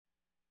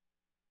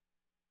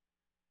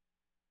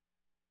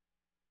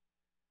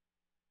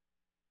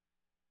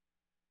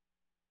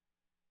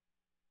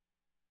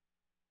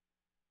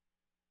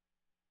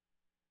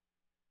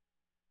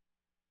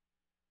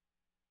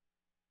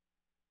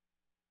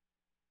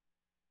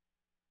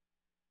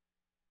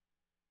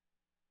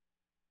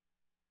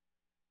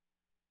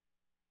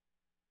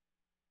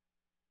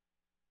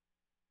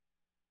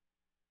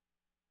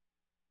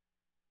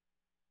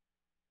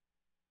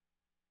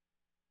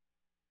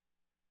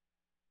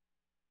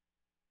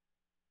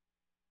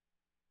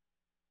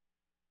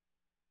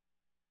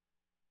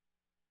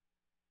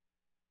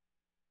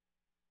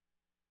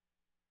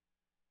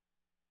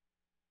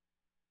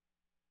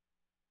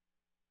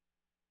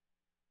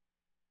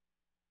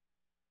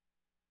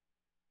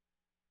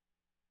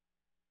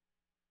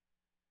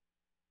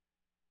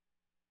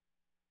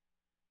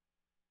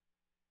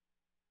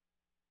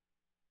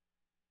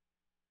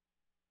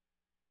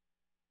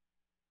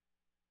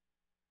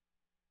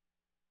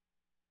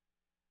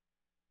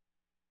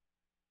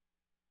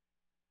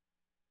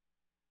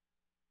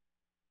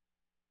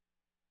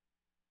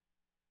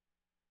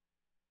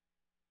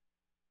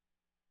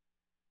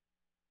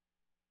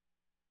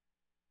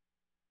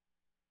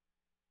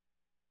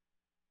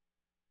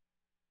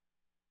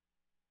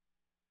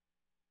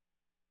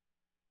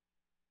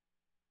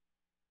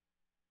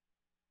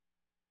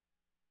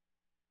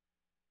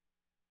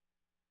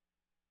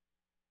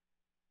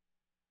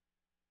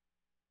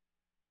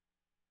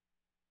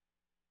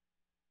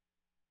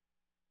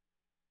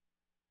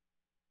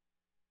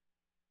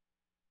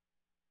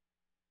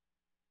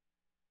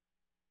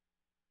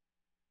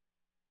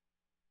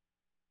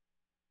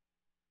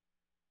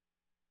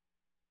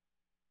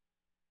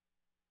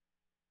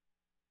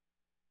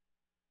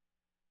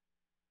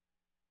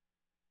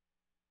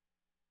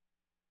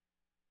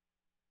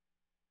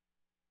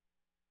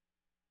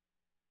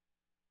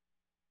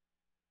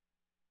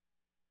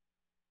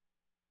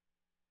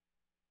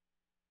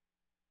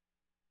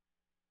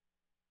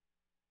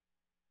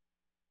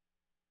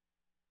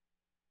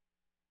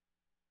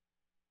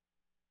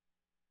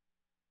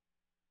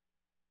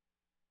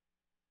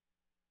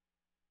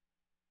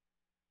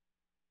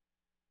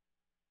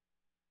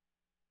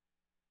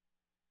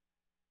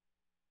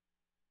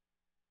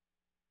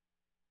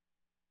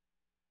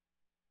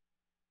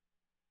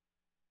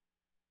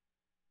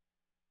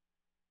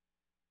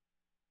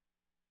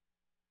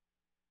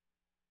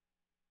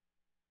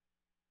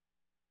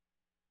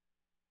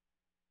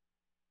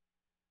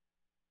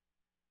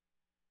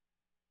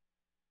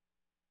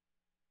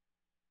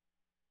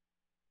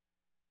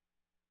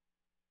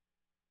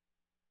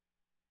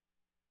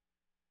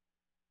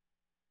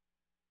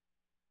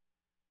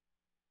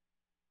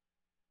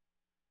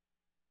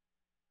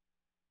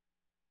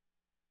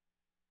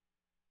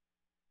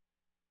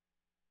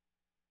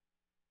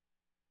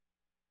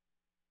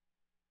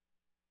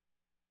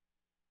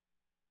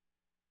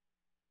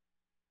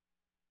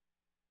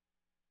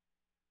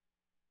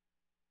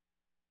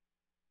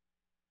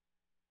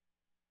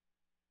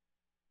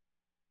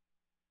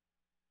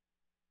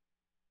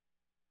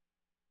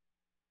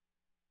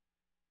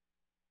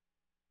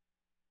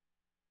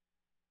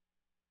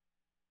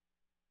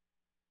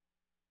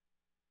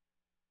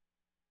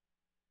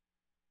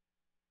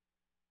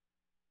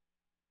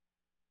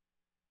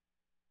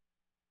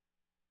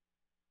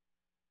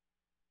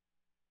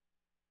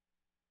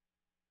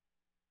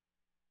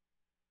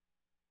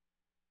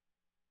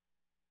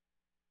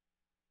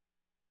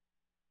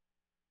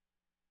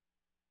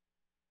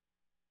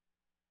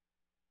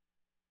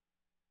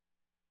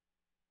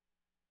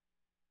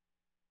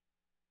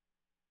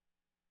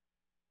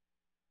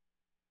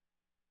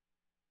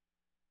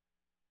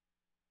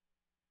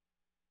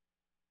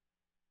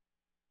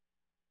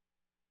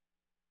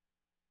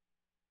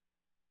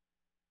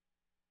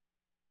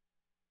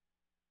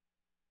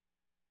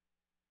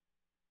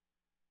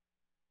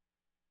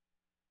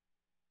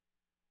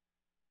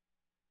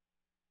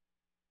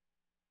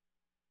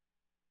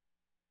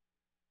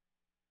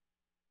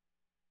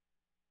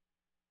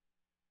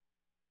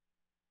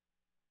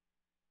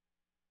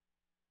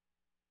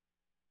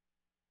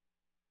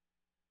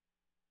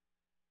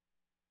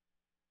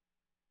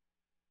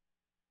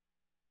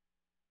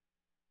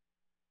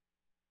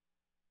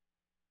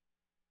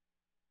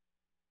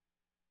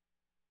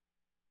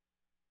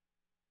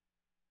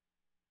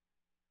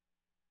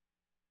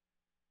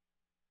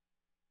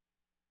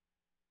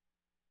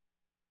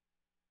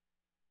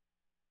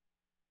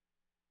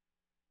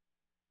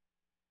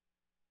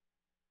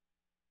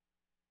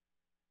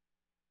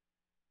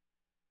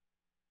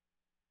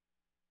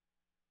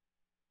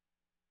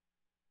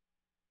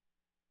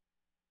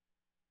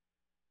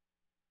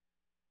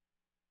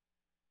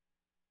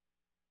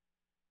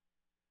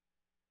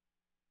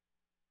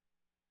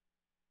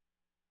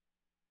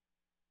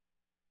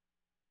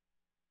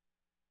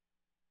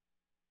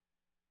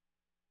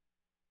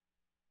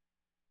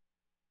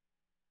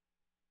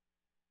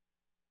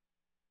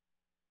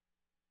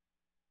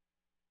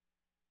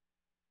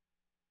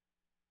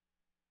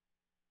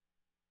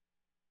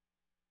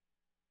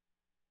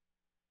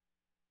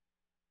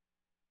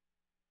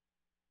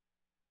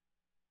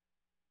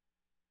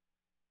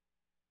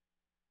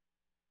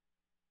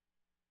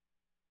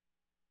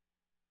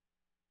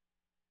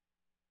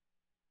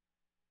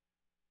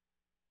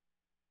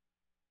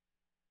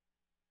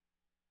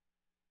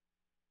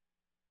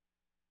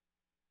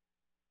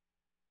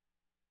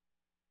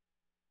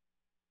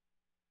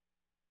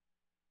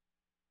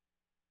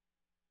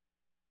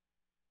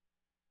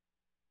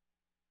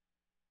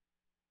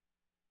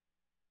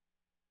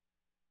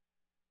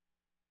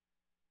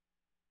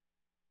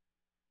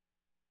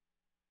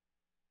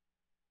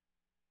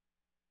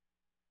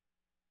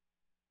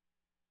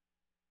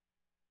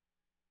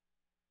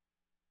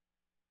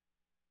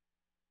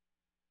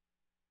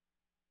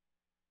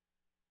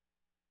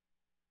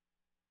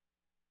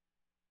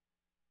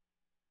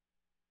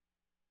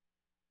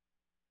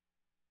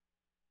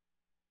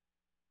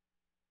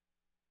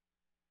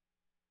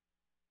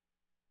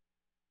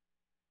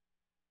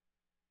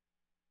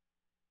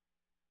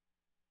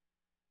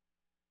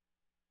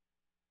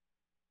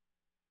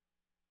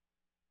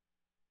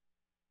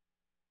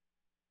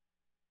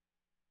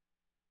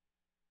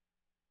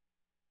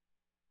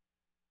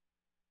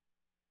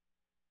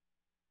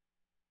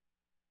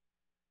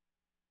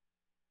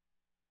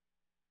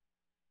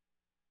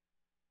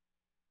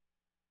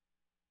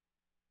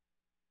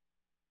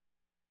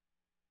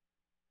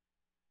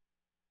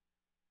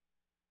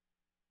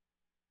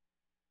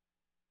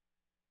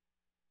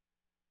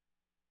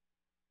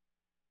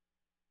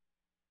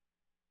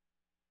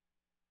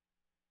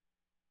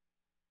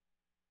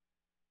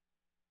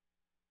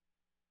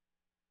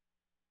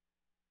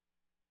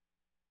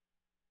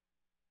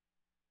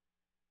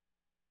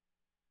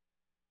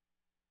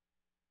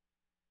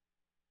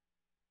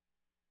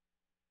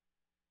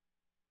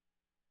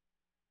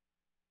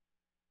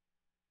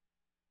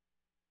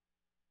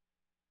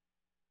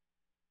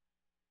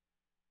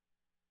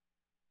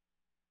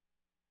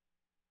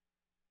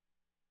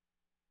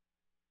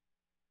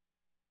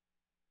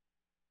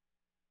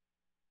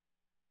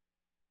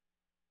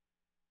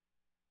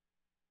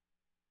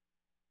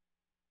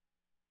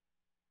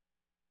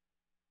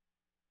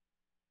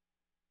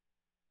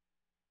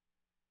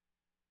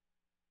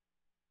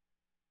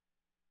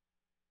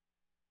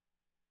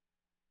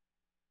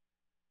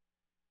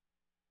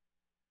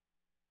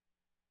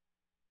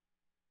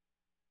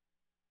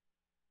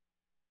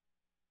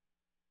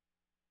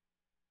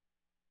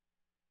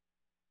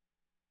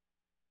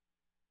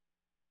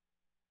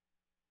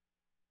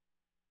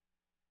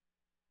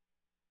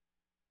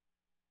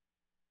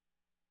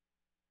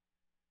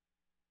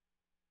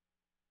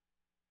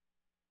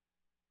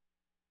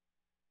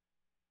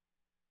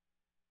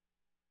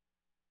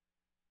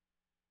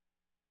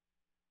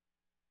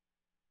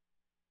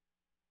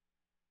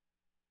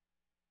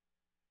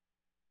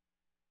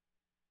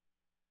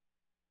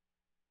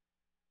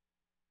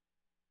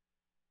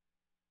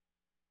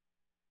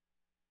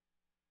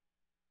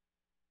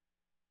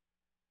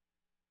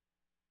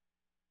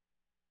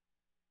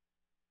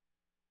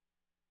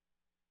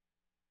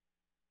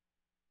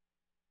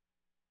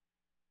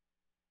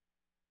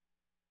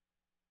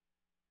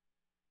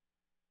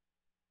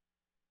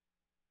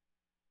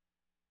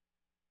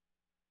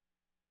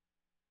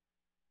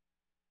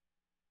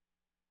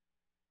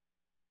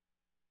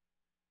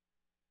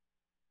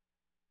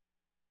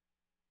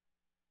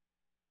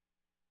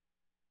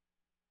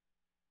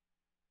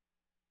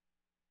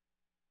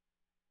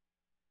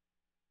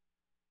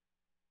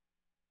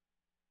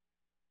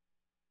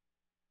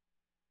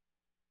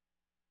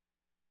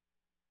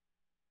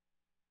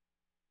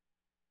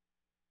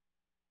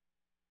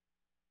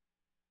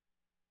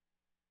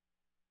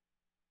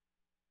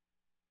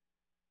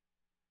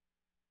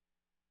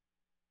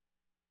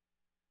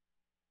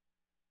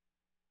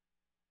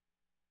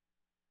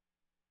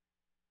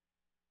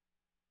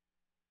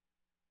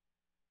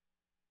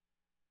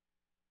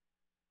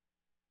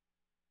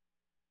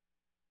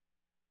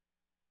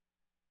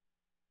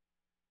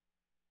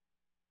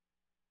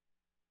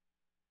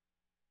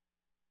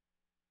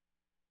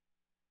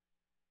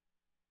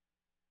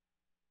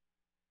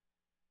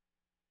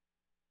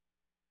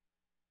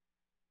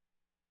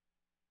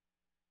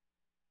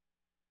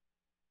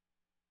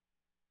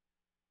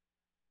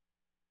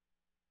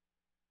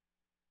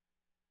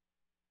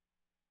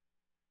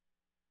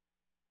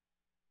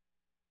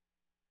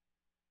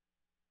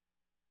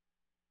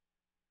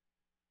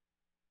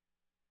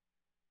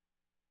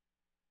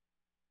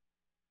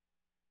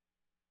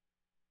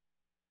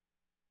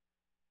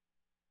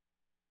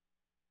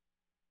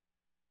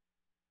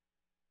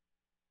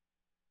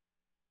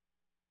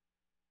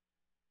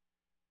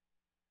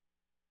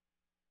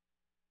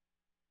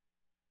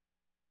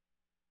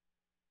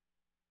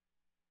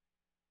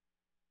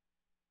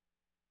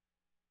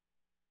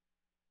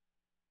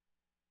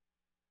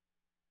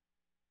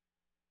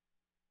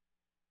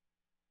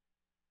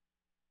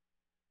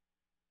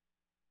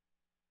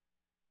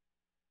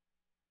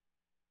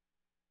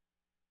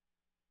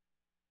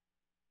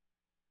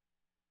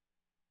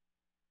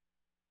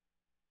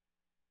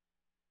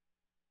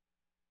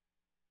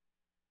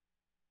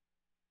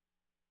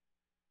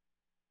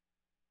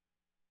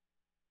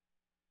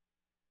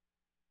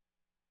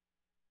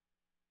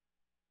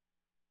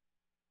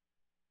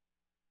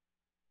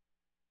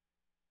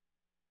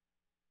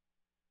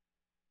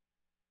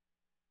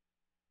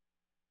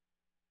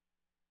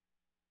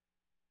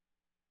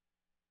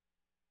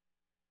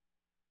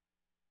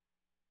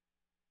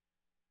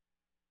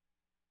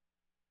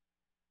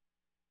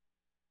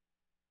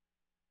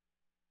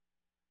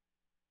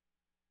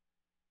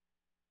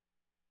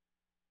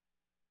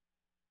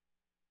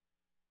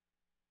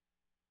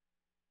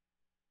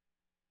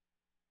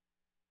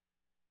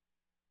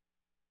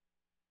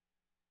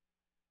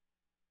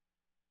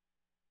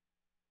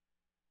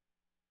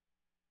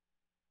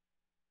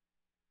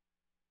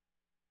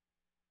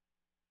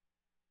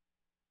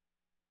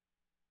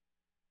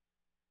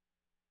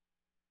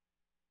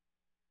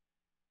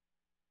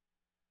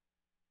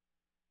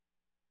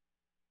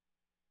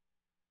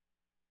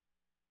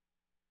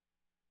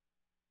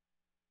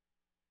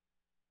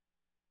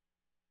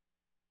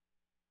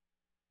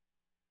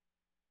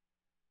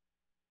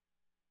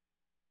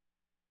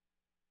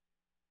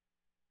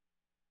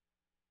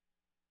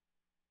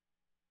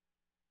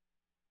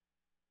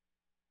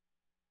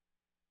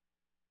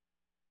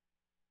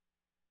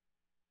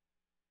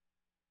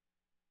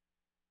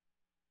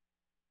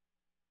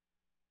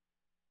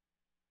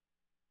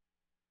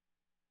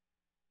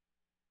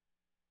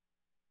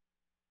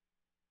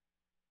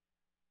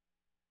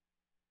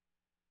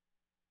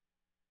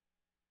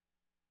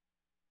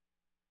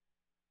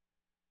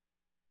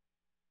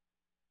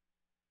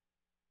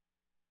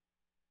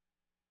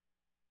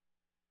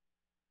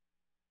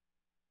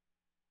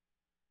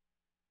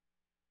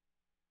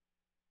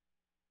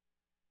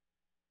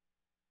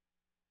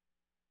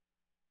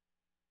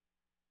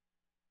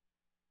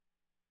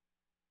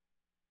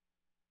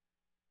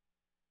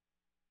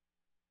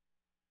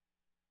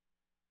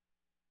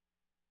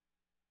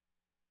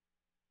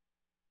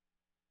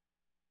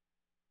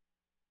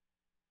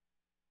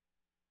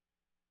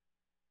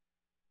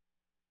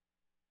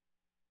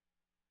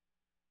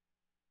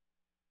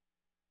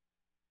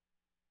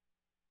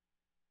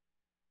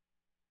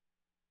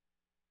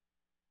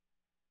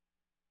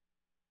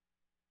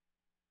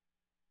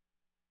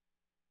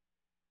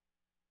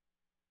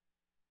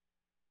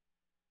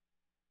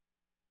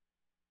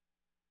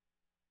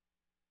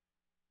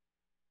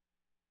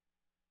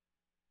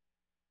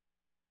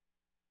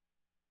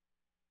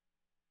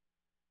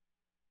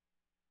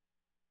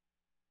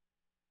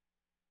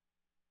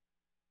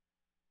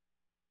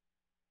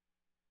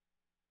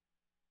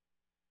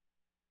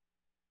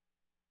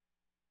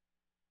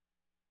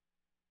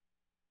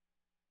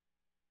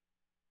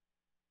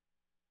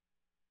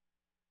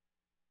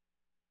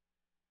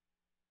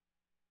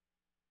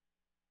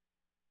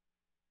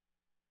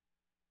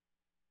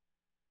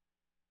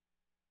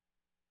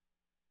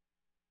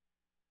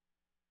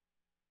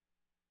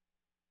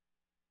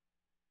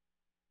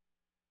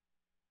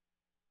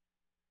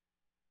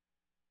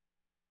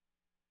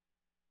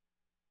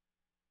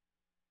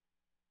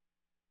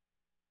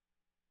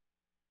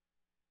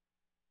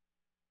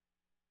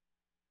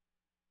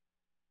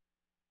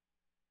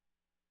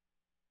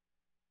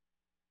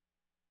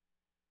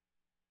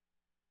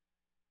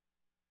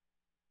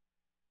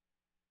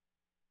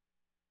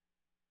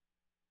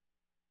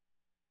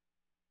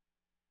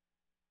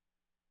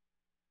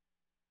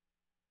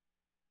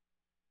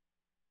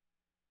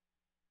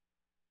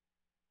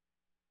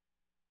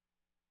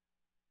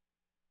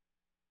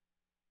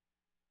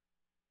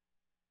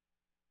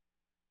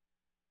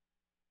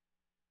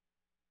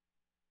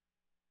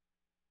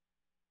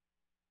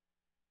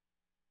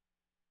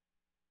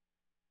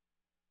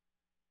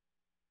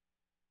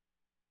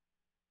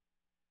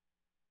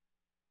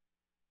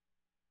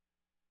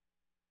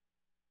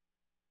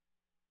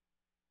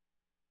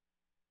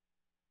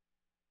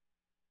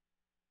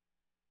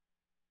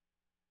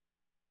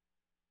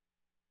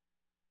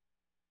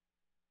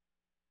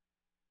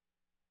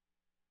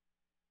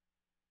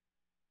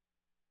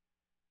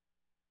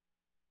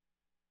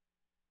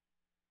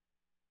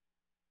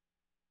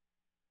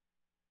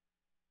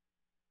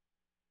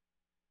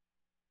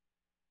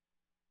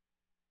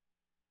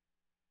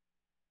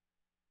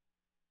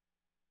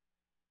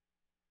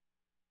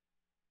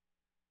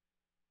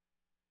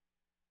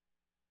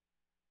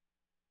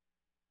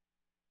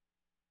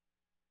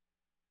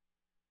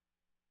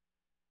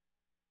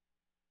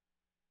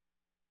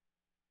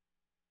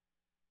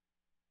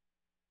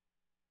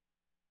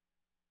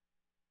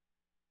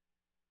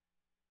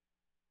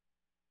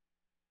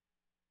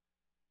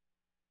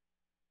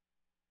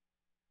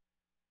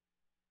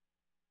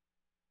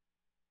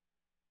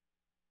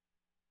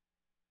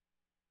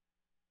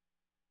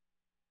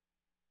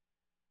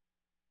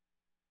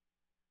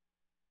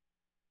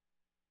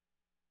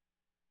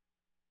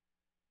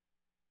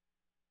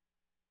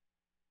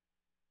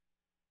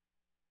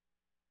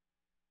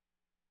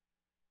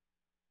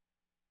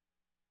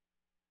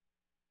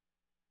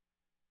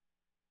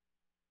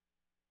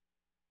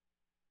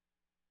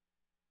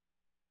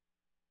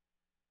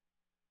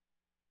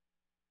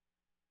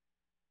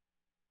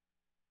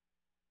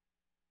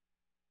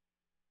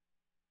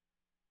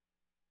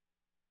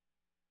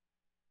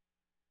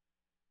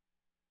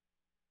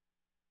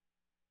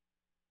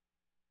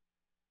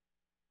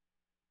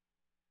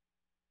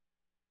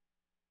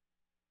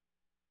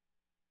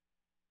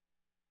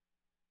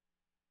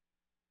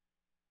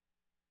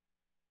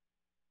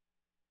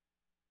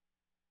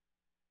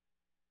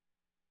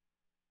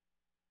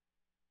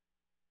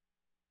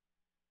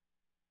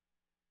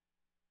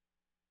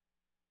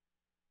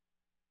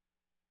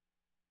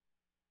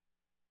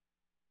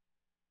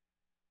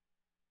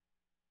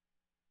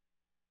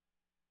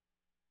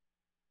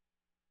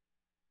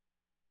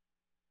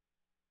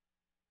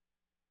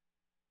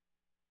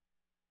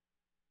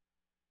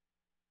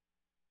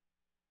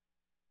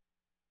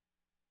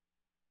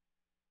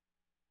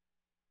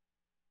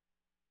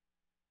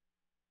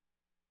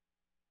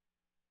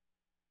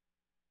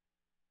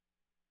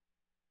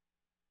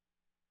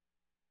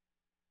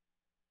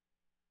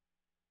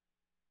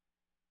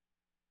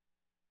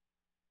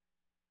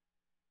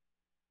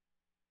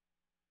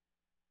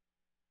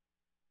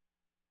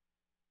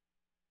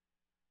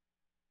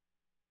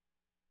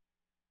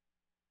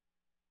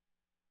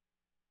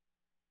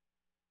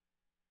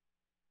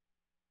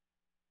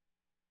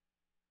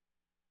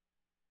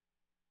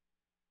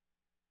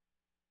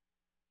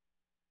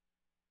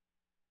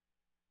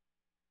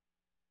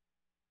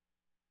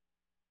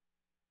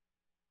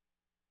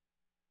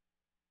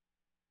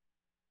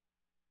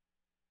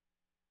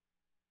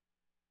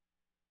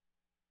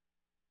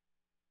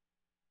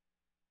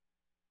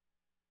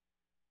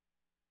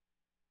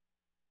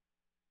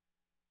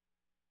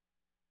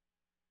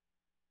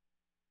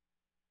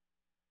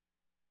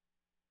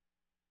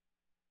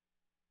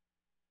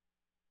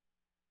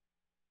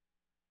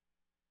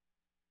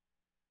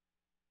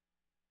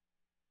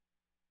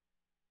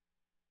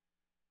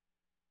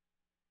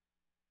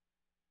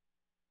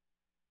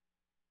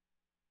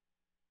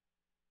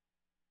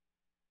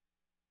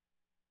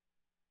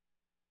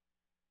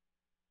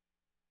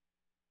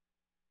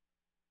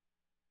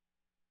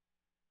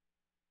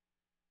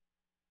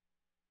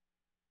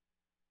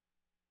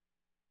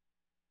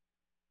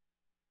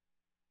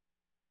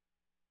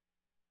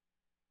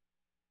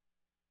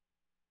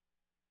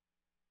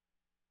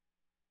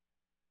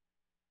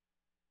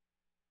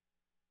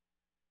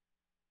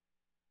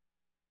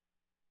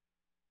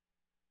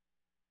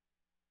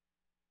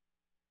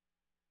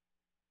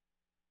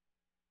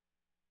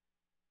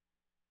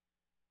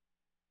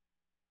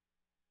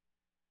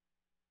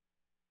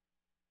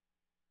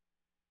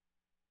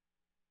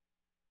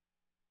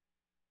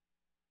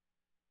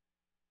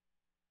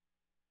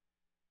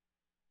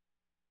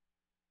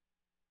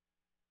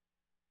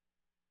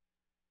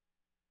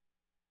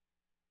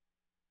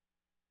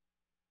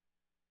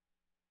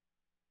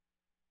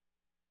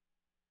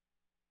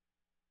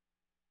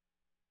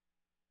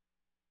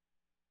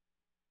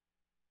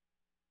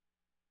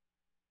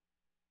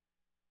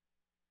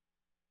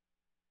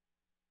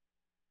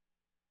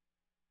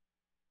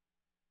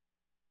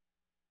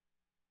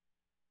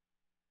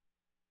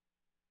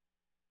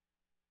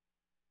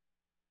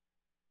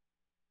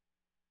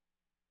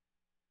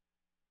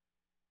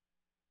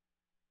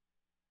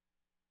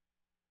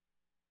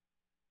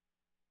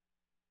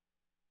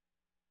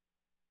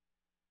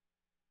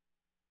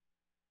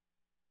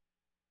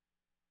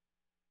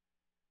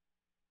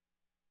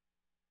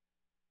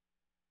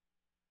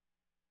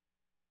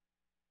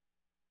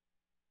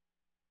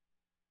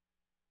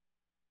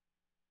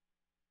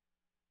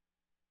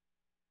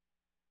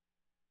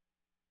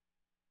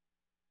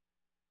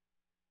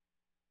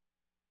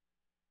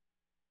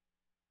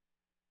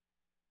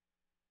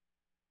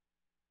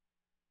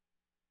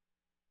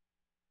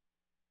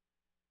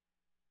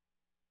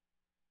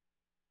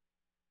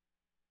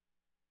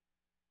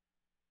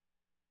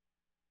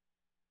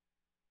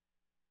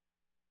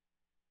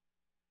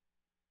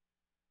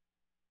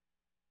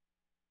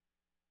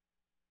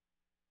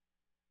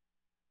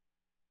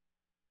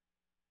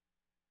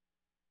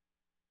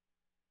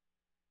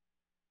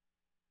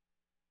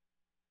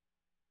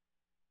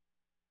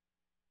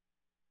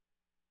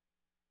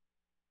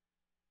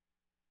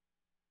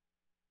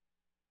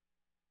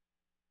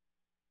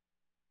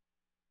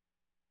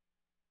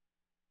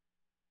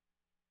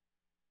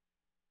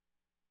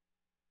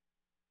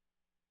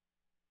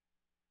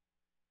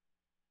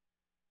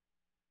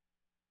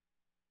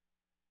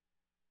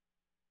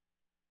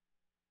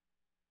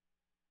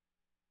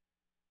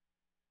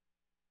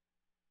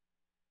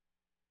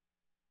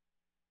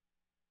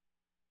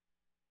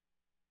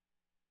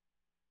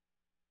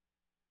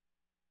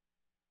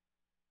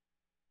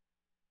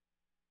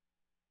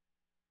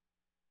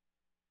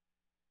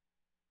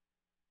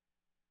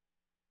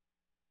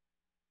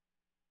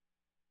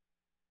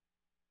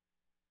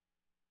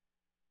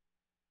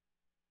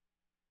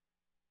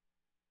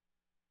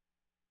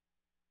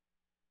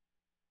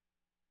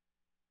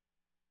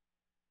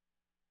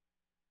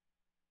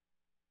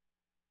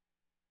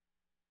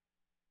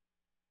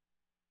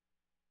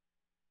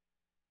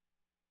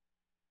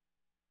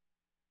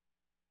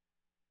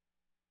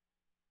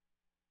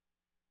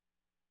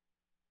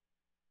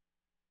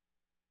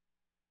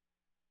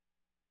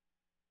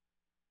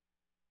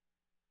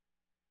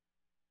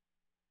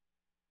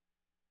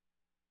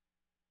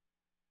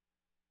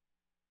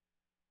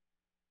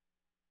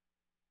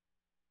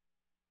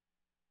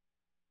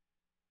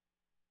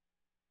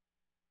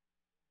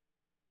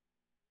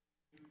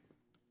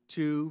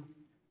2,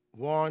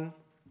 1.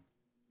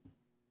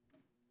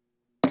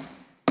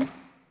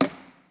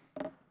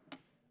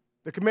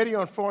 The Committee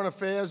on Foreign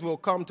Affairs will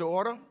come to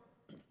order.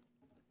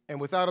 And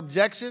without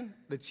objection,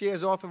 the chair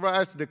is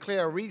authorized to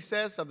declare a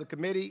recess of the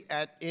committee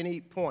at any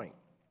point.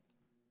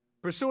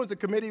 Pursuant to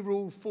Committee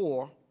Rule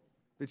 4,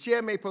 the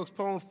chair may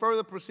postpone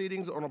further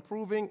proceedings on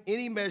approving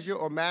any measure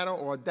or matter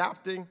or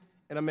adopting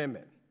an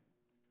amendment.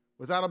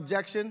 Without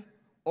objection,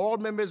 all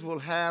members will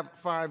have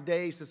 5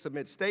 days to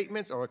submit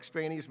statements or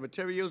extraneous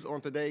materials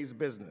on today's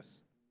business.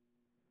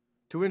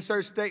 To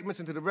insert statements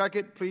into the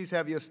record, please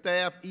have your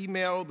staff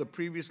email the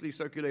previously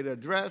circulated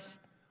address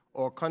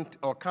or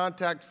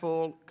contact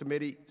full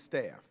committee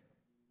staff.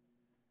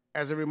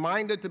 As a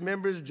reminder to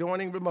members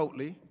joining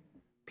remotely,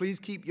 please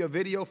keep your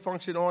video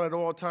function on at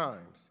all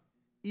times,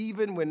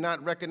 even when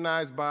not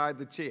recognized by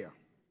the chair.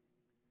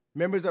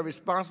 Members are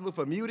responsible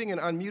for muting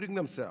and unmuting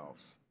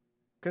themselves.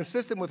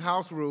 Consistent with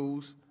House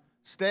rules,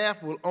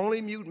 staff will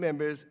only mute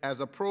members as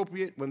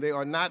appropriate when they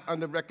are not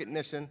under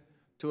recognition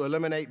to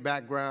eliminate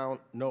background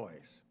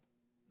noise.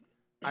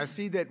 I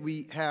see that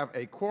we have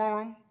a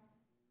quorum.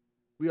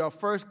 We are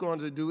first going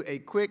to do a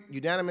quick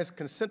unanimous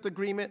consent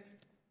agreement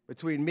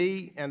between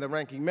me and the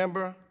ranking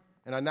member,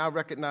 and I now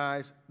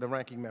recognize the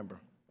ranking member.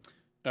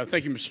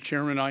 Thank you, Mr.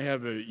 Chairman. I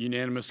have a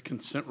unanimous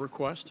consent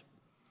request.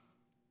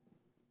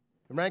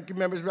 The ranking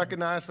member is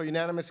recognized for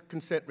unanimous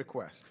consent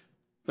request.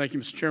 Thank you,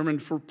 Mr. Chairman.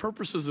 For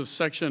purposes of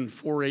Section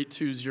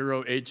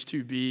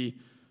 4820H2B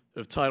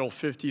of Title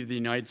 50 of the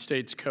United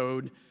States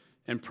Code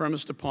and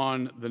premised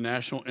upon the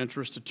national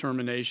interest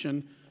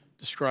determination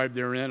described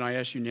therein, I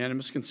ask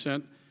unanimous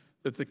consent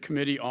that the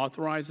committee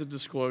authorize the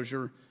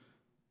disclosure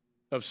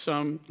of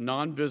some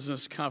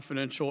non-business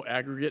confidential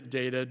aggregate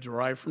data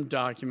derived from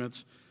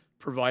documents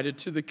provided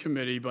to the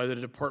committee by the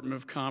Department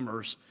of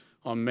Commerce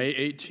on May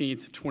 18,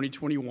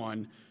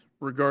 2021,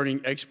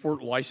 regarding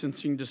export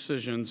licensing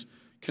decisions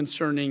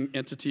concerning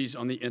entities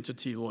on the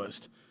entity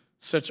list.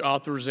 Such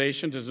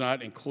authorization does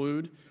not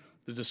include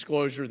the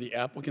disclosure of the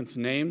applicant's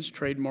names,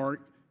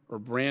 trademark or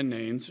brand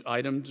names,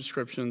 item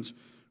descriptions,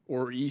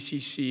 or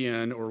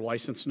ECCN or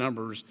license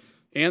numbers,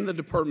 and the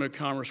Department of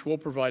Commerce will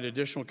provide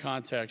additional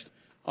context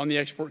on the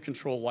export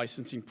control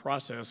licensing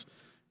process,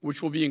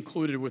 which will be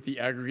included with the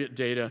aggregate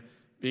data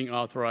being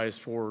authorized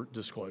for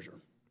disclosure.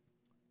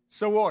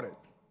 So ordered.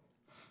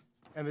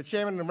 And the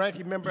chairman and the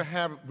ranking member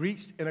have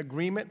reached an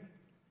agreement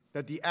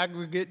that the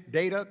aggregate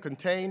data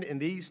contained in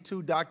these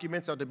two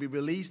documents are to be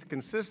released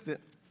consistent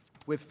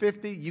with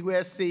 50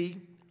 U.S.C.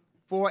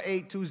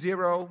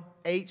 4820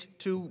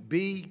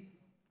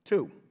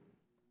 H2B2.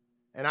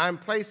 And I'm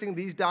placing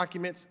these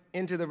documents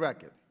into the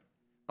record.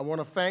 I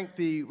want to thank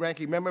the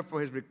ranking member for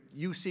his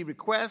UC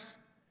request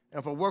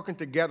and for working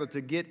together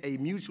to get a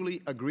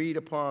mutually agreed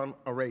upon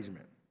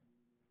arrangement.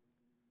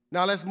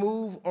 Now let's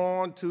move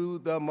on to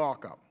the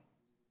markup.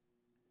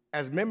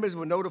 As members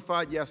were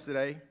notified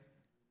yesterday,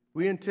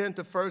 we intend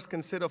to first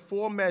consider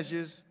 4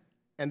 measures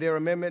and their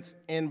amendments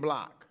en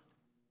bloc.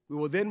 We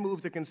will then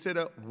move to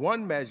consider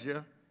one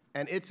measure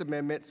and its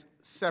amendments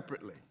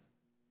separately.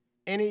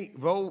 Any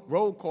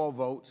roll call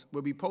votes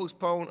will be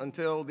postponed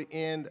until the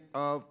end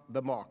of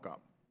the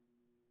markup.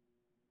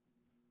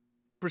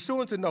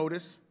 Pursuant to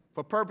notice,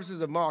 for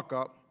purposes of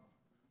markup,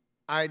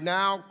 I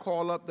now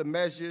call up the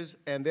measures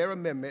and their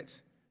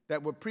amendments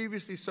that were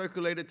previously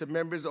circulated to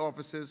members'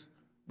 offices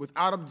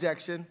without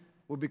objection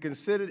will be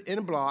considered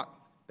en bloc,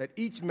 that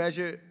each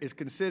measure is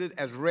considered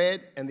as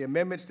read and the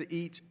amendments to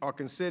each are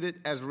considered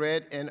as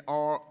read and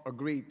are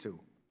agreed to.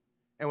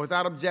 And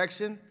without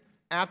objection,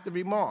 after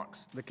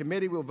remarks, the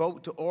committee will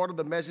vote to order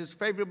the measures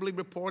favorably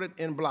reported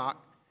en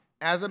bloc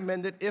as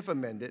amended if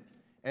amended,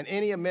 and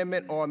any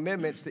amendment or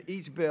amendments to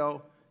each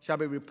bill shall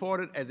be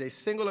reported as a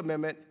single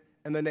amendment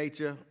in the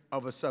nature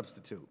of a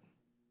substitute.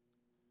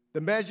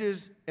 The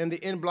measures in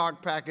the en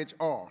bloc package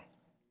are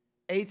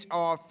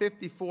H.R.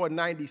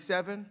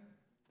 5497,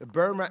 the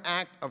BURMA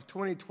Act of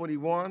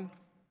 2021,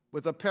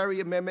 with a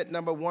Perry Amendment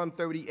number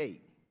 138,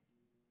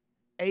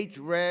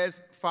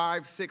 H.Res.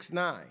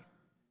 569,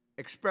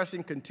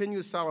 expressing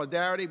continued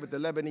solidarity with the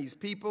Lebanese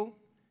people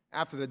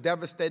after the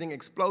devastating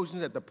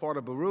explosions at the Port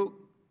of Beirut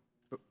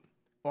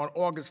on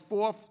August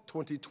 4,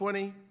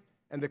 2020,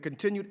 and the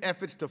continued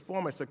efforts to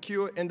form a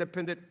secure,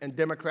 independent, and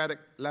democratic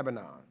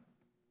Lebanon.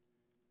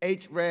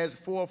 H.Res.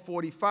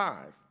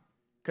 445,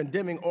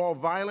 condemning all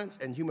violence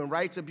and human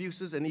rights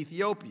abuses in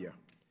Ethiopia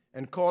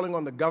and calling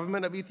on the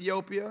Government of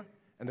Ethiopia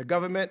and the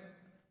Government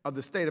of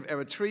the State of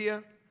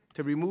Eritrea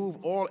to remove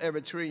all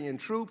Eritrean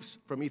troops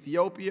from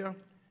Ethiopia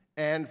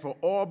and for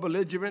all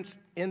belligerents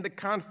in the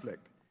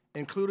conflict,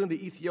 including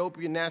the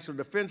Ethiopian National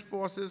Defense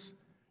Forces,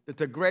 the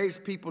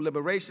Tigray People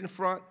Liberation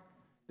Front,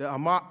 the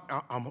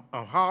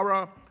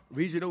Amhara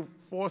regional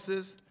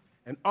forces,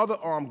 and other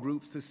armed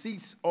groups to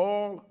cease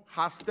all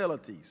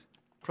hostilities,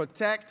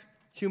 protect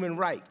human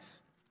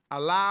rights,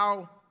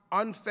 allow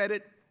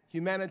unfettered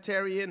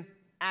humanitarian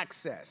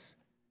access,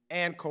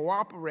 and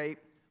cooperate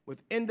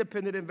with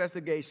independent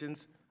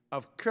investigations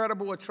of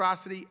credible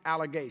atrocity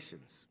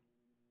allegations.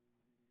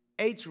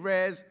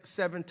 H.Res.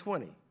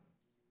 720,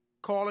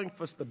 calling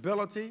for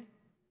stability,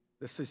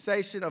 the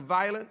cessation of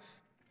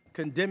violence,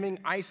 condemning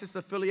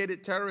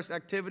ISIS-affiliated terrorist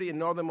activity in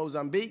northern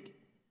Mozambique,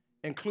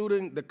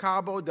 including the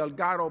Cabo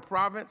Delgado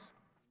province,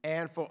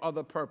 and for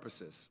other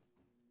purposes.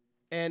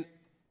 And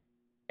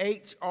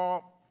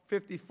H.R.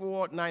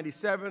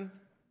 5497,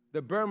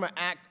 the Burma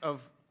Act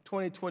of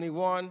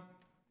 2021,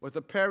 with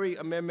the Perry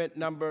Amendment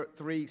number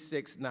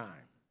 369.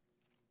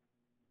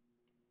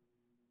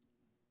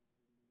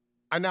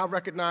 I now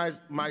recognize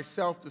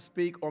myself to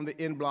speak on the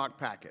en-bloc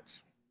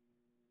package.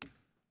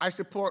 I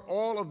support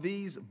all of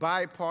these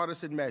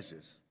bipartisan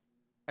measures.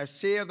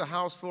 As chair of the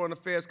House Foreign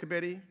Affairs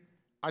Committee,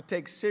 I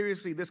take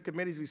seriously this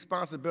committee's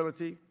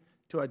responsibility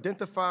to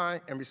identify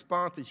and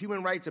respond to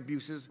human rights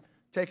abuses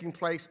taking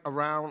place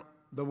around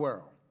the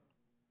world.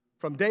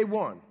 From day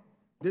one,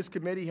 this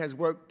committee has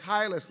worked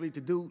tirelessly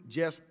to do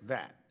just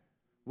that,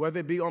 whether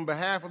it be on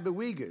behalf of the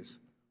Uyghurs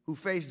who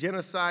face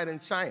genocide in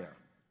China,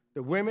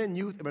 the women,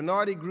 youth, and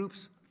minority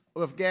groups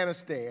of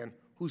Afghanistan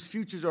whose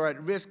futures are at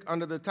risk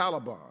under the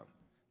Taliban,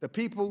 the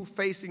people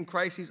facing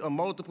crises on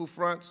multiple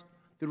fronts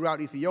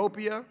throughout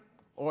Ethiopia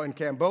or in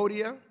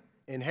Cambodia,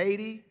 in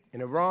Haiti,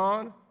 in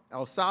Iran,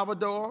 El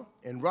Salvador,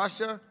 in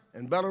Russia,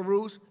 in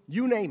Belarus,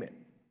 you name it.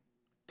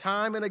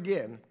 Time and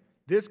again,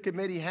 this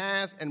committee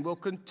has and will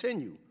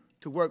continue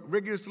to work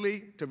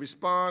rigorously to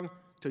respond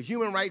to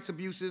human rights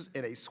abuses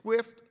in a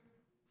swift,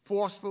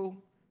 forceful,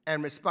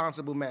 and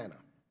responsible manner.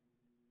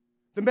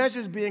 The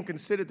measures being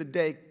considered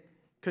today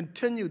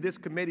continue this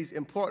committee's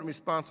important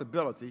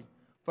responsibility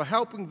for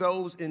helping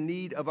those in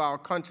need of our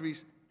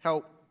country's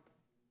help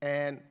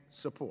and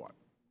support.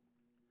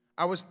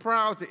 I was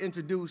proud to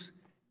introduce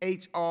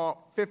H.R.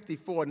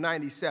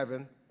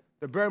 5497,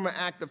 the Burma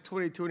Act of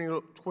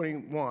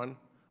 2021,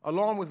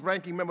 along with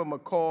Ranking Member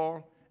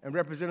McCall and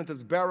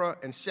Representatives Berra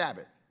and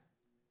Shabbat,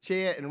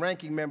 Chair and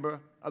Ranking Member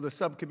of the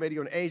Subcommittee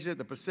on Asia,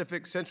 the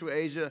Pacific, Central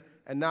Asia,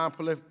 and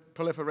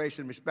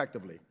Non-Proliferation,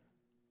 respectively.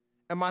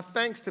 And my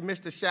thanks to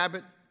Mr.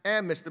 Shabbat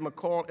and Mr.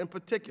 McCall in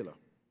particular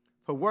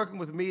for working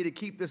with me to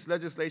keep this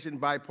legislation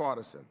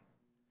bipartisan.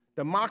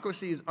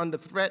 Democracy is under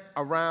threat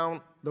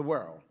around the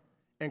world,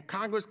 and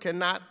Congress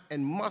cannot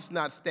and must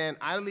not stand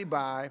idly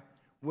by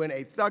when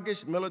a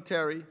thuggish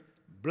military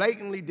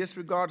blatantly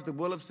disregards the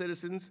will of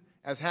citizens,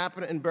 as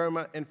happened in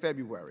Burma in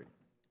February.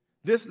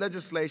 This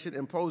legislation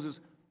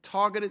imposes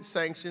targeted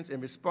sanctions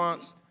in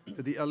response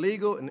to the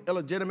illegal and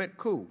illegitimate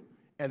coup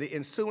and the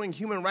ensuing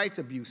human rights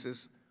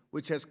abuses,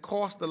 which has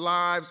cost the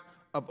lives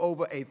of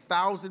over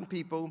 1,000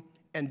 people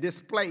and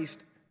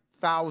displaced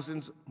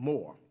thousands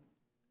more.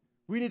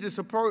 We need to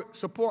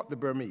support the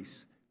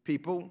Burmese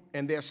people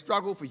in their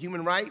struggle for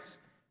human rights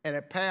and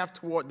a path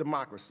toward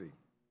democracy.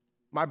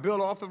 My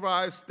bill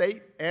authorized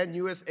state and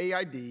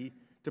USAID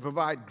to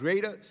provide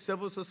greater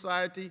civil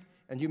society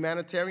and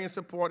humanitarian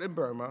support in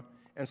Burma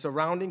and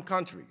surrounding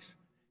countries.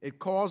 It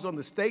calls on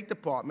the State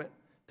Department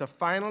to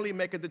finally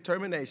make a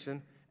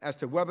determination as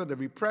to whether the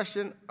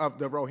repression of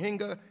the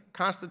Rohingya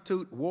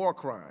constitute war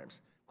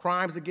crimes,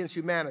 crimes against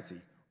humanity,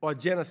 or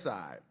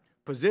genocide,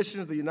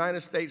 positions the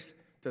United States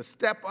to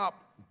step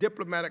up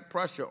diplomatic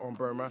pressure on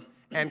Burma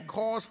and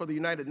calls for the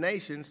United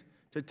Nations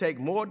to take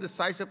more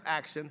decisive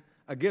action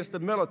against the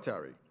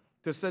military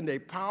to send a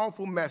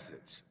powerful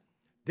message.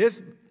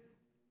 This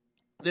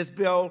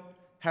bill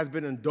has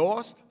been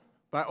endorsed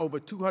by over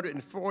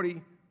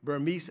 240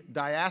 Burmese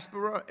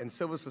diaspora and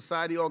civil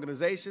society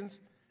organizations,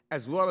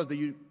 as well as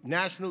the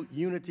National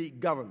Unity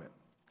Government.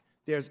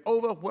 There's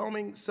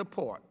overwhelming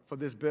support for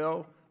this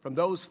bill from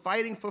those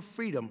fighting for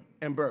freedom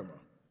in Burma.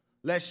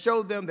 Let's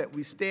show them that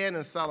we stand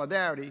in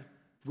solidarity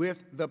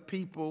with the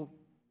people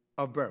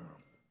of Burma.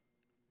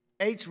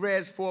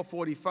 H.Res.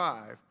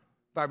 445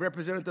 by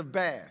Representative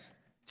Bass,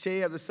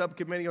 Chair of the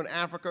Subcommittee on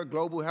Africa,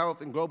 Global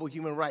Health, and Global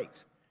Human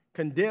Rights,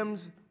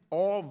 condemns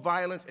all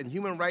violence and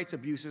human rights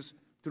abuses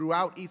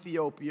throughout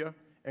Ethiopia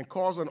and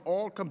calls on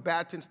all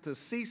combatants to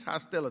cease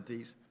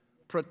hostilities,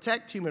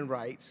 protect human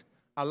rights,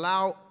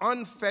 allow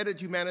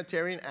unfettered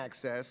humanitarian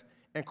access,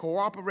 and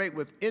cooperate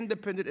with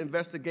independent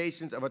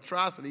investigations of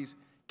atrocities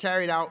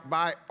carried out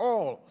by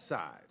all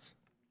sides.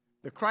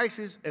 The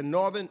crisis in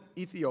northern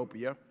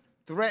Ethiopia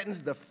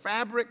threatens the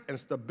fabric and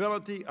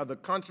stability of the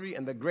country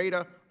and the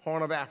greater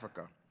Horn of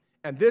Africa.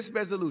 And this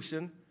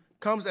resolution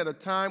comes at a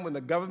time when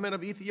the government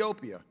of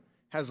Ethiopia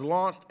has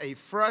launched a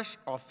fresh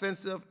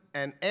offensive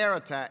and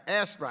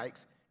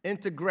airstrikes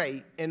into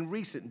Tigray in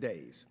recent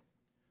days.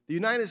 The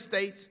United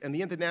States and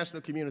the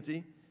international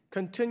community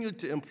continue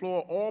to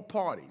implore all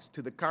parties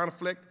to the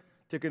conflict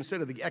to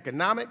consider the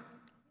economic,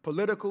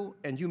 political,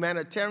 and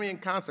humanitarian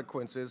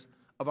consequences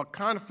of a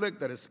conflict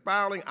that is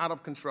spiraling out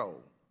of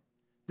control.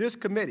 This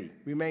committee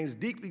remains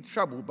deeply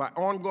troubled by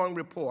ongoing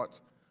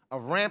reports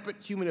of rampant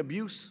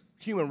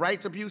human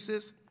rights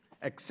abuses,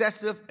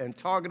 excessive and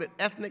targeted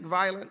ethnic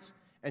violence,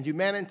 and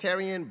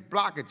humanitarian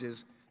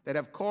blockages that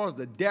have caused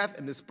the death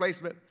and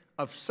displacement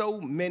of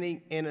so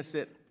many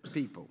innocent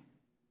people.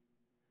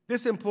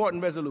 This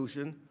important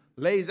resolution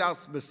lays out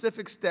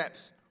specific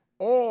steps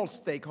all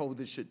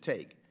stakeholders should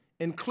take,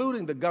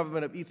 including the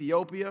government of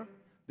Ethiopia,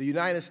 the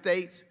United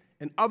States,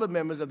 and other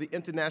members of the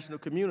international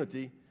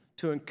community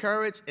to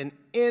encourage an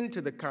end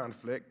to the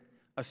conflict,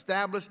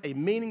 establish a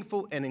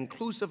meaningful and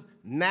inclusive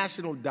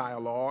national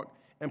dialogue,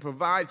 and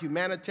provide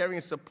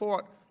humanitarian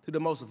support to the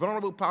most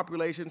vulnerable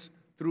populations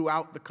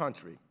throughout the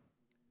country.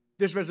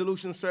 This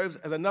resolution serves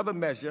as another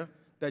measure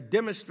that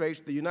demonstrates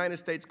the United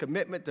States'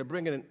 commitment to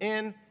bringing an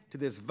end to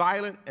this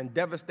violent and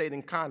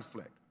devastating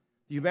conflict.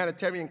 The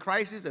humanitarian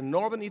crisis in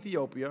northern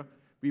Ethiopia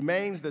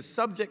remains the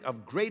subject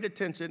of great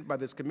attention by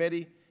this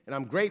committee, and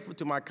I'm grateful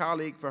to my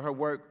colleague for her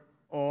work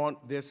on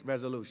this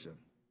resolution.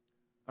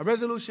 A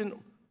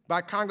resolution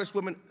by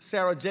Congresswoman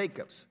Sarah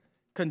Jacobs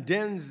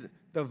condemns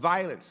the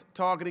violence,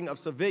 targeting of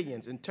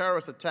civilians, and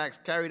terrorist attacks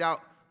carried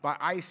out by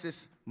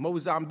ISIS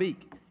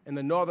Mozambique in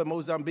the northern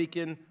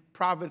Mozambican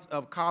province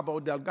of Cabo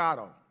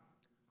Delgado.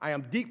 I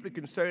am deeply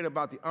concerned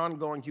about the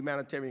ongoing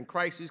humanitarian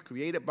crisis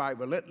created by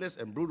relentless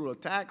and brutal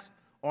attacks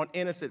on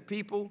innocent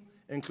people,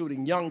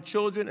 including young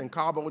children in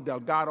Cabo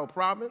Delgado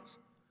province.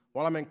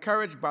 While I'm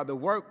encouraged by the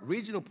work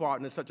regional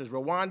partners such as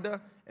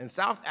Rwanda and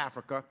South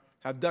Africa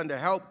have done to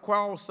help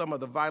quell some of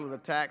the violent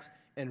attacks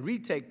and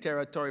retake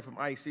territory from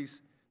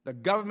ISIS, the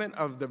government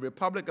of the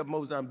Republic of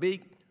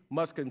Mozambique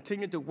must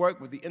continue to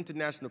work with the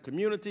international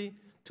community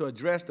to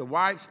address the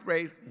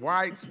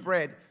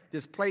widespread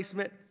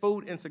displacement,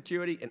 food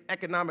insecurity, and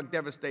economic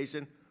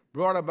devastation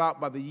brought about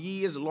by the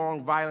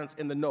years-long violence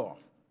in the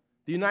north.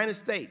 The United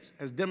States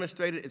has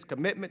demonstrated its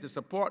commitment to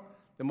support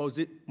the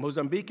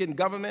Mozambican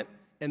government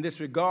in this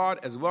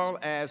regard, as well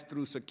as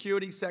through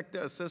security sector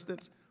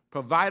assistance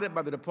provided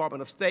by the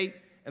Department of State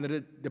and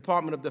the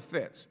Department of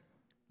Defense.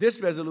 This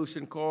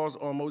resolution calls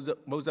on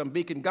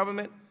Mozambican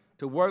government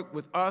to work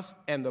with us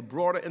and the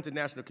broader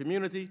international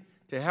community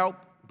to help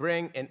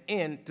bring an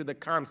end to the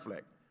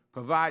conflict,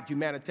 provide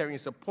humanitarian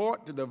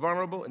support to the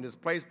vulnerable and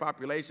displaced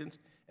populations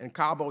in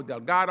Cabo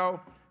Delgado,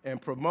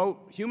 and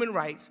promote human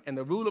rights and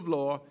the rule of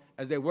law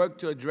as they work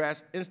to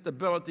address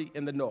instability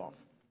in the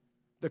north.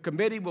 The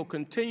committee will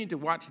continue to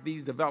watch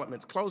these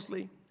developments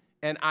closely,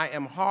 and I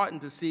am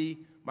heartened to see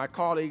my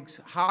colleagues'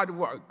 hard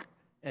work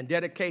and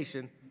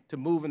dedication to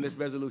moving this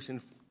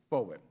resolution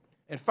forward.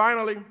 And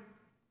finally,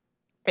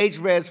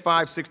 H.Res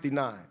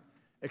 569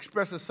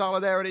 expresses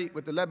solidarity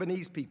with the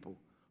Lebanese people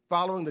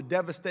following the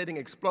devastating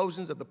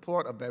explosions at the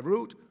Port of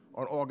Beirut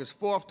on August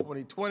 4th,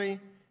 2020,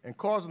 and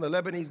causing the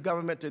Lebanese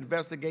government to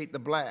investigate the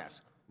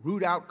blast,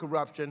 root out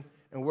corruption,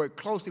 and work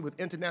closely with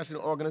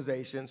international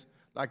organizations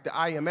like the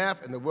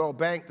IMF and the World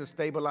Bank to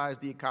stabilize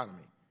the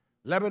economy.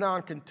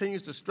 Lebanon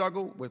continues to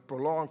struggle with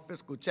prolonged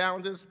fiscal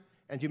challenges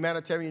and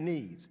humanitarian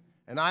needs,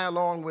 and I,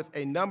 along with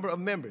a number of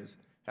members,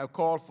 have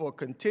called for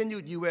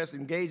continued U.S.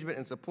 engagement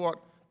and support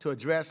to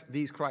address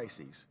these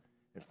crises.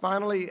 And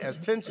finally, as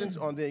tensions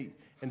on the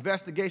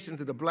investigation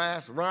into the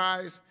blast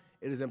rise,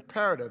 it is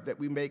imperative that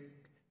we make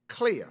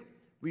clear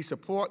we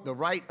support the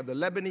right of the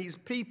Lebanese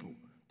people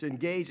to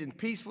engage in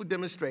peaceful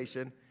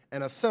demonstration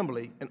and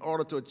assembly in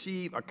order to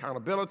achieve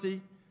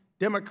accountability,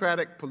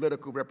 democratic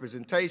political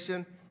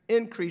representation,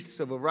 increased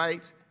civil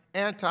rights,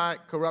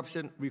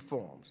 anti-corruption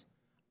reforms.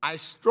 I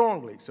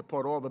strongly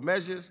support all the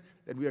measures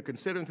that we are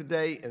considering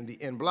today in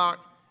the en bloc,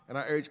 and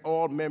I urge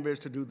all members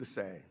to do the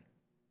same.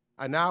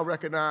 I now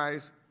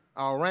recognize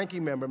our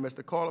ranking member,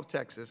 Mr. Call of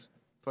Texas,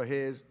 for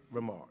his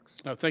remarks.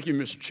 Thank you,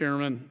 Mr.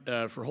 Chairman,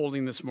 for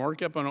holding this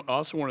markup. I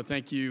also want to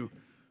thank you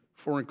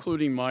for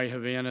including my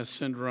Havana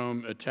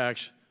Syndrome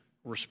Attacks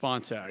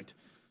Response Act.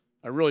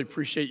 I really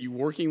appreciate you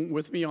working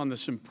with me on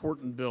this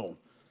important bill,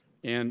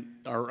 and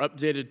our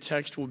updated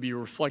text will be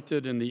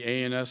reflected in the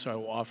ANS I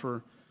will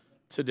offer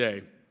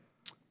today.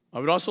 I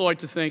would also like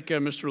to thank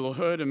Mr.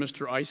 LaHood and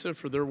Mr. Issa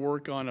for their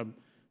work on a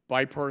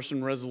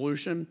bipartisan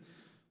resolution,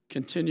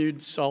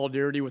 continued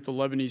solidarity with the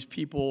Lebanese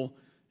people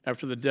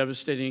after the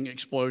devastating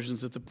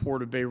explosions at the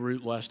Port of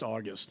Beirut last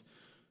August.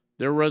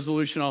 Their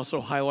resolution also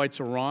highlights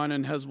Iran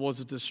and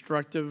Hezbollah's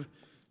destructive,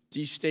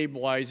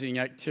 destabilizing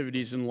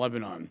activities in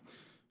Lebanon.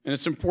 And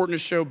it's important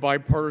to show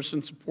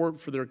bipartisan support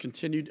for their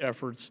continued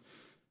efforts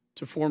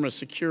to form a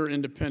secure,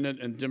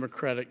 independent, and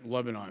democratic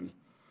Lebanon.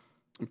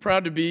 I'm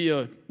proud to be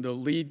the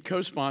lead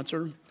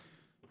co-sponsor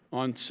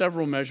on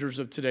several measures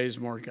of today's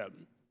markup.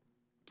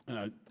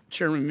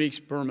 Chairman Meeks'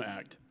 BURMA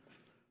Act,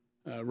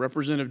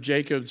 Representative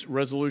Jacobs'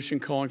 resolution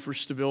calling for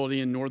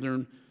stability in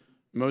northern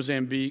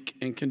Mozambique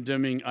and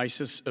condemning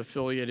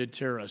ISIS-affiliated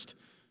terrorists,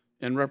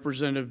 and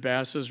Representative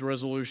Bass's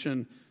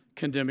resolution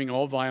condemning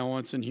all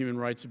violence and human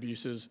rights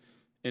abuses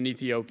in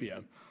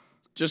Ethiopia.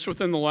 Just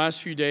within the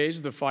last few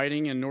days, the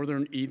fighting in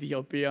northern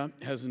Ethiopia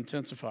has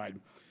intensified.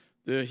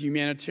 The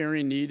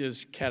humanitarian need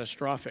is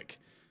catastrophic.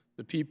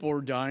 The people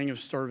are dying of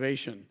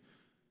starvation,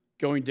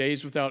 going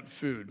days without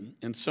food,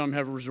 and some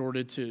have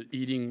resorted to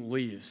eating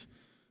leaves.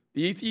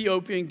 The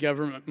Ethiopian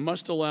government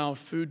must allow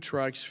food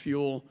trucks,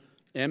 fuel,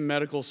 and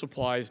medical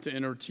supplies to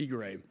enter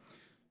Tigray,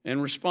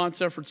 and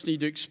response efforts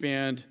need to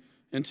expand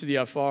into the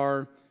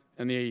Afar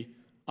and the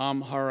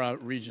Amhara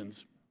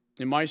regions.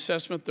 In my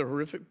assessment, the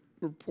horrific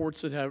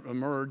reports that have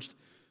emerged,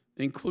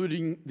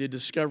 including the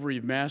discovery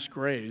of mass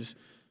graves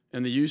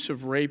and the use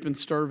of rape and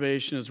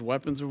starvation as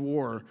weapons of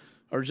war,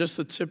 are just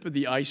the tip of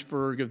the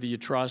iceberg of the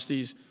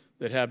atrocities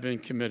that have been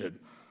committed.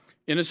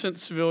 Innocent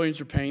civilians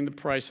are paying the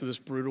price of this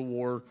brutal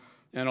war,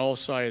 and all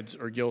sides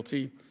are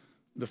guilty.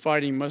 The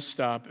fighting must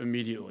stop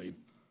immediately.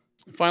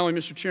 Finally,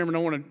 Mr. Chairman, I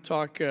want to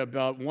talk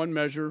about one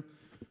measure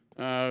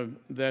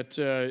that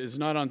is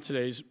not on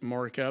today's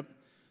markup.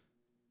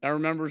 Our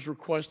members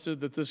requested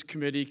that this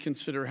committee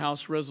consider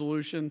House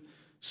Resolution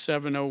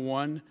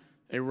 701,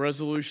 a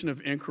resolution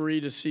of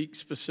inquiry to seek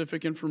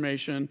specific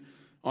information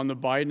on the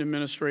Biden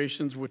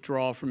administration's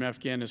withdrawal from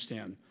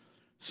Afghanistan.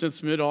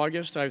 Since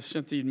mid-August, I've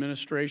sent the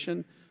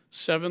administration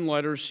 7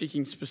 letters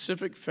seeking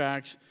specific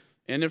facts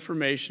and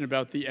information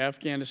about the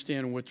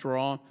Afghanistan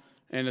withdrawal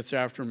and its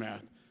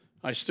aftermath.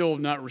 I still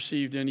have not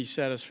received any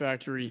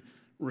satisfactory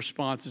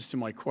responses to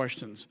my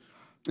questions.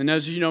 And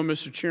as you know,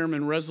 Mr.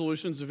 Chairman,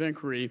 resolutions of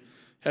inquiry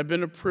have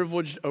been a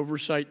privileged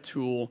oversight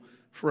tool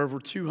for over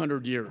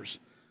 200 years.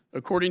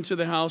 According to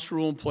the House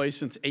rule in place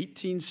since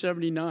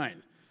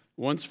 1879,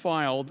 once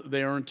filed,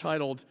 they are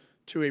entitled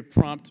to a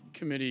prompt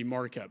committee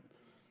markup.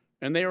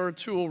 And they are a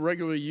tool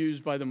regularly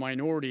used by the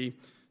minority,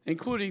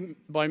 including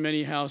by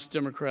many House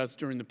Democrats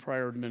during the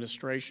prior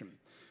administration.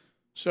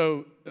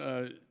 So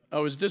I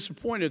was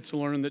disappointed to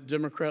learn that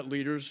Democrat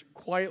leaders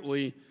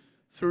quietly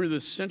threw the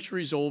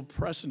centuries-old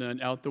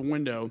precedent out the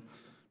window,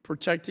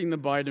 protecting the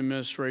Biden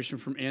administration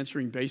from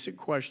answering basic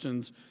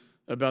questions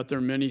about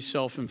their many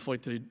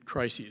self-inflicted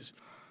crises.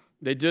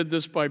 They did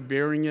this by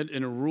burying it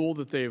in a rule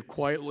that they have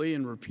quietly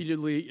and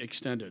repeatedly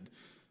extended.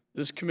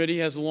 This committee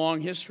has a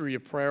long history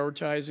of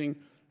prioritizing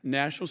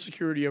national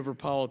security over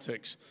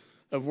politics,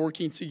 of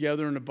working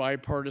together in a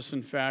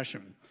bipartisan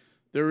fashion.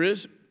 There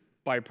is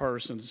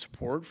bipartisan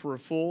support for a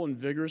full and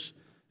vigorous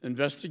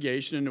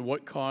investigation into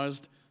what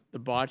caused the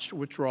botched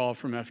withdrawal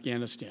from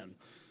Afghanistan.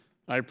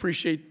 I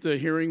appreciate the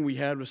hearing we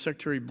had with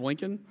Secretary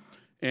Blinken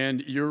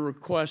and your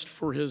request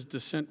for his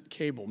dissent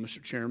cable,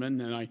 Mr.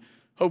 Chairman, and I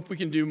hope we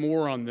can do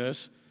more on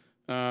this.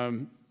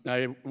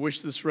 I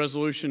wish this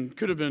resolution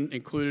could have been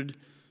included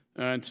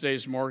in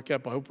today's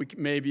markup. I hope we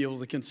may be able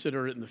to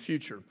consider it in the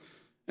future.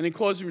 And in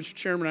closing, Mr.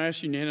 Chairman, I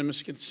ask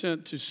unanimous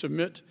consent to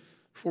submit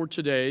for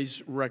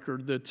today's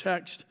record the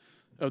text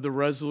of the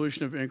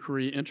resolution of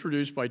inquiry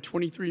introduced by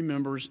 23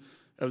 members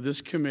of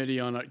this committee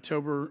on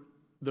October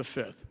the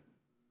 5th.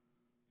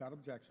 Without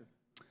objection.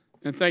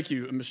 And thank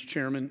you, Mr.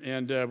 Chairman.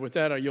 And with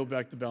that, I yield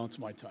back the balance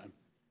of my time.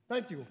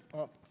 Thank you.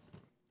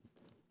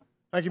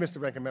 Thank you,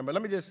 Mr. Ranking Member.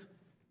 Let me just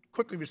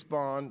quickly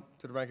respond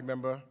to the Ranking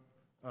Member.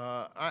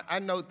 I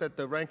note that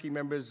the Ranking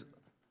Member is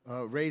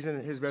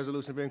raising his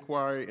resolution of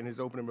inquiry in his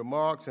opening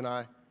remarks, and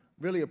I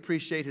really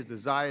appreciate his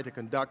desire to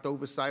conduct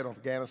oversight on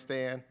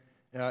Afghanistan,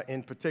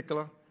 in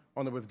particular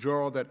on the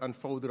withdrawal that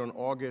unfolded on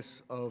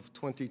August of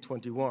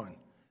 2021.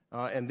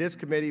 And this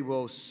committee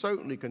will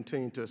certainly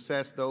continue to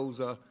assess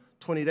those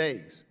 20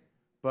 days.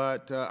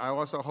 But I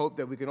also hope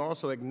that we can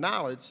also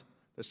acknowledge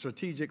the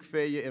strategic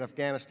failure in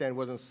Afghanistan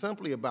wasn't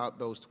simply about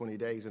those 20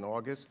 days in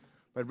August,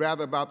 but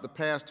rather about the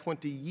past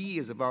 20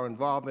 years of our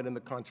involvement in the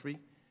country,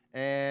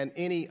 and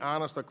any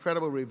honest or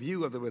credible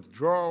review of the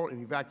withdrawal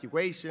and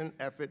evacuation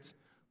efforts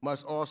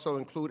must also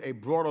include a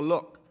broader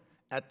look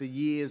at the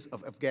years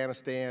of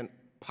Afghanistan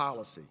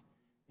policy.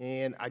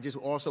 And I just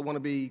also want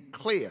to be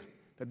clear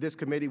that this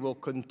committee will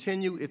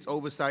continue its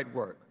oversight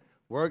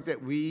work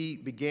that we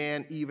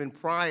began even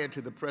prior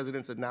to the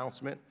President's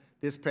announcement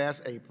this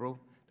past April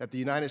that the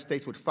United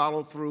States would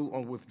follow through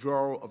on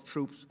withdrawal of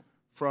troops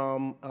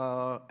from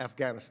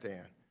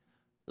Afghanistan.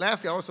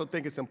 Lastly, I also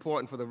think it's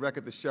important for the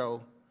record to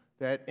show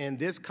that in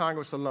this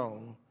Congress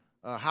alone,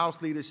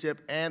 House leadership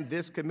and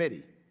this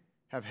committee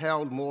have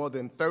held more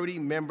than 30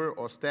 member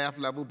or staff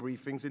level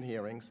briefings and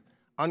hearings,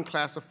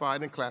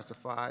 unclassified and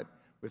classified,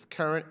 with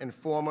current and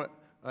former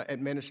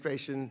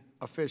administration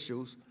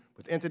officials,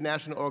 with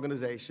international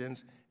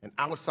organizations, and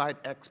outside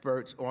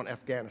experts on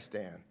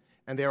Afghanistan.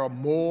 And there are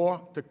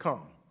more to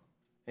come.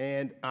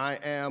 And I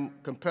am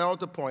compelled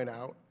to point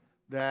out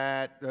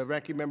that the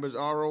ranking member's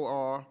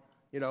ROR,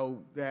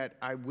 that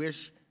I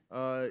wish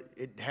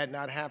it had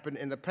not happened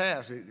in the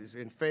past. It is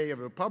in favor of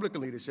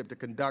Republican leadership to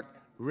conduct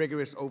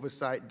rigorous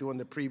oversight during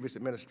the previous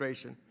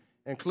administration,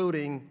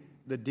 including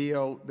the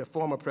deal the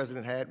former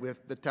president had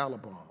with the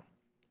Taliban.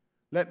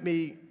 Let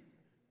me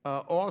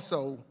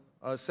also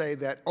say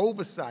that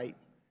oversight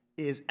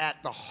is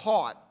at the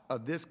heart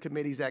of this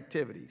committee's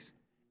activities.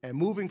 And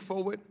moving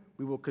forward,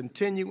 we will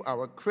continue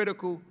our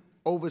critical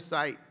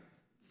oversight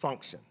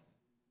function.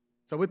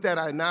 So with that,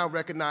 I now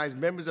recognize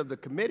members of the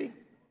committee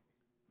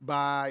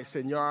by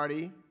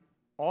seniority,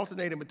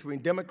 alternating between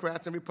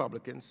Democrats and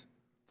Republicans,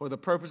 for the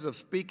purpose of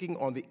speaking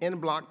on the en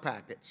bloc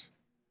package.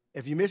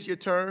 If you miss your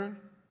turn,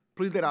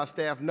 please let our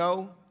staff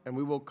know, and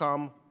we will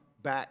come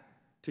back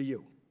to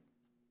you.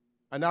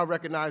 I now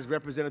recognize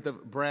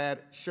Representative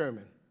Brad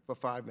Sherman for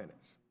 5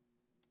 minutes.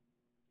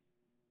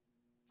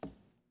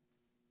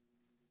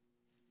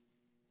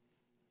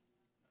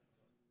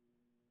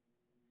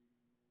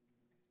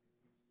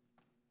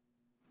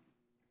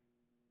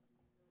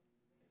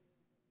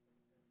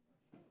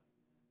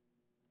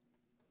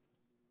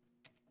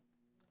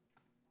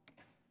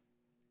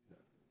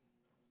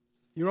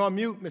 You're on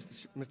mute,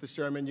 Mr.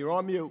 Sherman. You're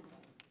on mute.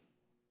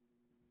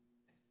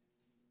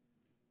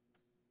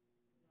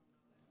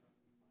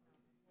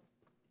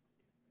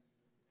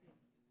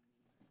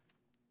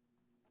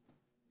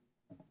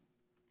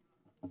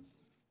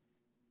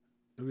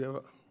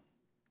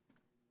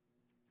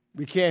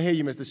 We can't hear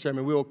you, Mr.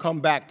 Sherman. We will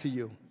come back to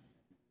you.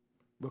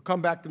 We'll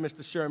come back to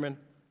Mr. Sherman.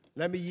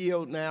 Let me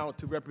yield now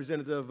to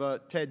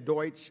Representative Ted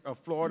Deutsch of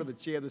Florida, the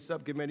chair of the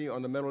Subcommittee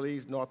on the Middle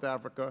East, North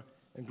Africa,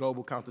 and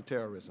Global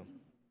Counterterrorism.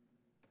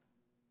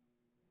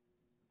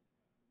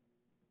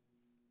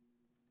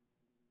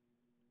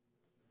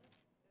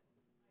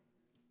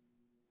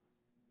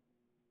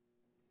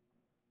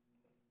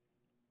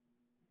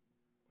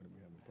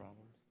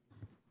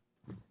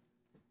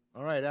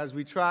 All right, as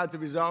we try to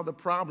resolve the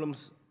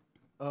problems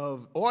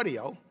of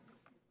audio,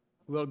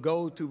 we'll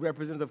go to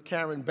Representative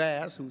Karen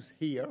Bass, who's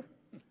here,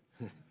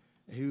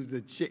 who's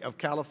the chair of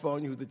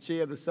California, who's the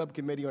chair of the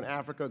Subcommittee on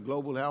Africa,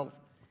 Global Health,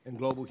 and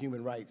Global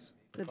Human Rights.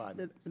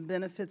 The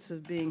benefits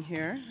of being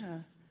here.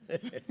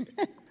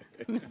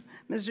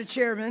 Mr.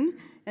 Chairman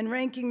and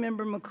Ranking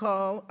Member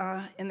McCall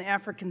and the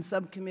African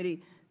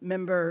Subcommittee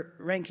member,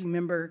 Ranking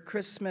Member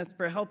Chris Smith,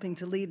 for helping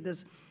to lead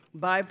this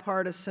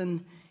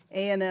bipartisan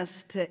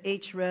ANS to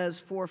H.Res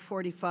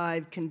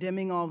 445,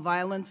 condemning all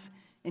violence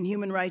and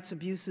human rights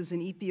abuses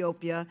in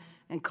Ethiopia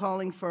and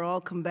calling for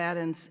all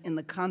combatants in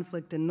the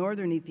conflict in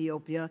northern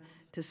Ethiopia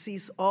to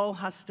cease all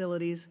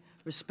hostilities,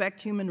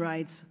 respect human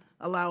rights,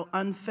 allow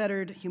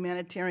unfettered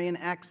humanitarian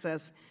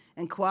access,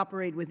 and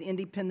cooperate with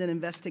independent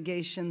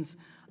investigations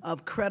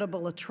of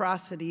credible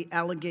atrocity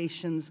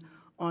allegations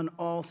on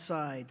all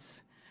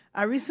sides.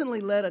 I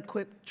recently led a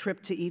quick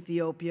trip to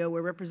Ethiopia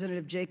where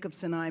Representative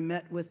Jacobs and I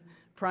met with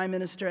Prime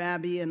Minister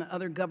Abiy and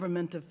other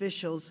government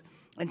officials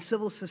and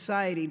civil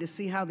society to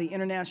see how the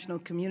international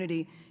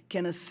community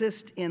can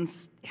assist in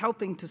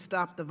helping to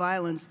stop the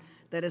violence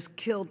that has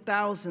killed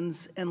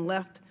thousands and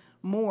left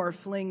more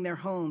fleeing their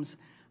homes.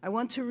 I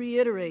want to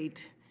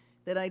reiterate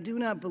that I do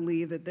not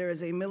believe that there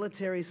is a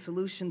military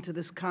solution to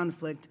this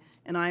conflict,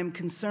 and I am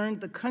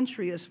concerned the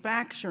country is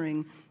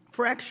fracturing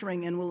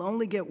and will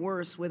only get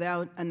worse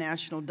without a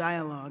national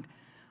dialogue.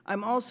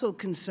 I'm also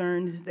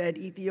concerned that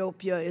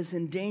Ethiopia is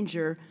in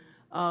danger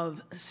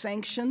of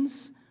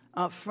sanctions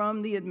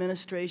from the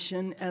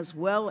administration, as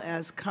well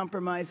as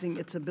compromising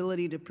its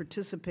ability to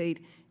participate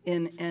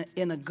in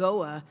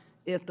AGOA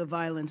if the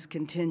violence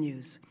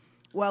continues.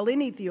 While in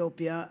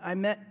Ethiopia, I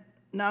met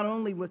not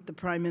only with the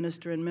Prime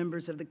Minister and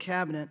members of the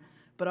Cabinet,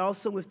 but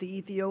also with the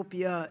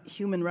Ethiopia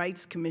Human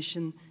Rights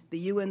Commission, the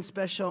UN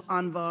Special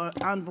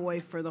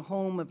Envoy for the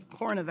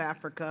Horn of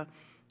Africa,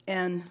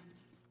 and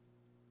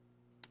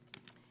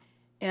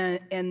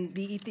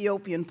the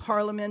Ethiopian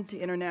Parliament,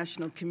 the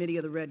International Committee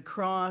of the Red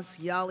Cross,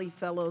 Yali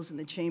Fellows, and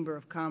the Chamber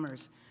of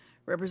Commerce.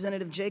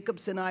 Representative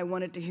Jacobs and I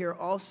wanted to hear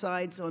all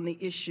sides on the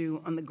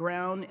issue on the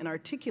ground and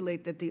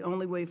articulate that the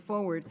only way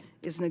forward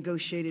is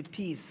negotiated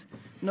peace.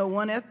 No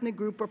one ethnic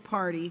group or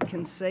party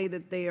can say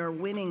that they are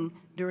winning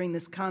during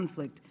this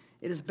conflict.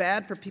 It is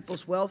bad for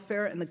people's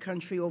welfare and the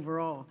country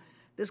overall.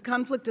 This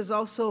conflict is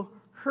also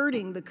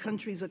hurting the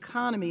country's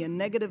economy and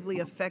negatively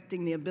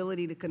affecting the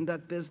ability to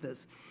conduct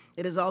business.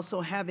 It is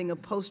also having a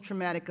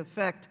post-traumatic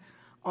effect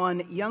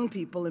on young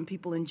people and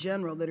people in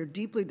general that are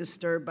deeply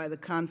disturbed by the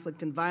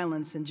conflict and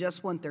violence and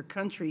just want their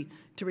country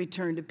to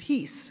return to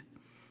peace.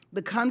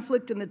 The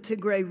conflict in the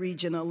Tigray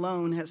region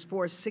alone has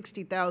forced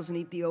 60,000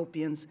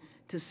 Ethiopians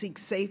to seek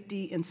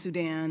safety in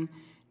Sudan.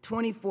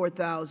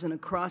 24,000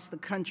 across the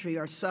country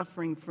are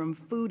suffering from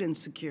food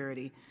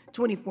insecurity,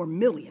 24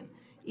 million.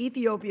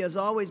 Ethiopia has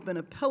always been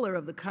a pillar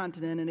of the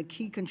continent and a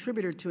key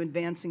contributor to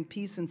advancing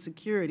peace and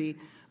security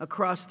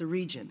across the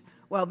region.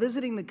 While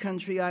visiting the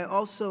country, I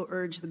also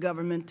urged the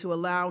government to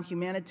allow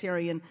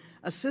humanitarian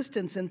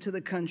assistance into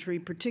the country,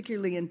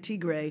 particularly in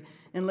Tigray,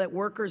 and let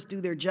workers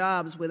do their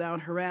jobs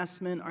without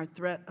harassment or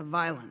threat of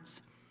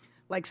violence.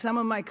 Like some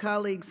of my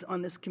colleagues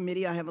on this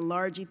committee, I have a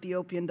large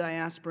Ethiopian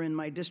diaspora in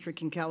my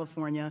district in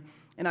California,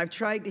 and I've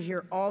tried to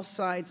hear all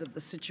sides of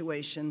the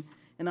situation,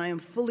 and I am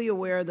fully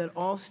aware that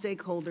all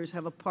stakeholders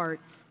have a part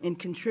in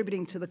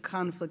contributing to the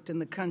conflict in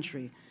the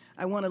country.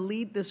 I want to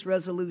lead this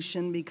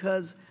resolution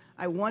because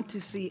I want to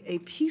see a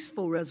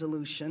peaceful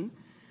resolution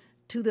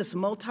to this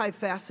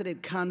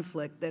multifaceted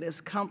conflict that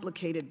is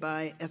complicated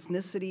by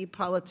ethnicity,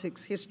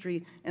 politics,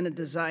 history, and a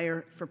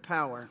desire for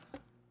power.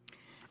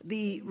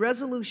 The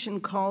resolution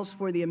calls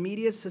for the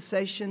immediate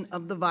cessation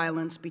of the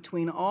violence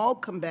between all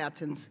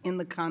combatants in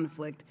the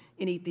conflict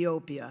in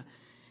Ethiopia.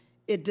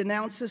 It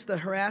denounces the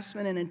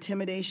harassment and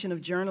intimidation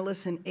of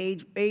journalists and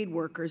aid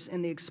workers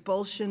and the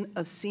expulsion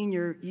of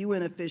senior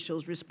UN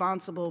officials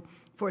responsible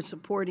for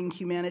supporting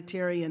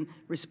humanitarian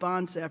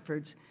response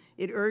efforts.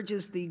 It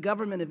urges the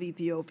government of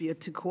Ethiopia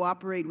to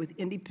cooperate with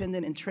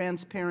independent and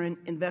transparent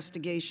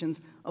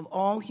investigations of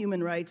all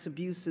human rights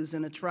abuses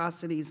and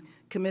atrocities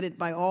committed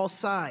by all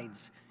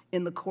sides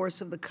in the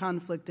course of the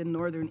conflict in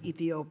northern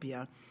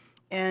Ethiopia,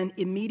 and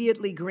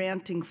immediately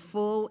granting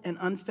full and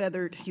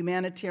unfettered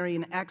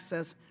humanitarian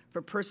access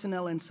for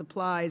personnel and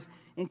supplies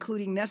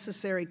including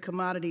necessary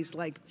commodities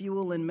like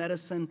fuel and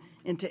medicine,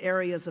 into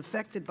areas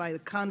affected by the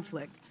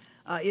conflict.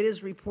 It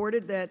is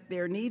reported that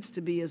there needs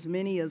to be as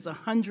many as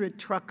 100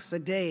 trucks a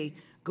day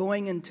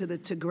going into the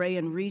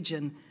Tigrayan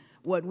region.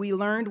 What we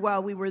learned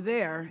while we were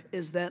there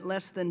is that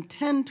less than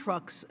 10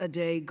 trucks a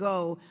day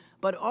go,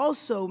 but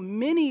also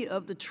many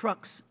of the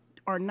trucks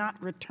are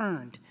not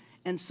returned.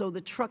 And so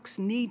the trucks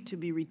need to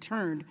be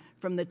returned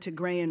from the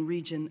Tigrayan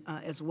region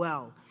as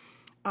well.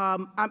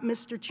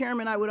 Mr.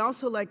 Chairman, I would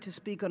also like to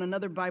speak on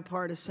another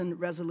bipartisan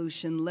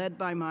resolution led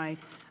by my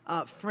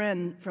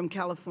friend from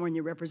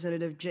California,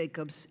 Representative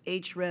Jacobs,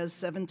 H.Res.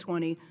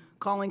 720,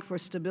 calling for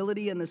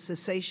stability and the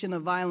cessation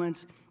of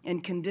violence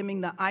and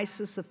condemning the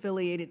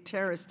ISIS-affiliated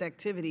terrorist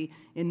activity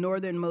in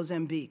northern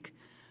Mozambique.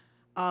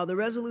 The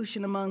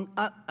resolution,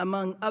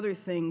 among other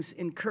things,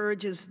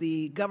 encourages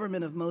the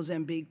government of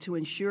Mozambique to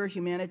ensure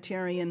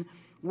humanitarian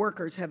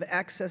workers have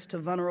access to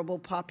vulnerable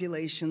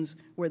populations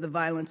where the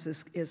violence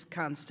is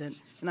constant.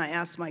 And I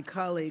ask my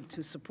colleague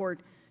to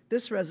support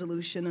this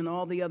resolution and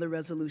all the other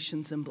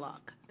resolutions in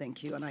block.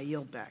 Thank you, and I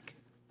yield back.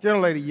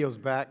 Gentlelady yields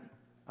back.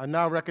 I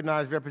now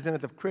recognize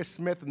Representative Chris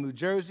Smith of New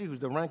Jersey, who's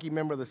the ranking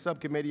member of the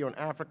Subcommittee on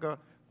Africa,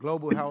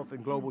 Global Health,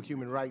 and Global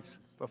Human Rights,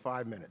 for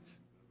 5 minutes.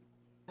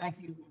 Thank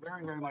you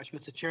very, very much,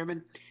 Mr.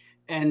 Chairman.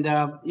 And,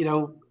 you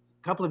know,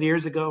 a couple of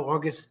years ago,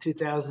 August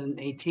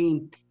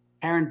 2018,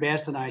 Karen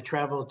Bass and I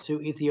traveled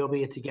to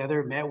Ethiopia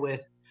together, met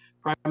with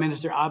Prime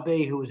Minister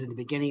Abiy, who was in the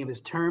beginning of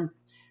his term,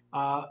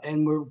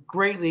 and we're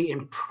greatly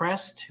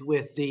impressed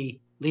with the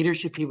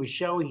leadership he was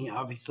showing. He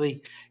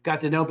obviously got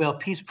the Nobel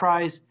Peace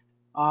Prize,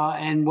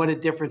 and what a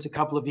difference a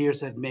couple of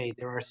years have made.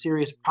 There are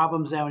serious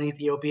problems now in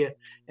Ethiopia,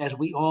 as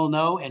we all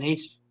know, and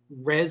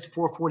H.Res.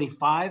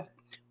 445,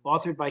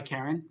 authored by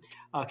Karen,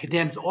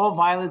 condemns all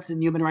violence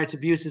and human rights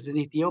abuses in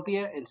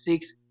Ethiopia and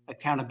seeks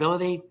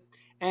accountability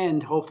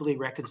and hopefully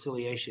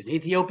reconciliation.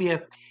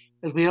 Ethiopia,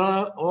 as we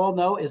all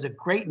know, is a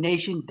great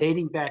nation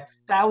dating back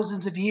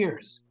thousands of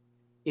years.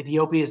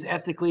 Ethiopia is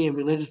ethnically and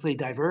religiously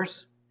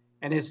diverse,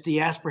 and its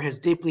diaspora has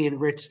deeply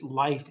enriched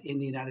life in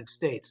the United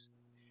States.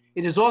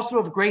 It is also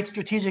of great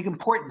strategic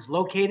importance,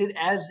 located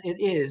as it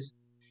is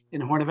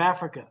in the Horn of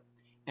Africa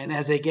and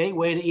as a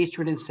gateway to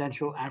Eastern and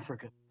Central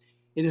Africa.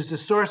 It is the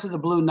source of the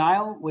Blue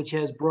Nile, which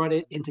has brought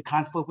it into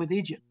conflict with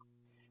Egypt.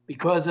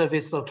 Because of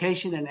its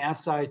location and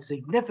outside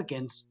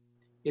significance,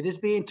 it is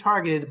being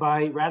targeted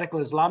by radical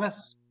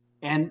Islamists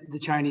and the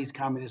Chinese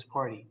Communist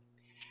Party.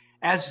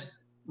 As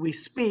we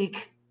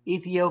speak,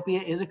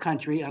 Ethiopia is a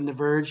country on the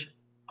verge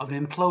of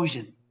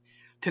implosion.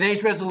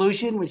 Today's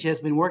resolution, which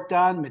has been worked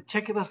on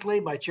meticulously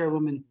by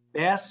Chairwoman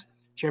Bass,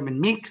 Chairman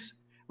Meeks,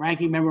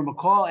 Ranking Member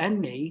McCall, and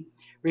me,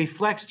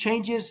 reflects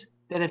changes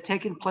that have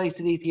taken place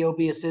in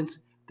Ethiopia since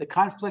the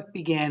conflict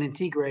began in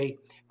Tigray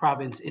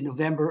province in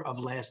November of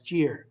last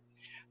year.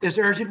 This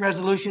urgent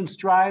resolution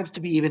strives to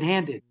be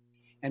even-handed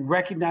and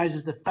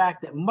recognizes the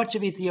fact that much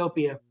of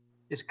Ethiopia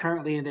is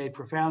currently in a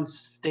profound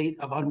state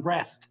of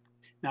unrest,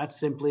 not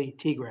simply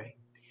Tigray.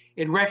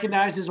 It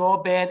recognizes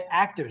all bad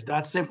actors,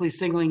 not simply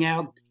singling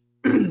out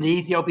the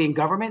Ethiopian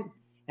government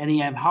and the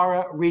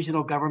Amhara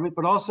regional government,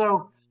 but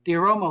also the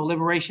Oromo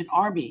Liberation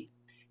Army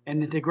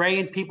and the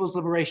Tigrayan People's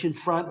Liberation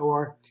Front,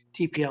 or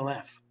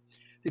TPLF.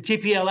 The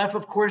TPLF,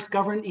 of course,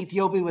 governed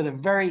Ethiopia with a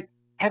very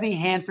heavy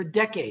hand for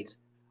decades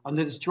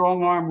under the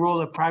strong-arm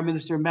rule of Prime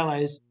Minister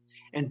Meles,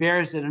 and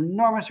bears an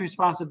enormous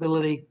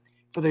responsibility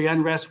for the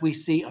unrest we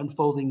see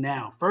unfolding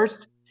now.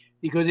 First,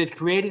 because it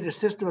created a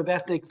system of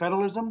ethnic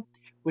federalism,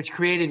 which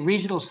created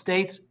regional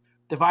states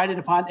divided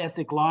upon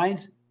ethnic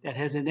lines that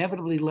has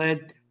inevitably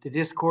led to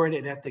discord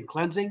and ethnic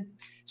cleansing.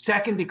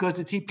 Second, because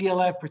the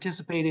TPLF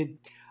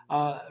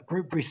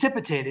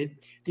precipitated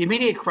the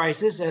immediate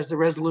crisis, as the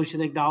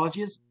resolution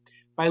acknowledges,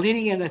 by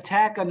leading an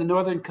attack on the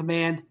northern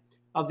command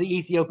of the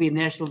Ethiopian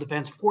National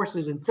Defense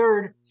Forces. And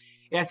third,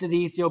 after the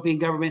Ethiopian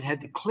government had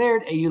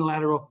declared a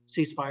unilateral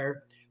ceasefire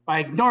by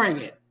ignoring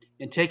it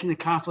and taking the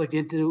conflict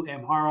into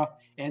Amhara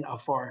and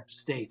Afar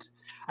states.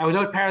 I would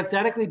note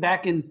parenthetically,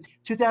 back in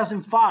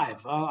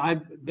 2005, I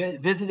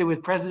visited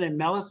with President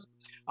Meles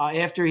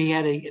after he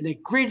had an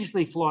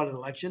egregiously flawed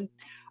election,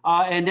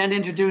 and then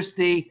introduced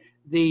the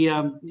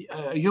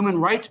human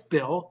rights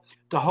bill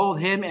to hold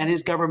him and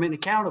his government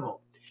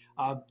accountable.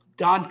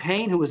 Don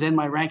Payne, who was then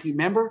my ranking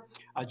member,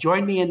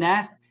 joined me in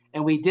that,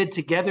 and we did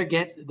together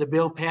get the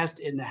bill passed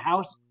in the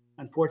House.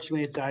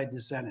 Unfortunately, it died in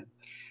the Senate.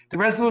 The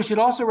resolution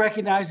also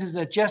recognizes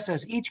that just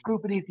as each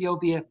group in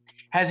Ethiopia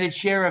has its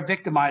share of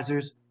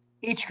victimizers,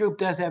 each group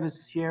does have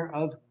its share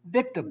of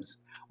victims,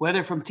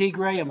 whether from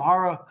Tigray,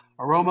 Amhara,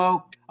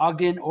 Oromo,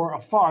 Ogden, or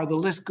Afar, the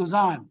list goes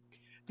on.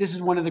 This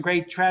is one of the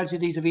great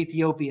tragedies of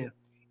Ethiopia.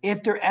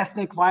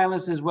 Inter-ethnic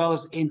violence as well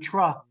as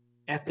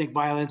intra-ethnic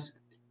violence,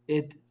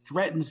 it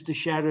threatens to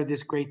shatter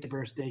this great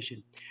diverse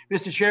nation.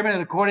 Mr.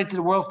 Chairman, according to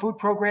the World Food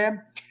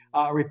Program,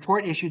 a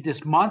report issued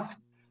this month,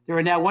 there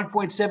are now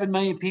 1.7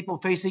 million people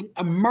facing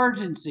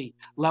emergency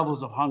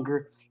levels of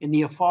hunger in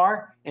the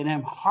Afar and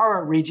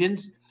Amhara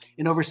regions,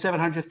 and over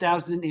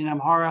 700,000 in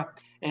Amhara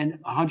and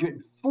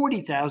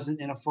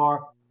 140,000 in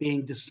Afar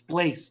being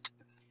displaced.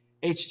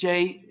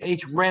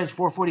 H.Res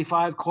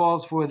 445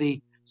 calls for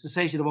the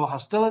cessation of all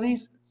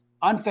hostilities,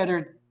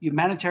 unfettered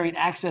humanitarian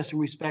access and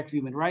respect for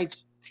human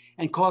rights,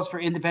 and calls for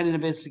independent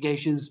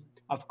investigations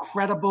of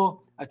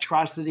credible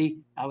atrocity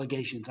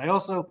allegations. I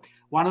also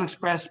want to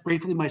express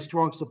briefly my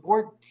strong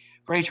support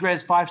for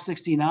H.Res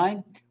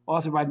 569,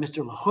 authored by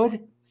Mr. Lahoud,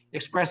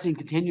 expressing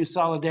continued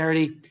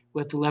solidarity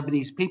with the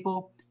Lebanese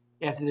people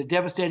after the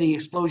devastating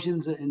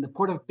explosions in the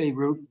Port of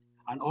Beirut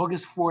on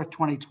August 4th,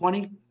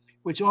 2020,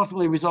 which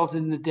ultimately resulted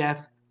in the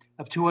death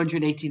of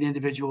 218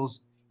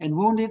 individuals and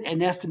wounded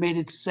an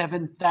estimated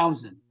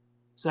 7,000.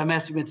 Some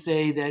estimates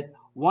say that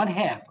one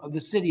half of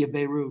the city of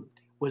Beirut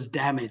was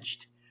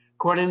damaged.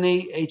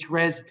 Accordingly,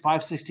 H.Res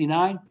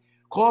 569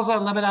 calls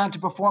on Lebanon to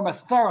perform a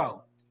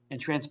thorough and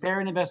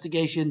transparent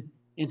investigation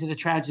into the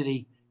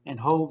tragedy and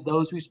hold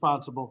those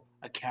responsible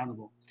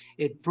accountable.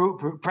 It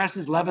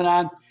presses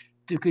Lebanon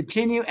to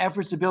continue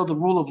efforts to build the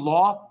rule of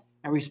law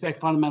and respect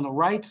fundamental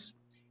rights,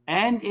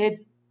 and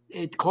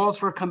it calls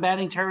for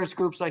combating terrorist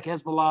groups like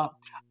Hezbollah,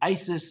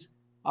 ISIS,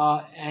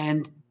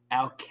 and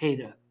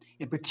Al-Qaeda.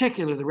 In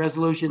particular, the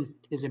resolution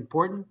is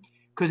important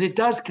because it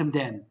does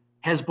condemn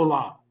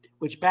Hezbollah,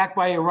 which, backed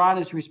by Iran,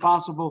 is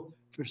responsible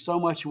for so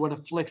much of what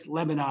afflicts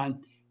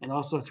Lebanon and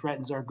also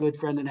threatens our good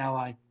friend and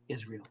ally,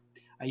 Israel.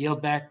 I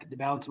yield back the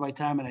balance of my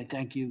time, and I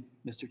thank you,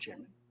 Mr.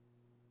 Chairman.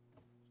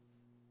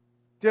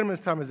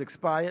 Gentleman's time has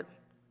expired.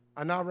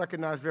 I now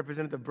recognize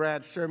Representative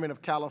Brad Sherman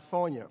of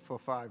California for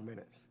 5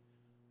 minutes.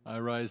 I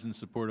rise in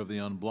support of the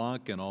en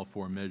bloc and all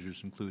 4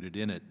 measures included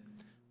in it.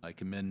 I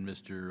commend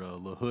Mr.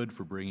 Lahoud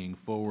for bringing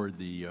forward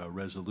the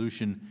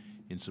resolution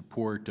in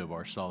support of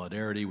our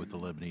solidarity with the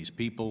Lebanese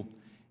people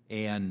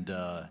and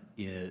a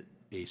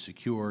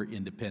secure,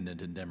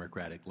 independent, and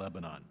democratic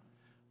Lebanon.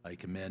 I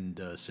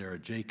commend Sarah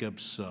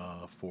Jacobs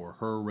for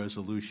her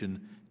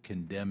resolution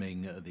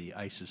condemning the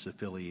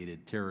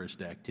ISIS-affiliated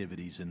terrorist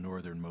activities in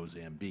northern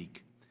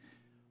Mozambique.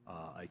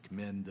 I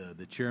commend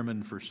the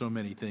chairman for so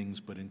many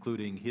things, but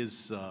including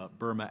his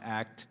BURMA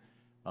Act,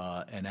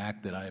 an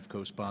act that I have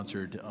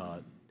co-sponsored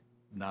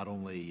not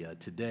only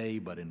today,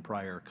 but in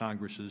prior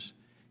Congresses.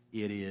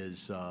 It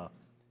is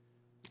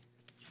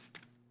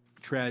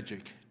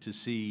tragic to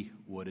see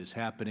what is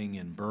happening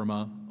in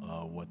Burma,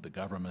 what the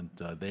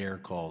government there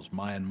calls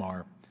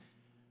Myanmar,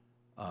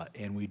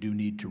 and we do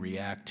need to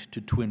react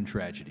to twin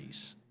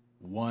tragedies.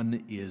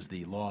 One is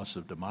the loss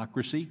of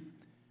democracy,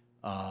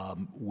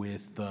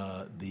 with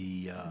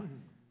the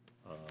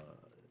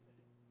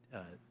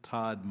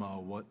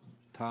Tadmada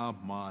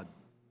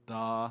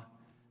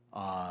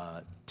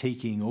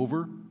taking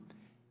over,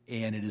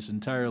 and it is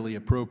entirely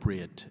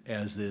appropriate,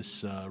 as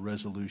this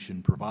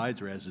resolution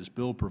provides, or as this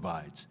bill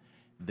provides,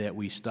 that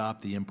we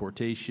stop the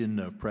importation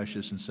of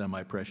precious and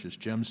semi-precious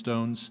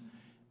gemstones,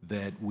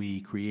 that we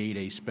create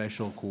a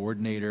special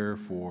coordinator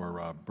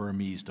for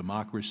Burmese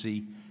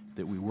democracy,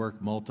 that we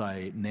work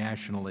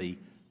multinationally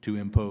to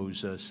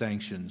impose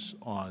sanctions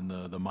on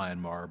the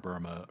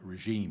Myanmar-Burma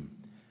regime.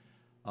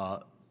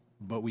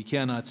 But we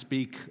cannot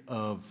speak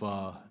of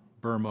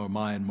Burma or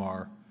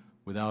Myanmar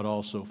without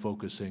also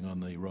focusing on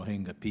the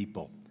Rohingya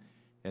people.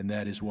 And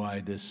that is why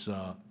this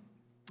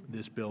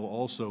bill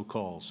also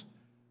calls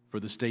for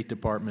the State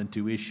Department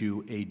to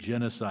issue a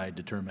genocide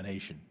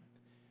determination.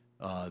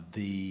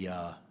 The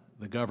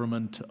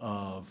government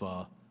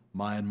of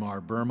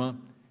Myanmar-Burma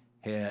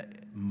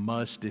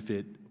must, if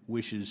it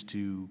wishes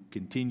to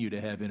continue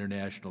to have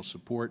international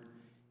support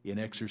in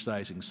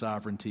exercising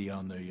sovereignty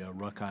on the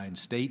Rakhine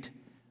state,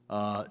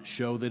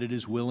 show that it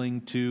is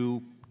willing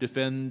to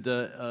defend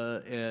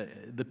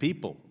the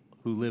people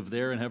who live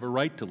there and have a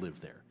right to live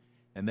there.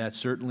 And that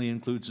certainly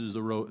includes the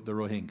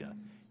Rohingya.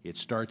 It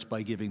starts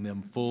by giving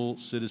them full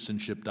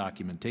citizenship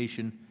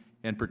documentation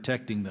and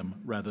protecting them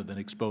rather than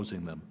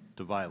exposing them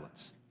to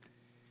violence.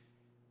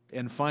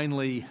 And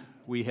finally,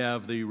 we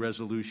have the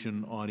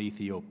resolution on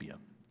Ethiopia,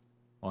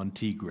 on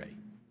Tigray.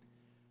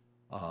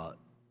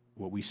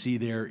 What we see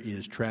there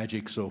is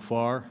tragic so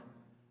far.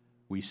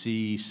 We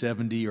see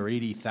 70 or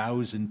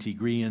 80,000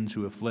 Tigrayans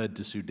who have fled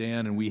to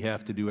Sudan, and we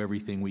have to do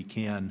everything we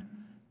can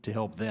to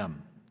help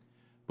them.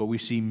 But we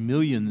see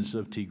millions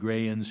of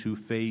Tigrayans who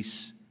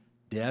face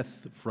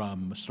death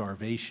from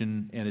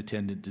starvation and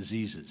attendant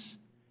diseases.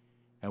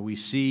 And we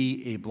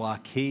see a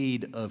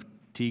blockade of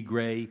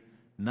Tigray,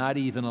 not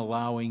even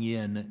allowing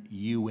in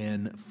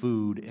UN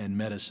food and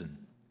medicine.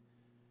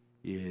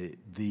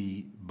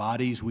 The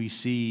bodies we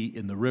see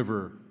in the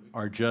river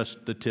are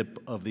just the tip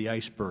of the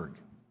iceberg.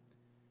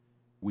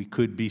 We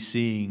could be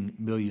seeing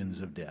millions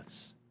of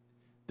deaths.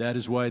 That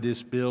is why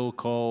this bill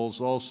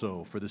calls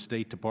also for the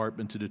State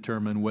Department to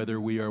determine whether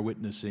we are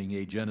witnessing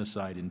a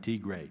genocide in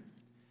Tigray.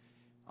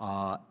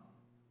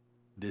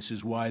 This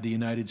is why the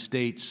United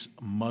States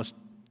must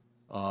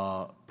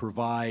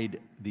provide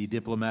the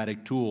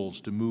diplomatic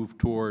tools to move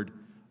toward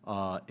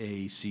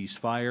a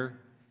ceasefire,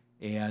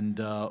 and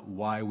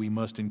why we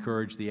must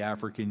encourage the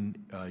African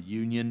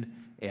Union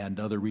and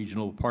other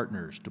regional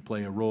partners to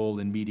play a role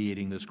in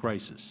mediating this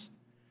crisis.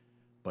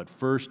 But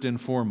first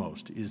and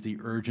foremost is the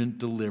urgent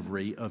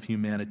delivery of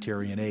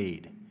humanitarian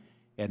aid.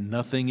 And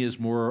nothing is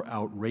more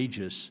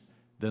outrageous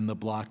than the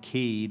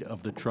blockade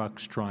of the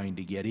trucks trying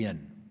to get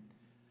in.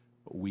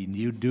 We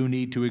do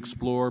need to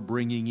explore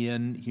bringing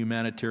in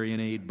humanitarian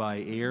aid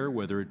by air,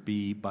 whether it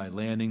be by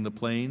landing the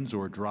planes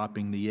or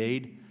dropping the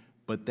aid,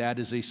 but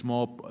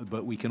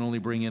but we can only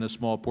bring in a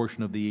small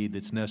portion of the aid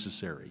that's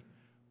necessary.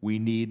 We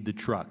need the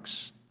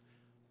trucks.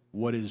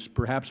 What is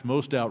perhaps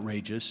most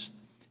outrageous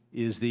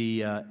is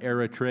the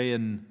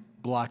Eritrean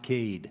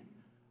blockade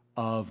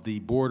of the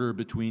border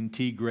between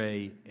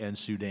Tigray and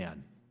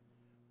Sudan.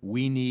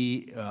 We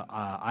need,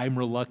 I'm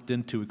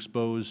reluctant to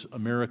expose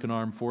American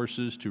armed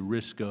forces to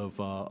risk of,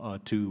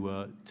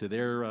 to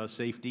their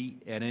safety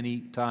at any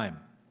time.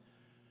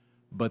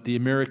 But the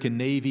American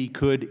Navy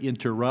could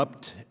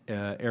interrupt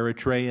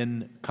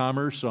Eritrean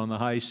commerce on the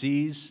high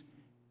seas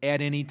at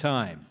any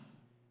time.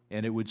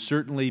 And it would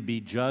certainly be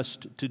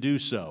just to do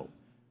so,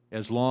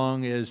 as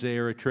long as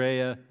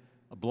Eritrea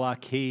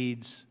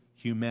blockades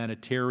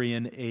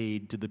humanitarian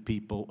aid to the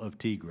people of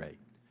Tigray.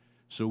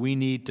 So we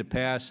need to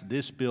pass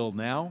this bill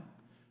now,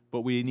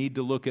 but we need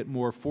to look at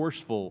more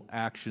forceful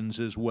actions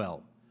as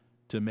well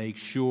to make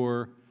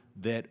sure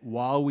that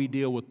while we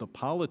deal with the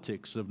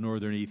politics of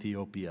northern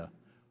Ethiopia,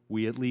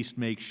 we at least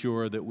make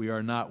sure that we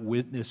are not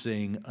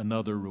witnessing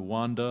another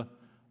Rwanda,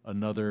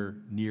 another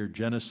near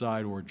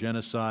genocide or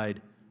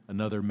genocide,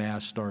 another a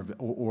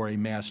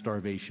mass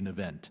starvation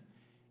event.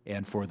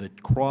 And for the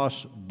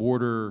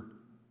cross-border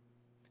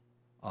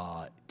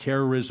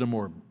terrorism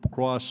or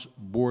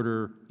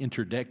cross-border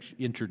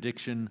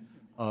interdiction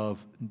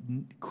of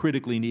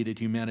critically needed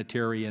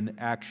humanitarian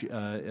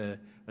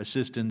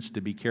assistance to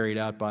be carried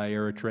out by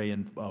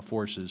Eritrean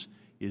forces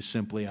is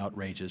simply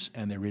outrageous,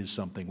 and there is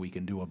something we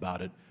can do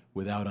about it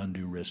without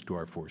undue risk to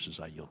our forces.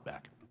 I yield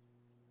back.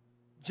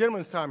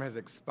 Gentleman's time has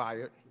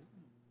expired.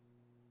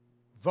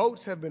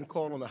 Votes have been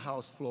called on the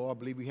House floor. I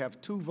believe we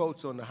have 2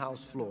 votes on the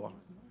House floor.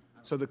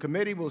 So the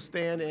committee will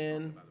stand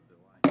in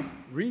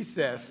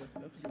recess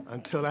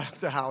until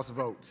after House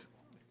votes.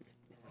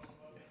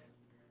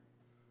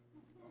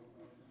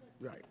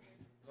 Right.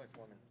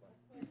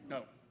 No,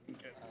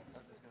 okay.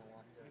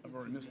 I've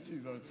already missed 2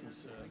 votes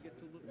this week.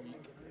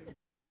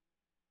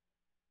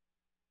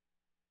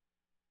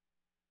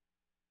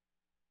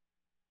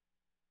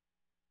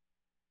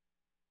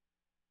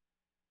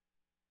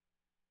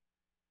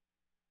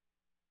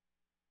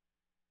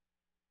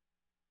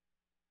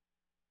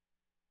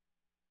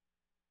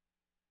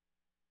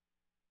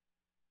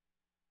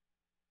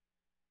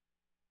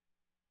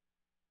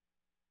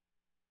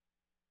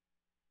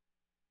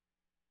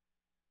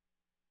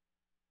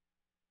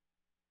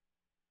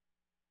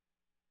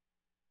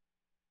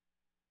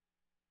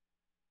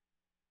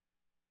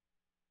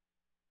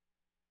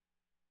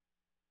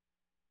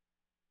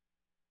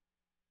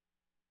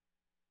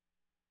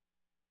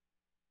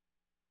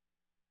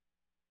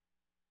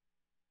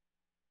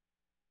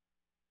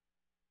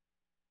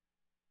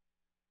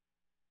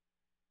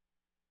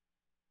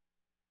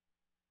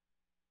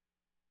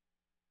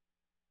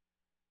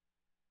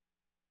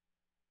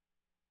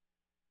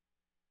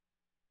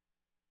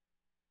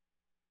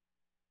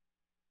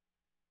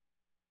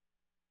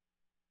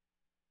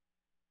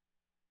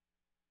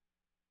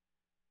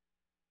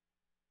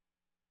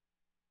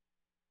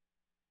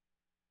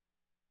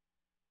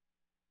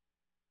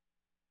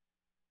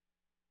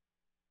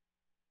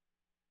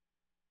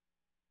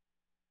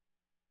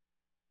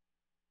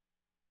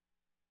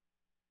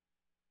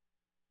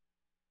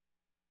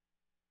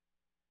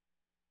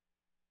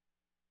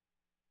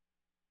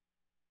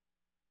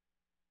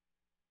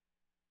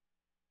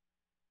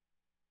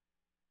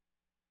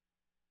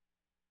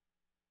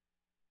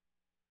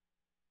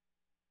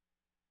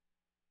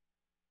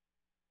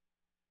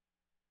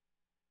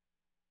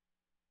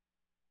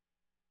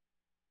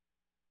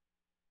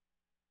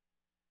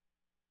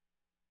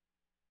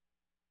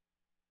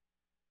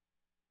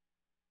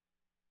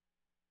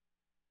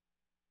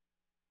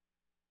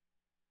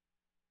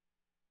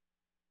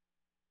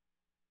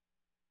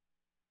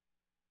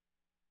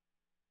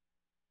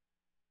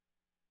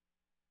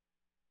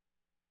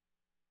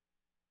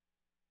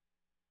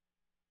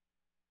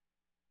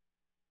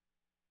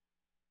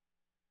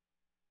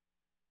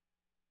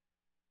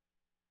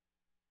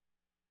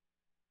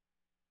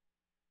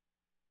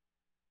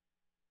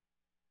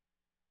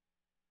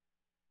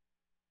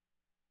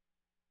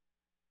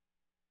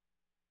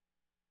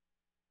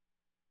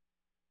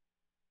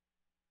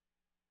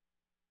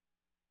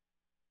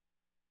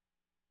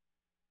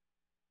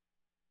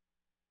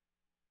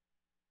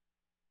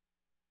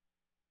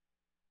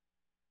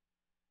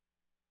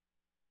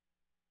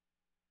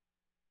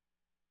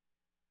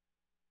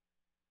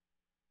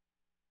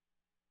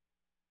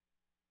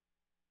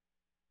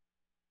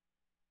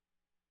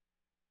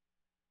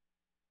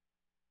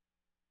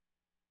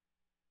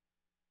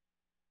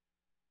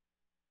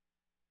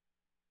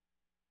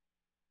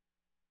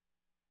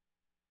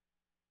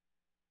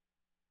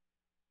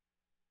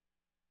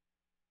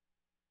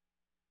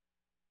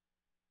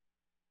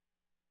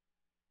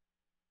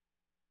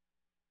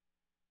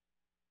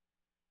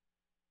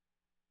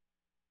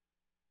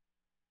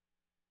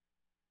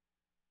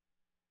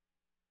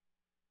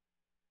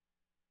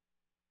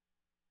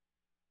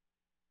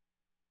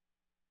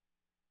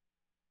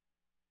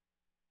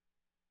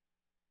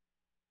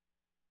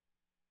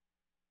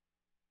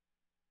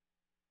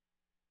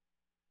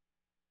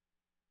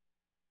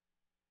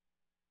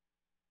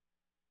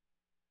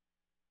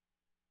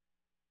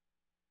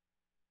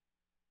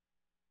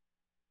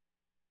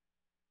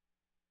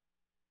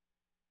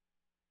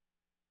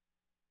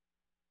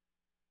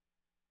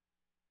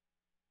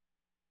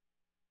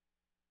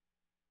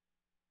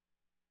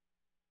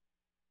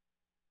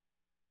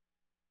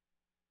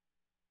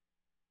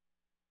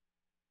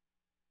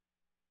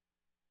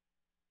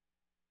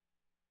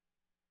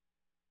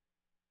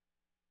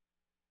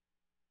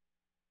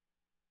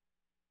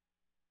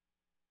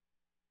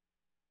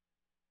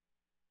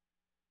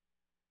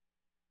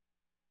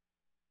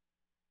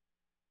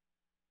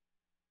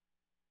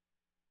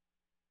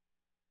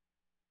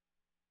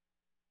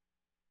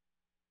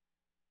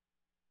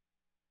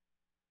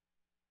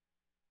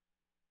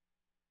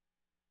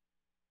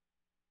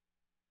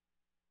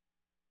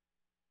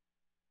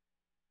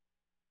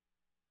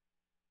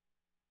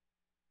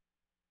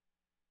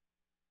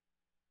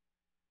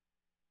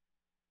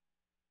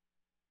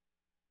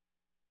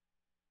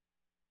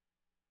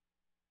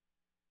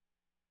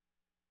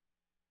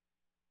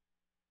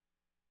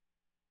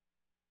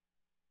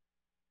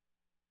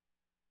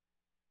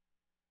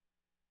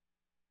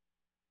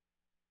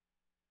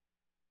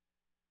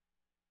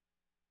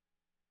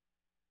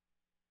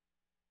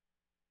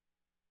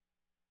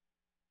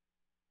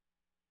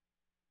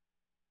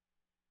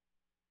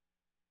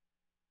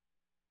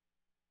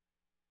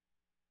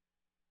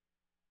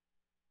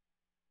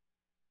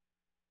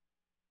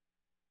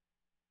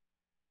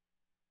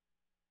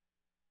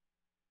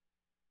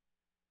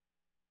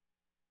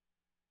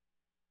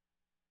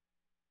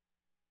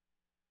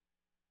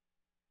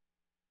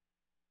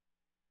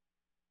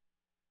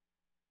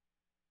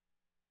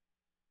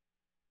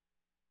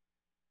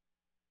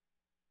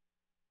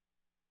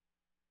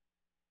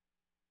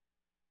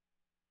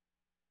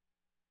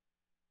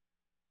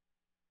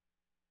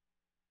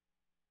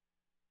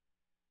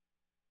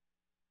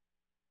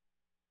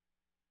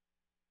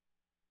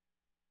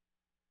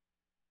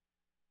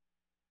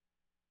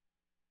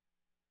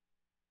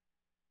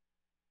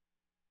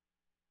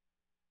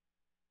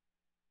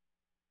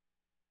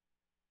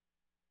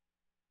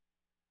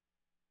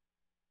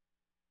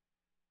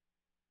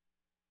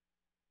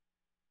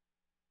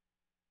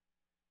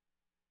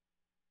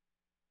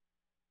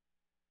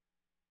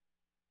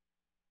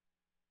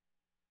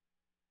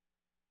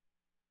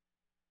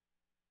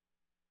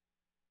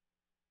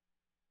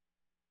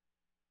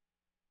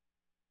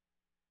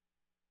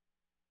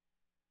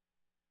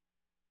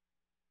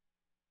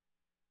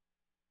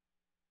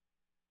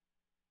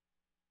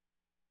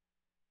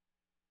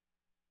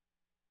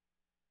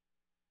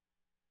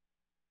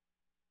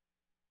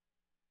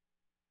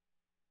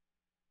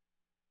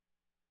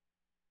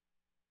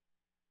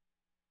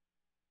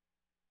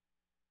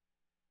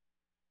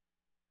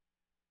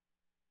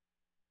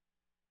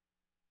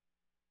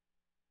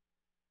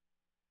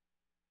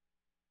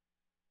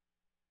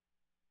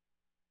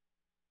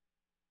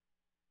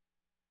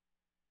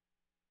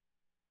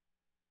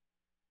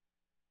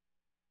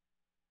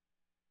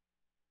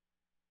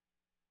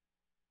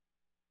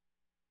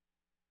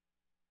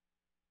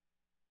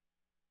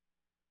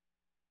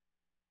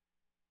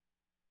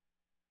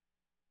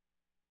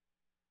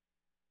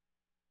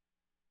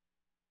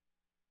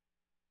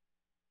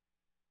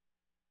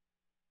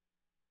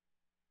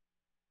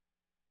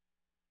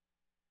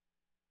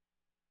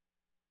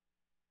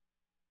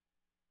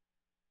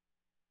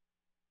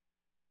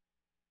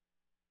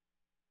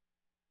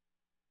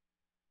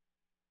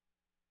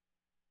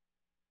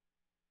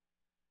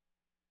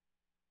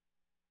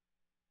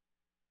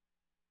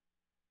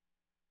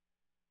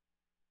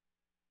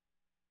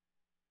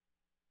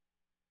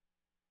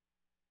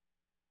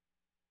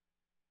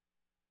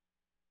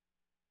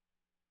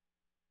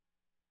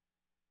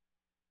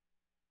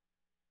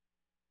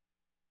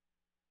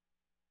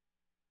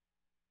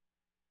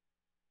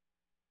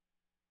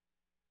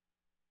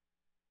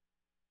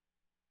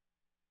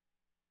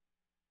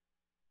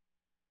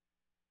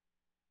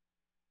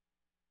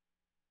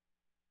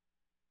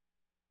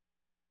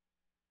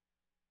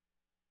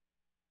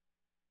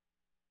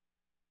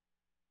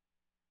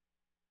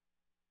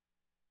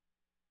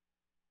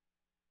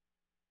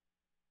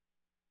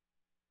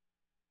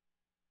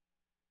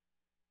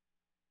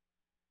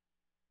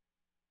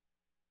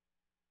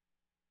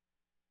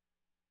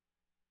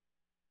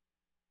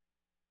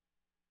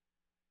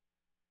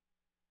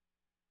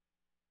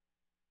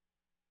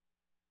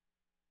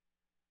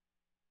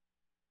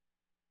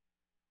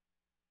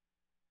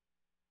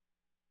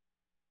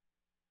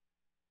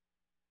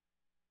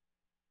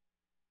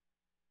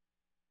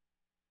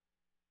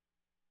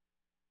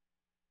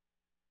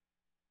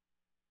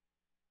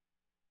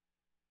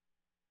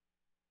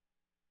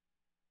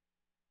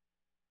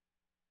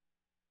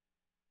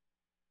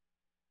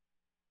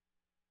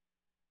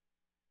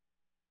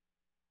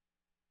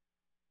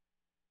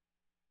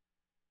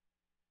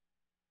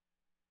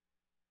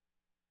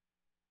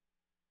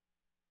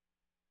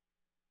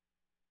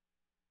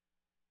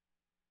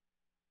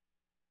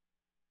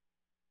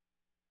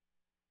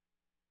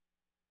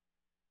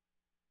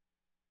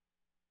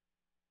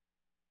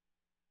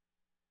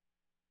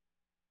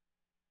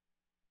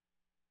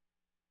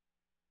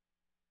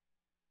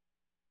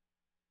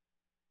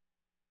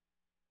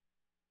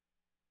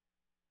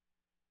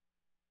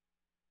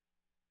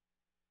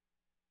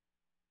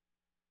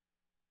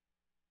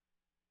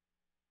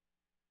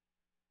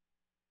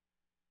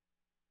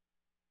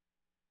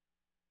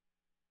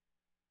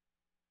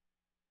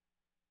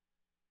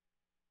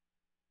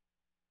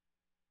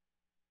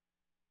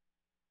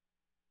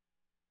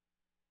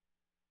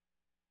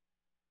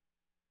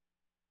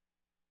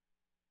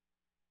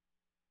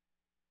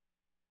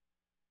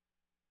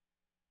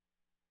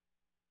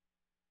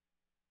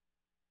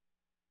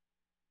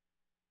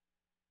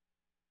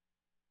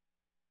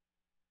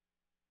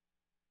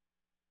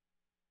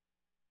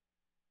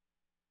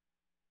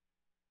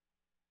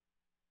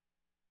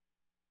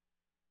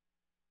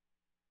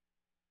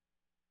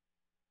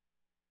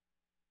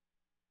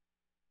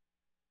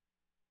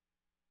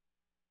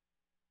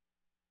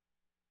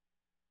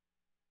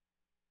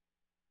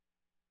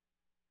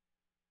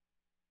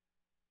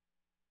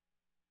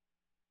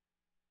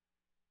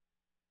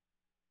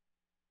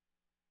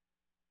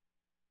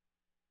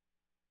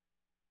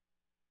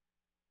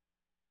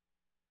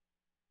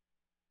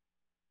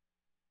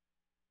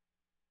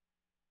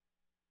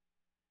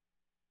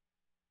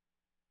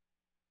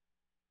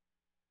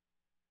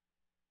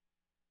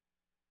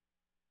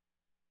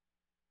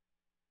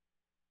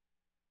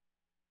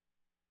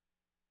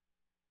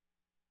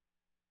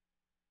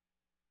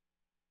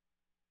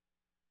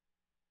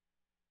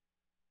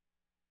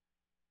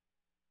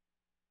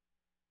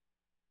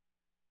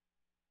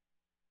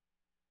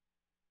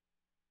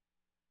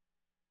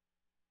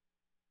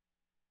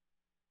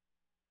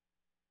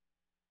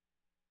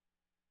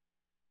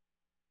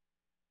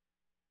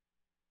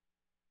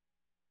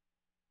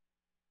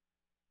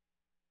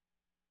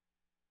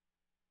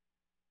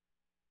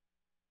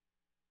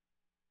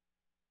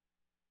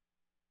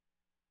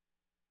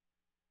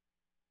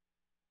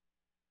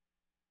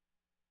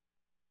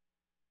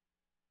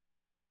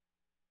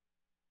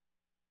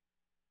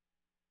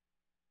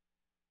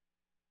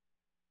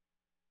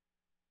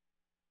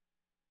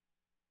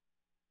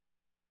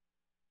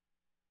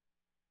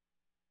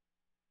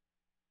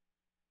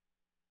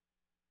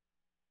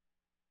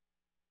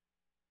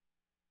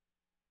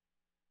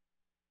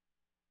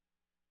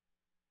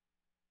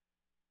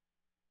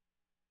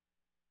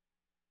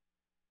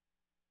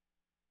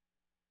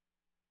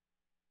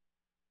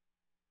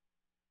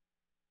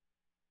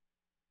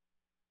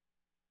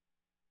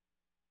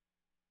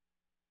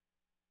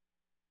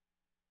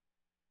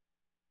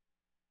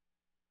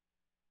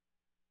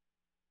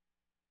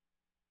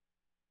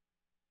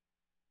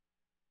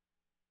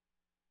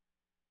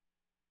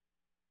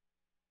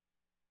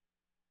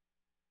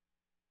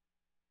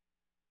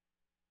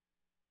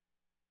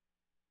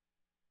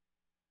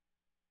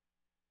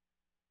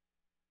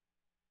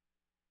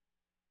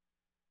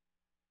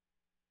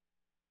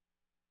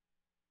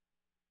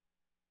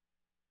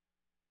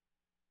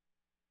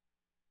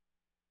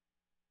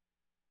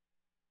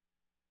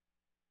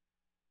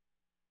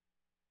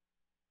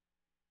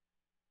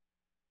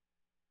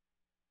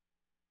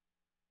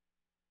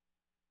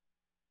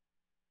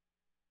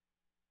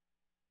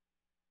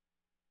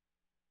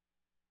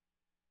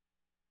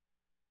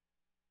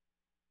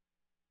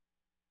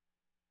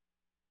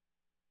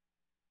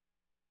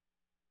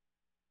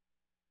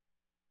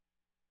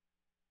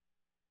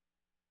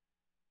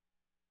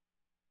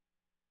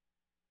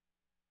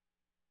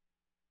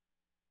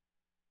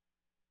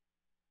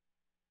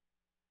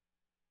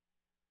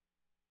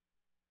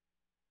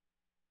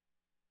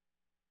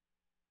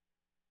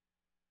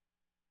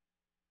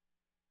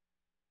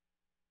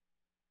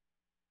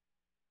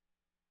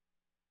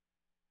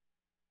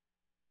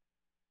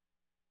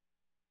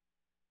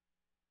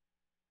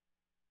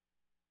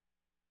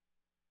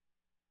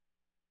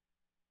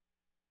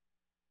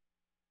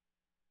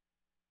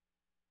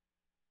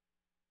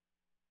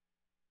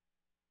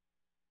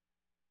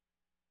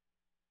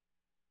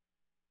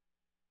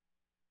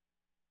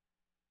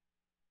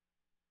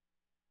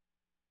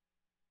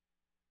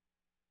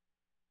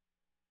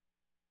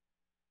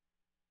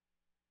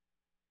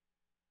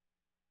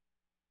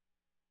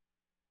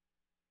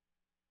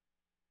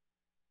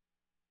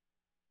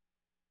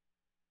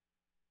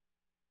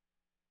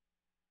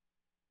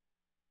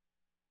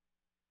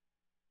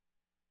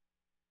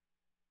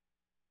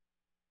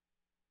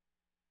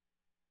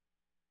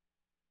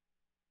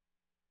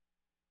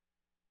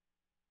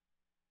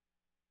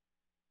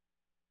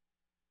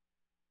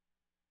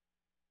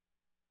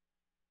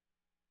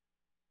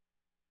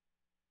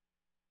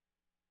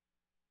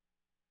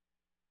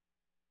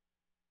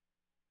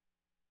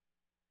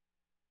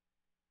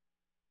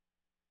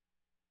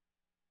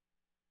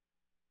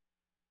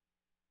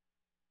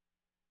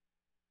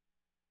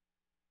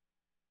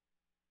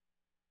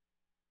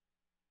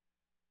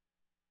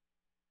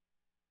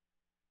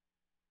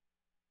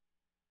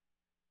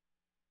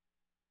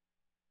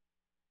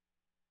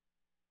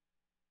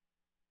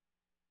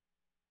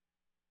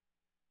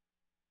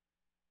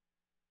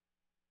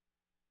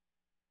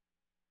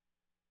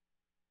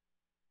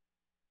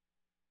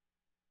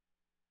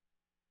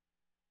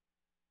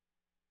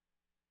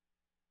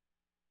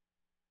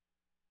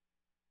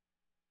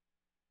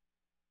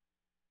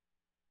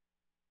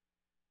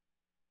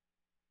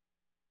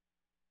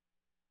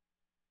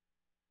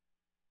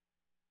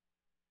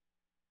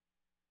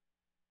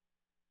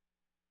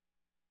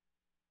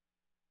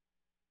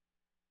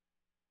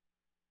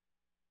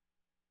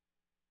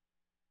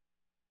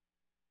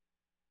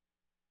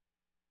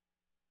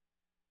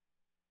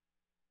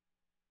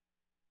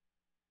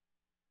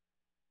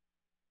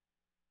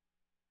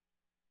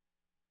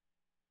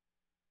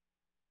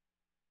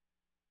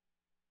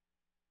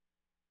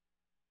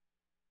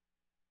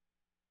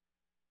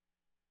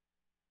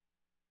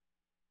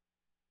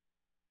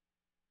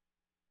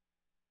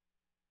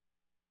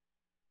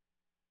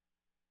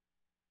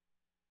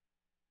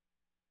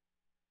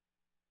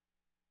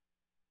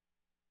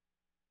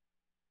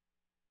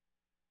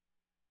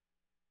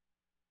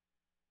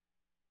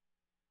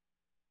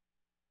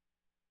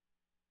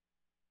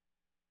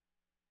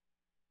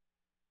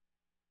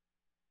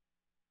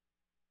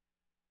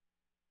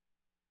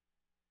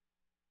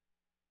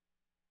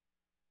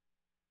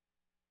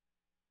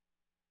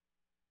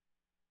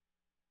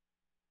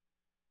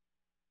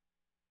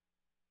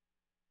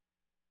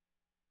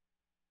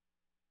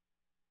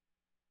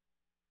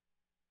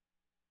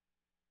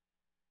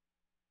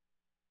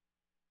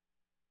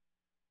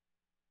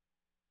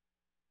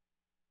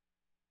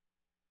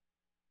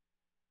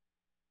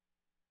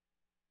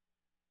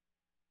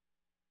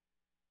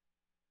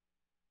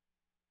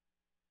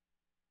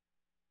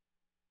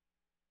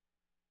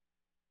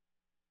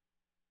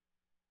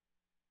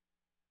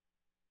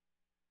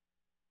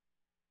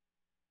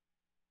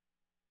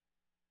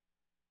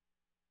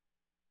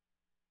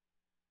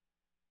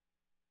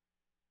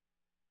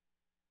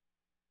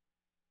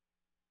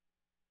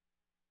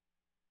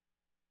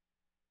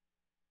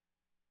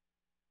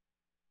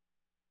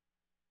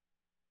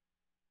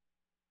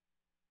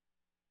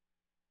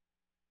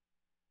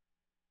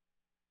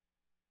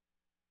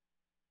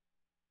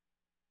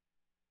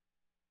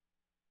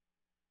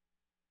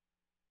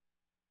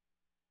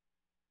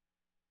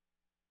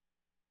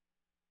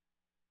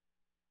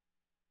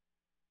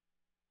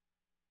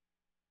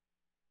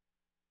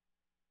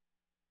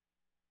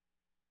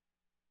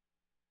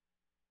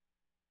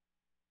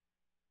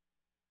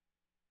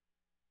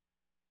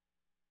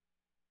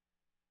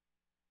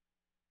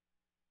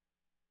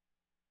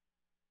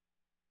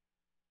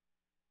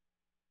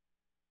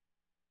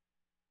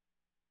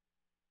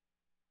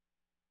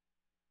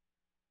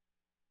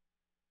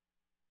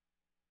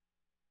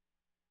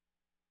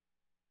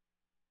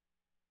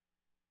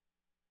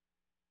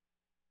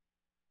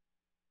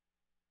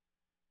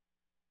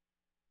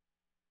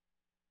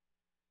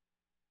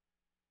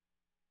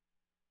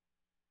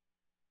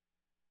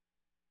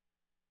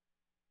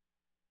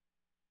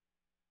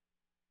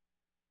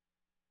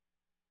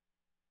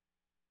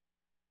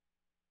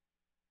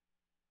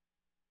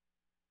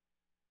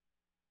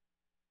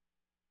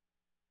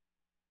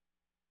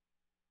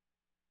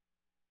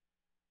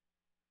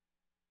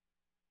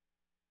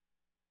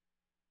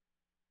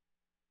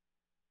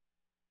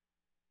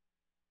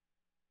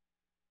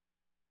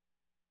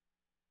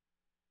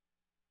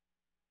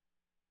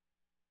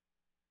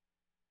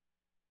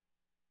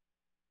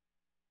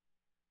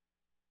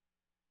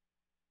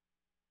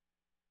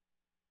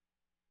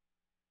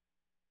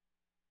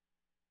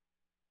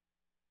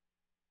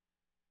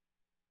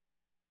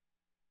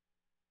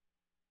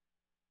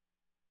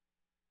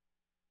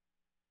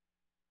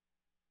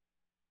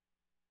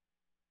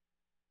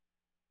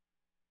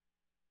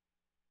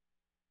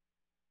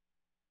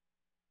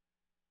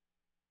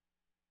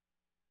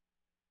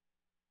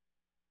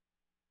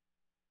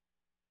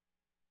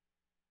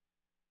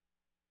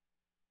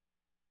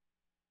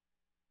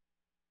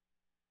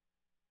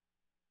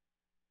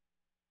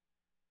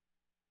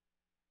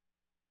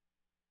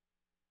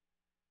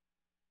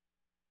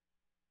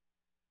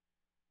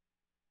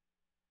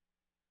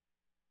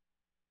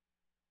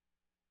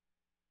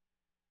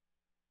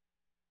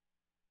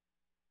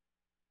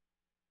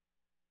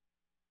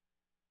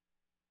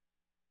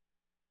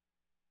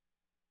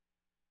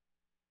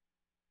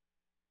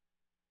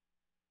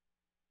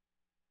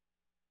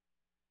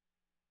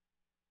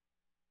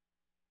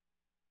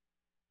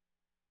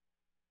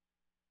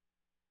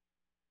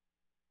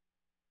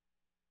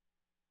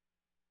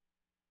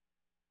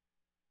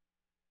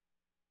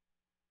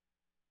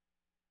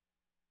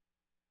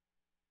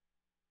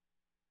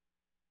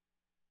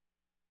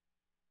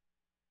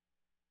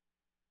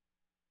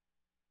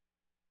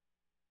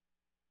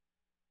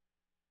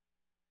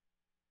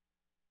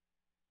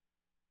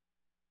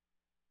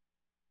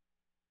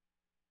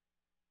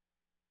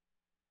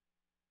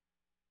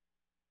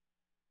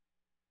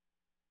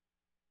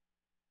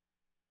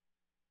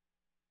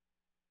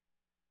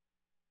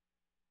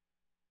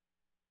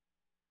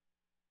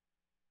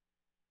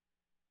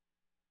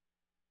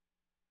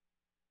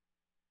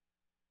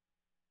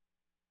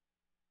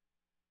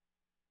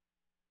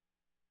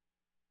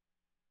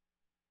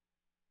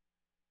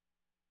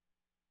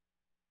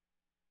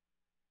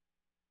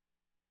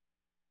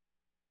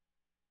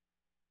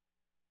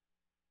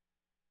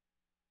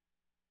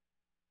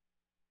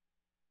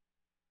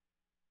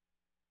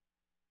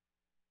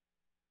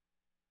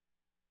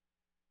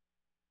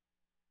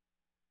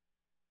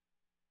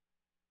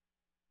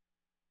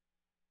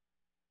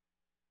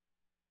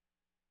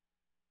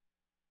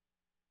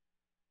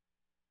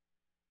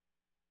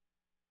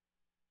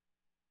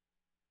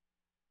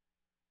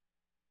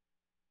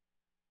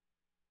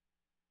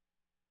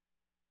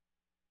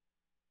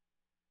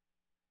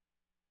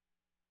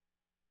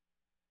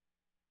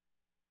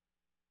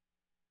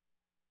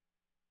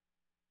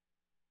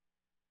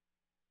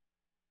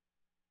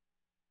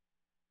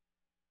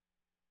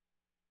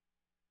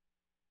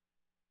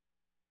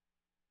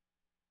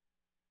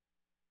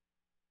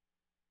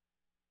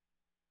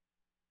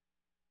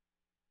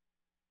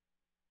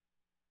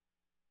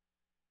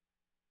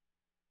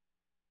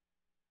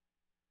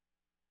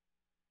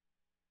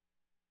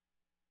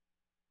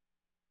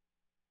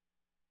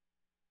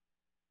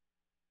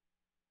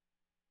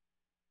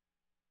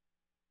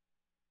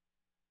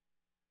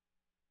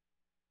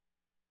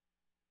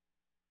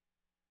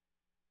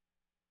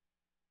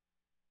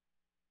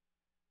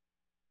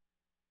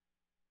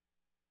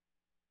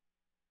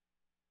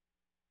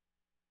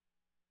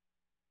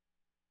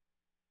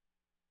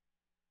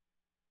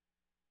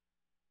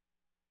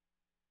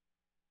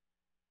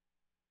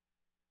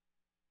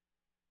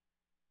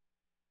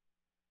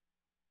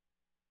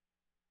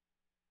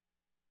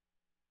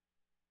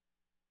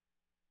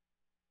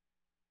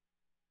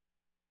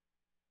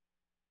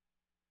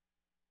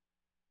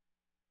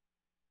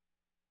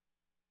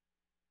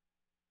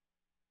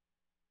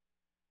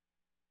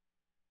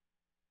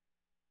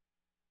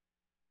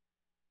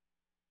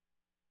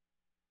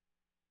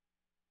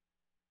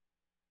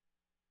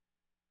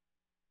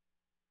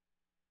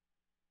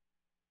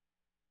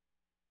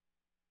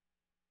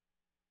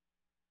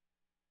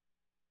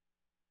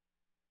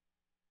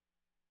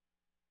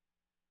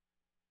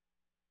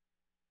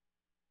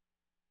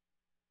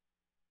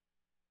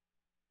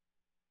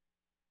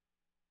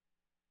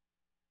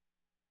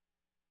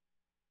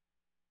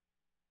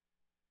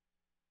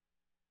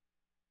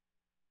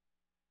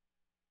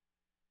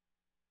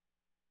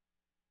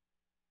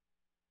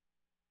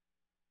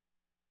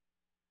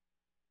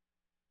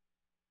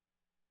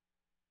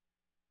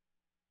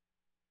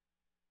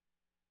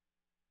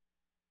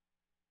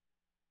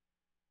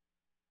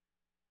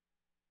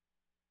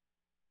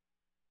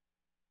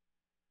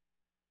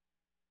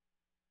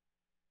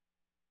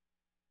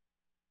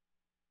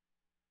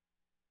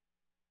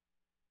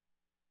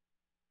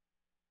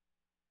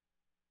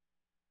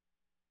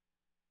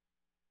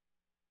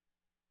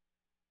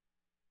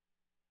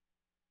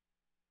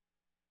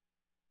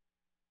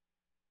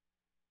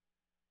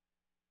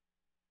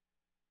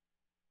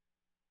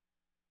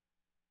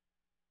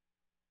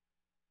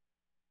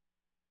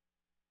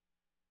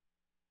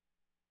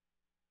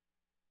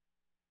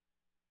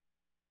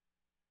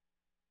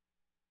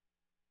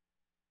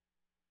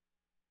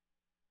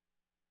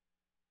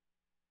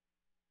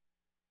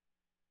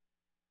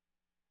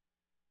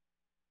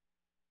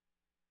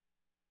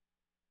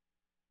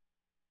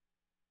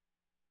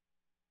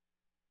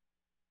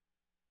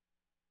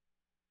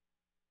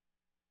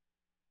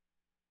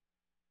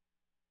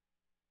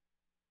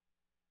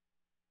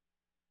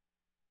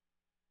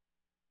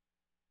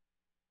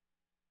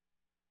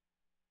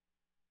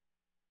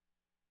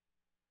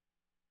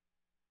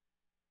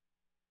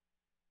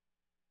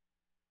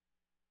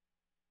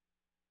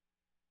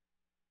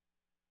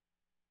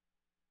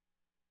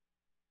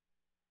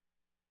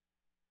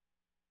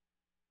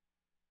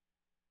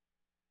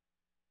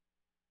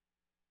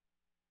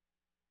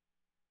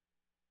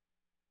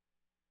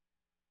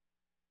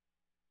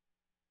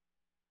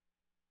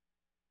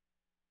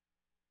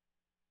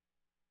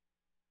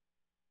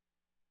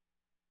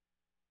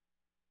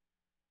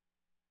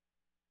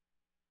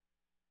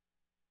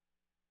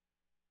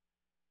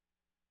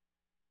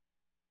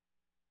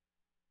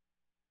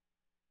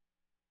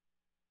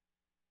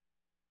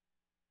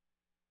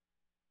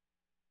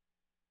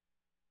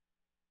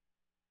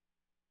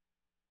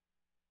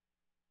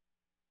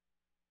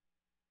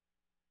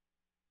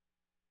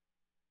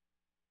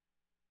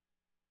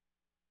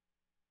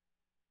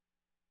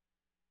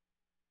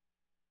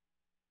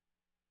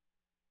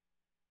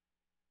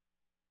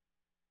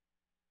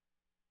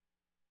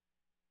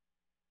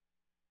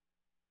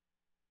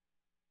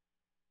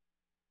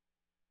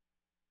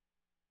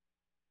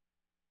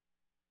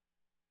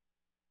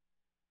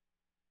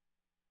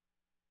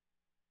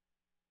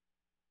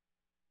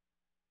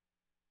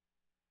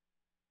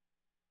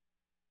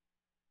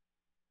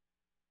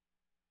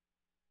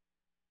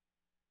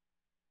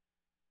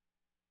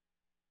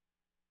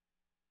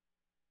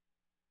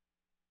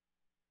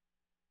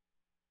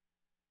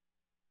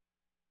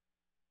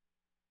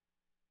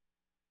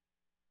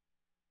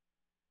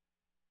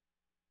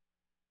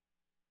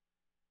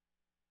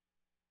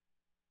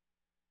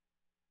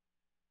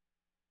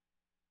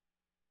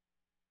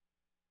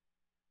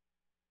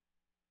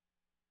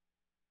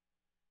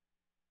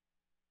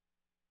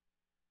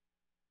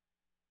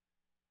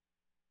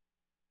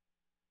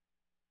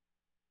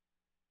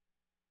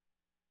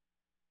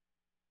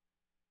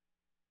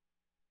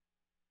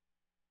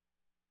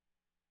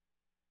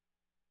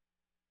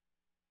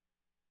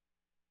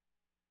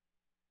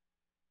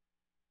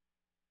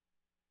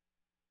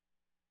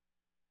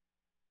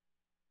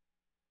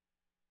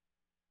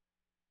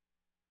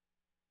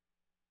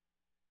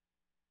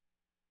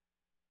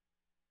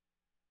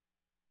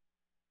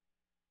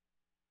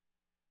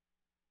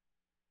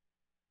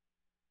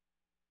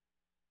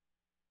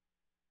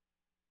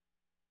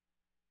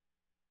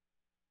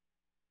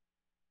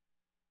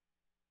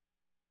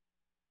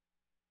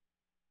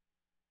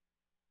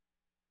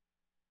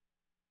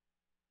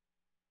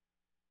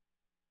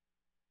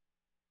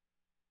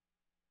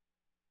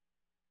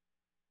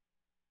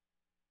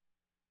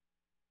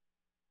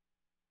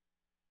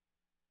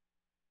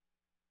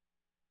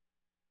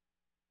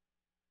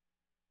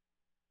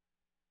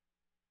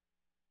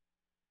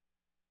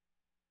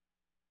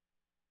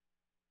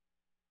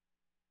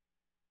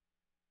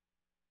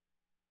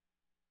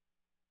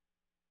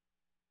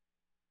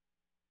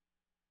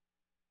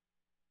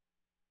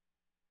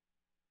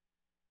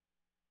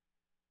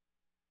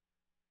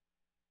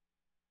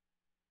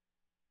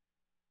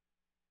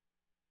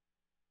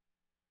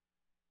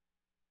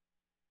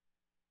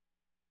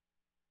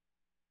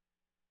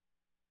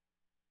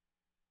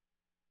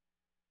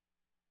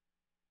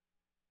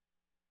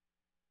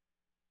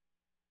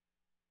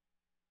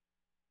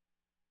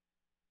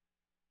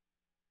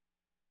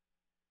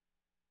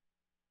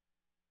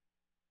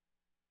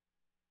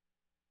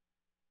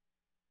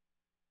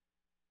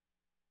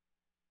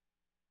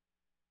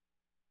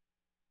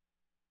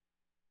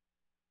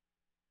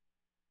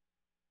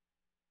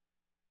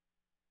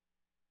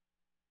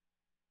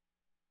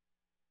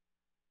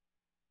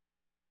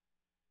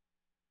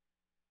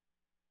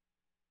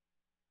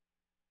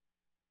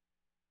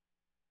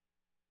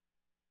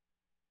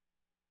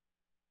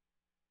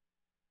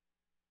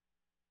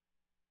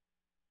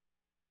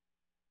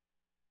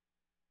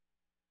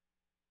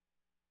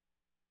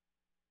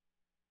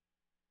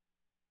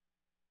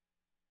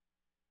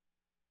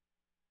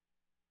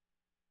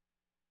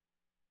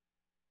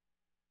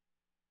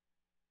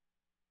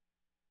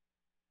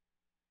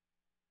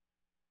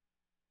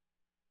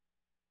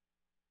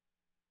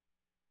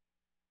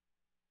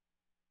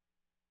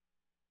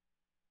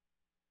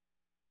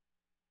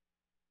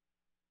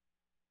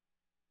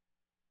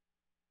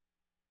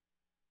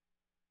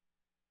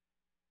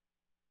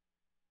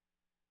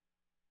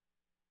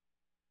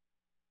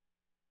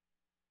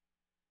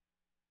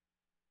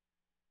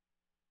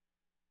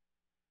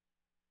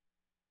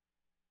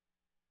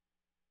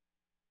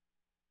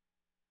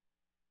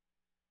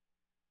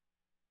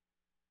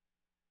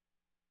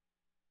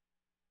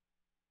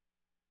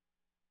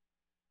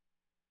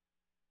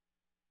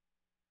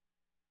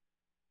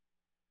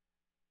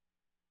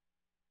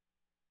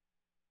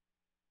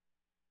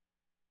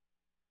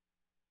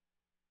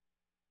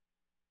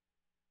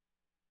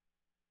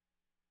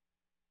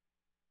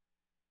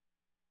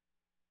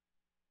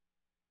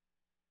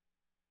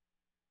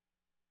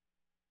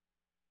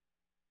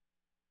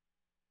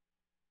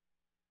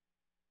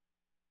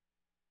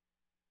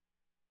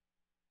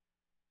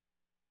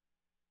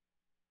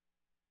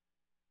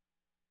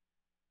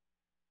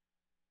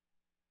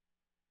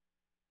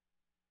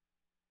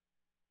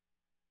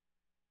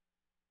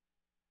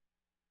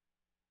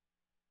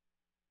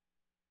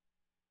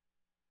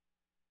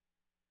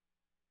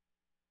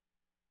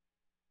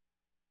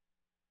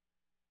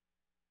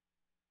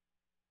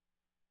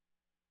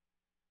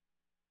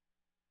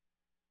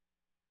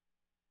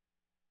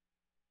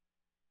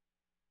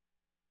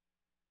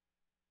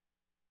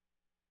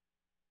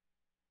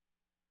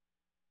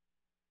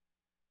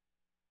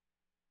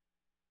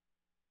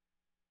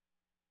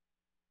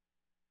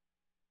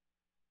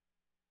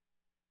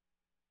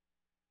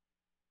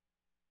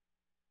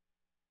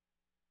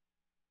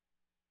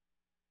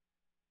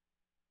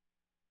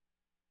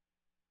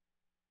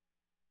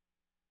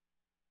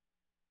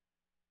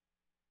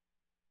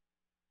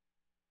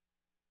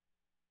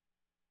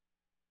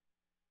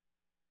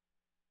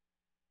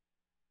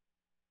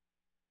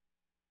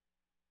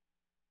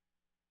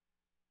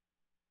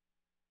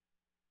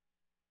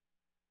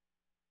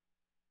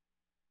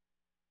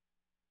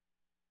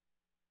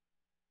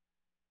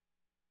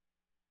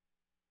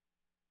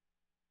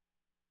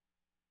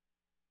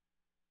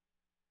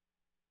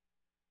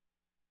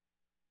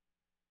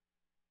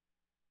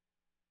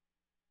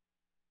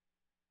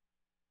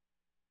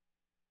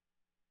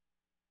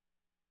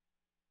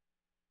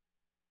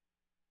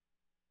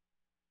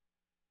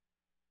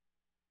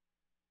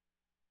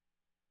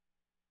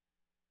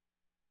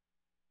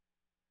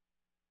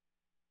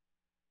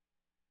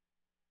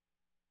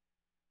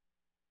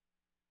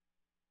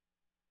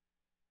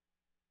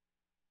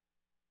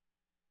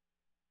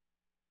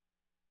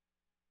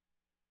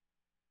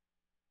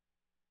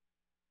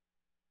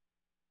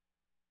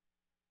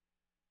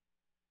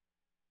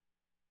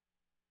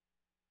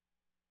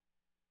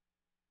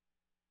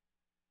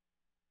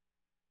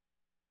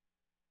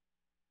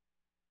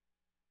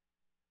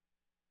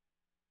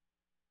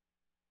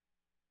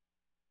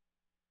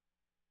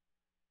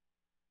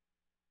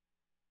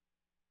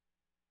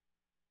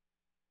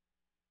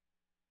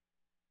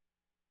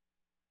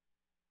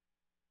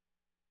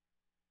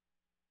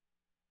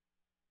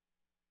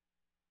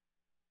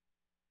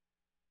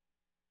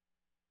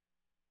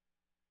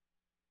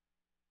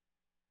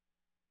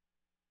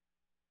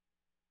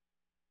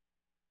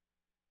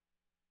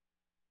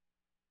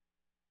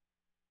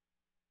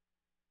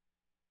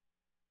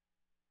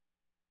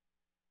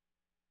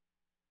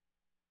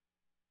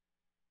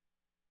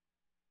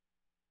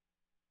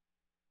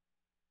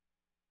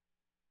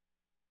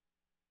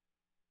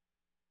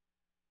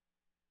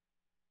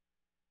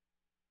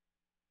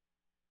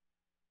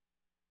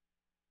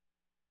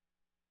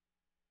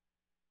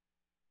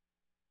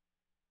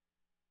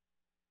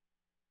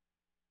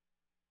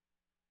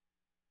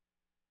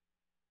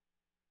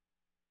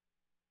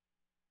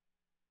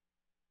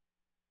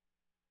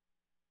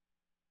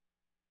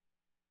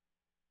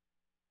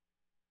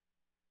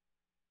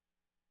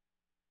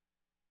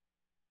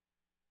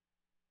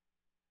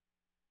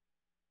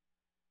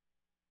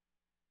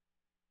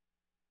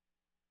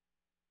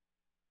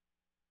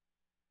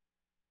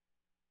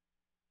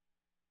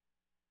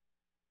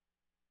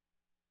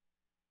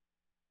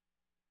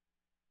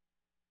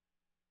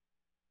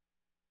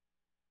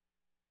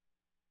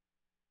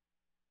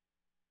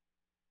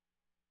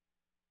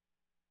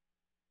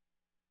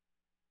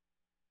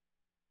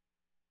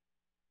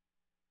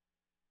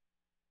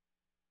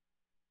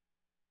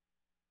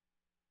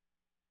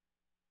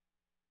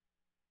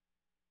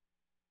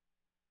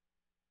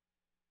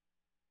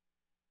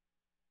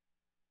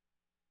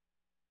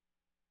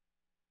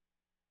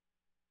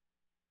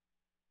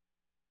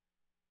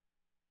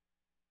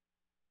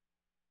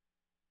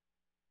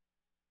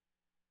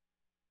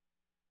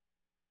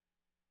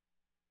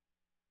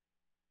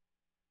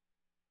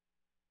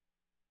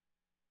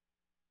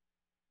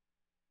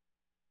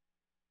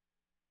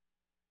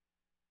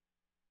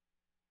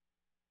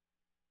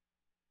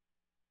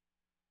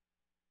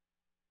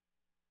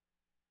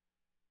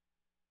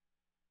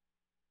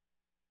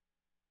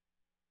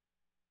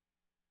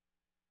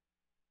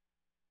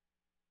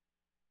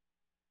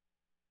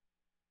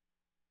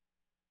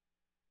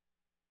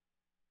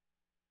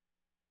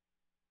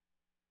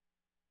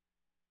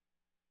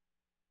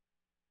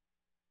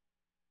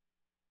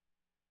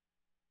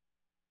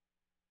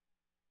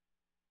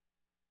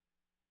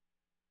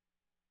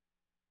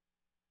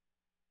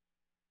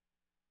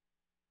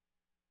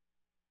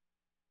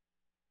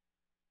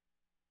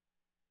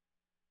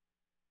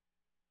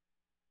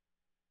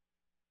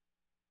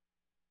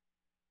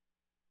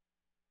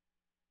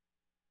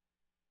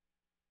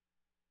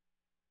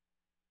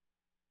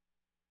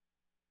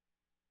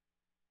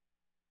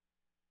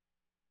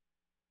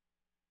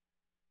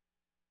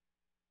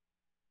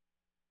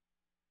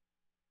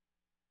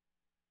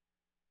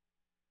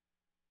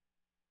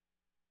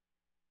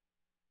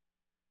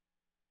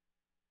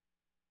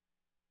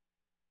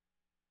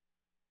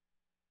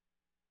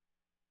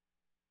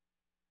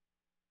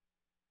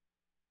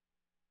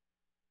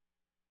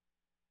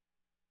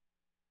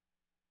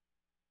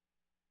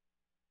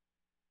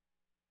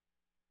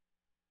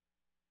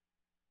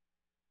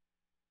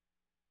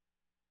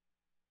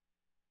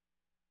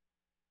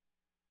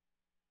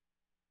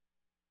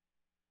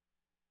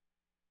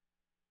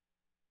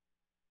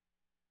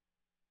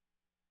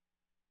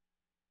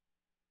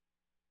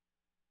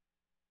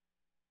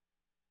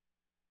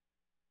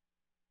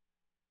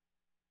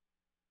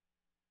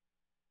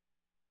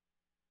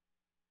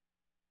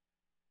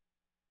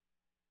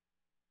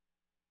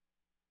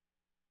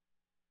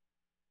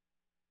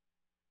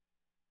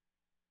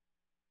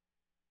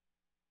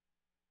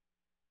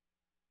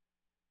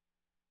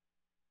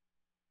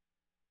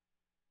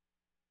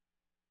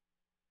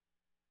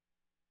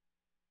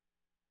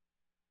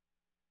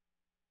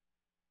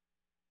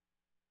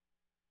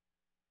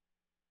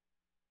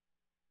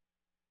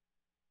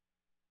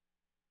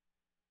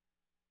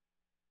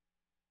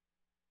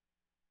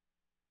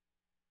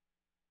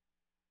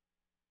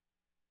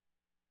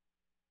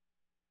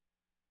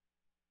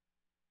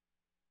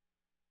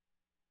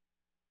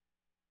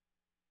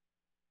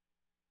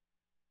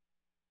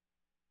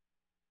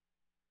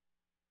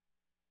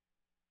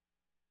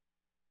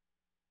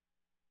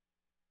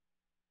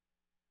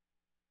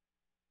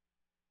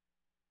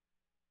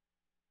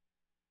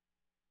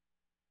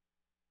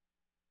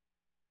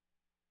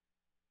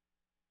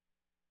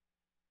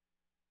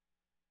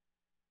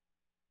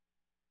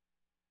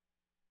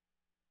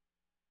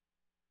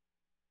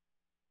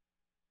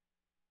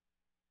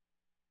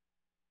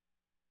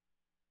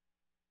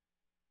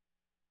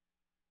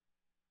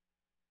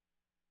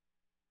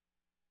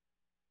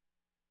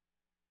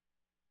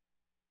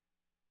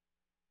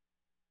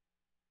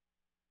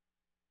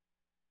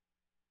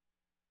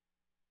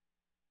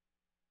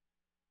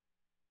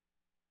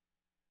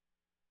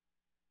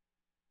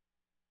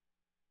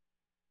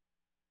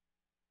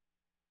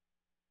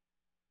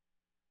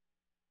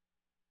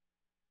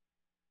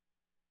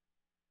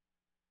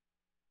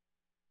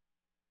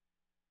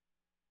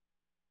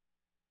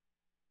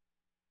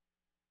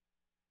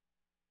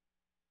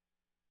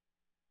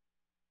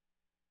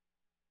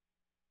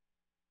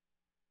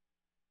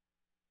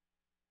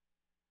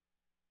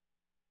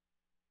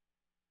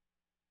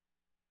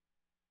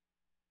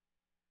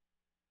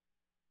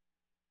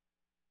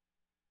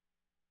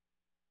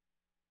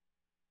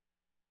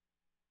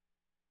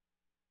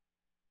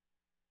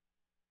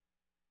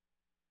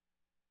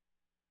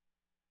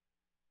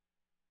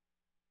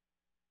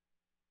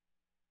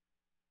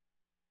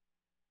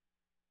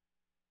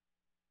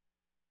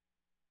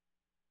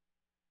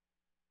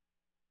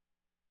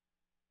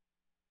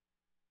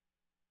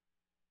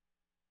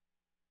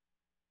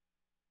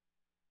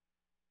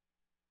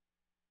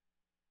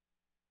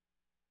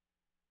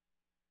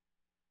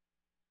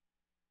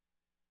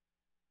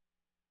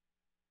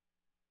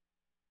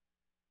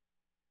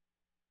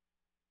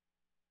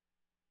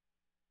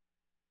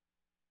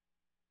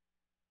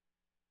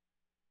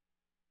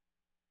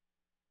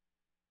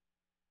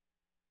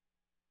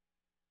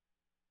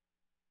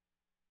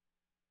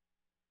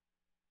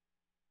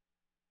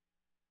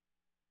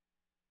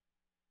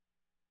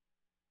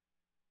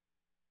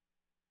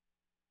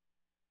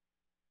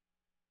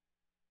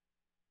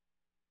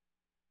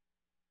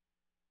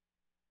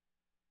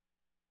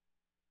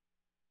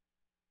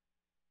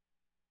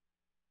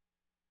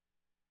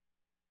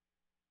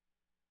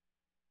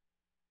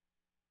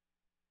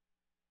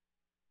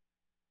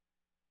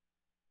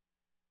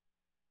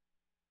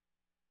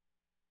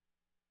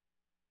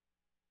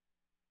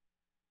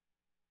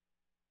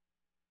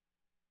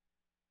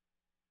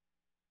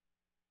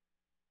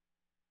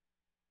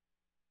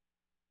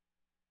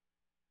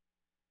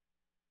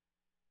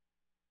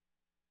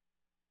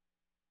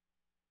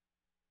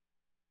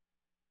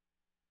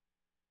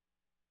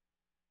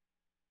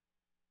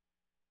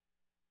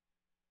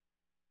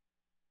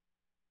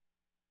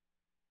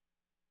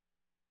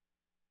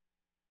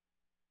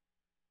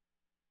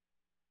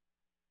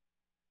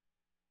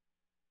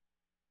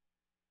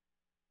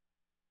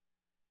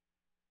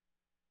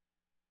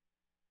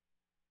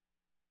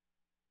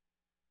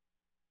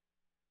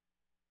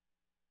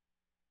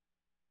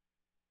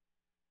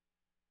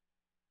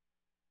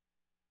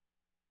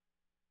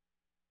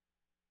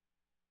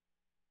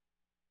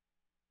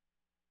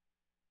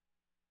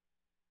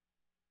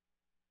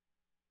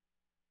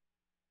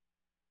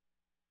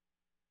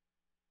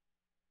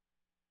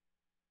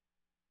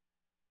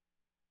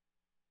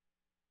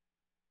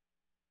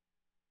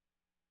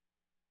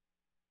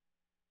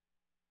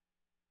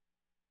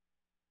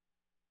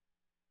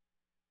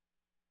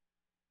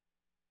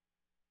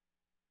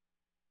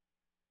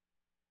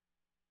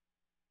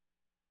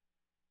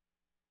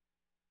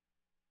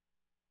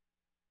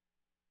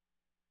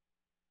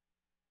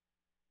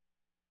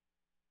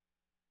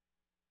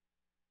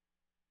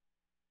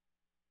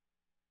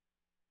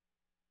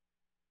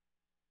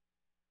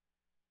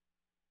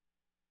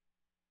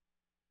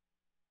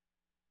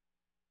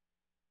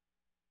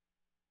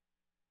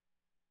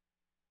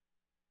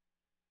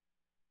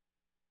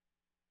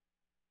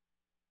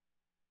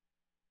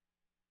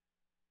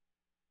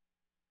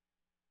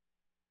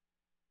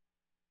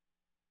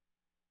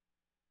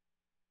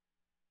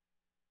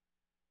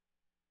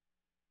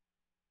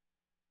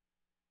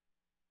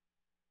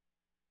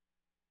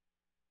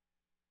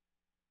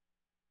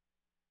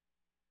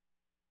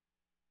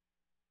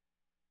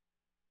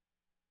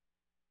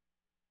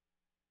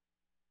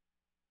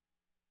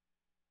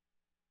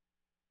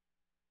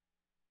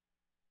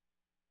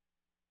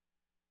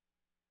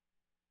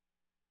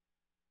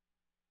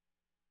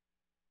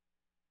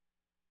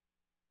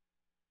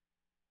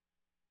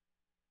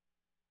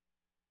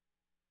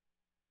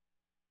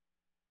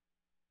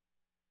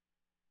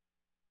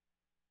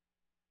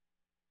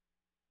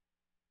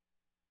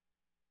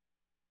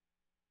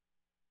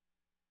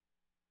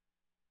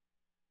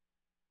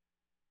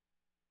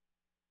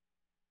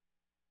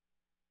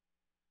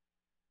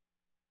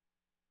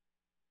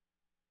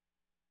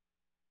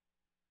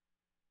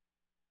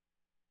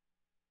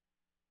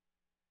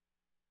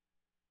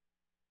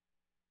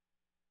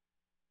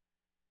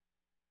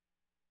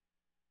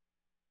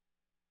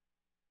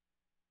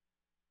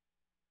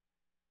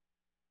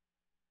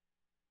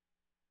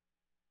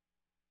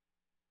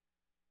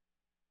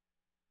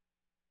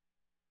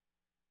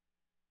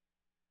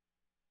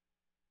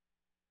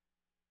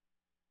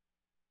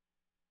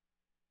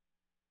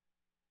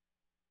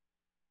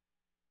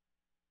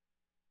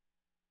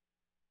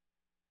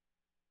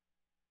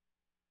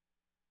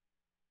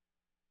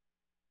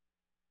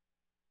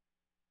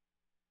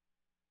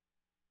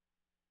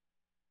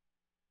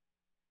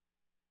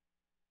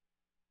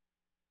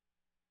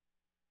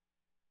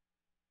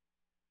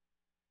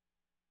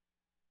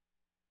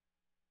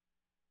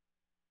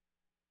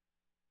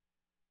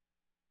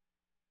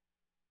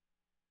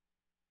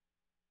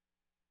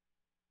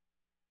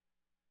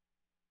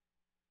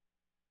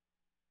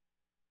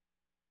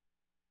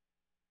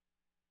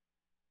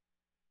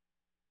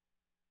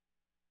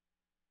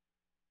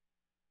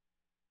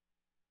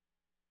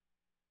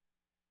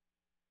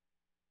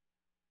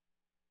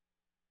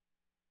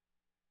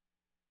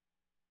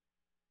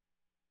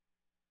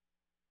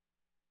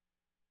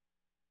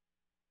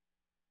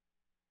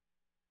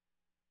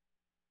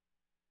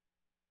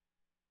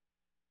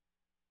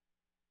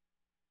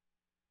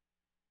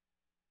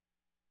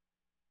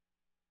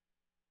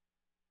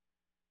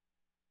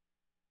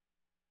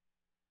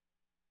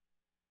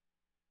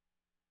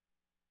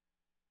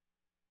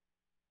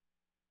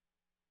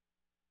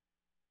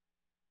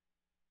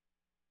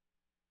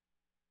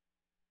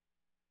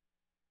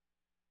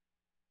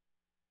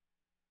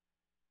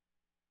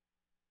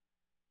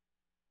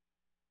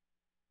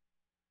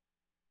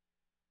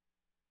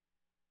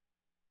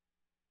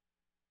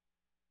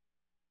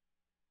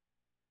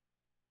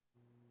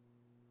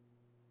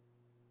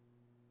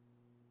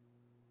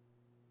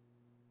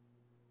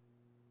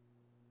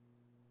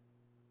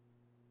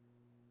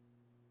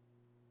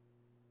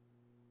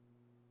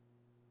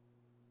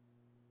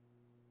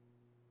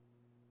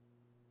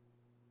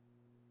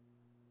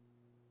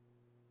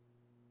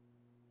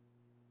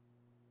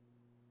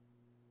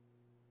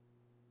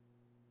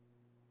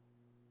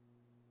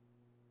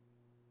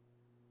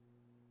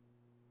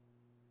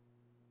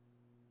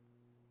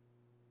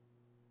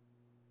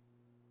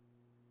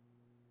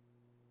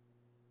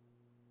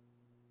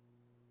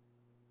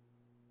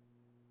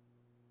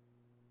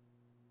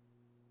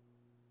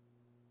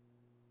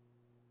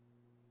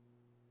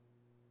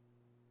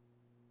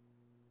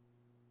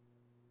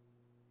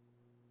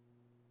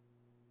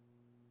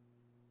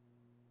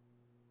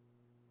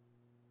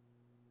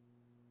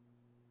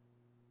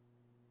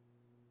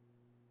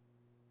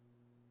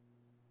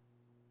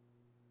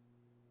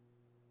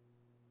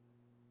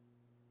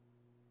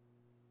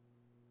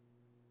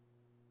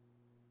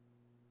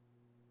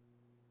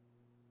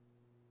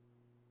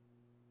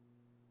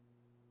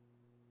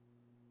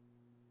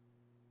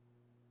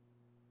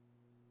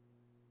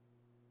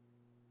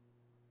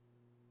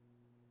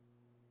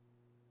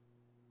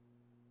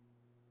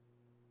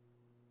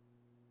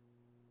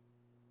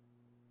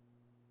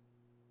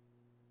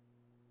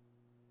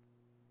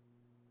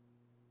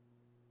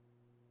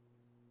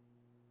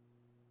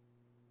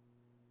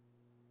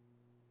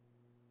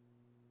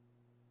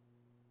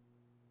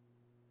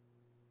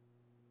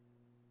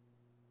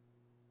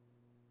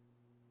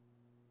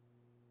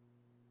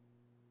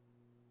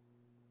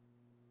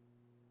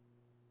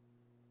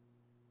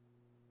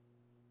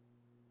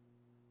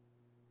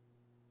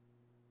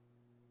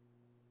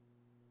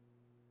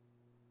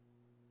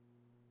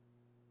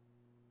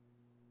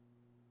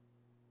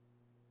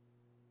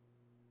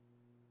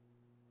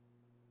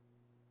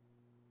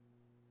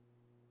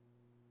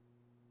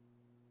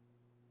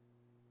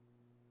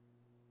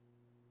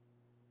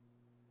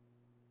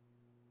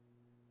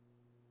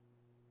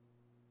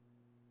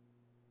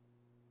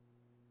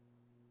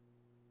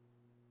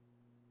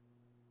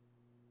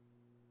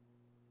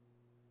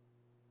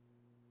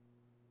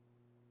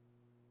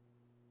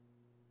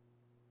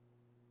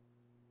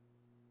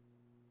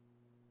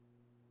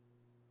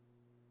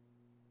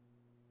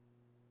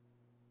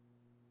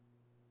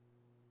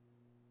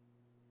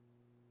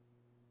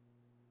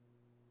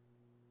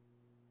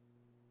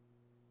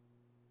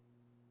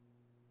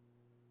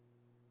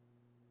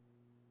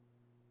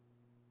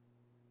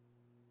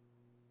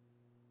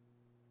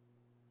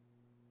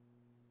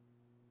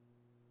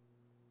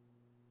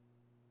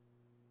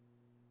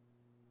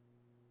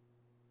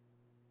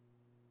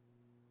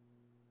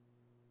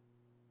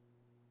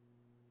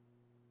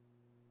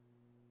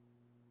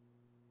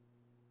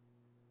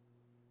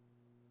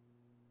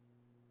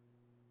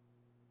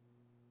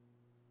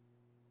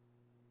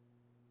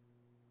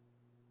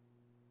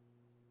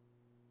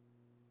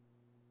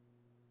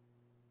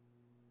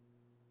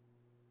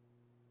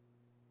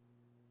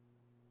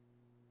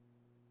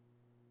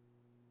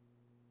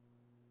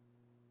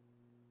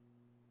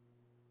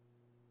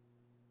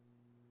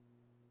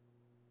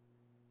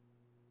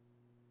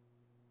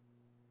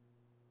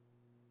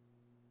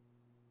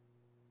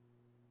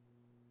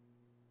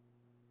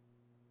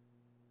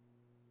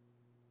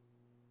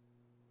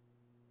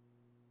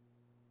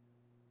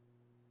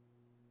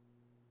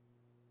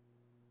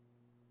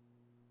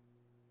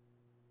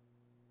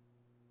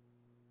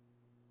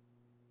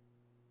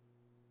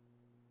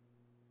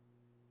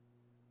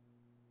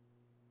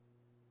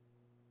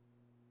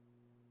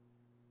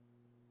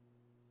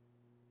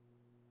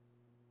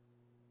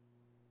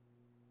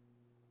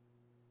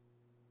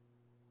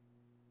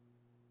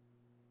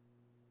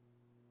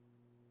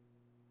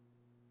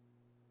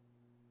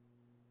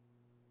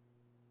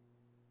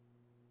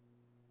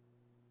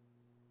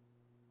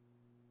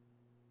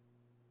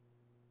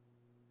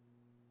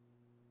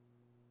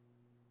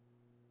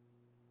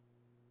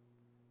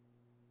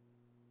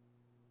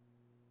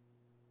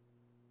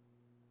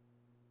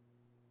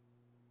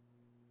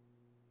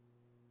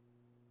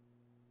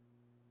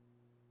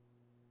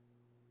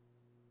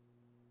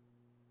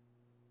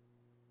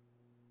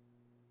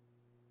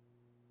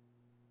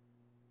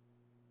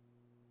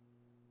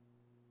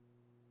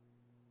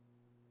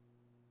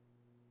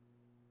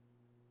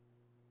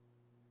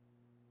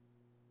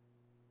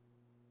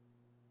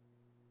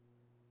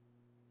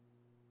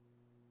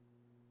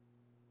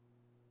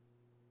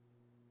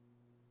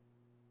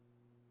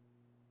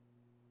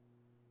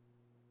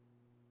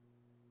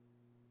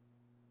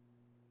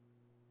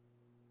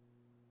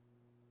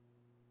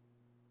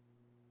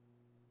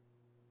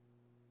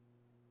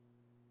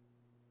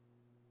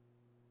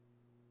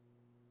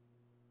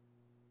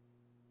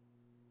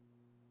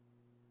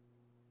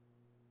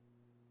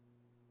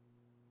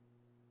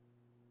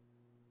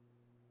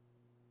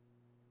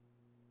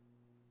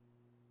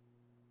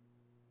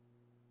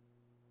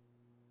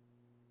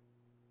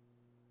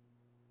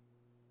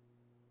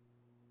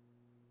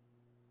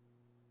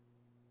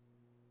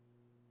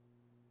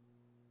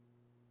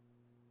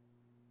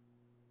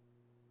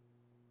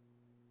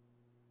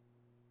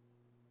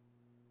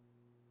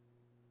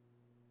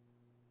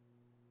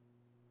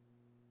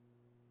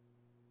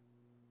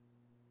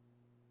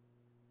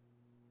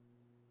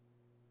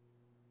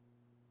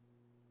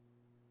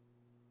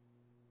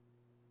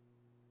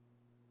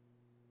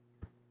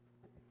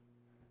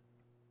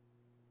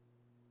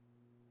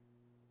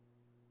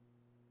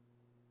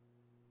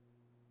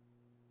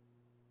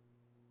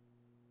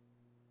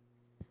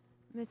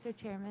 Mr.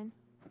 Chairman.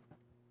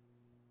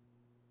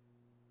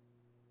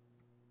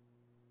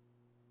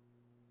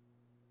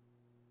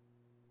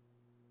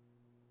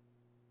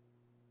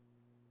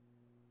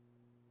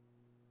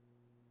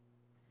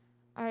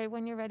 All right,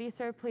 when you're ready,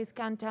 sir, please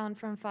count down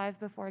from 5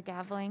 before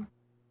gaveling.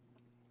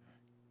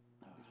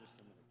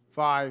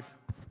 5,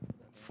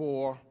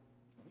 4,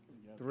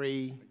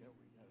 3,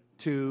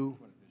 2,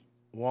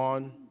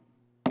 1.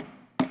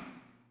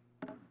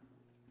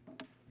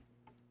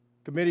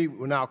 Committee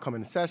will now come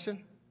into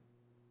session.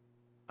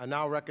 I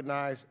now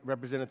recognize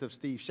Representative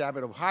Steve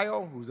Shabbat of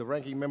Ohio, who's the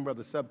ranking member of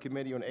the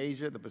Subcommittee on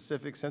Asia, the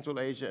Pacific, Central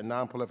Asia, and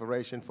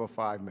Nonproliferation for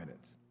 5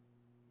 minutes.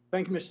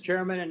 Thank you, Mr.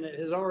 Chairman. And it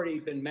has already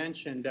been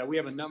mentioned, we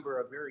have a number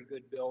of very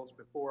good bills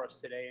before us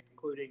today,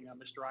 including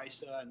Mr.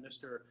 Issa and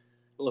Mr.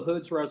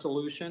 LaHood's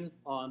resolution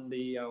on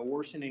the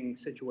worsening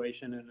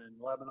situation in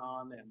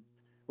Lebanon, and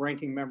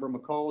Ranking Member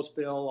McCall's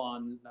bill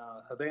on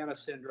Havana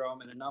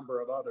syndrome, and a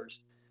number of others.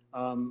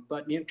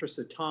 But in the interest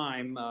of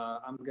time,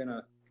 I'm going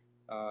to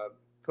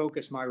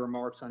focus my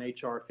remarks on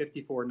H.R.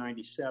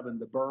 5497,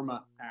 the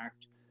BURMA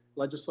Act,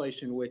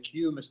 legislation which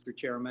you, Mr.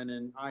 Chairman,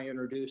 and I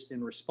introduced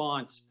in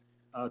response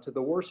to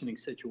the worsening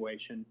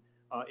situation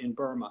in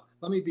Burma.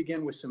 Let me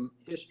begin with some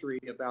history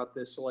about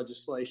this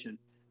legislation.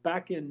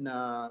 Back in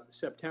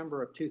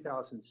September of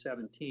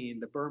 2017,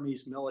 the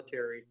Burmese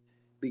military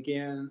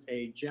began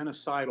a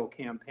genocidal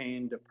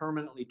campaign to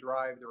permanently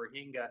drive the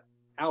Rohingya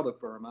out of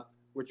Burma,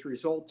 which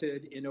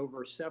resulted in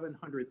over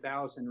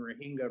 700,000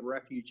 Rohingya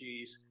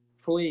refugees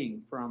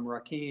fleeing from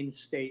Rakhine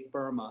State,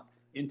 Burma,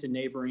 into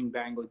neighboring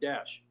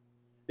Bangladesh.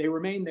 They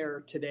remain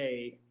there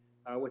today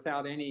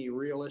without any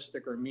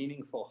realistic or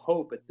meaningful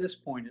hope, at this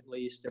point at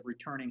least, of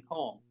returning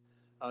home.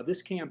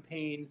 This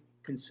campaign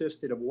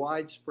consisted of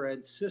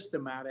widespread,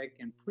 systematic,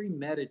 and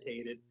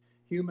premeditated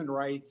human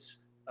rights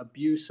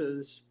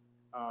abuses,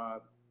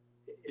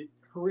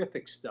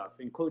 horrific stuff,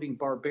 including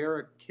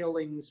barbaric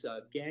killings,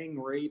 gang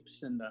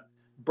rapes, and the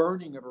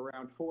burning of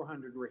around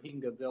 400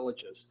 Rohingya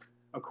villages.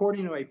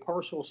 According to a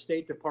partial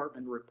State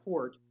Department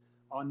report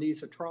on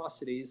these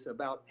atrocities,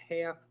 about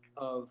half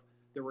of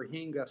the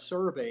Rohingya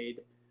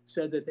surveyed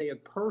said that they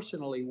had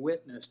personally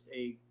witnessed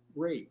a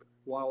rape,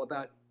 while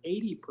about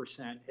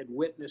 80% had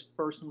witnessed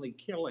personally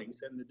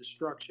killings and the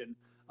destruction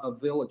of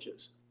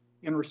villages.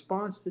 In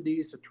response to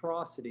these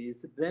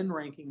atrocities, then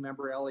Ranking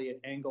Member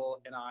Elliot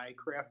Engel and I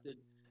crafted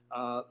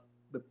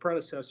the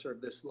predecessor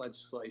of this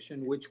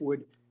legislation, which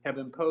would have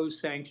imposed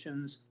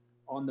sanctions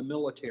on the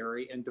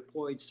military and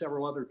deployed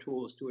several other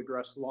tools to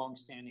address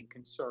longstanding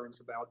concerns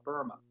about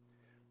Burma.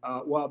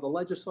 While the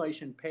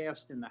legislation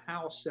passed in the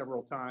House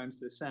several times,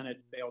 the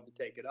Senate failed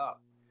to take it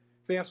up.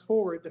 Fast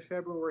forward to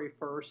February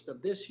 1st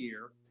of this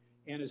year,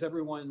 and as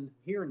everyone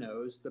here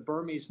knows, the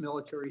Burmese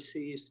military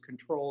seized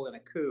control in a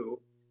coup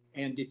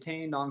and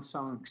detained Aung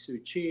San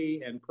Suu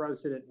Kyi and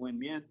President Win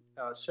Myint,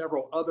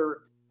 several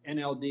other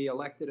NLD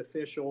elected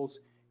officials,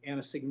 and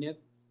a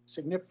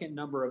significant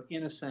number of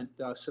innocent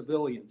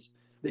civilians.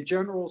 The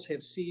generals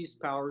have seized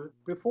power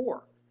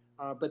before,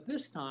 but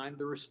this time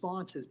the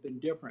response has been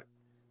different.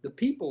 The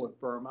people of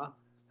Burma,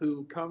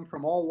 who come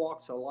from all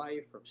walks of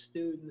life, from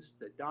students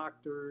to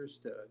doctors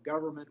to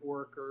government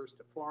workers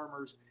to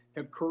farmers,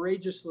 have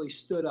courageously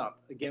stood up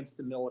against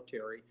the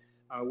military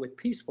with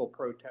peaceful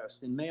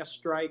protests and mass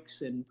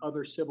strikes and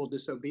other civil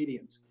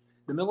disobedience.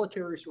 The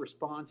military's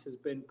response has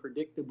been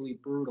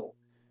predictably brutal.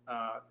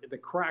 The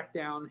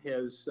crackdown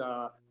has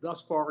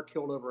thus far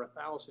killed over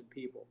 1,000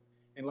 people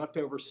and left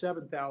over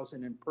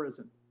 7,000 in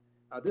prison.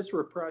 This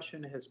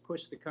repression has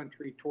pushed the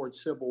country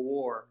towards civil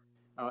war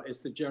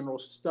as the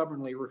generals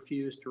stubbornly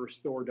refuse to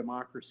restore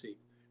democracy.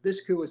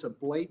 This coup is a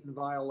blatant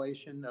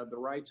violation of the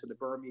rights of the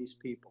Burmese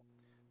people.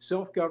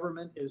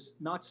 Self-government is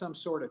not some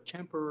sort of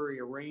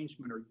temporary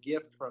arrangement or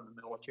gift from the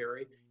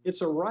military.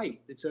 It's a right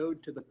that's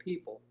owed to the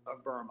people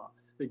of Burma.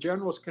 The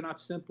generals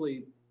cannot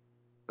simply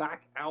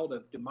back out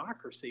of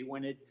democracy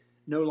when it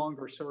no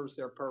longer serves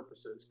their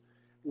purposes.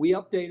 We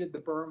updated the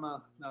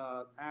Burma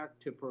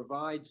Act to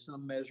provide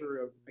some measure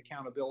of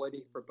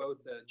accountability for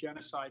both the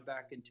genocide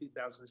back in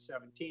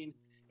 2017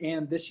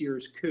 and this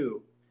year's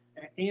coup,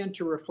 and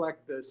to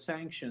reflect the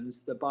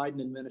sanctions the Biden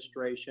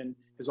administration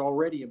has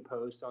already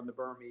imposed on the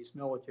Burmese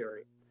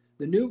military.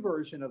 The new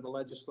version of the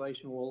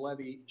legislation will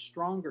levy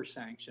stronger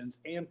sanctions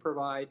and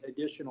provide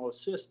additional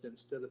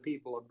assistance to the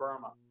people of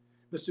Burma.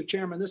 Mr.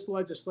 Chairman, this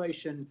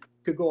legislation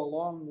could go a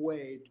long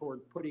way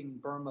toward putting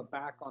Burma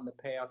back on the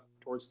path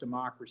towards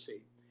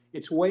democracy.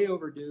 It's way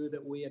overdue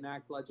that we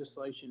enact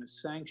legislation to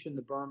sanction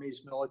the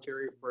Burmese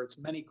military for its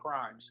many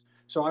crimes.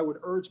 So I would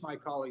urge my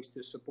colleagues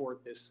to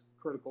support this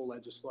critical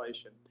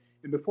legislation.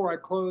 And before I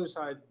close,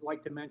 I'd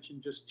like to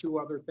mention just two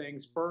other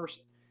things.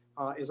 First,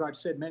 as I've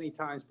said many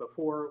times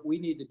before, we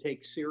need to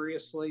take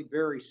seriously,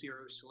 very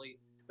seriously,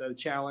 the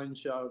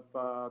challenge of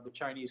the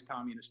Chinese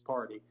Communist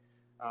Party.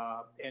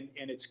 And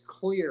it's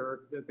clear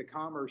that the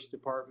Commerce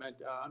Department,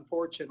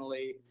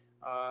 unfortunately,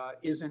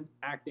 isn't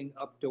acting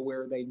up to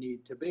where they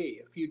need to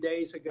be. A few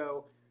days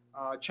ago,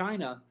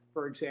 China,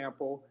 for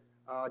example,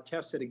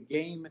 tested a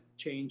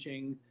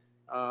game-changing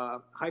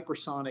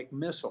hypersonic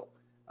missile.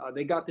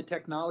 They got the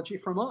technology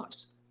from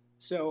us.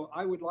 So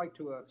I would like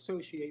to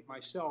associate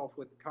myself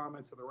with the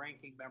comments of the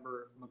ranking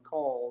member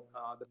McCall.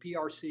 The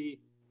PRC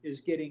is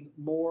getting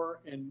more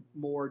and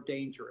more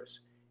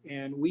dangerous,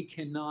 and we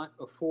cannot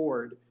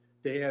afford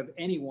to have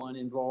anyone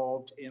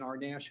involved in our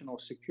national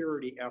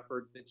security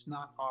effort that's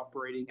not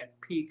operating at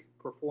peak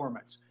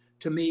performance.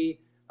 To me,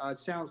 it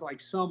sounds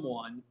like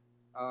someone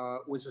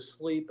was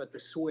asleep at the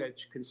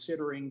switch,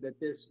 considering that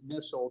this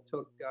missile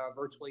took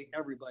virtually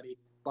everybody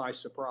by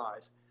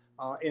surprise.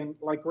 And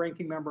like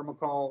Ranking Member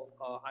McCall,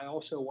 I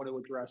also want to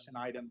address an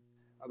item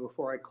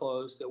before I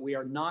close that we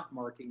are not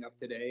marking up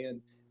today, and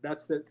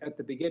that's that at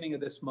the beginning of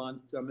this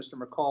month, Mr.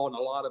 McCall and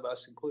a lot of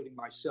us, including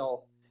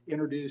myself,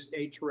 introduced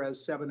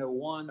H.Res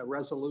 701, a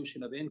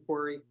resolution of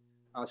inquiry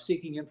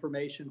seeking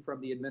information from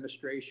the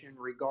administration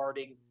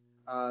regarding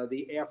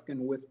the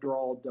Afghan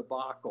withdrawal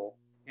debacle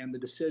and the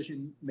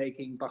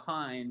decision-making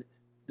behind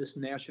this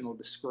national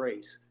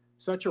disgrace.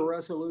 Such a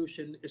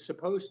resolution is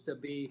supposed to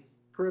be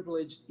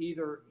privileged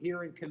either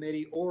here in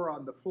committee or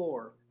on the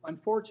floor.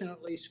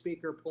 Unfortunately,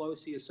 Speaker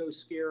Pelosi is so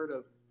scared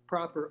of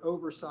proper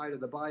oversight of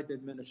the Biden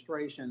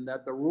administration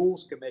that the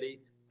Rules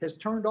Committee has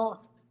turned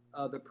off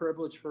the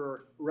privilege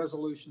for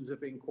resolutions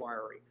of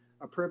inquiry,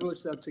 a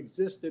privilege that's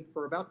existed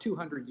for about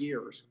 200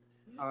 years.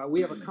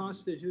 We have a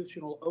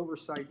constitutional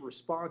oversight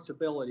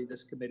responsibility,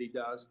 this committee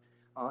does,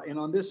 and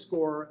on this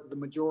score, the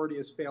majority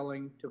is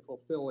failing to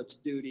fulfill its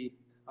duty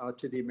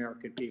to the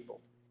American people.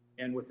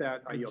 And with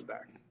that, I yield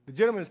back. The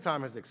gentleman's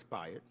time has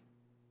expired.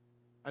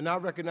 I now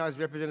recognize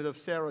Representative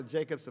Sarah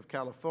Jacobs of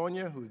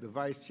California, who's the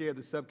Vice Chair of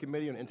the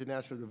Subcommittee on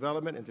International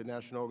Development,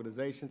 International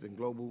Organizations, and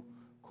Global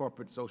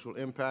Corporate Social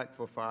Impact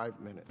for 5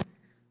 minutes.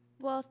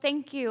 Well,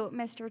 thank you,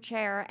 Mr.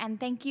 Chair, and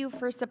thank you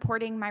for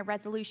supporting my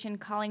resolution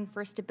calling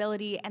for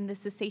stability and the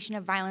cessation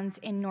of violence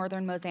in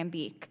northern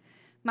Mozambique.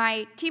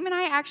 My team and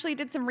I actually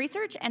did some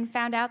research and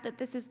found out that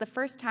this is the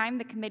first time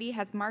the committee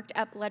has marked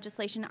up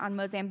legislation on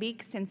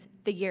Mozambique since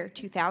the year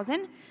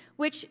 2000,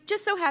 which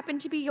just so happened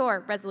to be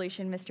your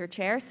resolution, Mr.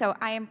 Chair, so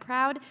I am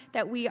proud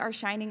that we are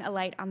shining a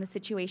light on the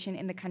situation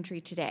in the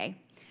country today.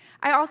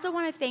 I also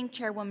want to thank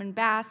Chairwoman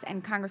Bass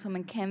and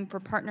Congresswoman Kim for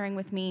partnering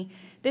with me.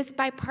 This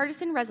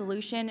bipartisan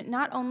resolution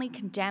not only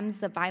condemns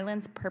the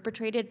violence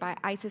perpetrated by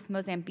ISIS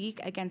Mozambique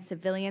against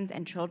civilians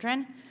and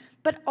children,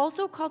 but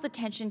also calls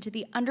attention to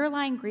the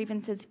underlying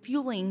grievances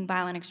fueling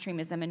violent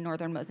extremism in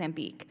northern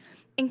Mozambique,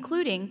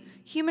 including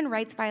human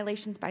rights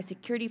violations by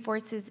security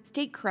forces,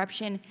 state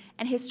corruption,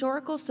 and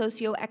historical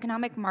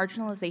socioeconomic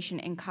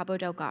marginalization in Cabo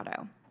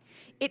Delgado.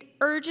 It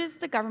urges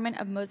the government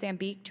of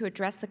Mozambique to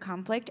address the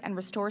conflict and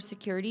restore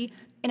security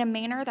in a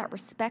manner that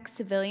respects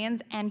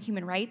civilians and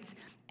human rights,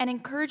 and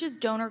encourages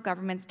donor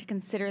governments to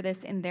consider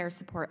this in their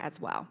support as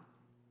well.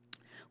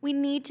 We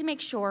need to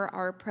make sure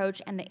our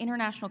approach and the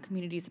international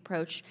community's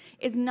approach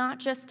is not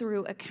just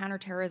through a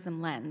counterterrorism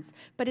lens,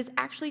 but is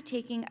actually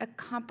taking a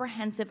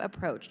comprehensive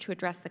approach to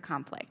address the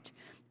conflict.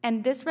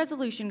 And this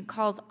resolution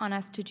calls on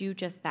us to do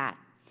just that.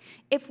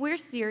 If we're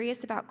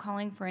serious about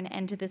calling for an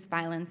end to this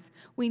violence,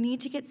 we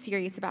need to get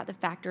serious about the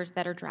factors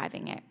that are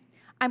driving it.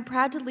 I'm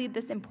proud to lead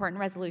this important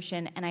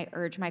resolution, and I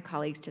urge my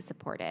colleagues to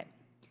support it.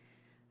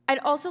 I'd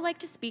also like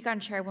to speak on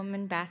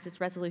Chairwoman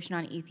Bass's resolution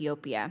on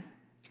Ethiopia.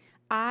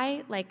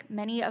 I, like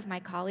many of my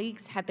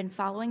colleagues, have been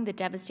following the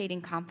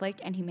devastating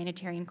conflict and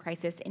humanitarian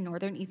crisis in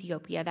northern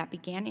Ethiopia that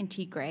began in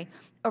Tigray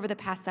over the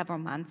past several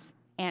months,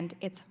 and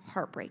it's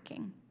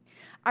heartbreaking.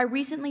 I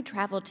recently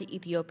traveled to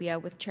Ethiopia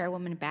with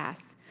Chairwoman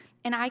Bass,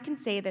 and I can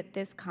say that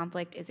this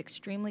conflict is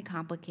extremely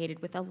complicated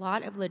with a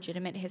lot of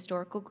legitimate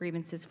historical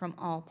grievances from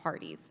all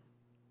parties.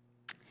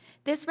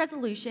 This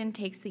resolution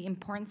takes the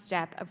important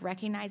step of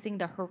recognizing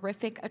the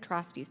horrific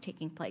atrocities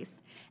taking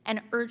place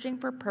and urging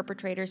for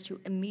perpetrators to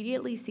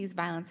immediately cease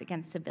violence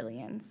against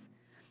civilians.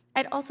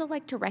 I'd also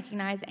like to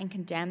recognize and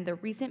condemn the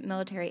recent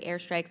military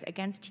airstrikes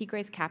against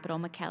Tigray's capital,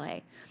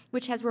 Mekelle,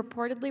 which has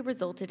reportedly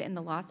resulted in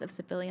the loss of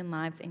civilian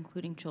lives,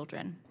 including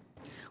children.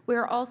 We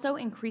are also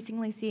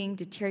increasingly seeing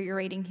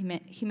deteriorating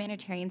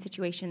humanitarian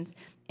situations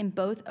in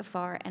both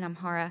Afar and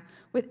Amhara,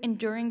 with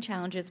enduring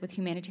challenges with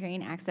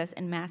humanitarian access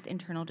and mass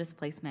internal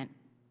displacement.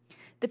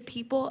 The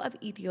people of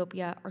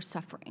Ethiopia are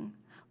suffering.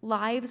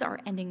 Lives are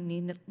ending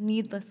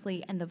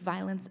needlessly, and the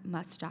violence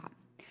must stop.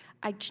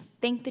 I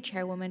thank the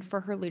Chairwoman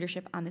for her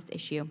leadership on this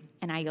issue,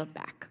 and I yield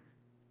back.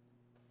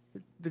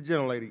 The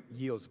gentlelady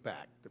yields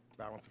back the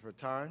balance of her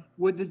time.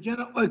 Would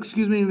the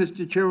excuse me,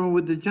 Mr. Chairman,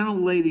 would the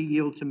gentlelady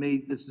yield to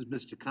me? This is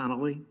Mr.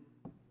 Connolly.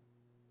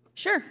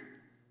 Sure.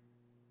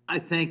 I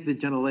thank the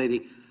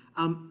gentlelady.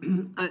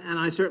 And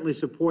I certainly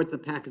support the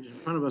package in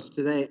front of us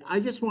today. I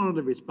just wanted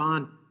to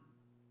respond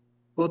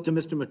both to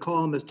Mr.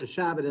 McCall and Mr.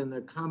 Shabbat and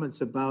their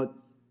comments about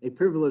a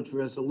privileged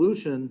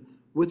resolution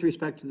with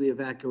respect to the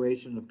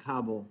evacuation of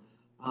Kabul.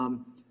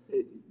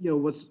 You know,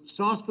 what's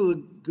sauce for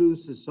the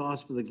goose is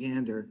sauce for the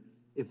gander.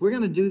 If we're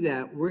going to do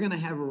that, we're going to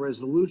have a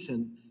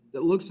resolution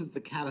that looks at the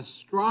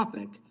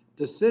catastrophic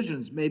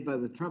decisions made by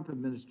the Trump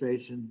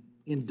administration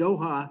in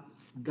Doha,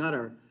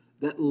 Qatar,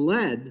 that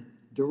led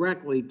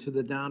directly to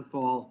the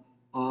downfall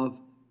of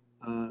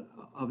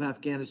of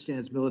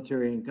Afghanistan's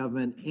military and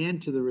government,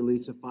 and to the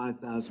release of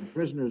 5,000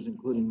 prisoners,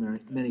 including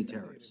many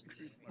terrorists.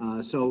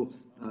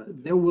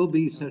 There will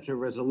be such a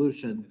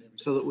resolution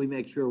so that we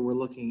make sure we're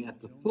looking at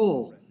the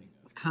full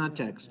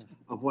context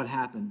of what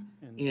happened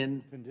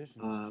in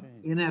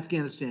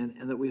Afghanistan,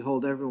 and that we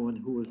hold everyone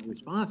who was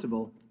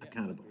responsible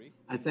accountable.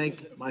 I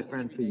thank my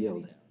friend for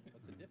yielding.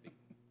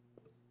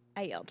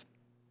 I yield.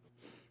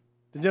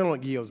 The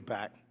gentleman yields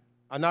back.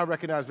 I now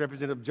recognize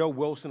Representative Joe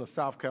Wilson of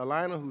South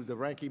Carolina, who's the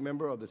ranking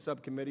member of the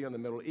Subcommittee on the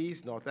Middle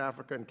East, North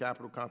Africa, and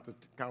Capital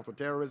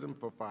Counterterrorism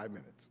for 5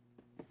 minutes.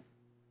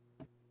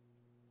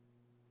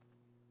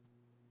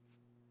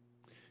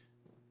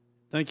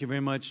 Thank you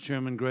very much,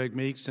 Chairman Greg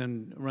Meeks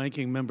and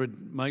Ranking Member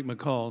Mike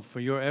McCall,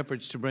 for your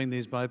efforts to bring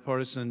these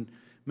bipartisan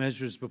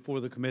measures before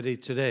the committee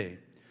today.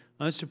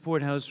 I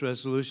support House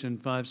Resolution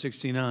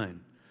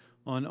 569.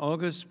 On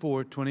August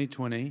 4,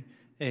 2020,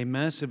 a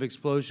massive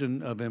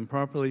explosion of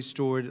improperly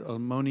stored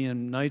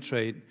ammonium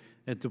nitrate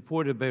at the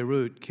Port of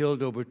Beirut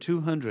killed over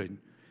 200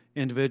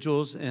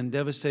 individuals and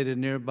devastated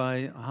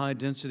nearby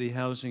high-density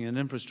housing and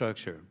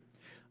infrastructure.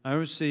 I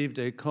received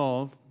a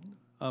call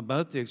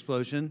about the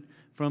explosion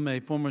from a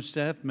former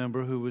staff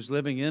member who was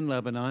living in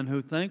Lebanon,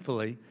 who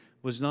thankfully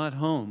was not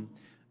home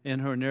in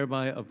her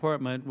nearby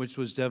apartment, which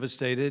was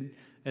devastated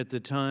at the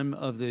time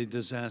of the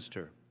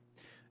disaster.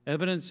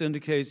 Evidence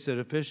indicates that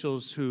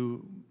officials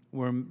who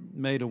were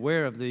made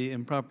aware of the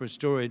improper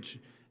storage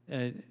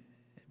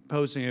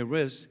posing a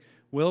risk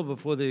well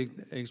before the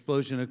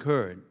explosion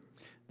occurred.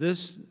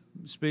 This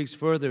speaks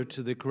further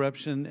to the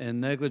corruption and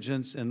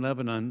negligence in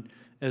Lebanon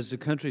as the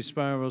country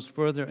spirals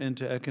further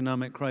into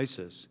economic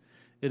crisis.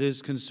 It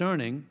is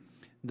concerning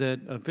that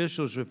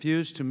officials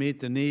refuse to meet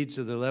the needs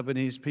of the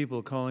Lebanese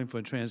people, calling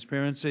for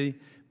transparency,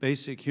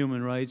 basic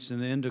human rights,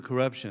 and the end of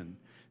corruption.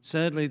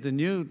 Sadly, the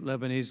new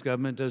Lebanese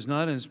government does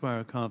not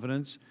inspire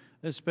confidence,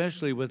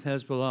 especially with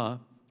Hezbollah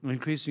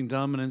increasing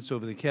dominance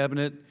over the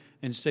cabinet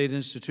and state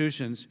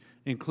institutions,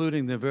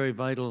 including the very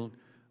vital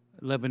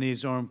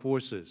Lebanese armed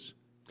forces.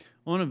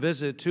 On a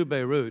visit to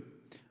Beirut,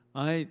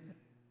 I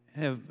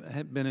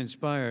have been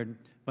inspired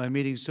by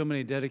meeting so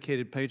many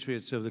dedicated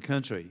patriots of the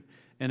country.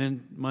 And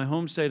in my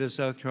home state of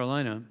South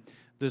Carolina,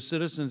 the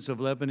citizens of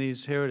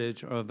Lebanese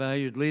heritage are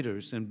valued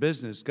leaders in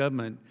business,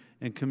 government,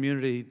 and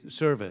community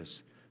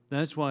service.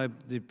 That's why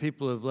the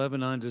people of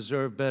Lebanon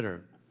deserve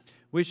better.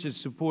 We should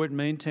support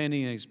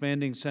maintaining and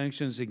expanding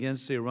sanctions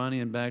against the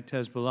Iranian-backed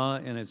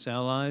Hezbollah and its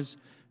allies.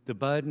 The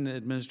Biden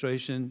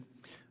administration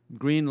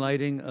green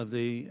lighting of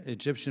the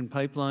Egyptian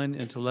pipeline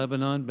into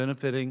Lebanon,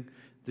 benefiting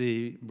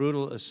the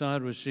brutal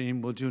Assad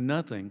regime, will do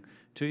nothing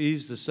to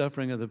ease the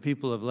suffering of the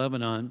people of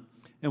Lebanon,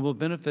 and will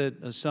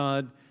benefit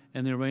Assad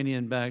and the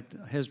Iranian-backed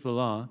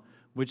Hezbollah,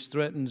 which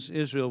threatens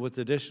Israel with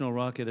additional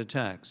rocket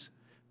attacks.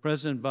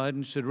 President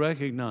Biden should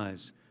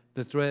recognize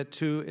the threat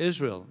to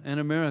Israel and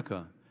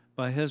America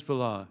by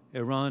Hezbollah,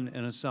 Iran,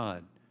 and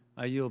Assad.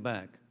 I yield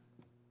back.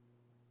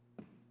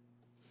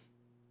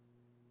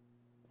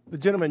 The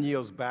gentleman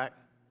yields back.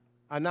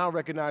 I now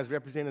recognize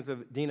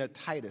Representative Dina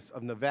Titus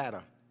of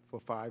Nevada for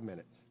 5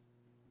 minutes.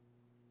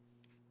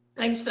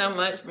 Thanks so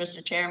much,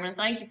 Mr. Chairman.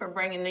 Thank you for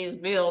bringing these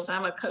bills.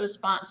 I'm a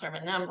co-sponsor of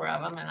a number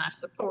of them, and I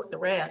support the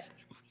rest.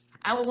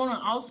 I would want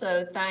to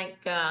also thank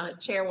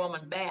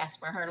Chairwoman Bass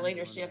for her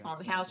leadership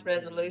on House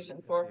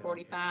Resolution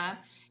 445,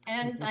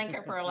 and thank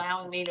her for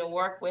allowing me to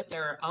work with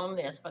her on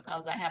this,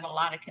 because I have a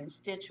lot of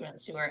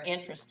constituents who are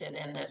interested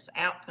in this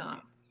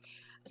outcome.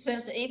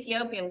 Since the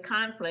Ethiopian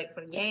conflict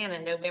began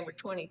in November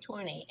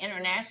 2020,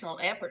 international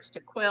efforts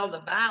to quell the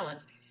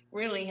violence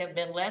really have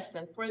been less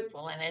than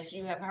fruitful. And as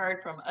you have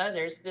heard from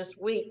others, this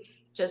week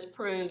just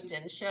proved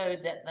and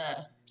showed that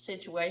the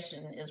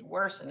situation is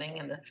worsening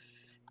and the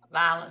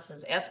violence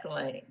is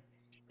escalating.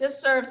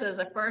 This serves as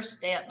a first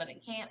step, but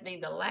it can't be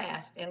the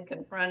last in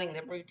confronting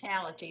the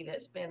brutality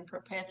that's been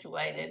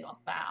perpetuated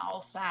by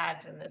all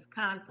sides in this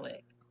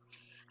conflict.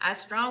 I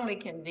strongly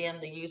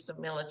condemn the use of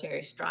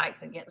military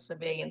strikes against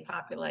civilian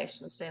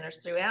population centers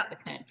throughout the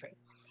country.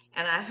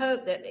 And I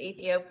hope that the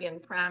Ethiopian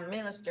Prime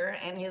Minister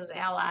and his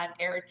allied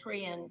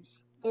Eritrean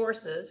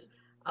forces,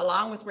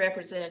 along with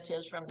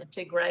representatives from the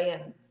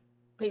Tigrayan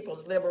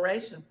People's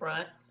Liberation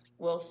Front,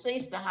 will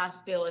cease the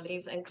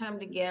hostilities and come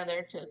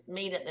together to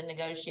meet at the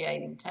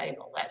negotiating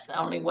table. That's the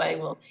only way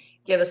we'll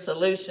get a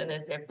solution,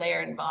 is if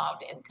they're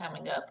involved in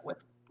coming up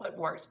with what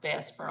works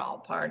best for all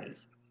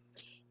parties.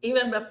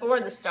 Even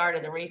before the start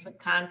of the recent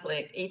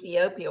conflict,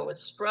 Ethiopia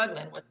was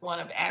struggling with one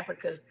of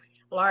Africa's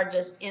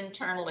largest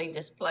internally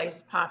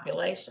displaced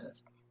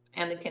populations,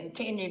 and the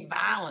continued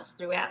violence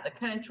throughout the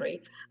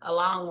country,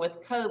 along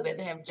with COVID,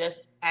 have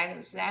just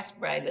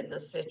exacerbated the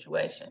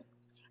situation.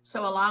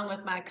 So along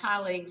with my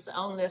colleagues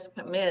on this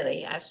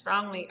committee, I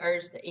strongly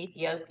urge the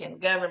Ethiopian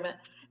government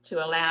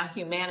to allow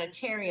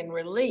humanitarian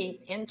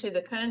relief into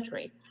the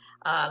country.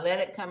 Let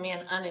it come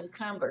in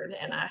unencumbered,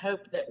 and I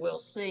hope that we'll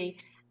see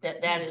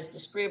that that is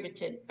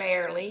distributed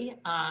fairly,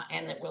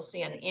 and that we'll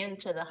see an end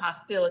to the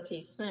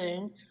hostilities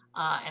soon.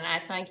 And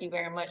I thank you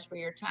very much for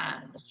your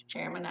time, Mr.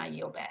 Chairman. I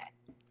yield back.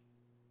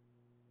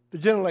 The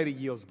gentlelady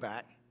yields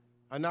back.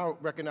 I now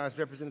recognize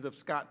Representative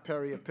Scott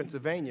Perry of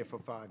Pennsylvania for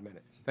 5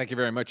 minutes. Thank you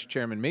very much,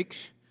 Chairman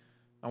Meeks.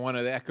 I want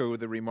to echo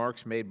the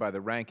remarks made by the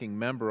ranking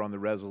member on the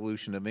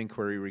resolution of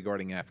inquiry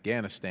regarding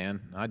Afghanistan.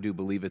 I do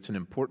believe it's an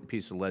important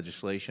piece of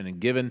legislation, and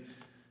given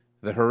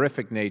the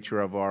horrific nature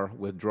of our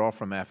withdrawal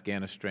from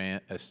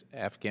Afghanistan,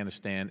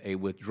 a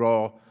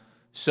withdrawal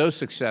so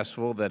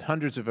successful that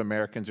hundreds of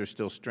Americans are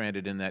still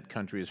stranded in that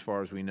country as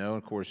far as we know.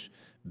 Of course,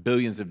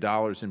 billions of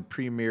dollars in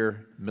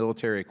premier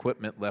military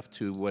equipment left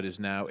to what is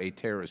now a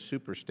terrorist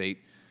superstate.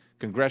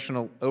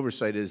 Congressional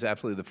oversight is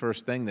absolutely the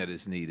first thing that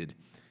is needed.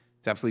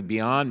 It's absolutely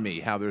beyond me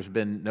how there's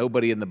been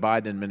nobody in the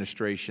Biden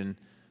administration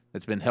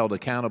that's been held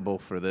accountable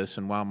for this.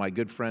 And while my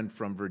good friend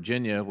from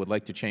Virginia would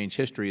like to change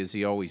history, as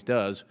he always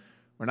does,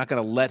 we're not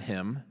going to let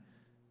him,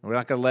 we're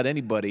not going to let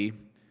anybody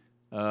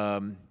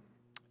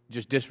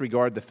just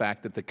disregard the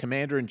fact that the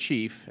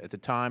commander-in-chief at the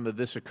time of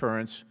this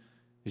occurrence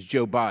is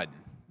Joe Biden,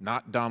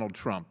 not Donald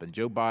Trump. And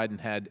Joe Biden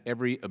had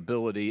every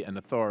ability and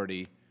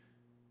authority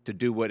to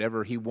do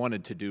whatever he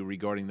wanted to do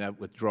regarding that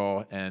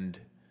withdrawal,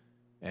 and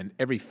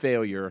every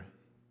failure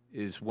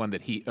is one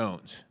that he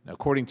owns. Now,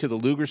 according to the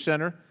Lugar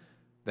Center,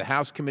 the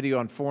House Committee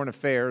on Foreign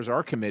Affairs,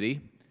 our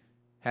committee,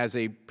 has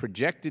a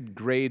projected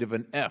grade of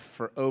an F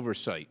for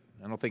oversight.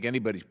 I don't think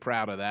anybody's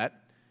proud of that,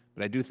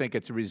 but I do think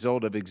it's a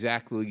result of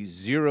exactly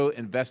 0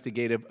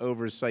 investigative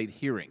oversight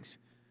hearings.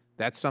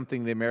 That's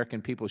something the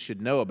American people should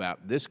know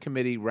about. This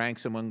committee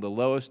ranks among the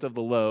lowest of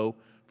the low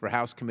for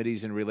House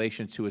committees in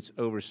relation to its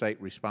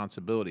oversight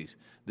responsibilities.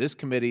 This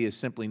committee is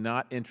simply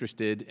not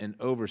interested in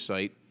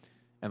oversight,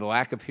 and the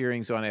lack of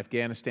hearings on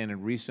Afghanistan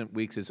in recent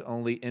weeks has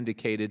only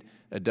indicated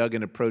a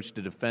Duggan approach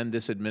to defend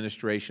this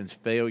administration's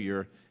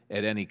failure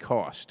at any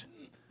cost.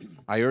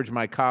 I urge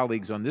my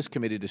colleagues on this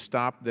committee to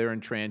stop their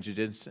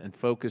intransigence and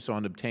focus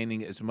on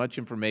obtaining as much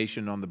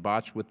information on the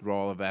botched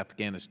withdrawal of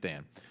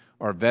Afghanistan.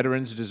 Our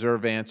veterans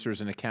deserve answers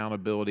and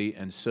accountability,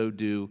 and so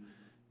do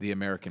the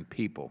American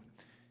people.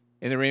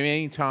 In the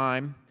remaining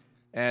time,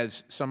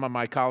 as some of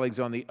my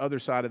colleagues on the other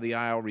side of the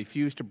aisle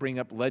refuse to bring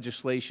up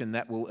legislation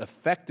that will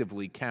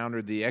effectively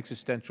counter the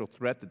existential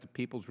threat that the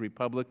People's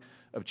Republic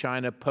of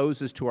China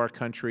poses to our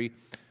country,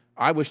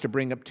 I wish to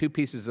bring up 2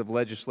 pieces of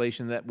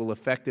legislation that will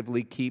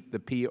effectively keep the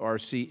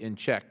PRC in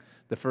check.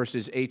 The first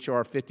is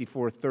H.R.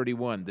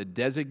 5431, that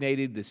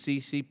designated the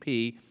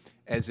CCP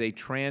as a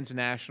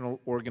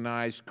transnational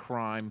organized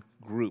crime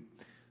group.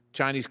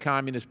 Chinese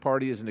Communist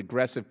Party is an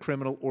aggressive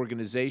criminal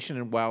organization,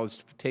 and while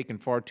it's taken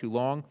far too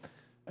long,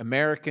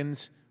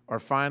 Americans are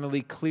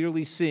finally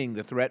clearly seeing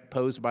the threat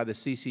posed by the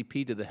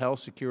CCP to the health,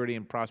 security,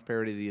 and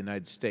prosperity of the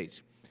United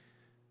States.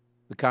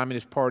 The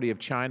Communist Party of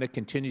China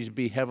continues to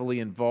be heavily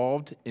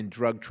involved in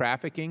drug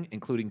trafficking,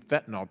 including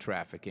fentanyl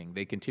trafficking.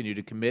 They continue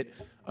to commit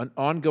an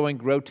ongoing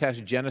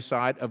grotesque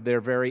genocide of their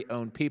very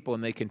own people,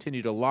 and they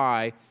continue to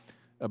lie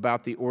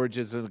about the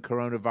origins of the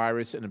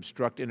coronavirus and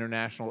obstruct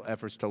international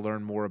efforts to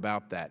learn more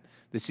about that.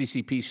 The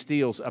CCP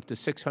steals up to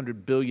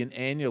 $600 billion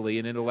annually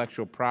in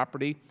intellectual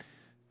property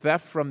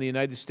theft from the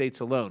United States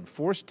alone.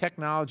 Forced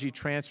technology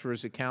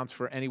transfers accounts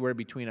for anywhere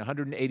between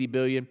 $180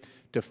 billion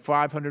to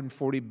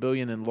 $540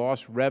 billion in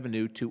lost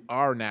revenue to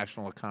our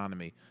national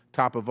economy.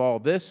 Top of all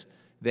this,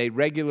 they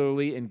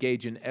regularly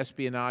engage in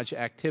espionage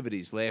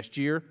activities. Last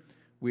year,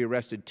 we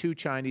arrested 2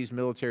 Chinese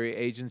military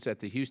agents at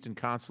the Houston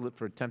consulate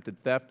for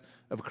attempted theft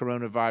of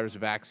coronavirus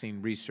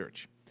vaccine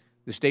research.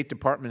 The State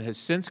Department has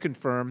since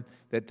confirmed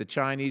that the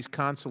Chinese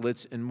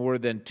consulates in more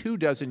than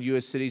 24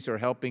 U.S. cities are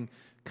helping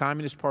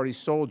Communist Party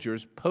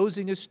soldiers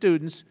posing as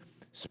students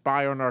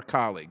spy on our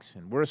colleagues,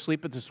 and we're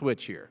asleep at the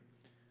switch here.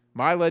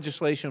 My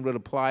legislation would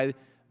apply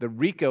the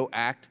RICO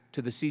Act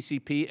to the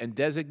CCP and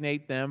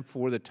designate them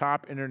for the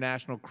top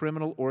international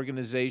criminal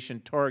organization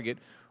target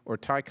or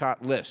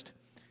TICOT list.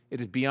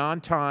 It is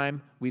beyond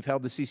time we've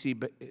held the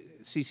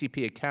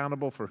CCP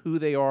accountable for who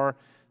they are.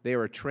 They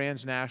are a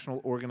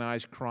transnational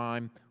organized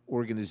crime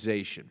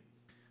organization.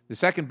 The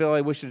second bill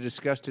I wish to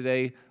discuss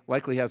today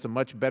likely has a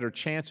much better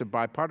chance of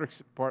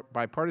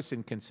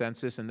bipartisan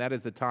consensus, and that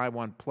is the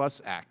Taiwan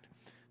Plus Act.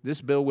 This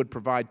bill would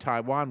provide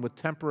Taiwan with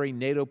temporary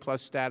NATO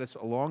Plus status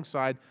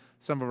alongside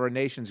some of our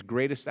nation's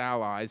greatest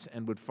allies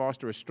and would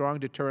foster a strong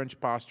deterrence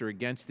posture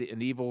against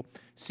an evil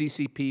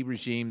CCP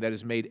regime that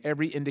has made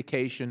every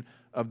indication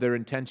of their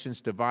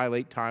intentions to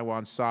violate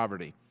Taiwan's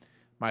sovereignty.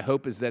 My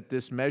hope is that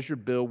this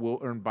measured bill will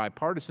earn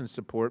bipartisan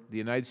support. The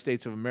United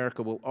States of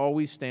America will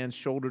always stand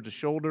shoulder to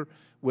shoulder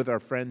with our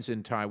friends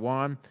in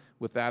Taiwan.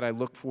 With that, I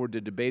look forward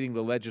to debating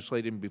the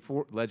legislation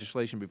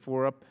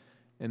before up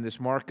in this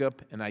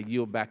markup, and I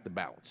yield back the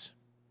balance.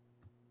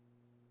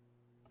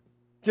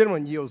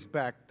 Gentleman yields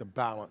back the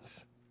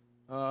balance.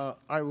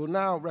 I will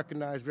now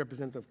recognize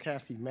Representative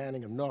Kathy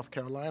Manning of North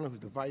Carolina, who's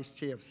the Vice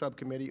Chair of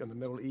Subcommittee on the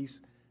Middle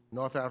East,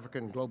 North Africa,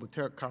 and Global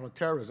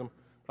Counterterrorism.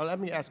 Let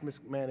me ask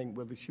Ms. Manning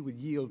whether she would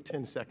yield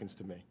 10 seconds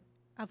to me.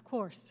 Of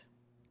course.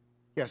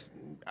 Yes,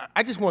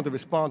 I just wanted to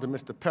respond to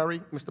Mr. Perry.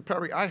 Mr.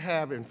 Perry, I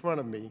have in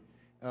front of me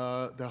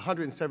the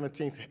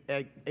 117th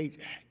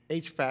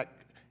HFAC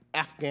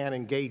Afghan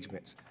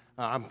engagements.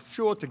 I'm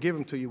sure to give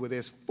them to you, where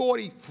there's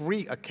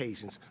 43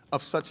 occasions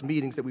of such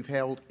meetings that we've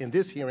held in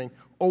this hearing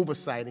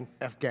oversighting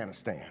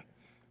Afghanistan.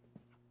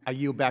 I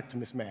yield back to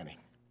Ms. Manning.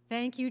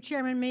 Thank you,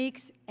 Chairman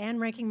Meeks and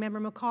Ranking Member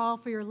McCall,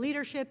 for your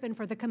leadership and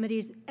for the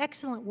committee's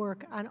excellent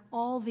work on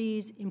all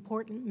these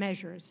important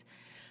measures.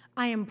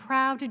 I am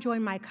proud to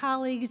join my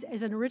colleagues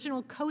as an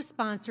original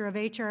co-sponsor of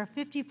H.R.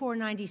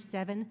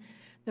 5497,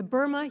 the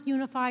Burma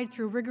Unified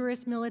Through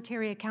Rigorous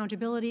Military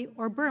Accountability,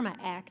 or BURMA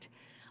Act,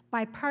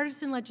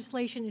 bipartisan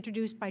legislation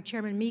introduced by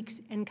Chairman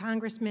Meeks and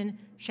Congressman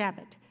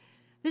Shabbat.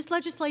 This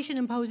legislation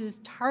imposes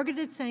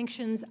targeted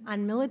sanctions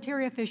on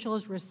military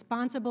officials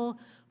responsible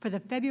for the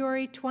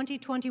February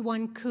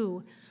 2021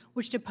 coup,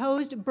 which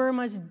deposed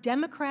Burma's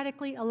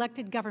democratically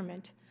elected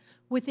government.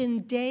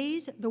 Within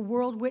days, the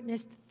world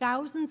witnessed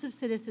thousands of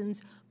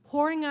citizens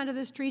pouring onto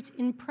the streets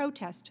in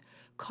protest,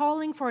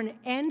 calling for an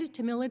end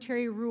to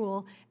military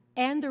rule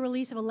and the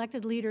release of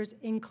elected leaders,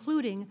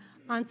 including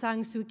Aung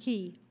San Suu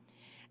Kyi.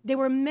 They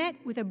were met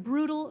with a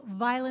brutal,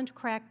 violent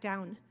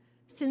crackdown.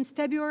 Since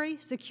February,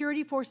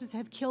 security forces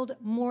have killed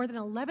more than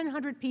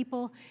 1,100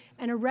 people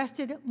and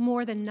arrested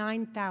more than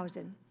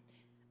 9,000.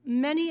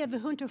 Many of the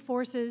junta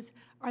forces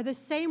are the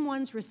same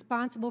ones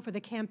responsible for the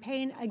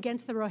campaign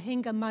against the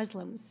Rohingya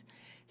Muslims.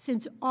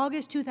 Since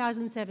August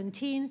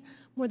 2017,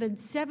 more than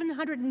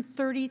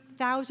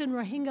 730,000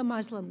 Rohingya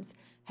Muslims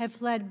have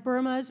fled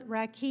Burma's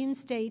Rakhine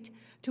state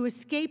to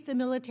escape the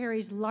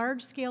military's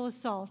large-scale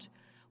assault,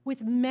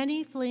 with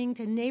many fleeing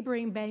to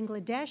neighboring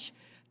Bangladesh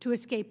to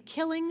escape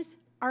killings,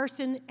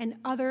 arson, and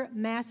other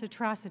mass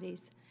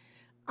atrocities.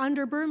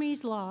 Under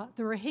Burmese law,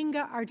 the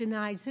Rohingya are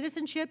denied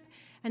citizenship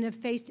and have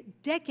faced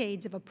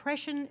decades of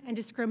oppression and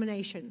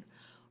discrimination.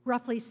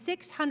 Roughly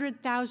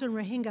 600,000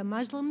 Rohingya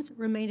Muslims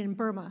remain in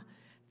Burma,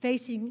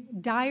 facing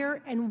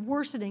dire and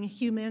worsening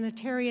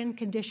humanitarian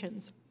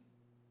conditions.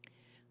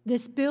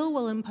 This bill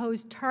will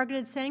impose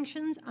targeted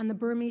sanctions on the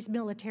Burmese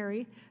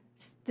military,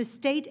 the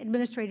State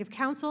Administrative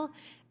Council,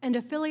 and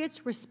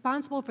affiliates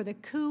responsible for the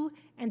coup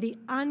and the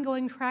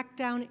ongoing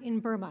crackdown in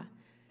Burma.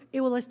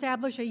 It will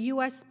establish a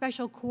U.S.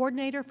 Special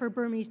Coordinator for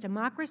Burmese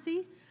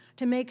democracy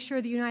to make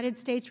sure the United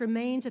States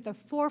remains at the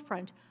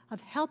forefront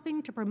of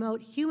helping to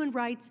promote human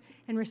rights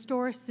and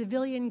restore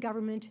civilian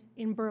government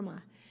in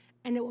Burma.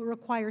 And it will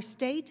require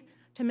state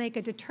to make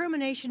a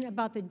determination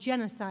about the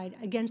genocide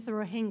against the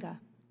Rohingya.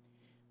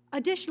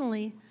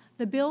 Additionally,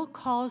 the bill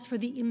calls for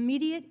the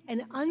immediate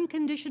and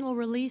unconditional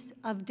release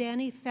of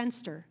Danny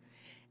Fenster,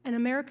 an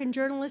American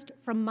journalist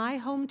from my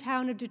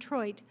hometown of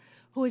Detroit,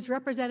 who is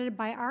represented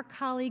by our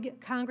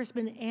colleague,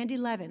 Congressman Andy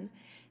Levin,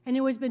 and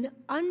who has been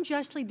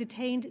unjustly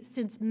detained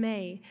since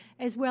May,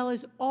 as well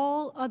as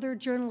all other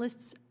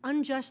journalists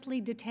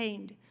unjustly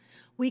detained.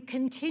 We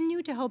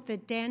continue to hope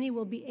that Danny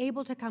will be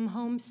able to come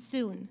home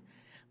soon.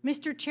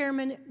 Mr.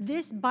 Chairman,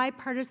 this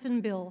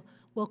bipartisan bill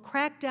will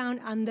crack down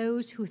on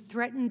those who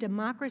threaten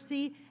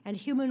democracy and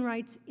human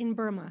rights in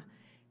Burma.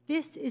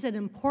 This is an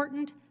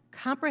important,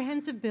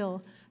 comprehensive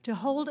bill to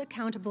hold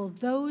accountable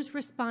those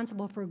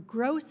responsible for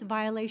gross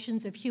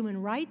violations of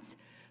human rights,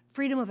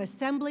 freedom of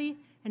assembly,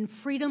 and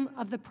freedom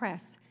of the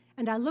press,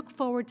 and I look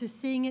forward to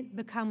seeing it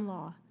become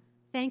law.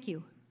 Thank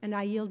you, and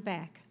I yield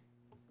back.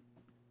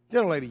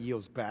 Gentlelady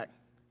yields back.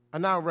 I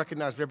now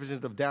recognize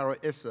Representative Darrell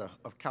Issa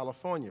of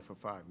California for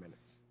 5 minutes.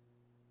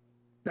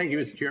 Thank you,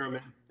 Mr.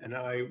 Chairman, and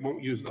I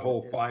won't use the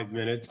whole 5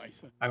 minutes.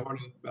 I want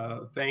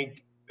to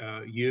thank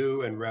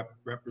you and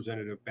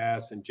Representative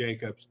Bass and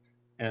Jacobs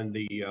and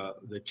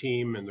the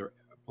team, and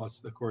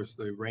plus, of course,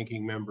 the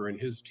ranking member and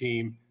his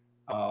team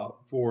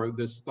for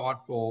this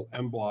thoughtful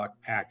en bloc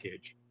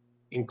package.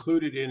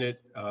 Included in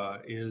it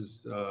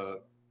is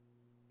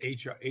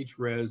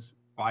H.Res.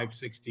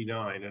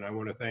 569, and I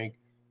want to thank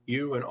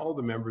you and all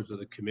the members of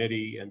the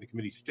committee and the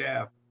committee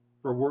staff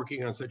for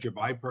working on such a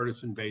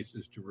bipartisan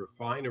basis to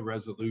refine a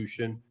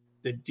resolution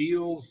that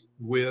deals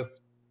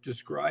with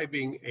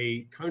describing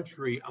a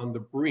country on the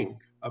brink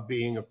of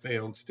being a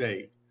failed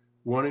state,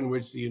 one in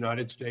which the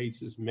United States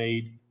has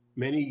made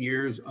many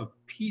years of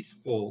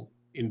peaceful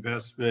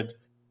investment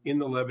in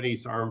the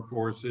Lebanese armed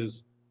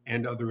forces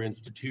and other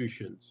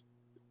institutions.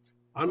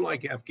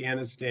 Unlike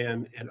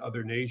Afghanistan and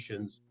other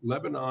nations,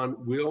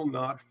 Lebanon will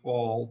not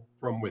fall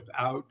from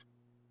without.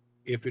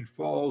 If it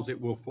falls, it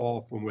will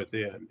fall from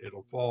within.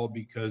 It'll fall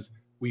because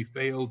we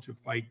failed to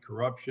fight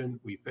corruption.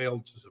 We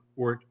failed to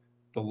support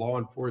the law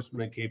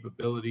enforcement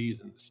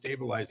capabilities and the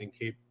stabilizing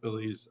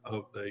capabilities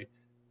of the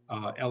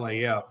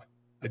LAF.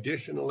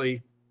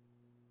 Additionally,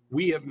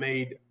 we have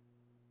made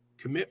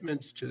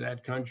commitments to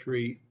that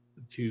country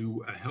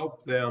to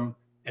help them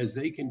as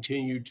they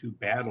continue to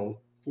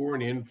battle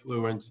foreign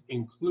influence,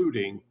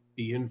 including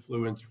the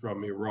influence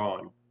from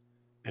Iran.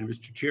 And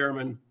Mr.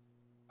 Chairman,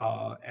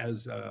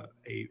 as a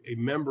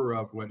member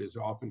of what is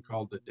often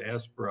called the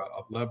diaspora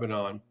of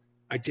Lebanon,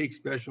 I take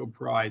special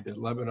pride that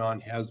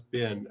Lebanon has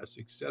been a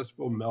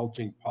successful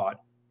melting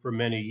pot for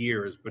many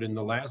years. But in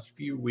the last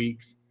few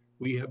weeks,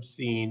 we have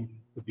seen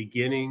the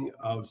beginning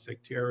of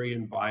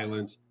sectarian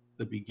violence,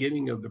 the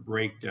beginning of the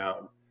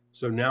breakdown.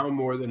 So now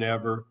more than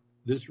ever,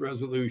 this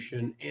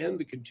resolution and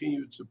the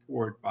continued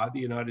support by the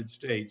United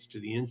States to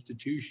the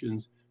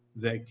institutions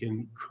that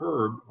can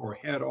curb or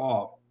head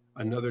off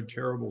another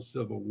terrible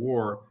civil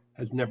war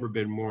has never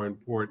been more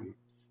important.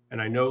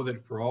 And I know that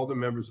for all the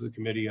members of the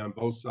committee on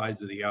both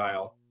sides of the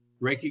aisle,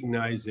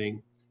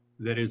 recognizing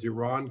that as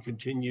Iran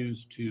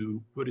continues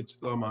to put its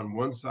thumb on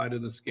one side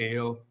of the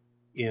scale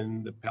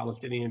in the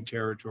Palestinian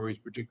territories,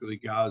 particularly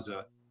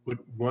Gaza, put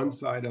one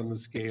side on the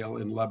scale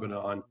in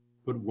Lebanon,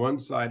 put one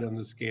side on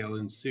the scale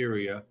in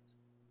Syria,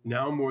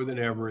 now more than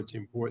ever, it's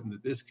important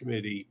that this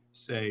committee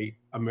say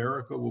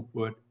America will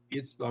put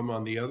its thumb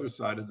on the other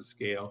side of the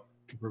scale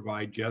to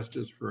provide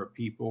justice for a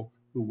people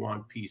who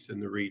want peace in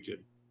the region.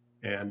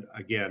 And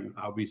again,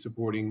 I'll be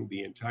supporting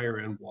the entire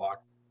en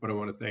bloc, but I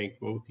want to thank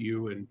both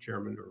you and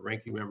Chairman or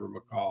Ranking Member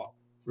McCall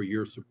for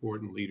your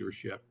support and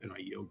leadership, and I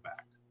yield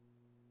back.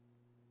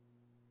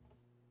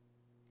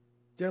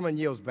 Gentleman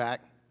yields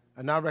back.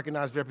 I now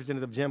recognize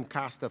Representative Jim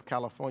Costa of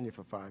California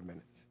for 5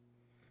 minutes.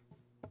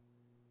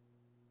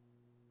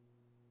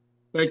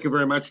 Thank you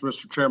very much,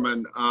 Mr.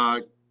 Chairman.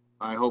 I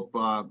hope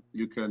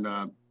you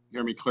can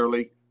hear me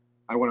clearly.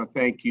 I want to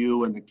thank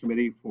you and the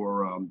committee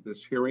for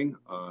this hearing.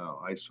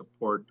 I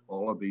support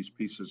all of these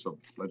pieces of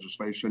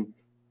legislation.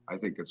 I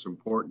think it's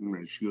important,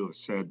 as you have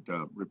said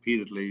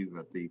repeatedly,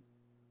 that the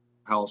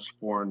House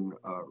Foreign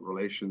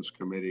Relations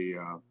Committee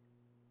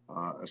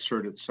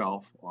assert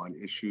itself on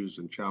issues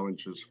and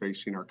challenges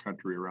facing our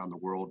country around the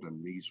world,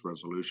 and these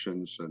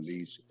resolutions and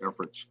these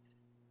efforts,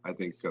 I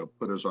think,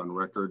 put us on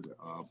record.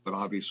 But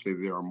obviously,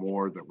 there are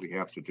more that we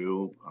have to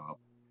do.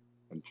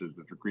 And to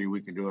the degree we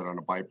can do it on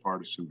a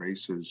bipartisan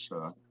basis,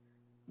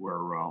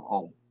 we're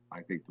all,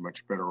 I think,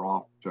 much better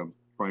off to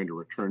trying to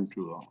return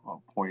to a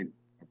point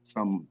at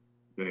some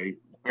day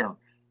where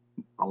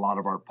a lot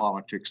of our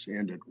politics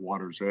end at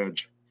water's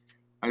edge.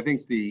 I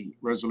think the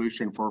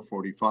resolution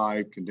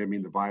 445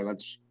 condemning the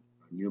violence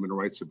and human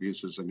rights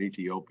abuses in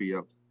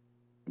Ethiopia,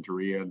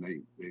 Eritrea, and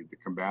the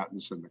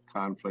combatants and the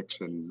conflicts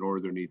in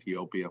northern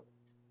Ethiopia.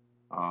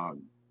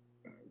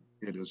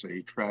 It is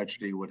a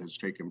tragedy what has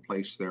taken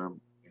place there,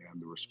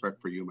 and the respect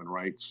for human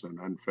rights and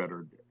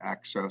unfettered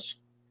access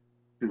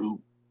to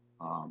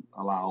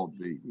allow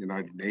the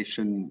United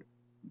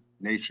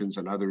Nations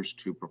and others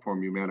to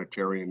perform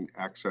humanitarian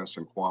access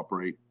and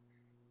cooperate,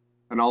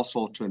 and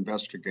also to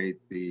investigate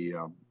the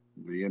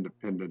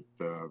independent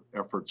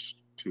efforts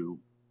to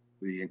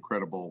the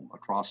incredible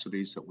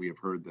atrocities that we have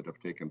heard that have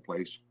taken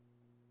place.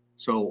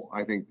 So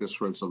I think this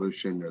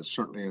resolution is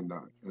certainly in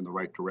the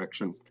right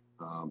direction.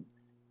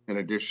 In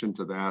addition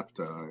to that,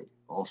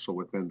 also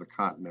within the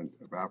continent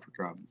of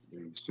Africa,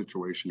 the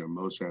situation in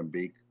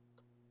Mozambique,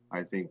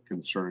 I think,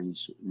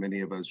 concerns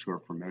many of us who are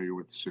familiar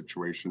with the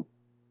situation.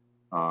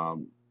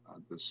 The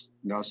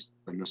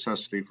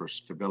necessity for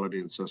stability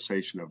and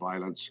cessation of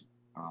violence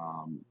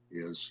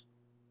is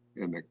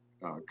in the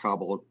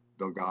Cabo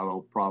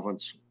Delgado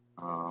province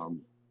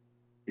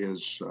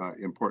is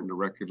important to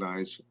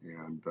recognize,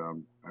 and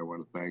I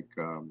want to thank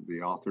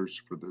the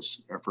authors for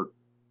this effort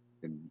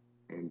in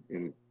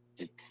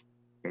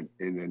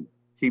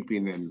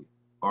keeping in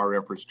our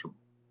efforts to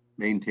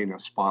maintain a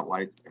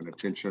spotlight and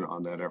attention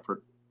on that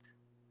effort.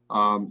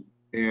 I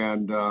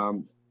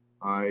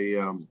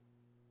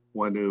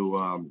want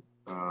to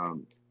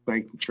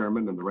thank the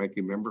chairman and the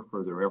ranking member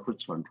for their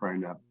efforts on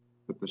trying to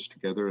put this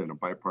together in a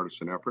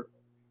bipartisan effort.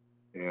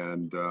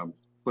 And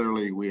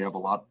clearly we have a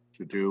lot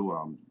to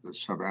do. The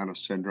Savannah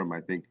syndrome, I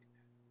think,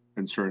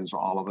 concerns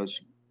all of us.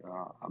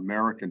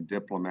 American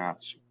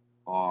diplomats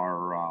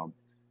are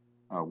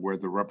where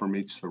the rubber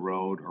meets the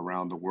road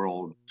around the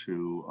world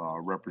to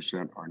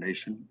represent our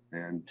nation,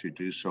 and to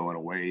do so in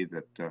a way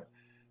that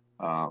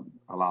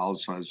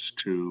allows us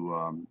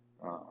to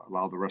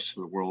allow the rest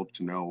of the world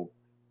to know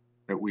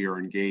that we are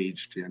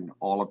engaged in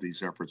all of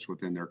these efforts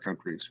within their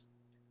countries.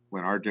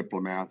 When our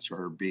diplomats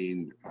are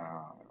being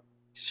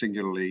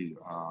singularly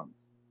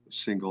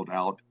singled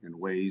out in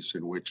ways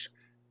in which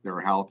their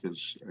health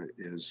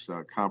is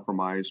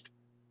compromised,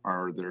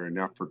 or there are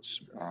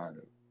efforts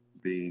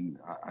being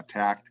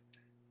attacked,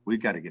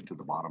 we've got to get to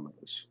the bottom of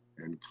this.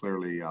 And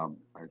clearly, I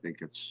think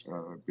it's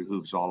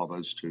behooves all of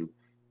us to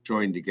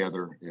join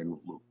together in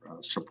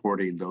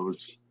supporting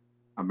those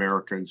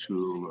Americans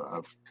who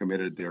have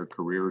committed their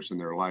careers and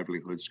their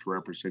livelihoods to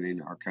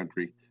representing our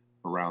country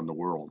around the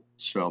world.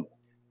 So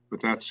with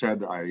that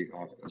said,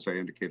 as I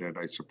indicated,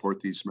 I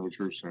support these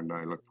measures, and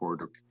I look forward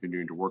to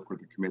continuing to work with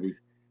the committee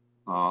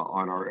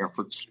on our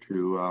efforts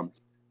to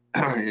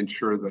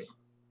ensure that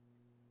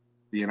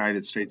the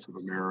United States of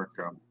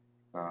America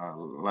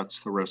lets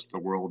the rest of the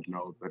world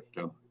know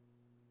that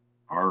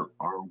our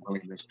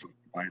willingness to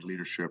provide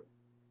leadership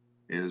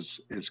is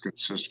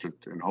consistent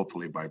and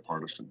hopefully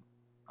bipartisan.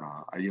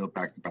 I yield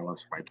back the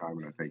balance of my time,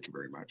 and I thank you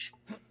very much.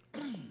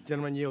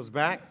 Gentleman yields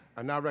back.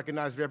 I now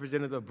recognize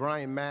Representative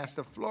Brian Mast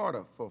of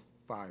Florida for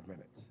 5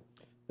 minutes.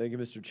 Thank you,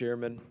 Mr.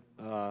 Chairman.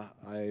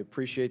 I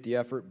appreciate the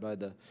effort by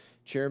the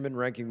chairman,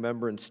 ranking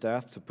member, and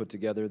staff to put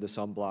together this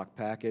en bloc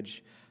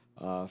package.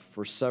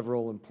 For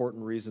several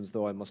important reasons,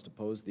 though, I must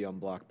oppose the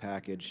unblocked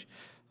package.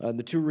 And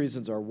the two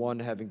reasons are, one,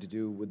 having to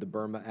do with the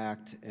BURMA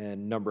Act,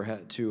 and number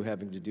two,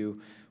 having to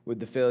do with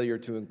the failure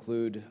to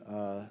include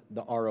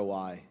the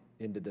ROI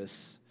into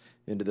this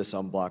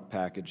unblocked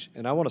package.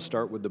 And I want to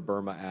start with the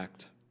BURMA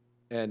Act,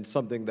 and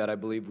something that I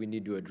believe we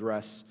need to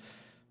address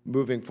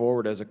moving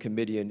forward as a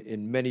committee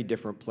in many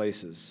different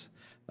places.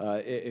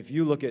 If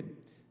you look at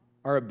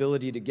our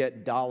ability to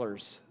get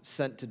dollars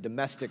sent to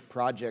domestic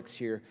projects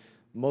here,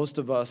 most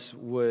of us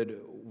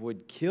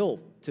would kill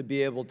to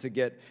be able to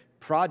get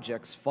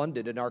projects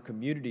funded in our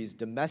communities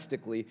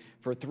domestically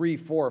for 3,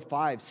 4,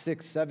 5,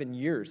 6, 7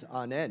 years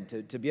on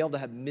end, to be able to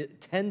have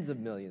tens of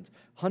millions,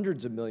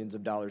 hundreds of millions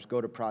of dollars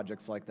go to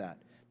projects like that.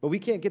 But we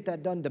can't get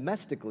that done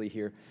domestically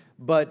here.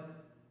 But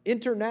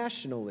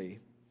internationally,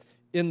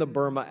 in the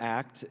BURMA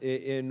Act,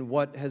 in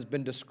what has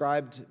been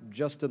described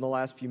just in the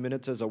last few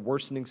minutes as a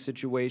worsening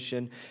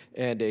situation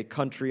and a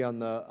country on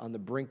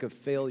the brink of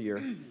failure,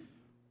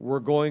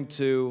 we're going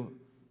to,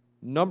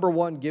 number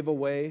one, give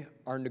away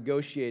our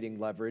negotiating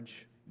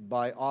leverage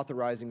by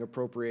authorizing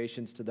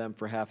appropriations to them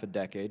for half a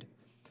decade.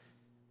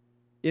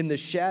 In the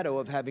shadow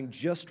of having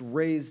just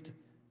raised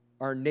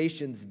our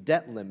nation's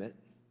debt limit,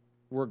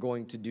 we're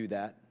going to do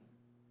that.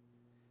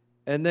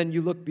 And then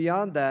you look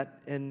beyond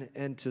that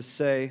and to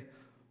say,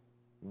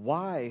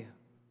 why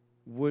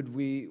would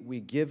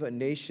we give a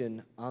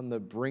nation on the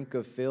brink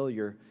of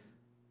failure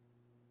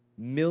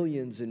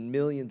millions and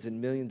millions and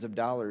millions of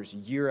dollars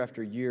year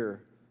after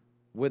year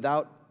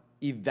without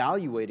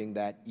evaluating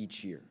that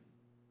each year?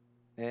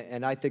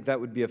 And I think that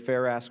would be a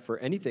fair ask for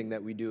anything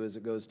that we do as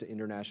it goes to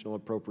international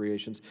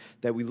appropriations,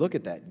 that we look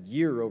at that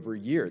year over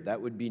year.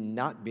 That would be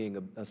not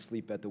being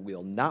asleep at the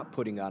wheel, not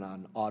putting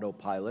on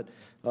autopilot,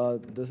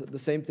 the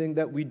same thing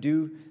that we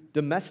do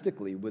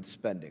domestically with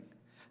spending.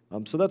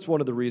 So that's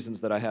one of the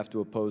reasons that I have to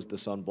oppose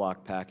this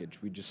unblocked package.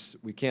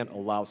 We can't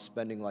allow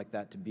spending like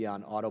that to be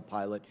on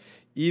autopilot,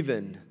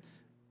 even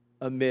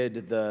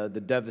amid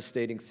the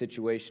devastating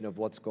situation of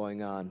what's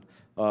going on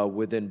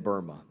within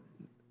Burma.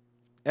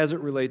 As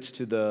it relates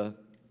to the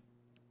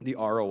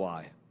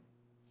ROI,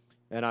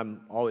 and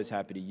I'm always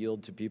happy to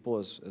yield to people,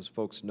 as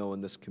folks know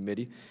in this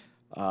committee,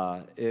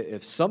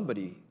 if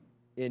somebody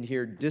in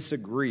here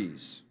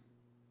disagrees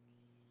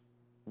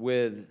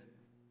with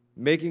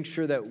making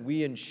sure that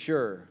we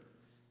ensure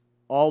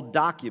all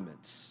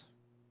documents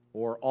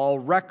or all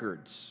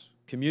records,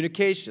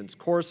 communications,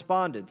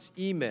 correspondence,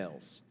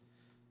 emails,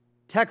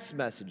 text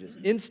messages,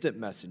 instant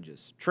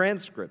messages,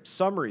 transcripts,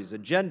 summaries,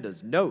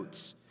 agendas,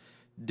 notes,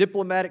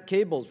 diplomatic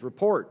cables,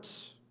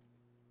 reports,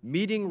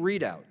 meeting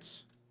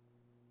readouts.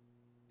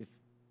 If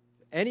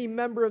any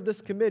member of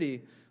this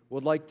committee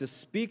would like to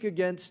speak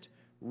against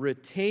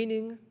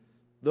retaining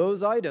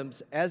those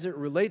items as it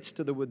relates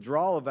to the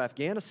withdrawal of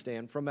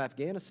Afghanistan from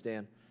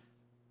Afghanistan,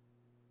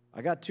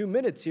 I got 2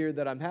 minutes here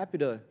that I'm happy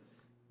to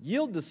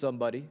yield to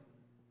somebody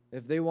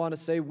if they want to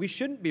say we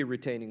shouldn't be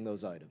retaining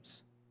those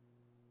items.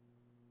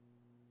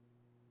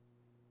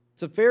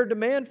 It's a fair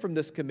demand from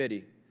this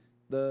committee.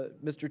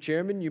 Mr.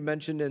 Chairman, you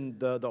mentioned in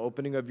the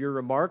opening of your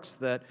remarks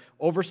that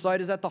oversight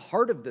is at the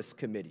heart of this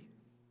committee.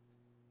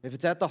 If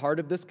it's at the heart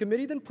of this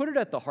committee, then put it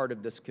at the heart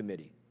of this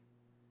committee.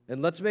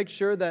 And let's make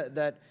sure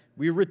that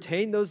we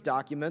retain those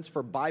documents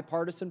for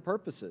bipartisan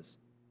purposes.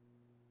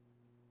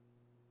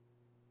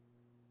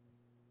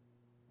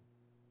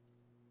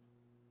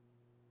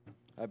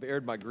 I've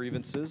aired my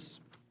grievances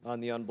on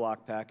the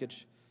unblocked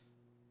package,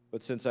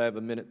 but since I have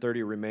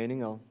 1:30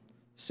 remaining, I'll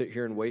sit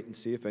here and wait and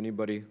see if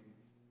anybody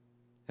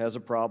has a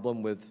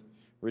problem with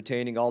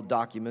retaining all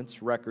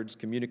documents, records,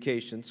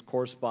 communications,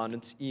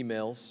 correspondence,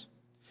 emails,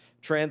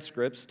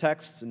 transcripts,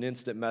 texts and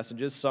instant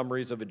messages,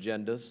 summaries of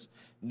agendas,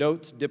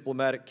 notes,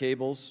 diplomatic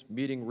cables,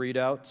 meeting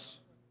readouts,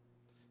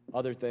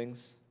 other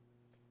things,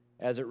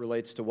 as it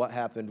relates to what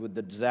happened with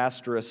the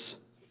disastrous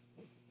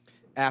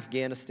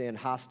Afghanistan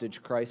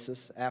hostage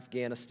crisis,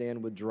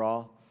 Afghanistan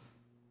withdrawal,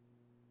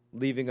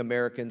 leaving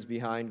Americans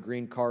behind,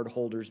 green card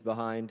holders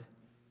behind,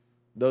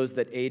 those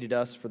that aided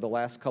us for the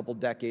last couple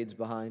decades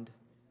behind.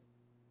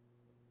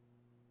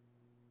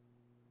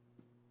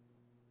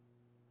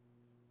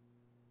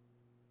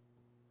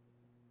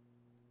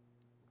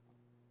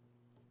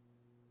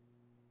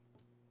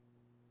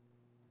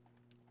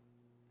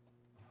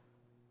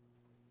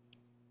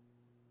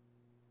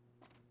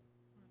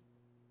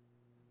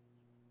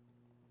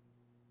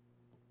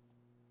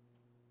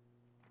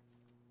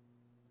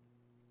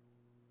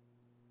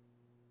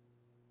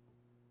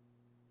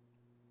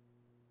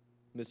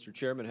 Mr.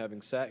 Chairman,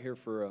 having sat here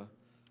for a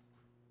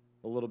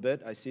little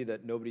bit, I see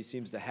that nobody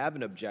seems to have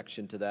an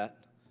objection to that.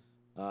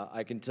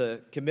 I can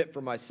commit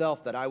for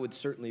myself that I would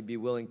certainly be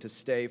willing to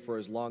stay for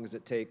as long as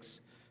it takes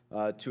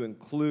to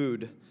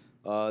include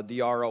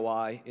the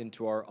ROI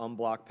into our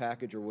unblocked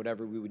package or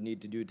whatever we would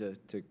need to do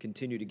to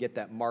continue to get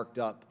that marked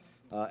up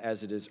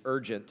as it is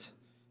urgent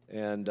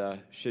and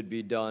should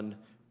be done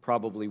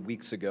probably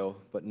weeks ago,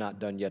 but not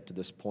done yet to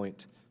this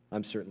point.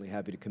 I'm certainly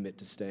happy to commit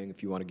to staying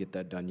if you want to get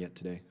that done yet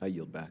today. I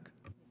yield back.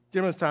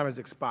 Gentleman's time has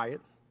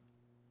expired.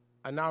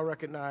 I now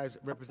recognize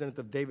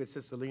Representative David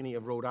Cicilline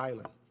of Rhode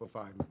Island for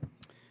 5 minutes.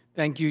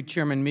 Thank you,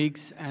 Chairman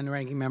Meeks and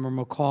Ranking Member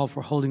McCall,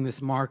 for holding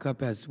this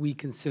markup as we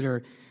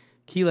consider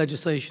key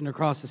legislation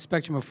across the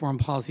spectrum of foreign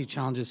policy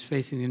challenges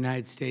facing the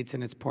United States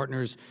and its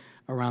partners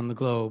around the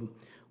globe.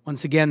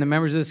 Once again, the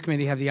members of this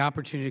committee have the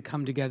opportunity to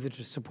come together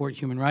to support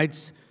human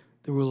rights,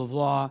 the rule of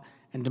law,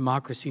 and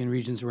democracy in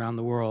regions around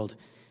the world.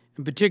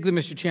 In particular,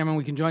 Mr. Chairman,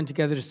 we can join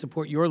together to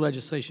support your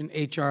legislation,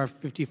 H.R.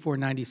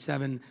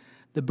 5497,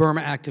 the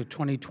BURMA Act of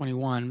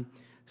 2021,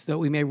 so that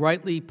we may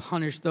rightly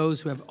punish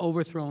those who have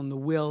overthrown the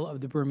will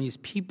of the Burmese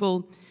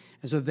people,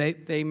 and so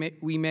that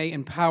we may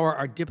empower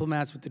our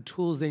diplomats with the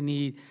tools they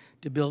need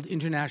to build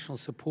international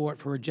support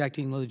for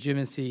rejecting the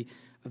legitimacy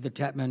of the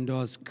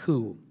Tatmadaws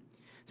coup.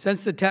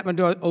 Since the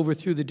Tatmadaw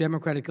overthrew the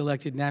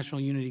democratic-elected National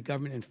Unity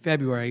Government in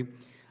February,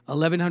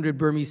 1,100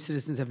 Burmese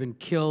citizens have been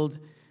killed,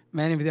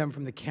 many of them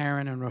from the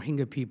Karen and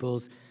Rohingya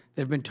peoples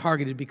that have been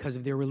targeted because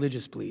of their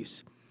religious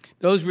beliefs.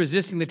 Those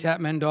resisting the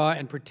Tatmadaw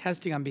and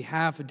protesting on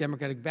behalf of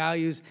democratic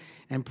values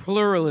and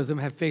pluralism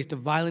have faced a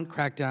violent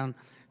crackdown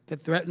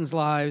that threatens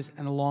lives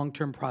and a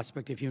long-term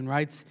prospect of human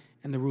rights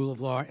and the rule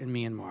of law in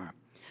Myanmar.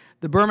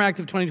 The BURMA Act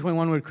of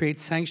 2021 would create a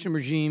sanctioned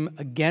regime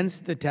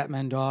against the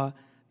Tatmadaw,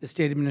 the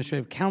State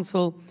Administrative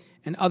Council,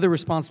 and other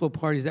responsible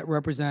parties that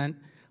represent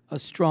a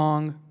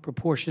strong,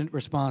 proportionate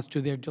response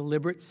to their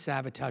deliberate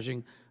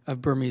sabotaging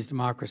of Burmese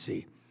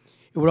democracy.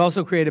 It would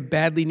also create a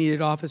badly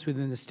needed office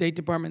within the State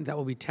Department that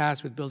will be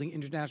tasked with building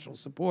international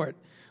support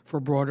for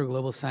broader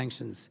global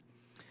sanctions.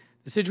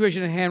 The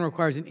situation at hand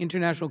requires an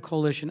international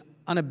coalition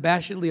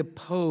unabashedly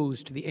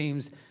opposed to the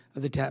aims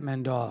of the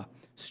Tatmadaw.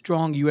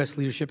 Strong U.S.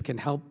 leadership can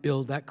help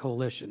build that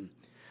coalition.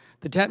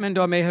 The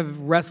Tatmadaw may have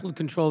wrestled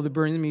control of the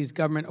Burmese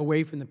government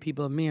away from the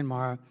people of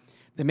Myanmar.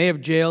 They may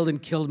have jailed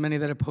and killed many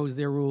that oppose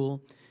their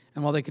rule.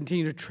 And while they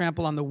continue to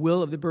trample on the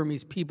will of the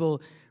Burmese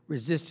people,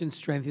 resistance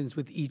strengthens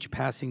with each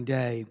passing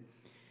day.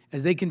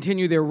 As they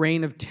continue their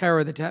reign of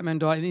terror, the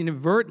Tatmadaw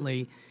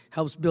inadvertently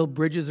helps build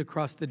bridges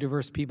across the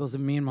diverse peoples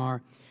of Myanmar,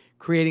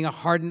 creating a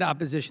hardened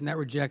opposition that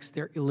rejects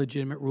their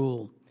illegitimate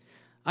rule.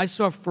 I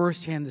saw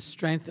firsthand the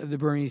strength of the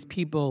Burmese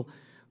people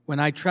when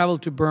I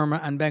traveled to Burma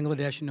and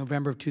Bangladesh in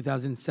November of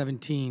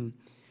 2017.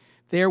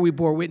 There we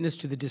bore witness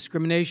to the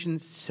discrimination,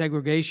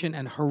 segregation,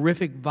 and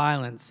horrific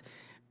violence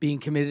being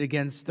committed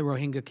against the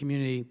Rohingya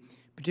community,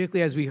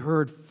 particularly as we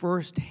heard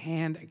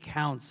firsthand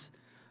accounts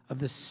of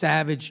the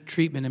savage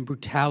treatment and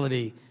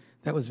brutality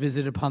that was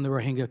visited upon the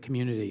Rohingya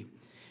community.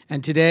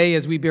 And today,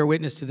 as we bear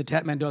witness to the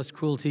Tatmadaw's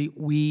cruelty,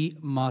 we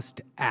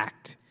must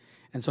act.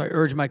 And so I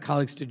urge my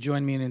colleagues to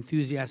join me in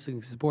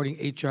enthusiastically supporting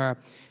H.R.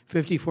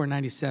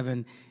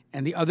 5497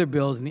 and the other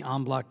bills in the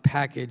en bloc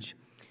package.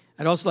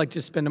 I'd also like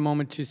to spend a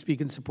moment to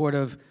speak in support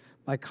of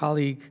my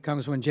colleague,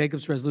 Congresswoman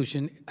Jacobs'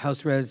 resolution,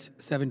 House Res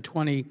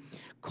 720,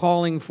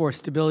 calling for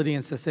stability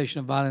and cessation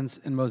of violence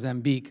in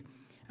Mozambique.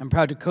 I'm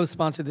proud to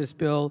co-sponsor this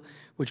bill,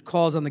 which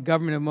calls on the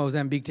government of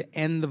Mozambique to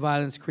end the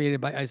violence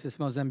created by ISIS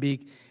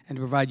Mozambique and to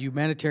provide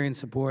humanitarian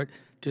support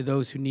to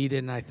those who need it.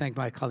 And I thank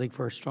my colleague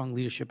for her strong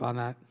leadership on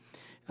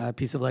that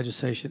piece of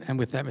legislation. And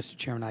with that, Mr.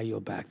 Chairman, I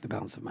yield back the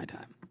balance of my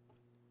time.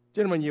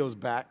 Gentleman yields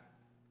back.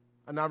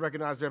 I now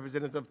recognize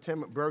Representative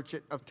Tim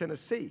Burchett of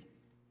Tennessee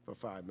for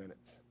 5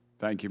 minutes.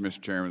 Thank you,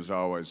 Mr. Chairman. It's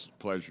always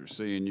a pleasure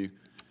seeing you.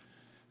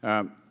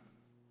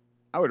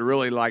 I would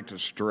really like to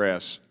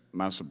stress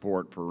my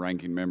support for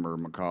Ranking Member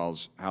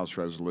McCall's House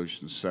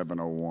Resolution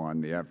 701,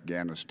 the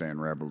Afghanistan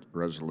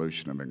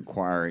Resolution of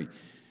Inquiry,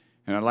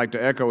 and I'd like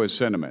to echo his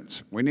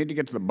sentiments. We need to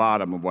get to the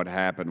bottom of what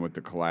happened with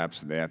the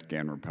collapse of the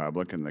Afghan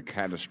Republic and the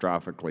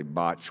catastrophically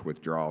botched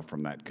withdrawal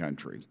from that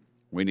country.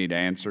 We need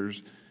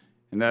answers,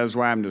 and that is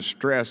why I'm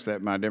distressed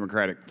that my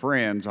Democratic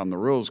friends on the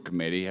Rules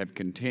Committee have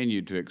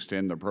continued to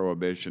extend the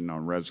prohibition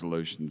on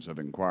resolutions of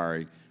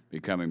inquiry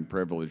becoming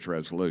privileged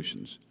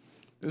resolutions.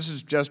 This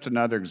is just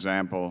another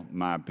example, in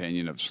my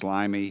opinion, of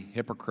slimy,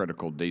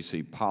 hypocritical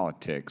D.C.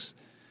 politics,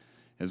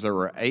 as there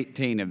were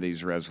 18 of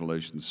these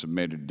resolutions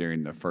submitted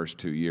during the first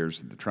 2 years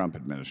of the Trump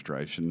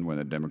administration when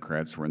the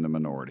Democrats were in the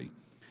minority.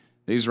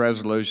 These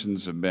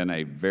resolutions have been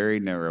a very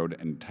narrowed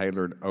and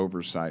tailored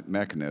oversight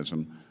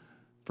mechanism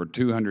for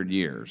 200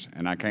 years,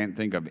 and I can't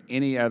think of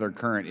any other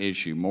current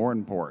issue more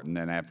important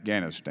than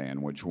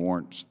Afghanistan, which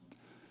warrants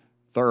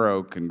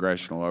thorough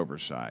congressional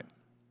oversight.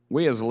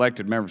 We as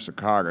elected members of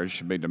Congress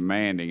should be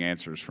demanding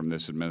answers from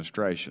this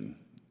administration.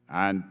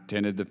 I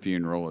attended the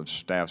funeral of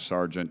Staff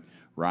Sergeant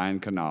Ryan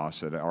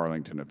Knaus at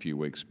Arlington a few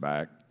weeks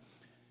back.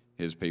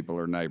 His people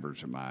are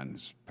neighbors of mine,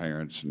 his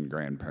parents and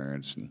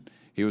grandparents, and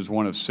he was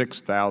one of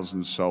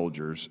 6,000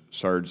 soldiers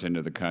surged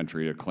into the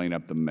country to clean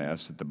up the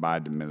mess that the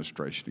Biden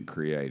administration had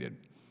created.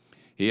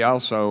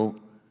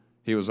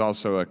 He was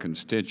also a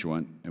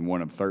constituent and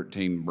one of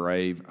 13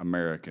 brave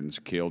Americans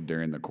killed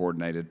during the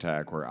coordinated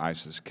attack where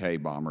ISIS-K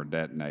bomber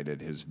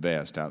detonated his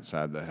vest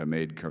outside the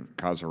Hamid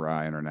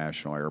Karzai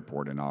International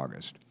Airport in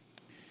August.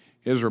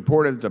 It is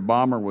reported that the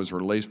bomber was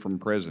released from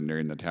prison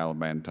during the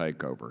Taliban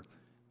takeover.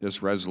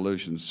 This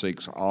resolution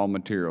seeks all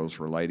materials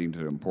relating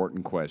to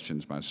important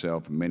questions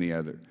myself and many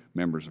other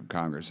members of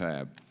Congress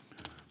have.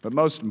 But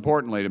most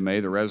importantly to me,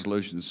 the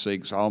resolution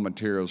seeks all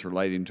materials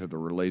relating to the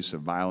release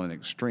of violent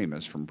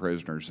extremists from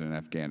prisoners in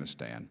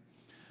Afghanistan.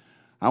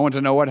 I want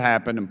to know what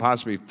happened and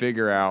possibly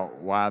figure out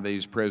why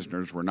these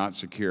prisoners were not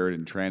secured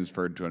and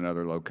transferred to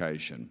another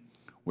location.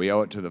 We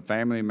owe it to the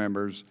family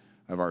members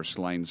of our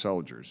slain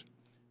soldiers.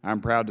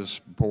 I'm proud to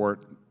support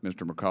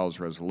Mr. McCall's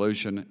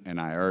resolution,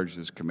 and I urge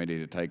this committee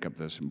to take up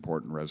this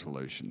important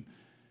resolution.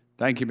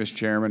 Thank you, Mr.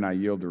 Chairman. I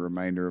yield the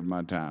remainder of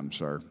my time,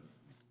 sir.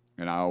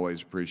 And I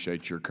always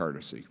appreciate your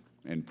courtesy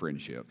and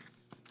friendship.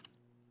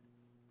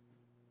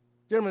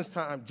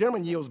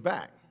 Gentleman yields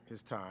back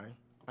his time.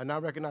 I now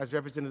recognize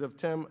Representative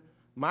Tim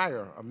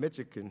Meyer of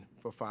Michigan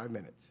for 5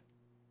 minutes.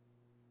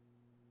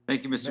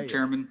 Thank you, Mr.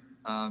 Chairman,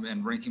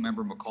 and Ranking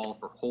Member McCall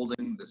for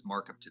holding this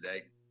markup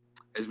today.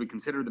 As we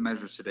consider the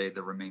measures today,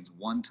 there remains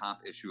one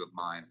top issue of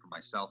mind for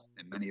myself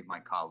and many of my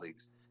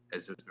colleagues,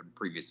 as has been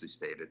previously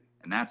stated,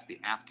 and that's the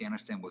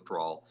Afghanistan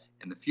withdrawal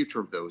and the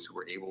future of those who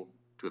were able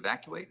to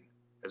evacuate,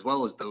 as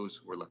well as those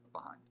who were left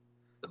behind.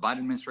 The Biden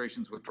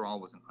administration's withdrawal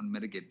was an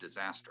unmitigated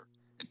disaster,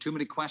 and too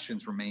many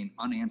questions remain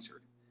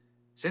unanswered.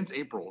 Since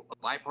April, a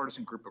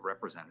bipartisan group of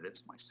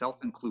representatives,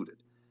 myself included,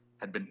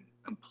 had been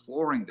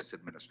imploring this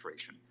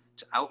administration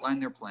to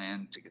outline their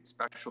plan to get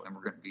special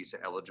immigrant visa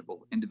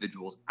eligible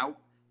individuals out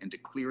and to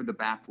clear the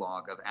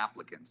backlog of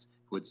applicants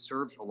who had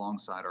served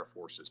alongside our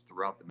forces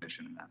throughout the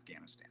mission in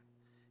Afghanistan.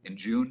 In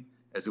June,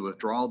 as the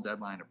withdrawal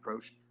deadline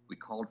approached, we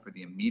called for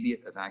the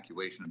immediate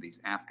evacuation of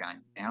these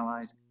Afghan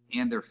allies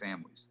and their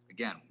families,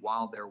 again,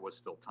 while there was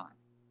still time.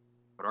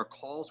 But our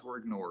calls were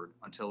ignored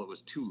until it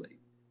was too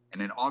late,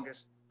 and in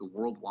August, the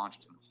world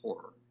watched in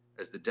horror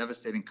as the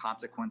devastating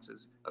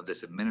consequences of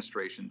this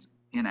administration's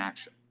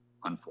inaction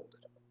unfolded.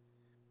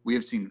 We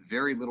have seen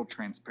very little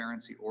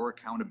transparency or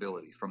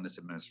accountability from this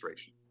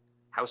administration.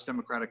 House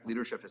Democratic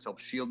leadership has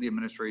helped shield the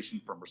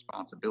administration from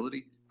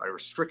responsibility by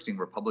restricting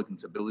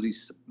Republicans' ability to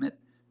submit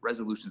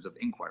resolutions of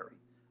inquiry,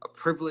 a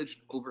privileged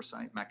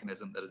oversight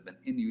mechanism that has been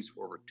in use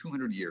for over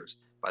 200 years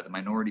by the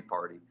minority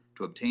party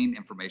to obtain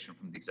information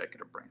from the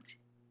executive branch.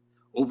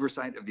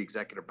 Oversight of the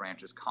executive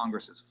branch is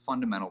Congress's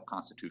fundamental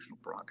constitutional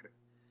prerogative.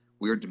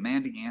 We are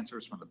demanding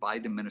answers from the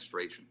Biden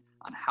administration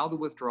on how the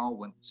withdrawal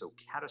went so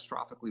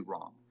catastrophically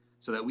wrong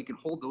so that we can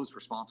hold those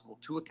responsible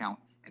to account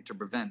and to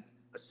prevent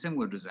a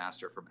similar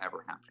disaster from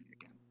ever happening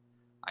again.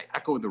 I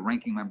echo the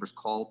ranking member's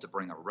call to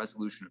bring a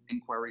resolution of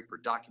inquiry for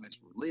documents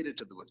related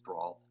to the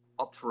withdrawal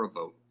up for a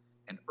vote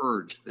and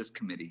urge this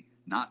committee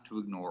not to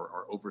ignore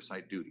our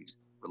oversight duties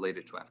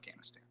related to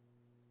Afghanistan.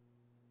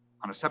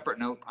 On a separate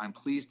note, I'm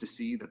pleased to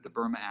see that the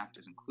BURMA Act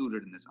is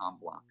included in this en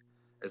bloc.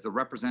 As the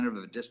representative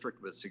of a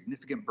district with a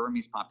significant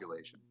Burmese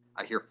population,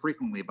 I hear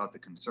frequently about the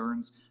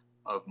concerns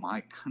of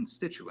my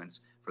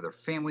constituents for their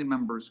family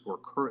members who are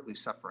currently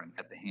suffering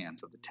at the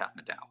hands of the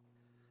Tatmadaw.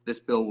 This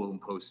bill will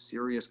impose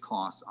serious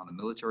costs on the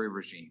military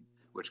regime,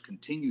 which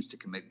continues to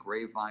commit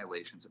grave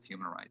violations of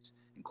human rights,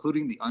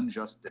 including the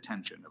unjust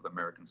detention of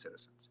American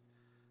citizens.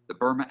 The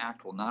BURMA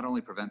Act will not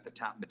only prevent the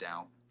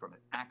Tatmadaw from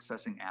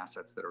accessing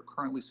assets that are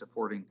currently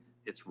supporting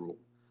its rule,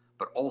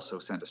 but also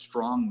send a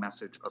strong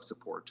message of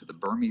support to the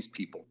Burmese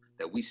people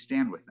that we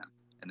stand with them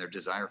in their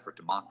desire for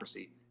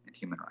democracy and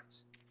human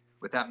rights.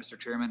 With that, Mr.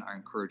 Chairman, I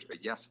encourage a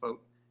yes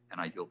vote, and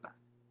I yield back.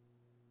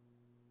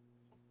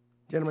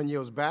 Gentleman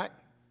yields back.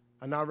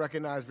 I now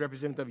recognize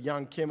Representative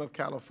Young Kim of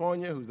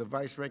California, who's the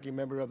vice-ranking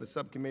member of the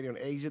Subcommittee on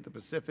Asia, the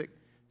Pacific,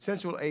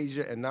 Central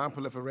Asia, and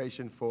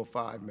Nonproliferation for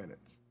 5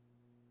 minutes.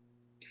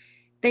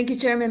 Thank you,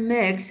 Chairman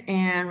Meeks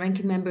and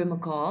Ranking Member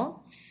McCall.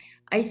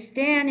 I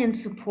stand in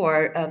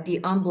support of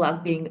the en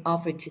bloc being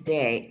offered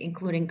today,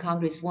 including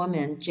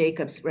Congresswoman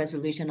Jacobs'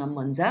 resolution on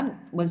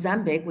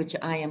Mozambique, which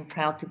I am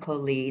proud to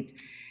co-lead.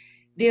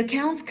 The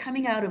accounts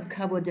coming out of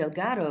Cabo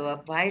Delgado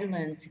of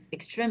violent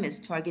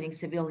extremists targeting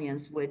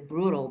civilians with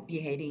brutal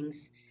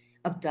beheadings,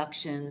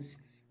 abductions,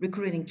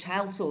 recruiting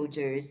child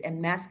soldiers,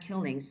 and mass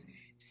killings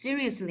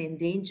seriously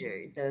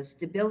endanger the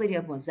stability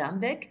of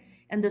Mozambique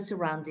and the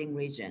surrounding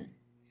region.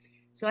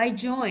 So I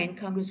join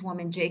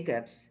Congresswoman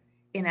Jacobs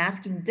in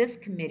asking this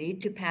committee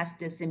to pass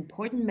this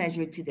important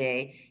measure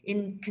today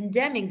in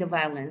condemning the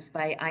violence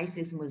by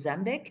ISIS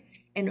Mozambique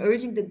and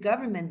urging the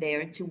government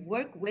there to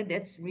work with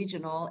its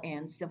regional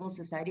and civil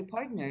society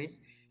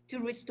partners to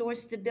restore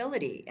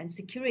stability and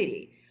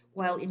security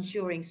while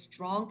ensuring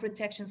strong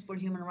protections for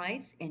human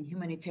rights and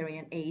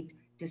humanitarian aid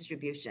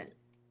distribution.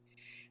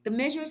 The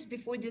measures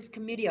before this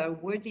committee are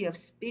worthy of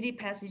speedy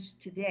passage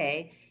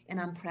today, and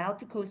I'm proud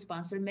to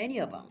co-sponsor many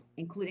of them,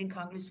 including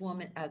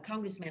Congressman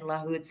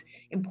Lahoud's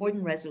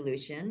important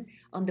resolution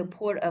on the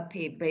Port of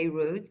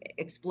Beirut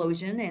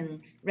explosion and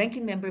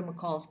Ranking Member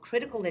McCall's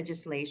critical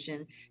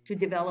legislation to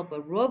develop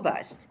a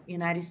robust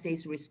United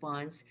States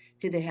response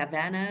to the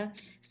Havana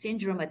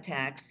syndrome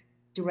attacks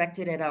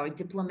directed at our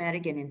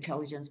diplomatic and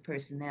intelligence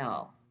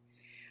personnel.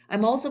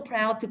 I'm also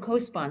proud to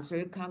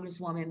co-sponsor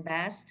Congresswoman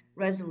Bast's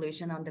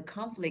resolution on the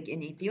conflict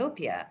in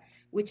Ethiopia,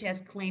 which has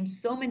claimed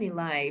so many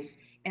lives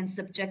and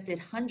subjected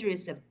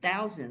hundreds of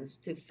thousands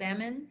to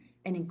famine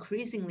and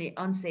increasingly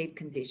unsafe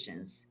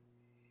conditions.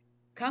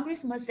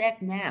 Congress must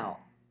act now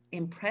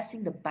in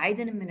pressing the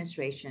Biden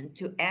administration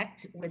to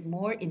act with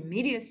more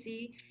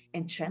immediacy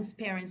and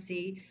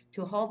transparency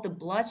to halt the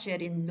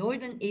bloodshed in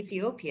northern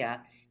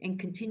Ethiopia and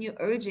continue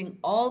urging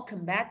all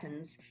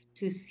combatants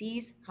to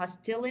cease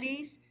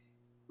hostilities,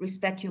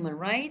 respect human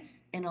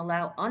rights, and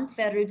allow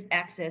unfettered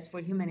access for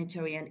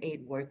humanitarian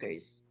aid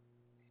workers.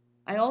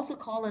 I also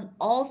call on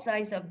all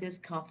sides of this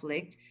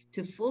conflict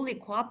to fully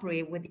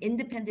cooperate with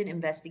independent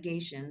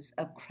investigations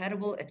of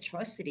credible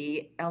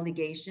atrocity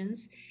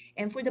allegations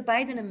and for the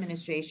Biden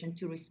administration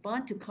to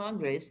respond to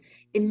Congress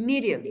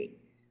immediately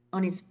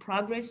on its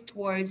progress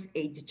towards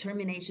a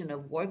determination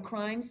of war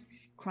crimes,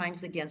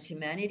 crimes against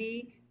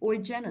humanity, or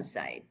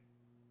genocide.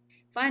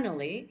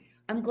 Finally,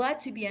 I'm glad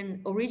to be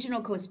an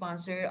original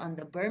co-sponsor on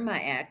the BURMA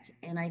Act,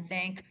 and I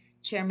thank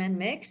Chairman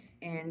Meeks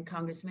and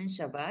Congressman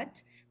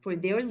Shabat for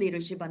their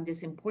leadership on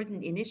this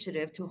important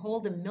initiative to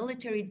hold the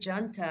military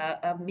junta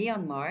of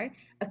Myanmar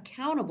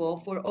accountable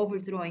for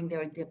overthrowing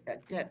their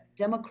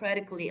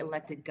democratically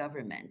elected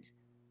government.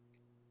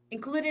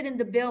 Included in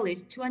the bill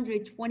is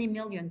 $220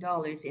 million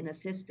in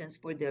assistance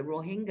for the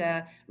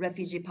Rohingya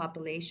refugee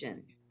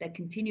population that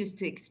continues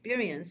to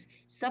experience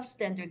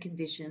substandard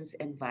conditions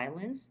and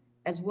violence,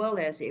 as well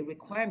as a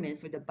requirement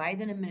for the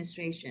Biden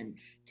administration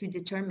to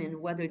determine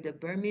whether the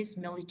Burmese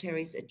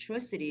military's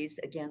atrocities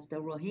against the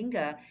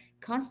Rohingya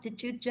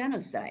constitute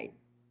genocide.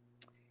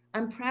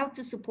 I'm proud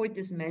to support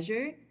this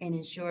measure and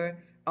ensure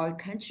our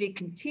country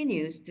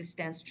continues to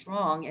stand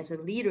strong as a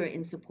leader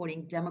in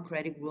supporting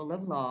democratic rule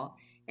of law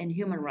and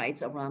human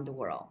rights around the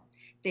world.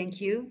 Thank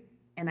you,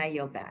 and I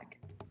yield back.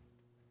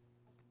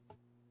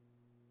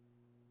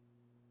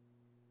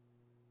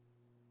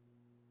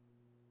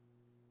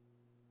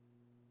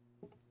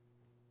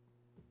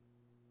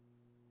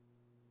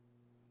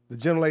 The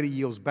gentlelady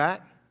yields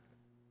back.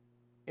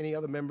 Any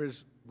other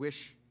members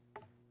wish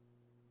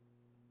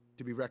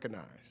to be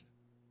recognized?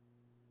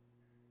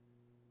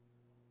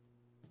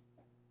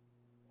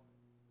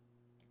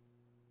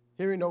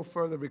 Hearing no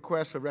further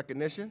requests for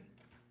recognition,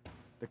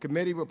 the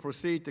committee will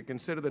proceed to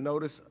consider the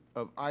notice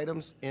of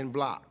items in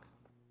block.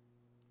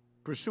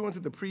 Pursuant to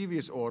the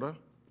previous order,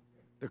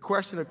 the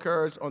question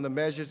occurs on the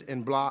measures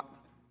in block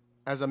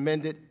as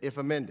amended, if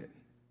amended.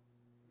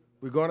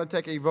 We're going to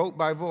take a vote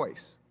by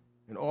voice.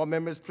 And all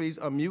members, please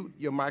unmute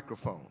your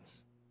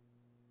microphones.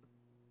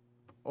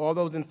 All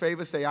those in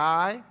favor say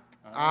aye.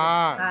 Aye.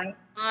 Aye.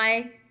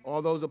 Aye.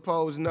 All those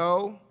opposed,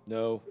 no.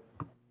 No.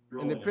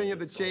 In the opinion of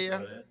the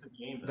chair,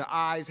 the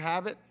ayes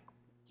have it.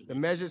 The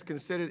measures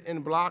considered in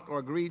block are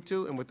agreed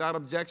to, and without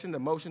objection, the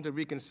motion to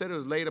reconsider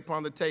is laid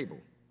upon the table.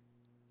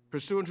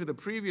 Pursuant to the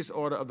previous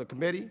order of the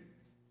committee,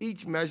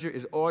 each measure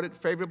is ordered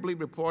favorably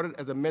reported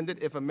as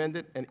amended if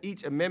amended, and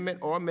each amendment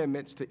or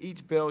amendments to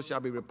each bill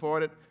shall be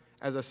reported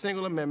as a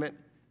single amendment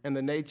in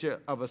the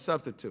nature of a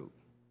substitute.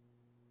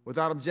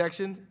 Without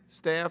objection,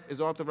 staff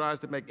is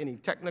authorized to make any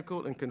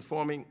technical and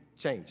conforming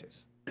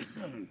changes.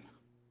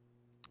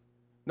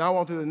 Now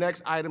on to the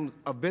next item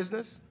of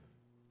business.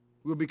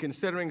 We'll be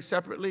considering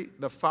separately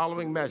the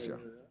following measure: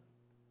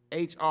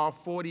 H.R.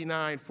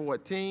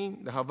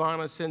 4914, the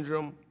Havana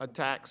Syndrome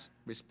Attacks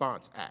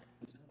Response Act.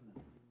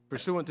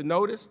 Pursuant to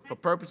notice, for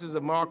purposes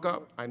of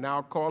markup, I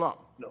now call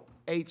up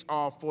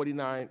H.R.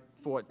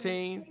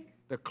 4914.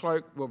 The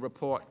clerk will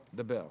report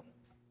the bill.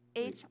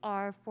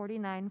 H.R.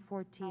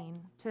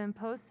 4914, to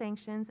impose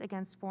sanctions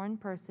against foreign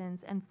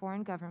persons and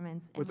foreign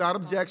governments. Without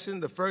objection,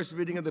 the first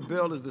reading of the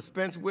bill is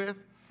dispensed with,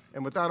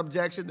 and without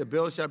objection, the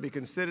bill shall be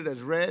considered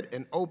as read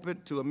and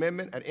open to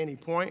amendment at any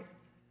point.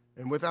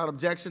 And without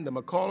objection, the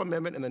McCall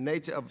Amendment in the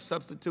nature of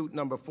substitute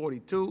number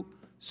 42,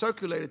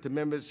 circulated to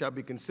members, shall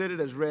be considered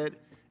as read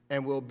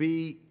and will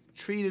be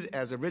treated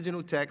as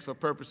original text for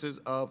purposes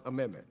of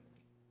amendment.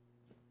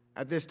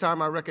 At this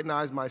time, I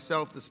recognize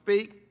myself to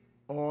speak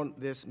on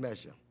this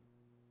measure.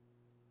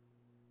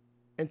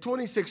 In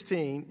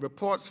 2016,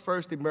 reports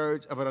first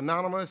emerged of an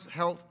anonymous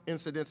health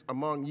incidents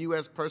among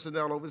U.S.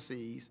 personnel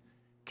overseas,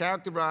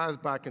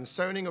 characterized by a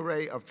concerning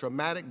array of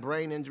traumatic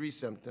brain injury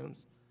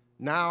symptoms,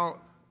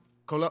 now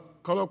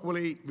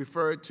colloquially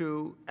referred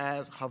to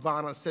as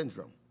Havana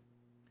Syndrome.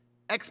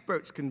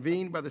 Experts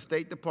convened by the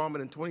State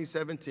Department in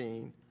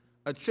 2017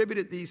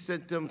 attributed these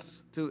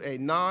symptoms to a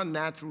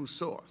non-natural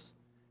source,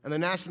 and the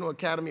National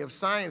Academy of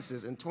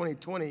Sciences in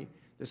 2020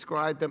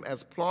 described them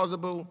as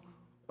plausible,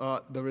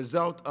 the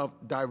result of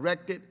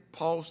directed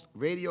pulsed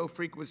radio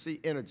frequency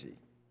energy.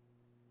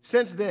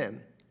 Since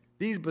then,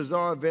 these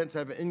bizarre events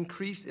have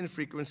increased in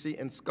frequency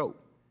and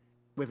scope,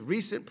 with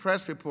recent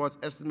press reports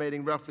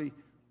estimating roughly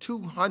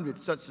 200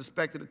 such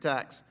suspected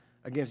attacks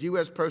against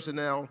U.S.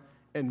 personnel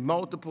in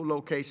multiple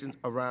locations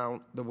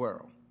around the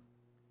world.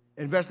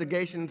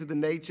 Investigation into the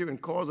nature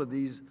and cause of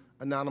these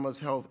anonymous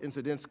health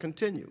incidents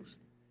continues,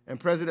 and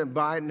President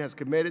Biden has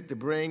committed to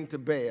bring to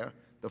bear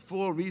the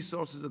full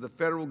resources of the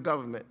federal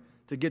government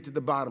to get to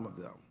the bottom of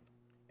them.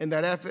 In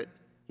that effort,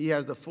 he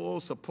has the full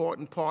support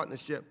and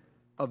partnership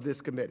of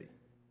this committee.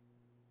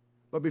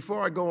 But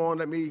before I go on,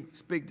 let me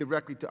speak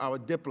directly to our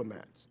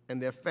diplomats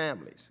and their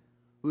families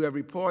who have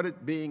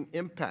reported being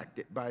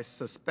impacted by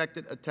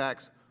suspected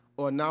attacks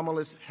or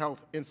anomalous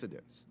health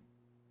incidents.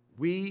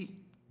 We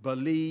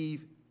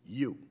believe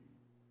you.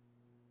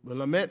 We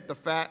lament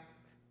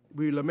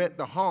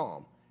the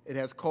harm it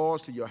has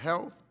caused to your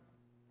health,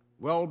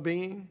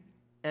 well-being,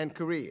 and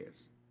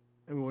careers,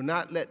 and we will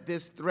not let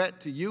this threat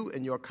to you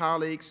and your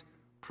colleagues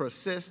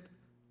persist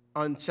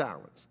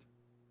unchallenged.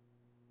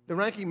 The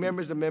ranking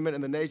member's amendment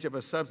in the nature of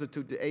a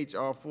substitute to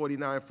H.R.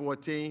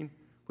 4914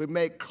 would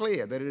make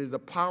clear that it is the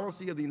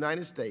policy of the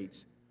United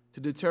States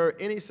to deter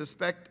any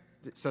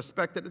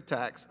suspected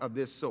attacks of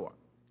this sort,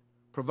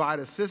 provide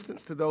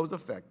assistance to those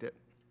affected,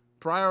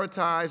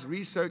 prioritize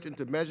research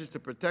into measures to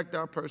protect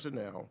our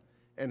personnel,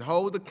 and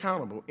hold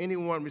accountable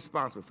anyone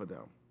responsible for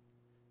them.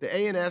 The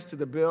ANS to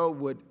the bill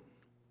would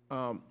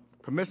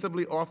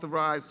permissibly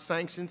authorize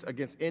sanctions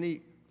against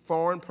any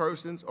foreign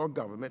persons or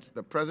governments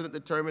the President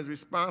determines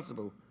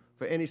responsible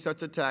for any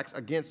such attacks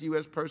against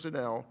U.S.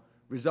 personnel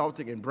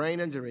resulting in brain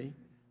injury,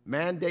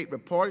 mandate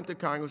reporting to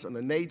Congress on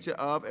the nature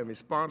of and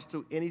response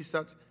to any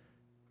such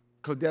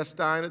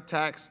clandestine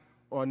attacks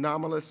or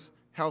anomalous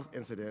health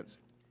incidents,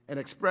 and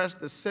express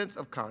the sense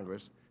of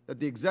Congress that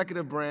the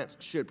executive branch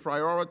should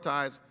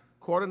prioritize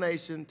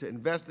coordination to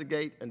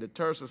investigate and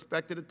deter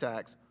suspected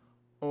attacks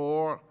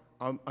or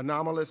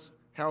anomalous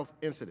health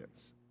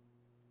incidents.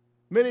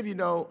 Many of you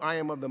know I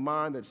am of the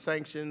mind that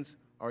sanctions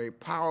are a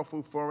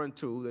powerful foreign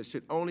tool that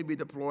should only be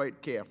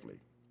deployed carefully.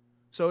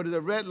 So it is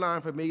a red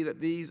line for me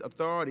that these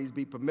authorities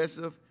be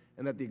permissive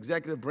and that the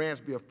executive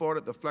branch be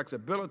afforded the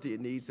flexibility it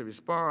needs to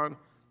respond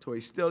to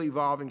a still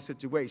evolving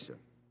situation.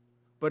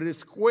 But it is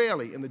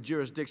squarely in the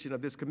jurisdiction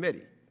of this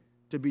committee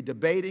to be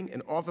debating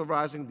and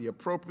authorizing the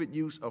appropriate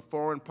use of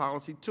foreign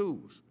policy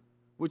tools,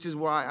 which is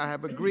why I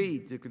have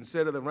agreed to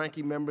consider the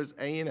ranking member's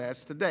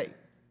ANS today.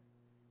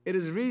 It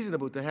is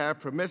reasonable to have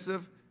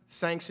permissive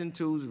sanction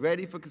tools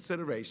ready for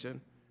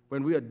consideration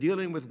when we are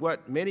dealing with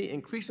what many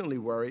increasingly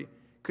worry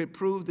could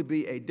prove to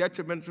be a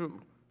detrimental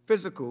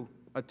physical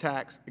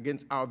attacks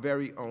against our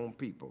very own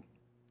people.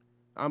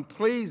 I'm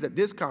pleased that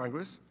this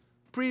Congress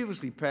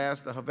previously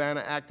passed the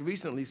Havana Act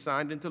recently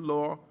signed into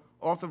law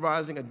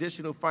authorizing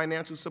additional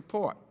financial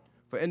support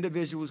for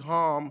individuals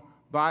harmed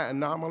by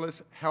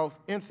anomalous health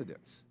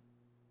incidents.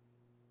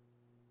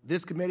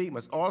 This committee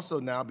must also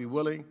now be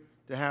willing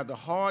to have the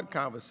hard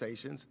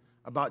conversations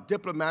about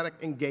diplomatic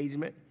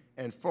engagement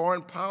and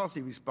foreign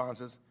policy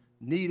responses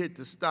needed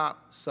to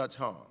stop such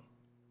harm.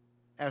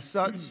 As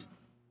such,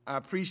 I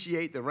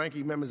appreciate the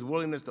ranking member's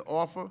willingness to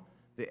offer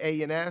the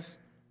ANS,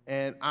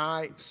 and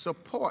I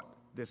support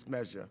this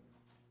measure.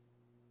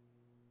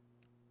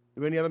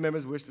 Do any other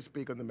members wish to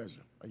speak on the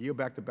measure? I yield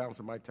back the balance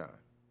of my time.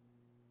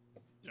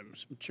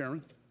 Mr.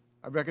 Chairman.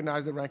 I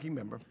recognize the ranking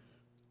member.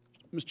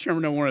 Mr.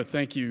 Chairman, I want to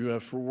thank you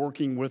for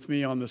working with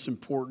me on this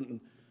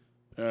important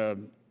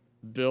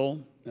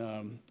bill.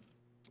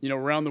 You know,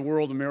 around the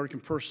world, American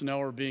personnel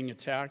are being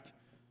attacked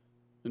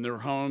in their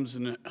homes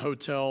and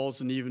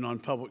hotels and even on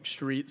public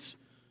streets.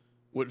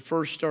 What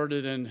first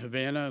started in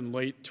Havana in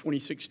late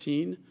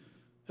 2016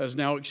 has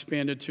now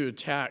expanded to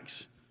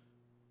attacks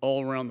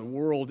all around the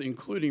world,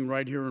 including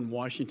right here in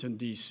Washington,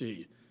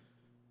 D.C.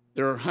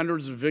 There are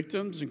hundreds of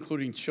victims,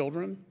 including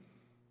children,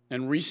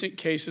 and recent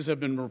cases have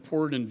been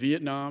reported in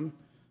Vietnam,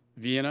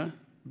 Vienna,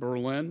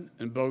 Berlin,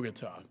 and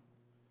Bogota.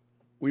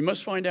 We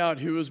must find out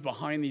who is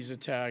behind these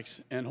attacks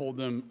and hold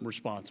them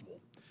responsible.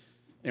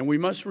 And we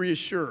must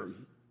reassure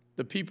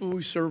the people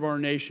who serve our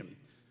nation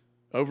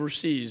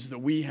overseas that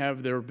we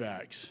have their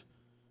backs.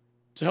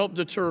 To help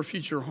deter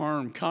future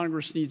harm,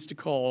 Congress needs to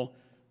call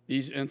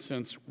these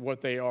incidents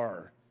what they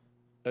are,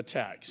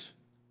 attacks.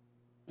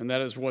 And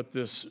that is what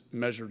this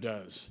measure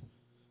does.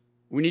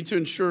 We need to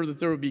ensure that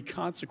there will be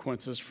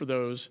consequences for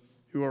those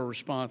who are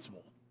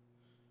responsible.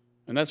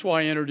 And that's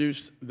why I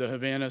introduced the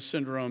Havana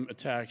Syndrome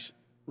Attacks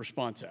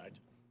Response Act.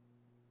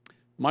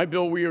 My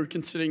bill we are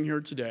considering here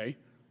today,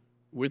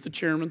 with the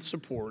chairman's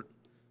support,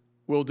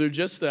 will do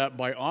just that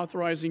by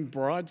authorizing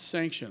broad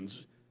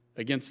sanctions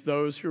against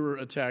those who are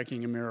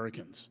attacking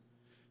Americans.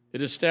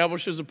 It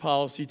establishes a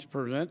policy to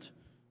prevent,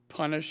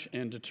 punish,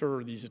 and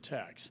deter these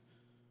attacks.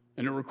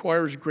 And it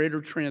requires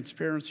greater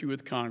transparency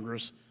with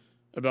Congress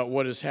about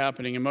what is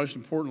happening and, most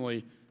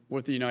importantly,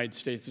 what the United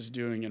States is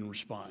doing in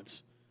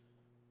response.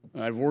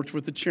 I've worked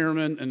with the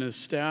chairman and his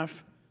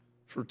staff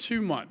for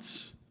 2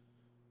 months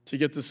to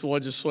get this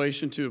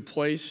legislation to a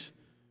place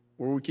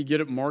where we could get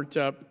it marked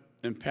up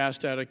and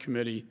passed out of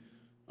committee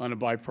on a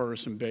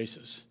bipartisan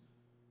basis.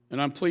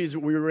 And I'm pleased that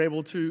we were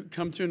able to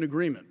come to an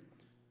agreement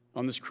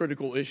on this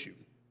critical issue.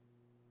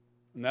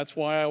 And that's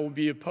why I will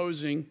be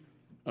opposing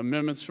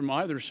amendments from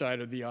either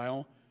side of the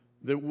aisle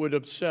that would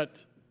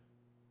upset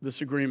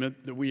this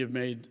agreement that we have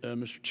made,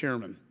 Mr.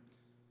 Chairman.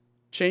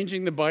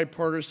 Changing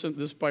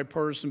this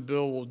bipartisan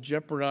bill will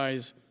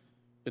jeopardize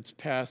its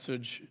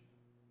passage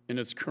in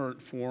its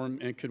current form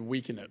and could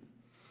weaken it.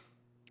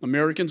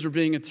 Americans are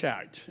being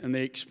attacked, and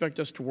they expect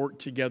us to work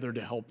together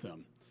to help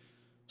them.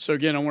 So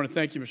again, I want to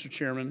thank you, Mr.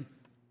 Chairman,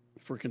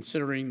 for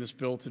considering this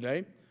bill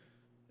today.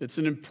 It's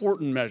an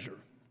important measure.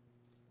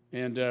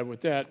 And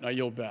with that, I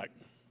yield back.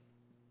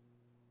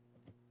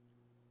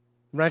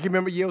 Ranking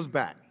member yields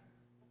back.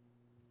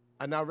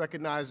 I now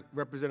recognize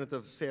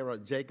Representative Sarah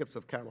Jacobs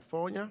of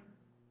California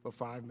for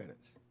 5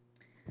 minutes.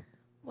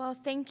 Well,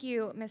 thank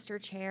you, Mr.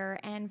 Chair.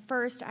 And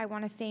first, I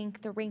want to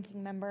thank the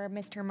ranking member,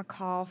 Mr.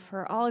 McCall,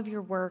 for all of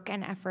your work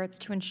and efforts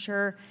to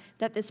ensure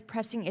that this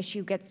pressing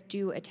issue gets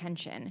due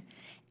attention.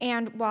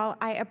 And while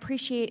I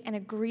appreciate and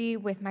agree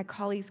with my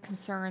colleagues'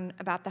 concern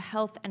about the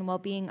health and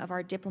well-being of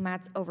our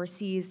diplomats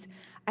overseas,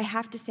 I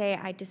have to say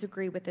I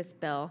disagree with this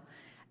bill.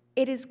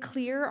 It is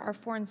clear our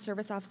foreign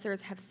service officers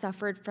have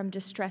suffered from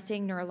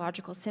distressing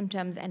neurological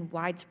symptoms and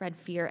widespread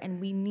fear, and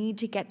we need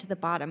to get to the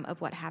bottom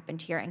of what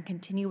happened here and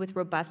continue with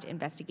robust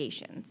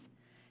investigations.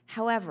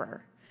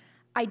 However,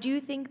 I do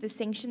think the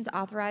sanctions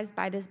authorized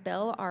by this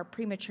bill are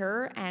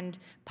premature and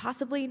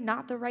possibly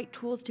not the right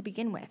tools to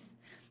begin with.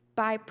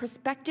 By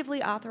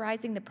prospectively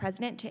authorizing the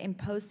president to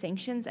impose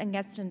sanctions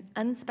against an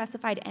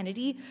unspecified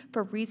entity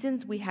for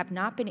reasons we have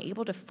not been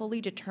able to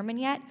fully determine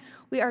yet,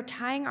 we are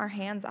tying our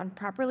hands on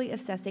properly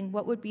assessing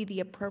what would be the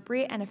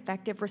appropriate and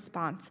effective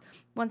response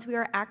once we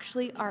are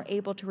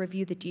able to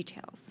review the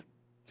details.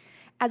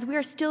 As we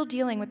are still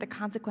dealing with the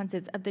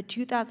consequences of the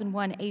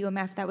 2001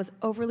 AUMF that was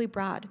overly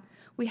broad,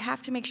 we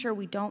have to make sure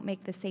we don't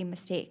make the same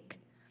mistake.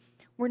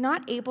 We're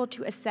not able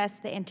to assess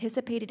the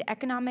anticipated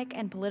economic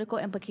and political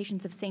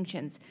implications of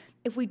sanctions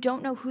if we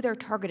don't know who they're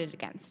targeted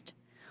against.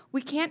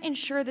 We can't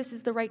ensure this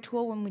is the right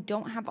tool when we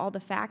don't have all the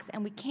facts,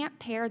 and we can't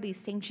pair these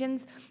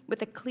sanctions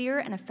with a clear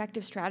and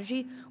effective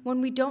strategy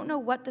when we don't know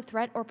what the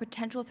threat or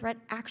potential threat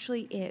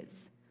actually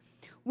is.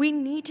 We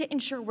need to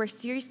ensure we're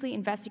seriously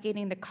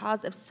investigating the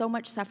cause of so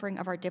much suffering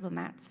of our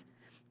diplomats.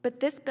 But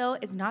this bill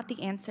is not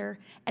the answer,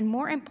 and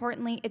more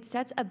importantly, it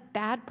sets a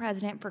bad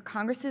precedent for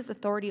Congress's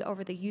authority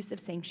over the use of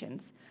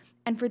sanctions.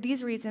 And for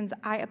these reasons,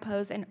 I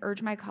oppose and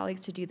urge my colleagues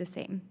to do the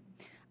same.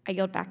 I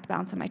yield back the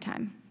balance of my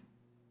time.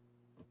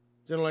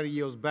 Gentlelady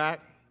yields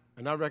back.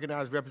 I now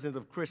recognize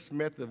Representative Chris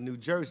Smith of New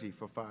Jersey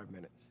for 5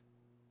 minutes.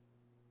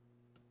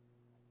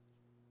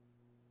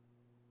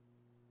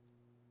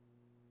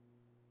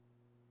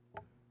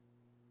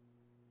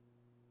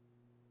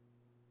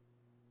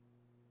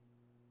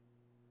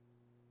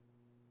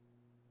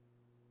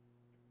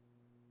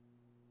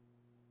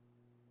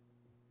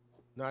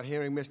 Not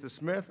hearing Mr.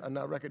 Smith, I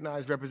now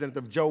recognize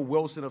Representative Joe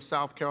Wilson of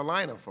South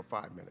Carolina for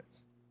 5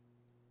 minutes.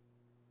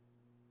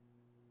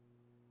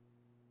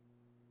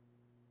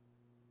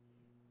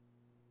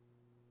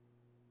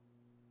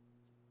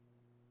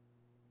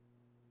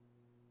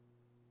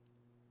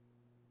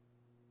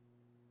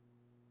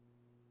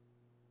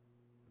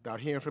 Without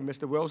hearing from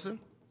Mr. Wilson,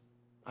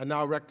 I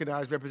now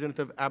recognize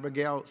Representative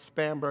Abigail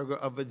Spanberger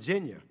of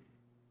Virginia,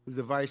 who's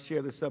the Vice Chair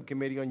of the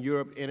Subcommittee on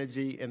Europe,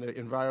 Energy, and the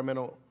Environment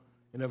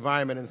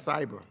and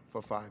Cyber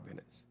for 5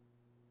 minutes.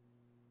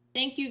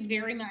 Thank you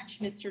very much,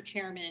 Mr.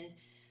 Chairman.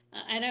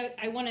 And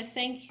I want to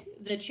thank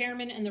the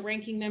chairman and the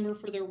ranking member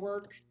for their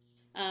work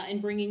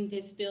in bringing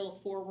this bill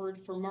forward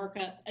for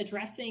markup.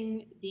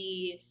 Addressing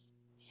the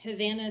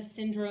Havana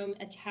syndrome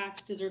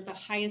attacks deserve the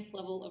highest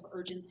level of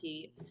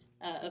urgency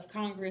of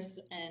Congress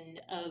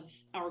and of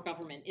our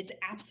government. It's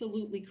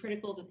absolutely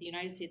critical that the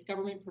United States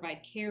government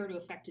provide care to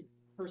affected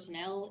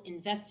personnel,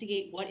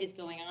 investigate what is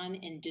going on,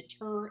 and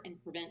deter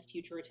and prevent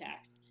future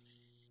attacks.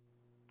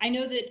 I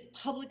know that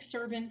public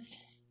servants,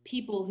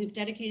 people who've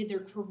dedicated their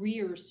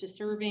careers to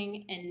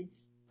serving and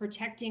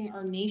protecting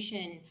our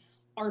nation,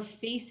 are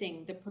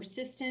facing the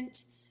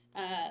persistent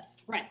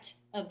threat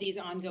of these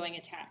ongoing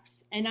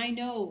attacks. And I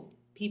know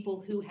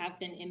people who have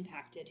been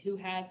impacted, who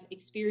have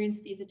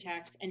experienced these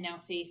attacks and now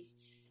face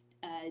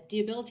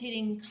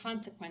debilitating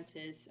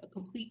consequences, a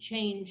complete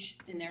change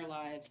in their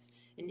lives,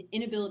 an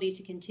inability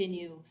to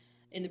continue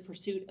in the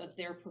pursuit of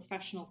their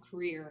professional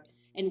career.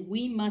 And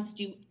we must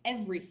do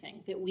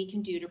everything that we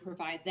can do to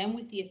provide them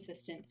with the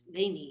assistance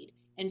they need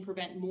and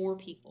prevent more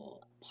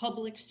people,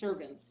 public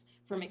servants,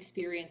 from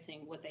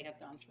experiencing what they have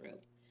gone through.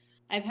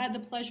 I've had the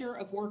pleasure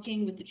of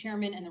working with the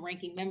chairman and the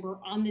ranking member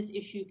on this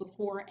issue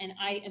before, and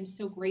I am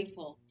so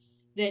grateful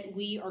that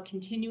we are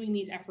continuing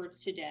these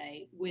efforts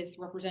today with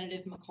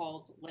Representative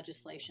McCall's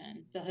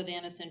legislation, the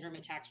Havana Syndrome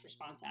Attacks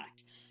Response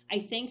Act.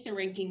 I thank the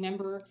ranking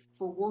member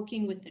for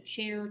working with the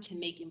chair to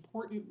make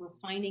important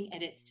refining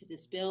edits to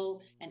this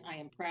bill, and I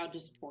am proud to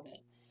support it.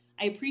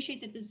 I appreciate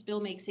that this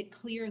bill makes it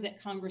clear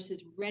that Congress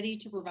is ready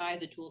to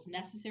provide the tools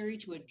necessary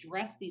to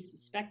address these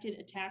suspected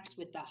attacks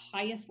with the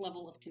highest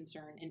level of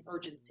concern and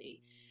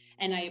urgency.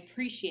 And I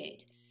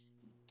appreciate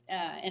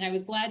and I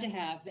was glad to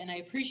have, and I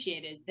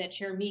appreciated that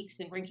Chair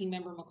Meeks and Ranking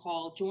Member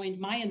McCall joined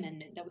my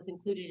amendment that was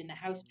included in the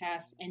House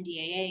passed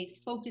NDAA,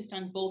 focused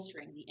on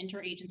bolstering the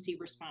interagency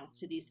response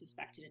to these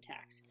suspected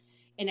attacks.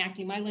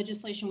 Enacting my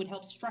legislation would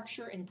help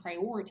structure and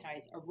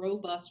prioritize a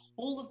robust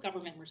whole of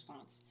government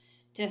response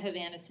to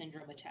Havana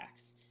syndrome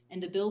attacks.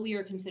 And the bill we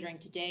are considering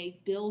today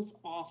builds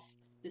off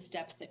the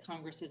steps that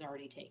Congress has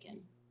already taken.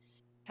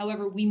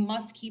 However, we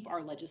must keep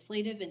our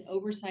legislative and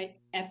oversight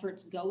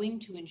efforts going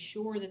to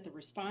ensure that the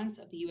response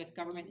of the U.S.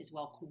 government is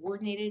well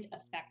coordinated,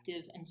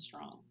 effective, and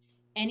strong.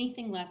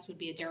 Anything less would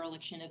be a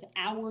dereliction of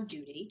our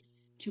duty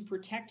to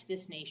protect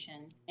this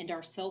nation and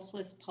our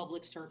selfless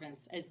public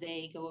servants as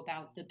they go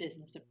about the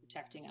business of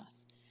protecting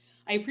us.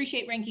 I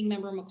appreciate Ranking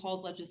Member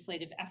McCall's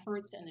legislative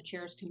efforts and the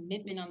chair's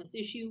commitment on this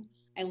issue.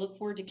 I look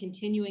forward to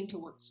continuing to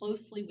work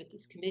closely with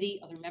this committee,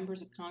 other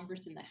members of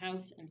Congress in the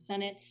House and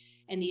Senate,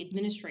 and the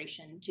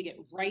administration to get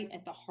right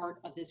at the heart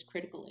of this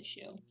critical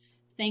issue.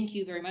 Thank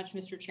you very much,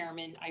 Mr.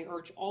 Chairman. I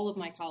urge all of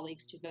my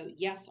colleagues to vote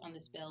yes on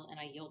this bill, and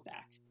I yield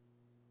back.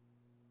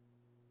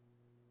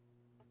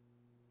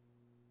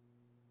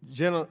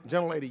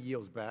 Gentlelady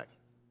yields back.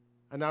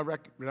 I now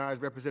recognize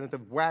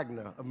Representative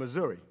Wagner of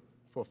Missouri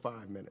for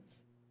 5 minutes.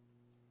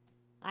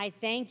 I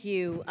thank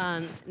you,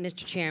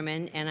 Mr.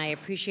 Chairman, and I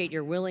appreciate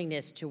your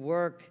willingness to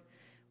work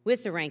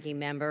with the ranking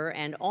member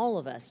and all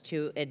of us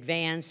to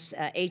advance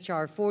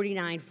H.R.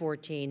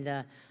 4914,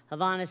 the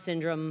Havana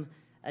Syndrome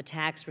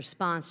Attacks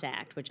Response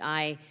Act, which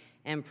I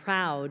am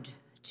proud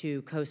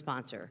to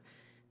co-sponsor.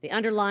 The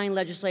underlying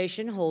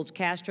legislation holds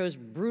Castro's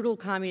brutal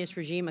communist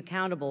regime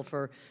accountable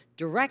for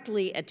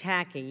directly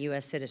attacking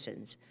U.S.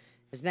 citizens.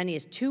 As many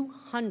as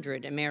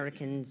 200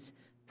 Americans,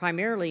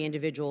 primarily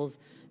individuals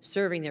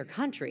serving their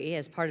country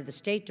as part of the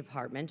State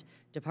Department,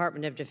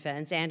 Department of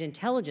Defense, and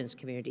intelligence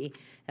community,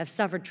 have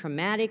suffered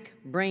traumatic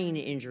brain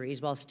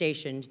injuries while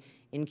stationed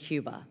in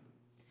Cuba.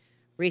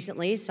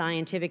 Recently,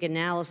 scientific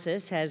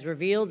analysis has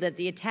revealed that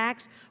the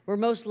attacks were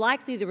most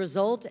likely the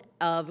result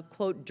of,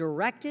 quote,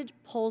 directed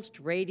pulsed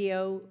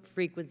radio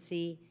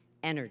frequency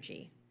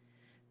energy.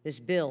 This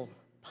bill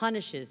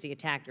punishes the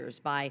attackers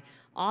by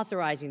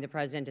authorizing the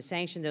president to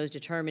sanction those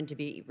determined to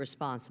be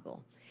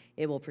responsible.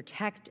 It will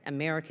protect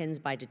Americans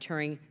by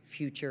deterring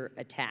future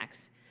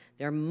attacks.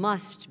 There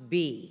must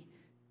be,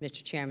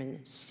 Mr. Chairman,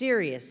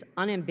 serious,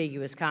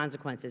 unambiguous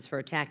consequences for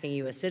attacking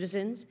U.S.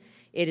 citizens.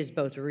 It is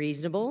both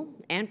reasonable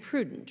and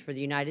prudent for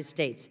the United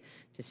States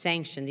to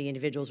sanction the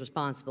individuals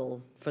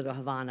responsible for the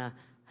Havana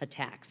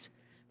attacks.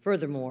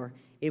 Furthermore,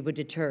 it would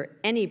deter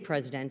any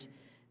president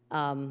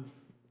from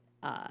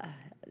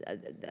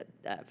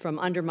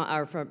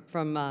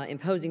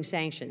imposing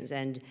sanctions,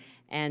 and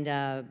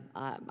I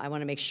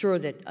want to make sure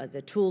that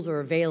the tools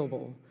are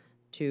available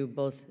to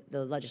both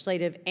the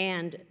legislative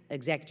and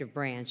executive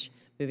branch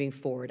moving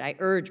forward. I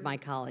urge my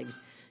colleagues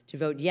to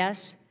vote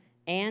yes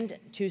and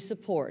to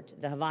support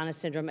the Havana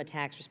Syndrome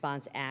Attacks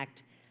Response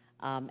Act,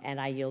 and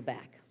I yield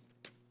back.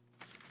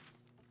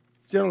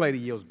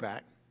 Gentlelady yields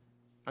back.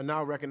 I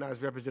now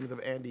recognize Representative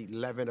Andy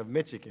Levin of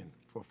Michigan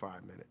for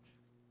 5 minutes.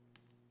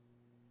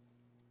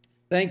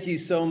 Thank you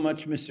so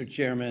much, Mr.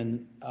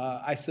 Chairman.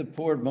 I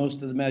support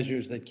most of the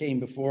measures that came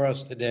before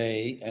us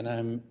today, and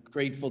I'm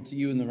grateful to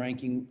you and the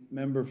ranking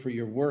member for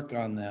your work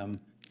on them,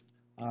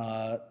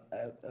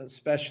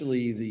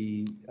 especially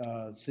the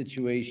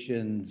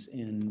situations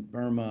in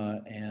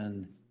Burma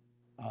and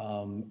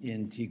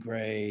in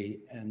Tigray,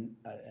 and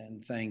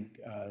thank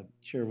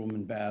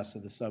Chairwoman Bass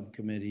of the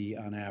Subcommittee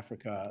on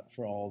Africa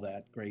for all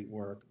that great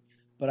work.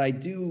 But I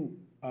do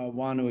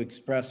want to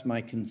express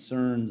my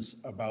concerns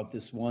about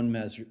this one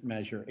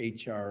measure,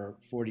 H.R.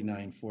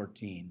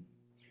 4914.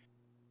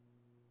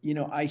 You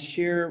know, I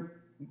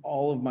share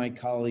all of my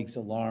colleagues'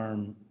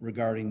 alarm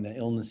regarding the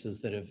illnesses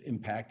that have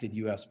impacted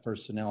U.S.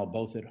 personnel,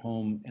 both at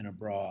home and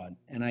abroad.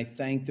 And I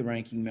thank the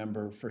ranking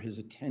member for his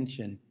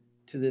attention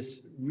to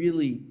this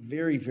really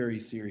very, very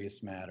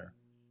serious matter.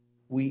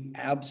 We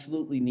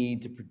absolutely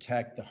need to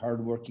protect the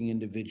hardworking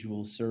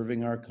individuals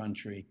serving our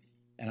country,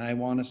 and I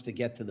want us to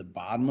get to the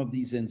bottom of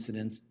these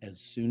incidents as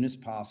soon as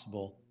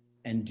possible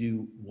and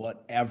do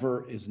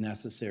whatever is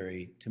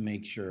necessary to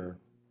make sure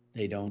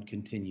they don't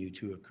continue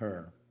to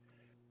occur.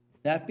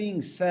 That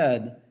being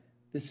said,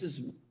 this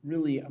is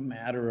really a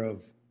matter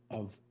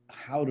of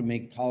how to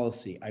make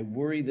policy. I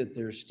worry that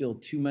there's still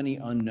too many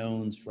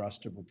unknowns for us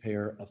to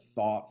prepare a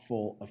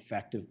thoughtful,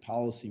 effective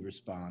policy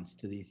response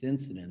to these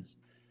incidents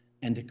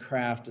and to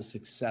craft a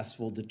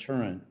successful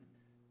deterrent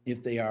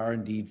if they are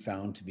indeed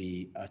found to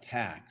be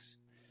attacks.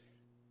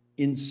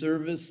 In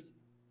service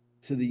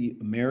to the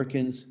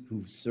Americans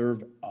who've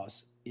served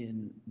us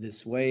in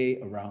this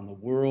way around the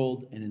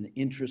world and in the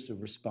interest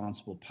of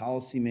responsible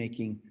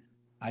policymaking,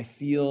 I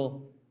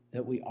feel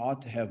that we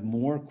ought to have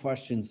more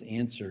questions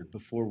answered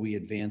before we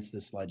advance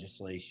this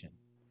legislation.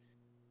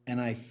 And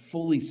I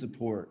fully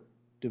support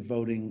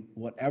devoting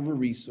whatever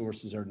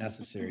resources are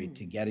necessary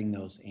to getting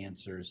those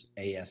answers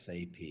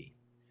ASAP.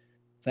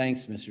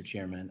 Thanks, Mr.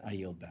 Chairman. I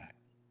yield back.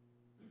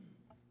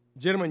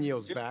 Gentleman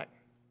yields back.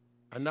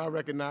 I now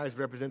recognize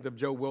Representative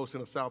Joe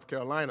Wilson of South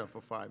Carolina for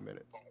 5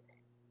 minutes.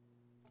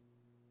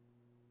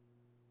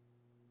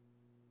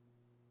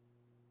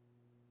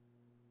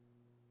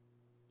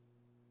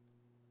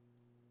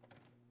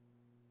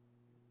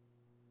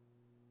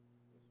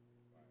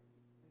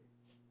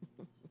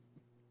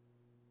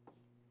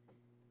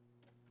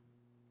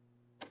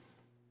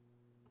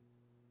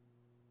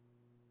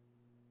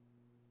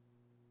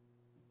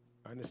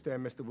 I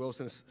understand Mr.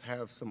 Wilson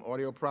have some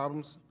audio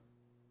problems.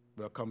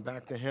 We'll come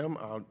back to him.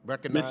 I'll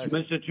recognize.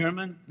 Mr.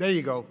 Chairman? There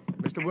you go,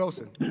 Mr.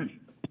 Wilson.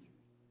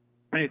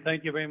 Hey,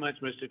 thank you very much,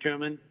 Mr.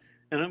 Chairman.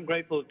 And I'm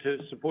grateful to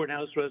support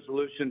House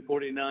Resolution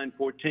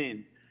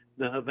 4914.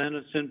 the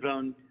Havana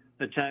Syndrome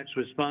Attacks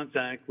Response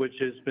Act, which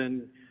has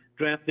been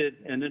drafted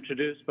and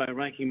introduced by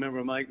Ranking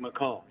Member Mike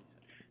McCall.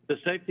 The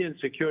safety and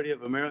security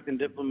of American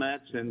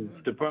diplomats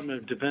and Department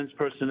of Defense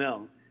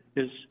personnel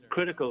is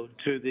critical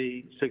to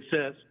the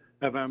success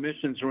of our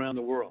missions around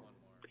the world.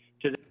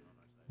 Today,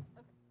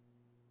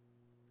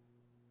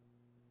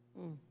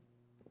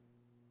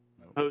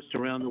 hosts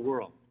around the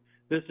world.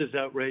 This is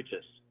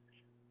outrageous.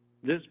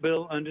 This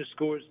bill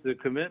underscores the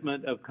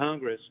commitment of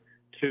Congress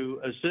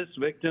to assist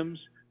victims,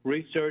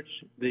 research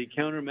the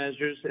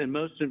countermeasures, and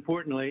most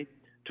importantly,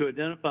 to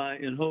identify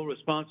and hold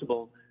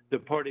responsible the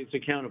parties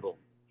accountable.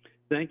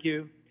 Thank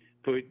you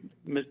for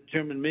Mr.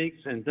 Chairman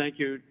Meeks, and thank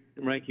you,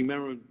 Ranking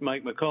Member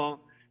Mike McCall,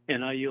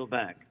 and I yield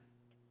back.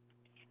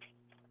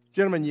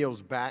 Gentleman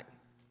yields back.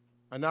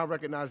 I now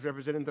recognize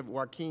Representative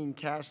Joaquin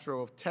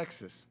Castro of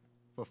Texas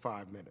for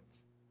 5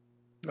 minutes.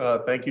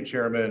 Thank you,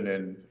 Chairman,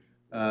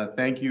 and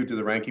thank you to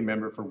the Ranking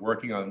Member for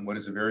working on what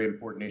is a very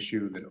important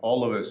issue that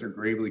all of us are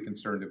gravely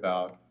concerned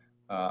about.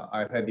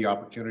 I've had the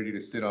opportunity to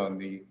sit on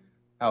the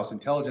House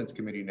Intelligence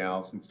Committee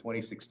now since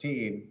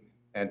 2016,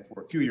 and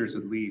for a few years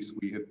at least,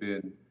 we have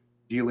been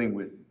dealing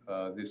with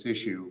this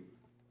issue.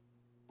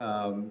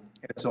 And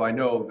so I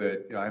know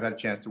that I've had a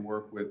chance to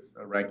work with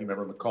Ranking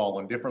Member McCall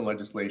on different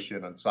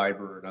legislation, on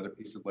cyber and other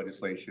pieces of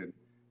legislation,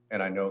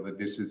 and I know that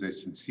this is a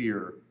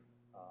sincere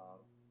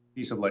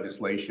piece of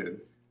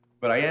legislation.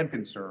 But I am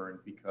concerned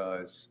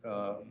because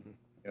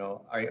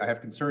I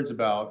have concerns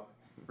about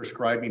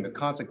prescribing the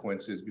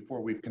consequences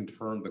before we've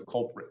confirmed the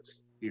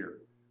culprits here.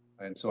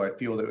 And so I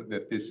feel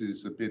that this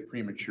is a bit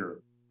premature.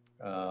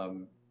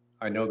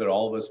 I know that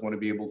all of us want to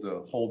be able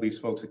to hold these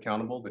folks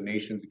accountable, the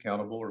nations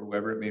accountable, or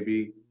whoever it may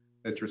be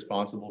that's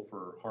responsible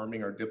for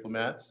harming our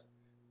diplomats.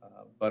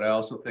 But I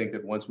also think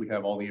that once we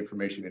have all the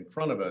information in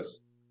front of us,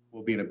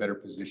 we'll be in a better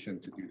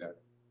position to do that.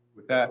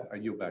 With that, I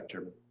yield back,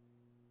 Chairman.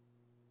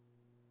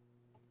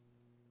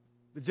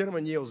 The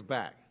gentleman yields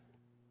back.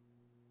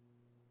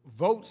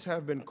 Votes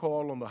have been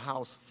called on the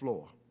House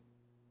floor.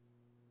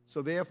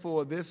 So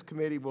therefore, this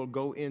committee will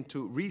go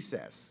into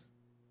recess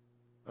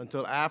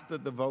until after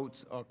the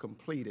votes are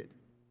completed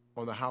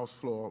on the House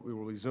floor. We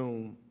will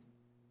resume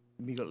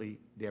immediately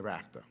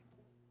thereafter.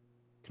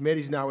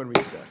 Committee is now in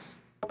recess.